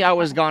 For me, I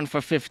was gone for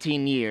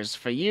 15 years.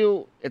 For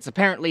you, it's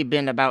apparently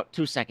been about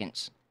 2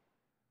 seconds.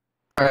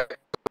 Alright.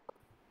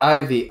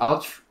 Ivy,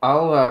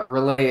 I'll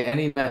relay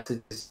any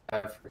messages you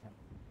have for him.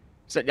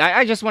 So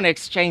I just want to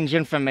exchange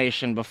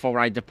information before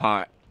I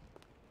depart.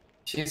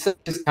 She said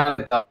she's kind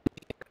of dumb.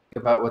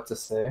 about what to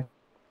say.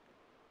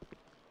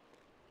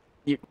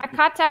 My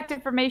contact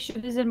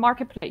information is in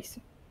Marketplace.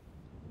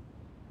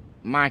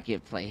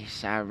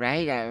 Marketplace. All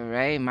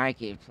right.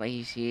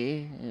 Marketplace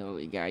here. Oh,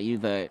 we got you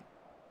the.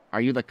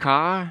 Are you the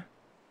car?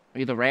 Are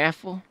you the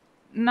raffle?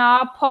 No,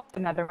 I'll pull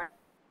another one.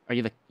 Are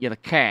you you're the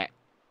cat?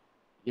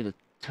 You're the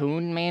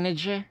tune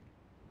manager?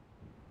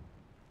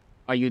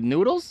 Are you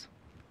Noodles?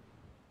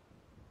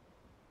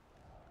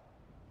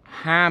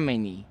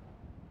 Harmony.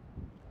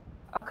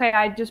 Okay,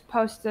 I just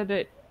posted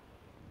it.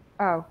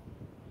 Oh.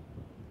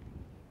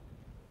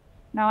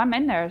 No, I'm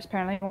in there.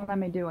 Apparently, it won't let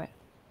me do it.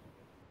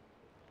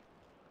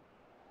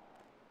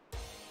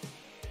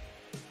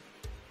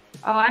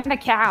 Oh, I'm the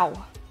cow.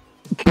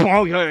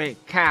 Oh, you're a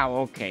cow.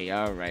 Okay,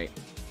 all right.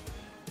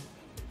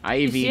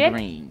 Ivy see it?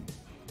 Green.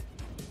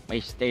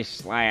 Mr.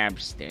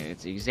 Slobster.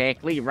 It's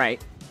exactly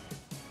right.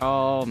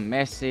 Oh,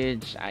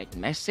 message, I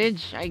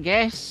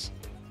guess?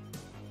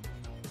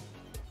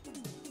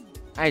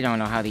 I don't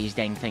know how these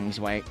dang things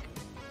work.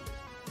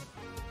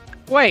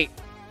 Wait,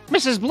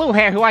 Mrs.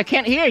 Bluehair, who I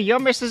can't hear, you're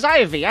Mrs.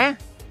 Ivy, huh?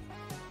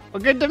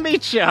 Well, good to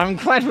meet you. I'm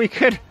glad we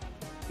could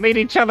meet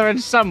each other in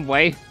some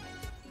way.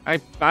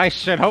 I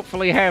should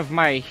hopefully have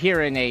my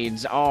hearing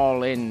aids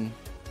all in.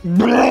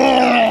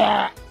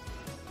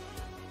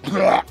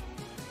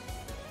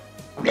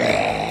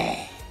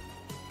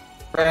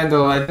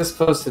 Randall, I just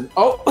posted.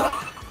 Oh!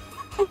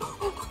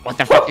 What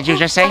the fuck did you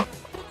just say?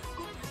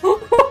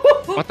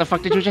 What the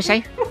fuck did you just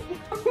say?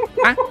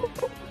 Huh?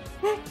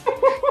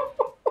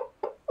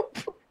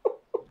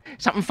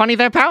 Something funny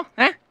there, pal?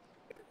 Huh?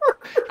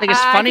 Think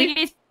it's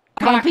funny?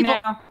 Calling people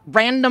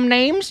random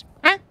names?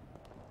 Huh?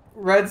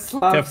 Red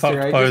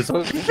Slobster. I just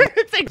posted.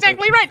 That's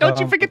exactly right. Don't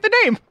you forget the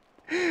name.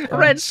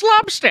 Red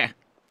Slobster.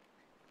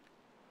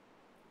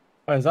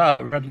 What is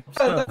that? Red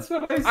Lobster? That's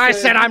what I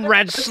said I'm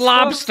Red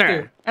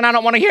Slobster. And I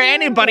don't want to hear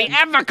anybody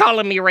ever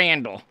calling me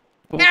Randall.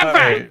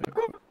 Never!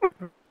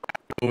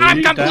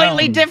 I'm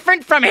completely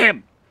different from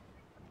him!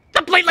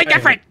 Completely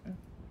different!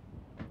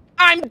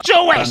 I'm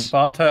Jewish!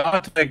 I'll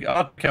take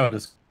care of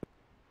this.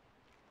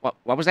 What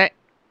was that?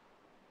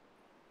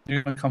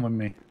 You're gonna come with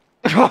me.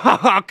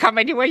 I'll come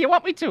anywhere you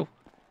want me to.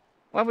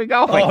 Where we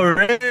going? Oh,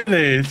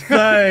 really?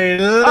 Say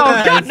less.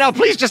 Oh, God, no,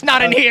 please just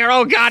not in here.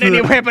 Oh, God,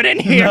 anywhere but in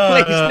here,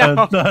 please,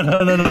 no.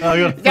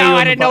 No,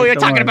 I didn't know we were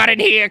talking about in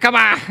here. Come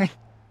on.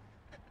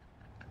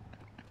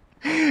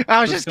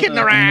 I was just kidding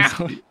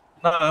around.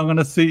 No, I'm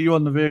gonna seat you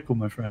on the vehicle,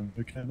 my friend.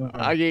 Okay. No,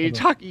 Are you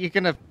talking? You're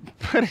gonna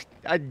put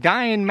a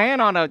dying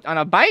man on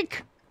a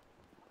bike?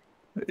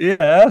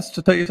 Yes,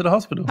 to take you to the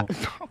hospital.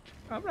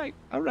 All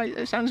right.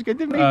 That sounds good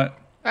to me.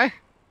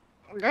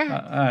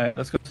 Alright,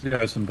 let's go to the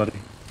ocean, buddy.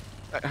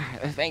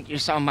 Thank you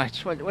so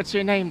much. What's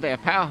your name there,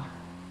 pal?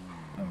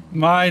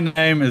 My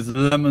name is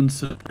Lemon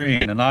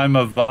Supreme, and I'm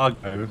a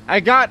Vago. I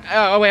got.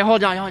 Oh wait,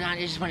 hold on. I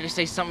just wanted to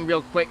say something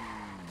real quick.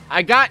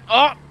 I got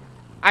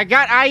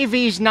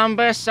Ivy's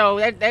number,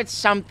 so that's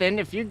something.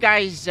 If you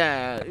guys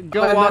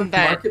go on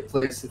that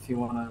Marketplace, if you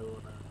wanna.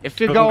 If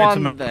you go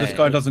on the. This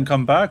guy doesn't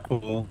come back,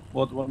 or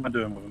what am I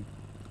doing with him?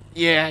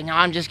 Yeah, no,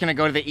 I'm just gonna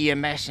go to the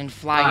EMS and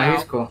fly out.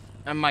 He's cool.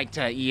 I might,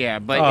 yeah,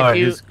 but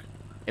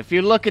if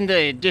you look in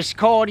the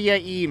Discordia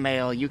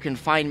email, you can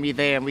find me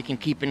there and we can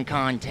keep in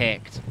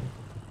contact.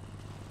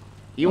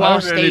 You all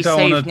stay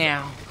safe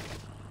now.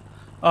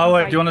 Oh,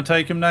 wait, do you want to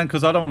take him then?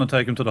 Because I don't want to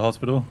take him to the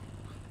hospital.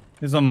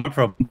 He's not my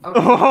problem.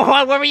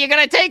 Where were you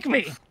going to take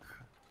me?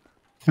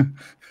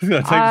 He's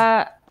gonna take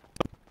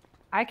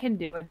I can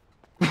do it.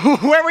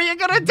 Where were you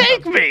going to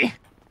take me?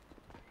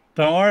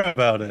 Don't worry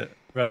about it.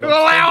 Well,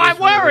 now I'm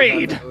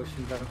worried.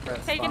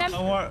 Taking him?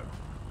 Don't worry.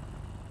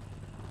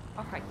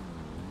 Okay.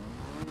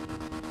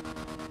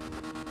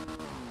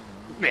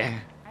 I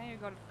need to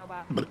go to the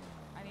bathroom.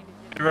 I need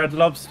to get Red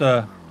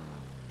Lobster.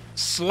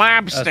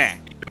 Slobster.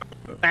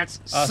 That's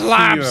I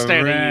Slobster see you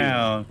to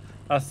around.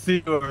 I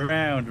see you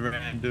around,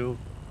 Randall.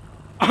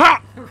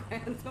 Aha!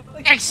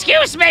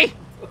 Excuse me!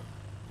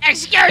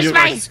 Excuse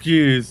me!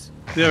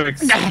 You're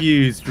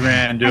excused,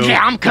 Randall. Okay,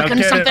 I'm cooking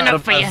now something up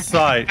of for my you.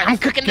 Sight. I'm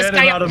cooking this Get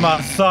guy him out up. of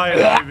my sight,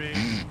 baby.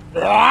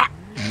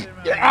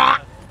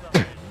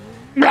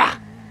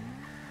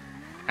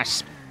 I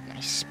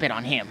spit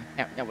on him.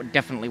 That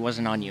definitely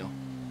wasn't on you.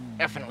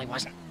 Definitely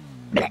wasn't.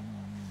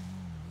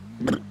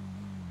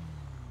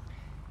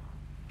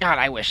 God,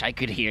 I wish I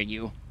could hear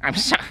you. I'm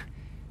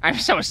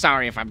so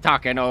sorry if I'm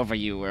talking over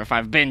you or if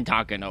I've been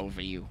talking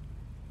over you.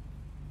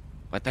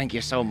 But thank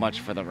you so much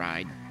for the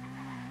ride.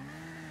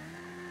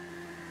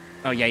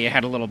 Oh yeah, you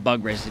had a little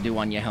bug residue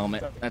on your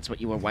helmet. That's what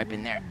you were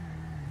wiping there.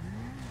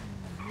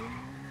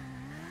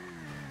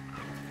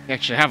 You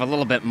actually have a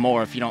little bit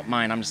more if you don't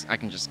mind. I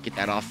can just get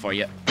that off for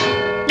you.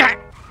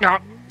 No,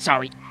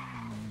 sorry.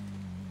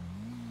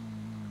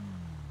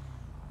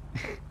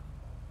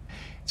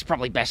 It's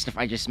probably best if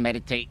I just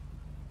meditate.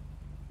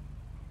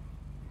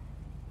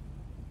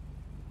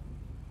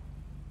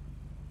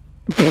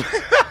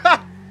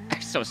 I'm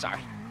so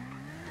sorry.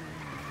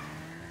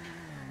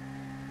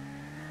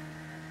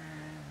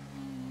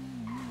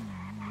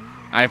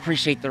 I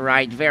appreciate the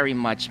ride very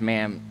much,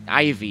 ma'am.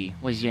 Ivy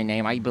was your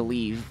name, I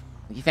believe.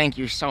 Thank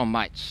you so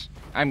much.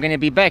 I'm gonna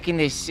be back in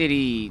this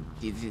city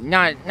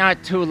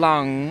not too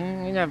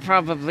long,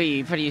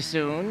 probably pretty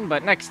soon,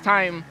 but next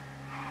time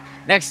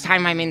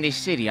I'm in this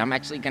city, I'm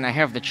actually gonna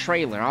have the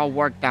trailer all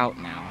worked out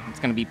now. It's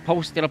gonna be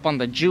posted up on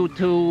the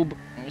YouTube.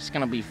 It's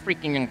gonna be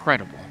freaking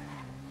incredible.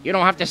 You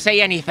don't have to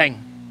say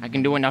anything. I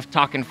can do enough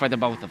talking for the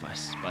both of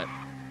us, but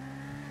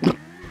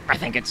I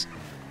think it's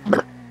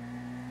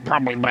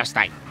probably best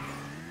I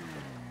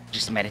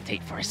just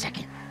meditate for a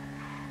second.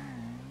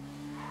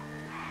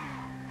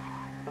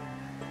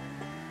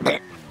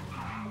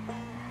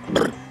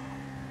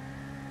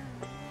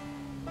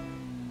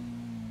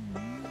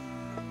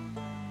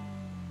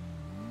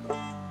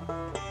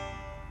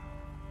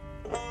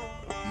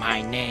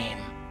 My name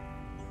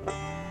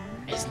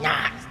is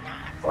not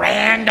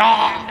Randall.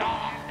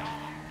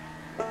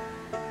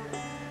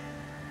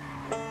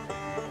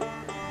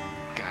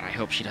 God, I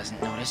hope she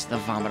doesn't notice the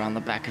vomit on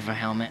the back of her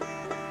helmet.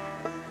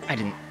 I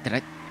didn't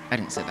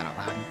say that out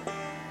loud.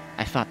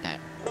 I thought that.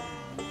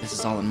 This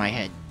is all in my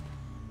head.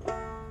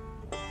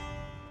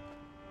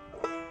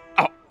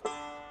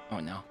 Oh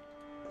no.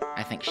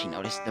 I think she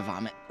noticed the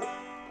vomit.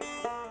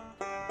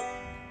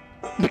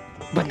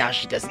 But now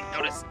she doesn't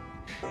notice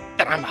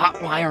that I'm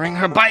hot wiring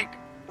her bike.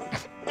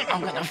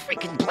 I'm gonna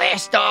freaking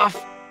blast off.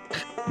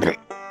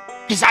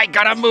 Cause I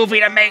got a movie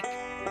to make.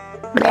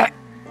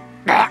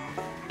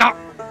 Oh.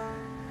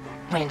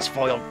 Plan's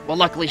foiled. Well,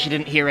 luckily she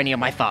didn't hear any of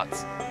my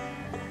thoughts.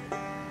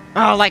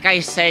 Oh, like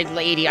I said,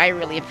 lady, I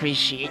really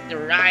appreciate the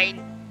ride.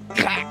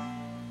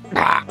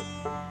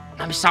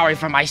 I'm sorry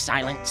for my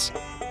silence.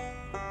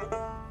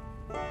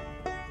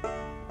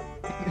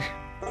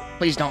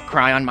 Please don't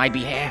cry on my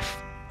behalf.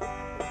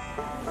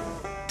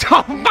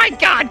 Oh my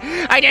god!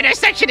 An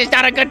intersection is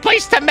not a good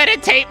place to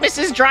meditate,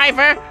 Mrs.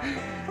 Driver!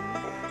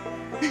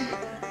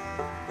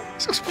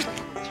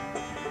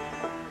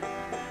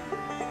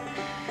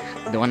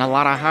 Doing a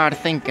lot of hard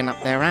thinking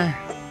up there, huh?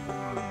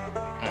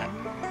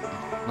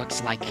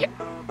 Looks like it.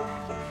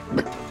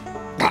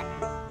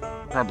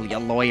 Probably a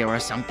lawyer or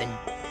something.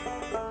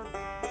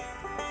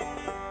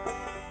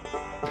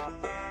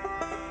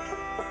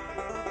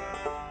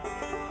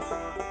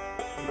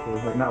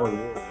 Not what it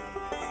is.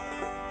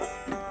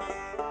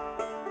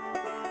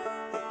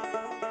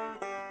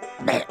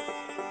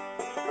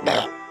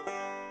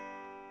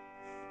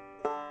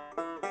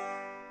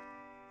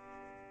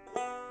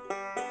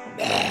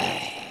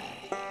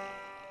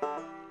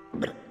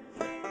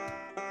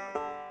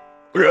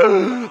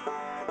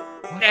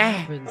 What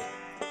happened?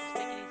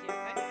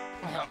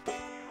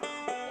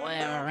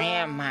 Where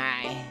am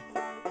I?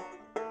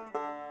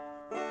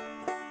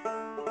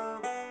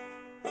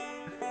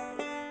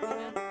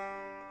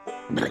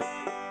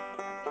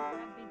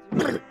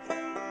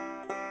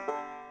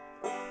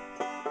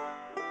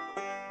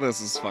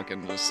 This is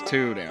fucking just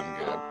too damn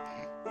good.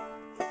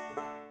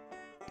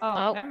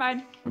 Oh, never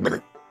mind.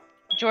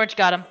 George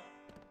got him.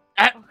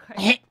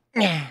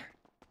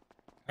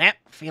 Yep,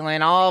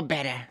 feeling all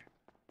better.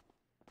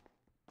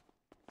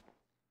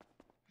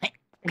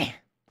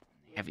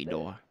 Heavy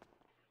door.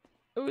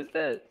 Who's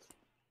this?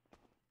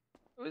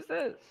 Who's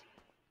this?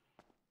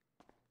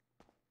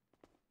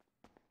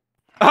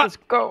 Let's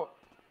go.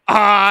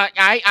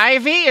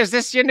 Ivy, is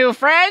this your new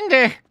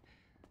friend?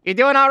 You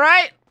doing all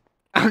right?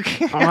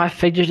 Okay. Oh, I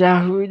figured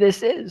out who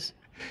this is.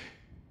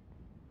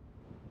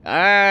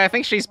 I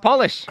think she's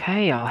Polish.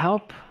 Okay, I'll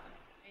help.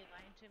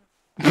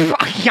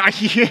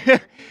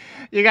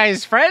 You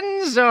guys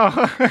friends, or?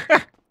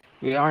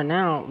 We are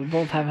now. We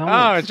both have Oh,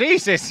 helmets.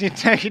 Jesus, you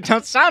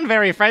don't sound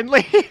very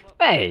friendly.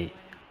 Hey,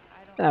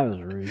 that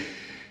was rude.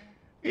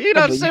 You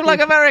don't seem like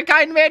a very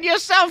kind man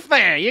yourself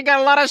there. You got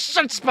a lot of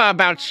chutzpah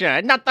about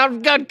you, not the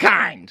good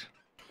kind.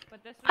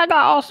 I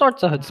got all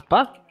sorts of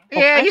chutzpah.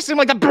 Yeah, you seem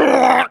like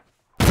the...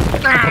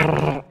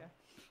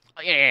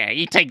 Yeah,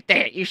 you take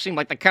that. You seem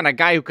like the kind of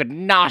guy who could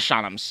nosh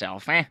on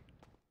himself, eh?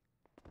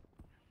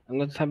 I'm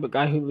the type of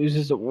guy who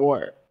loses at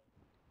war.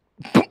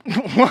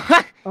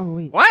 What? Oh,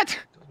 wait. What?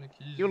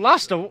 You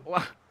lost a...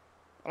 Well,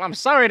 I'm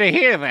sorry to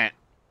hear that.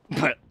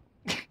 But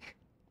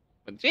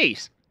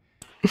jeez.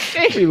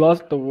 We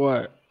lost the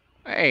war.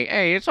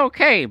 Hey, it's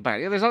okay, but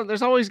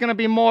there's always gonna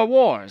be more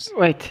wars.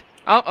 Wait.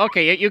 Oh,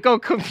 okay,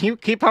 you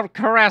keep up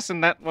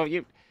harassing that... Well,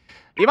 you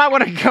might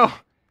want to go...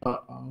 I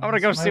want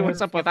to go see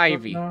what's up with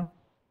Ivy. I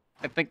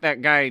think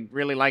that guy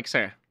really likes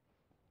her.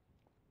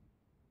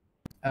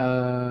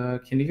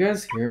 Can you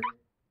guys hear?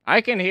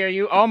 I can hear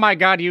you. Oh my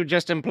god, you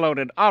just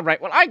imploded.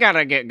 Alright, well, I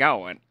gotta get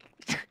going.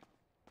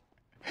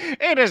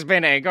 It has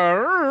been a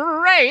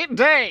great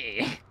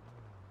day.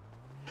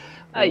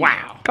 Hey,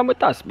 wow. Come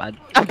with us, man.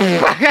 I'm a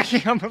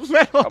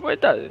little... Come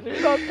with us.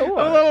 You don't know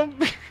what. A little...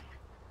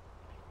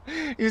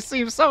 You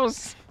seem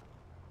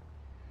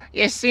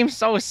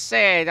so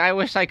sad. I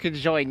wish I could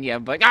join you,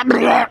 but...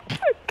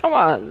 Come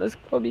on, let's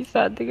go be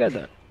sad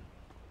together.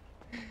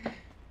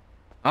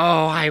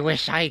 Oh, I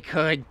wish I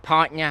could,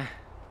 partner.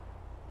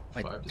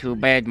 But too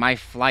bad my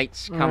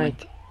flight's coming.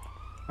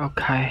 Right.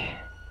 Okay.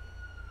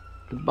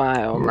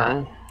 Goodbye, old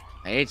man.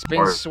 It's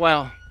been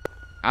swell.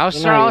 You're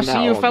Sir, not I'll even see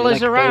that you old. You're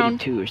fellas like around.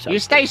 32 or You something.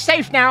 stay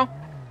safe now.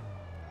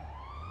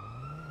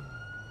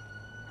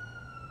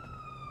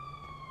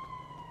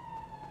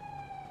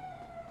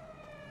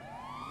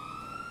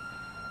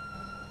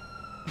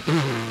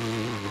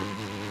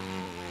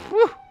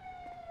 Whew. I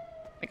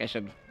think I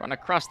should run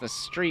across the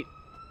street.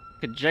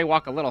 Could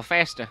jaywalk a little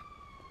faster.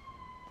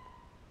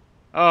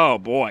 Oh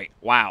boy,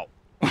 wow.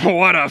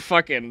 What a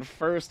fucking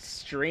first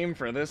stream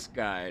for this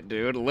guy,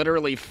 dude.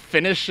 Literally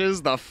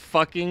finishes the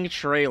fucking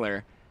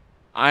trailer.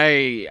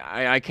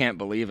 I can't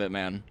believe it,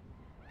 man.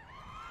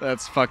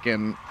 That's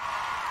fucking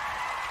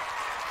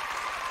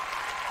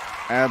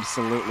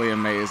absolutely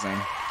amazing.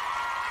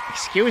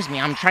 Excuse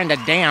me, I'm trying to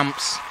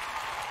dance.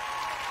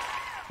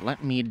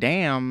 Let me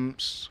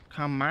dance.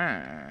 Come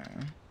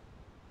on.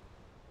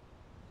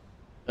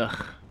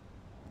 Ugh.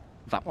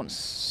 That one's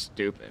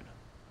stupid.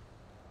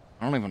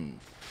 I don't even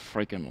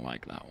freaking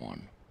like that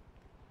one.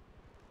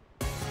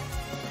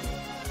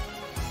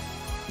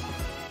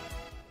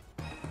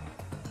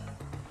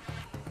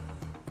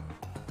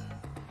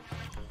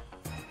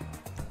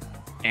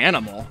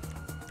 Animal?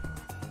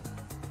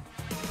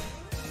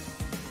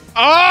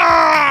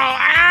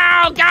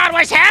 Oh, God,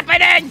 what's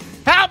happening?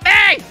 Help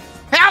me!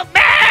 Help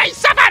me!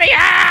 Somebody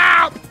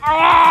help!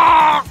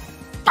 Oh!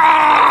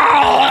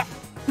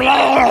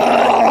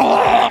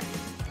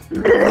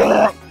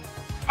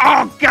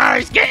 Oh, God,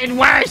 it's getting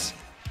worse!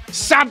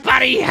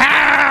 Somebody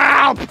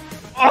help!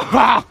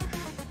 Oh,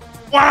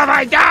 what have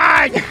I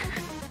done?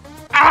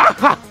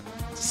 Oh,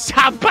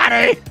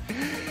 somebody!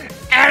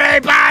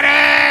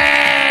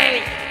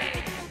 Anybody!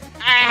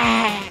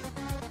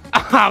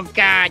 Oh,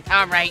 God,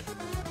 all right.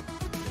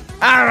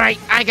 All right,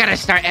 I gotta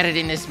start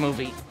editing this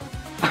movie.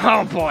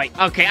 Oh, boy.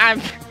 Okay,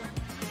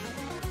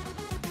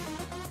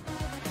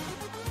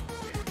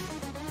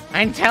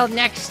 Until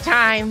next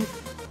time.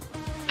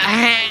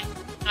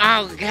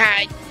 Oh,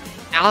 God.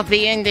 I'll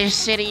be in this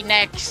city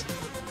next.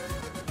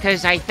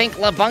 Because I think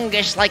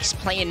Bungus likes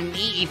playing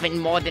me even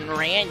more than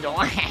Randall.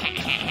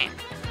 I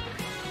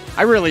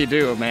really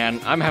do, man.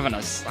 I'm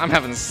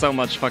having so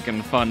much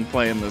fucking fun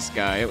playing this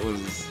guy. It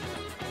was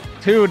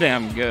too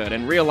damn good.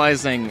 And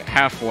realizing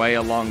halfway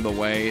along the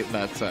way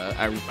that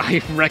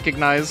I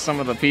recognize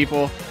some of the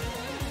people.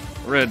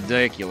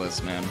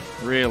 Ridiculous, man.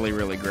 Really,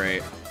 really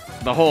great.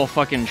 The whole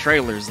fucking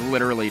trailer's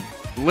literally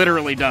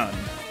done.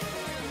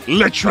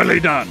 Literally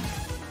done.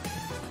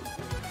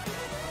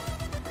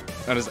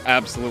 That is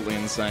absolutely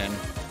insane.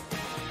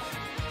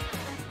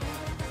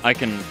 I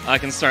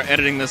can start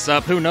editing this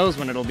up. Who knows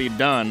when it'll be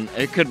done?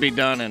 It could be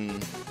done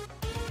in...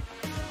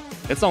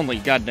 It's only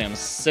goddamn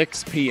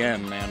 6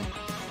 p.m., man.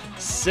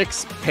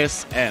 6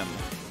 piss-m.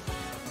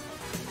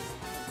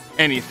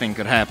 Anything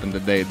could happen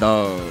today,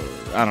 though.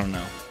 I don't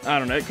know.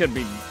 It could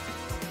be...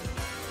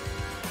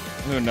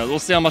 Who knows? We'll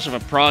see how much of a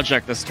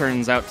project this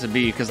turns out to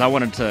be, because I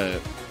wanted to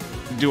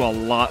do a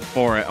lot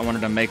for it. I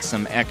wanted to make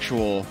some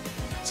actual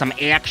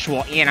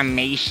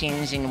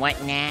animations and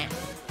whatnot.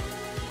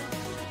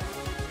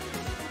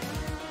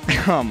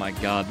 Oh my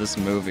god, this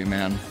movie,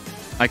 man.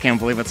 I can't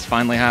believe it's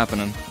finally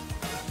happening.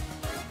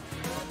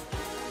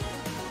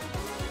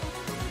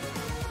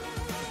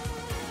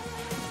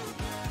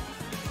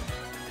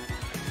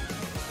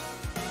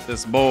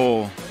 This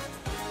bowl,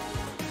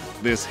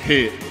 this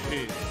hit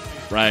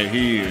right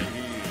here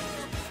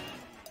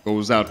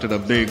goes out to the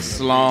Big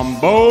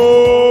Slombone.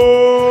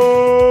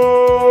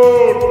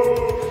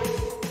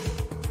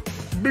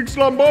 Big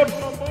Slombone.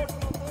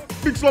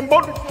 Big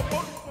Slombone.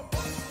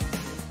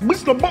 Big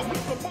Slombone.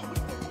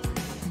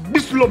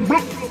 Big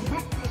Slombone.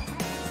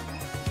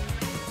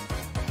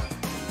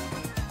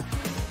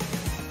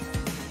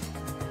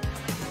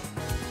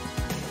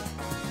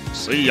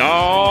 See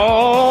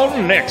y'all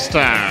next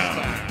time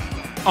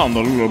on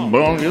the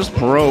Bungus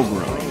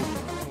program.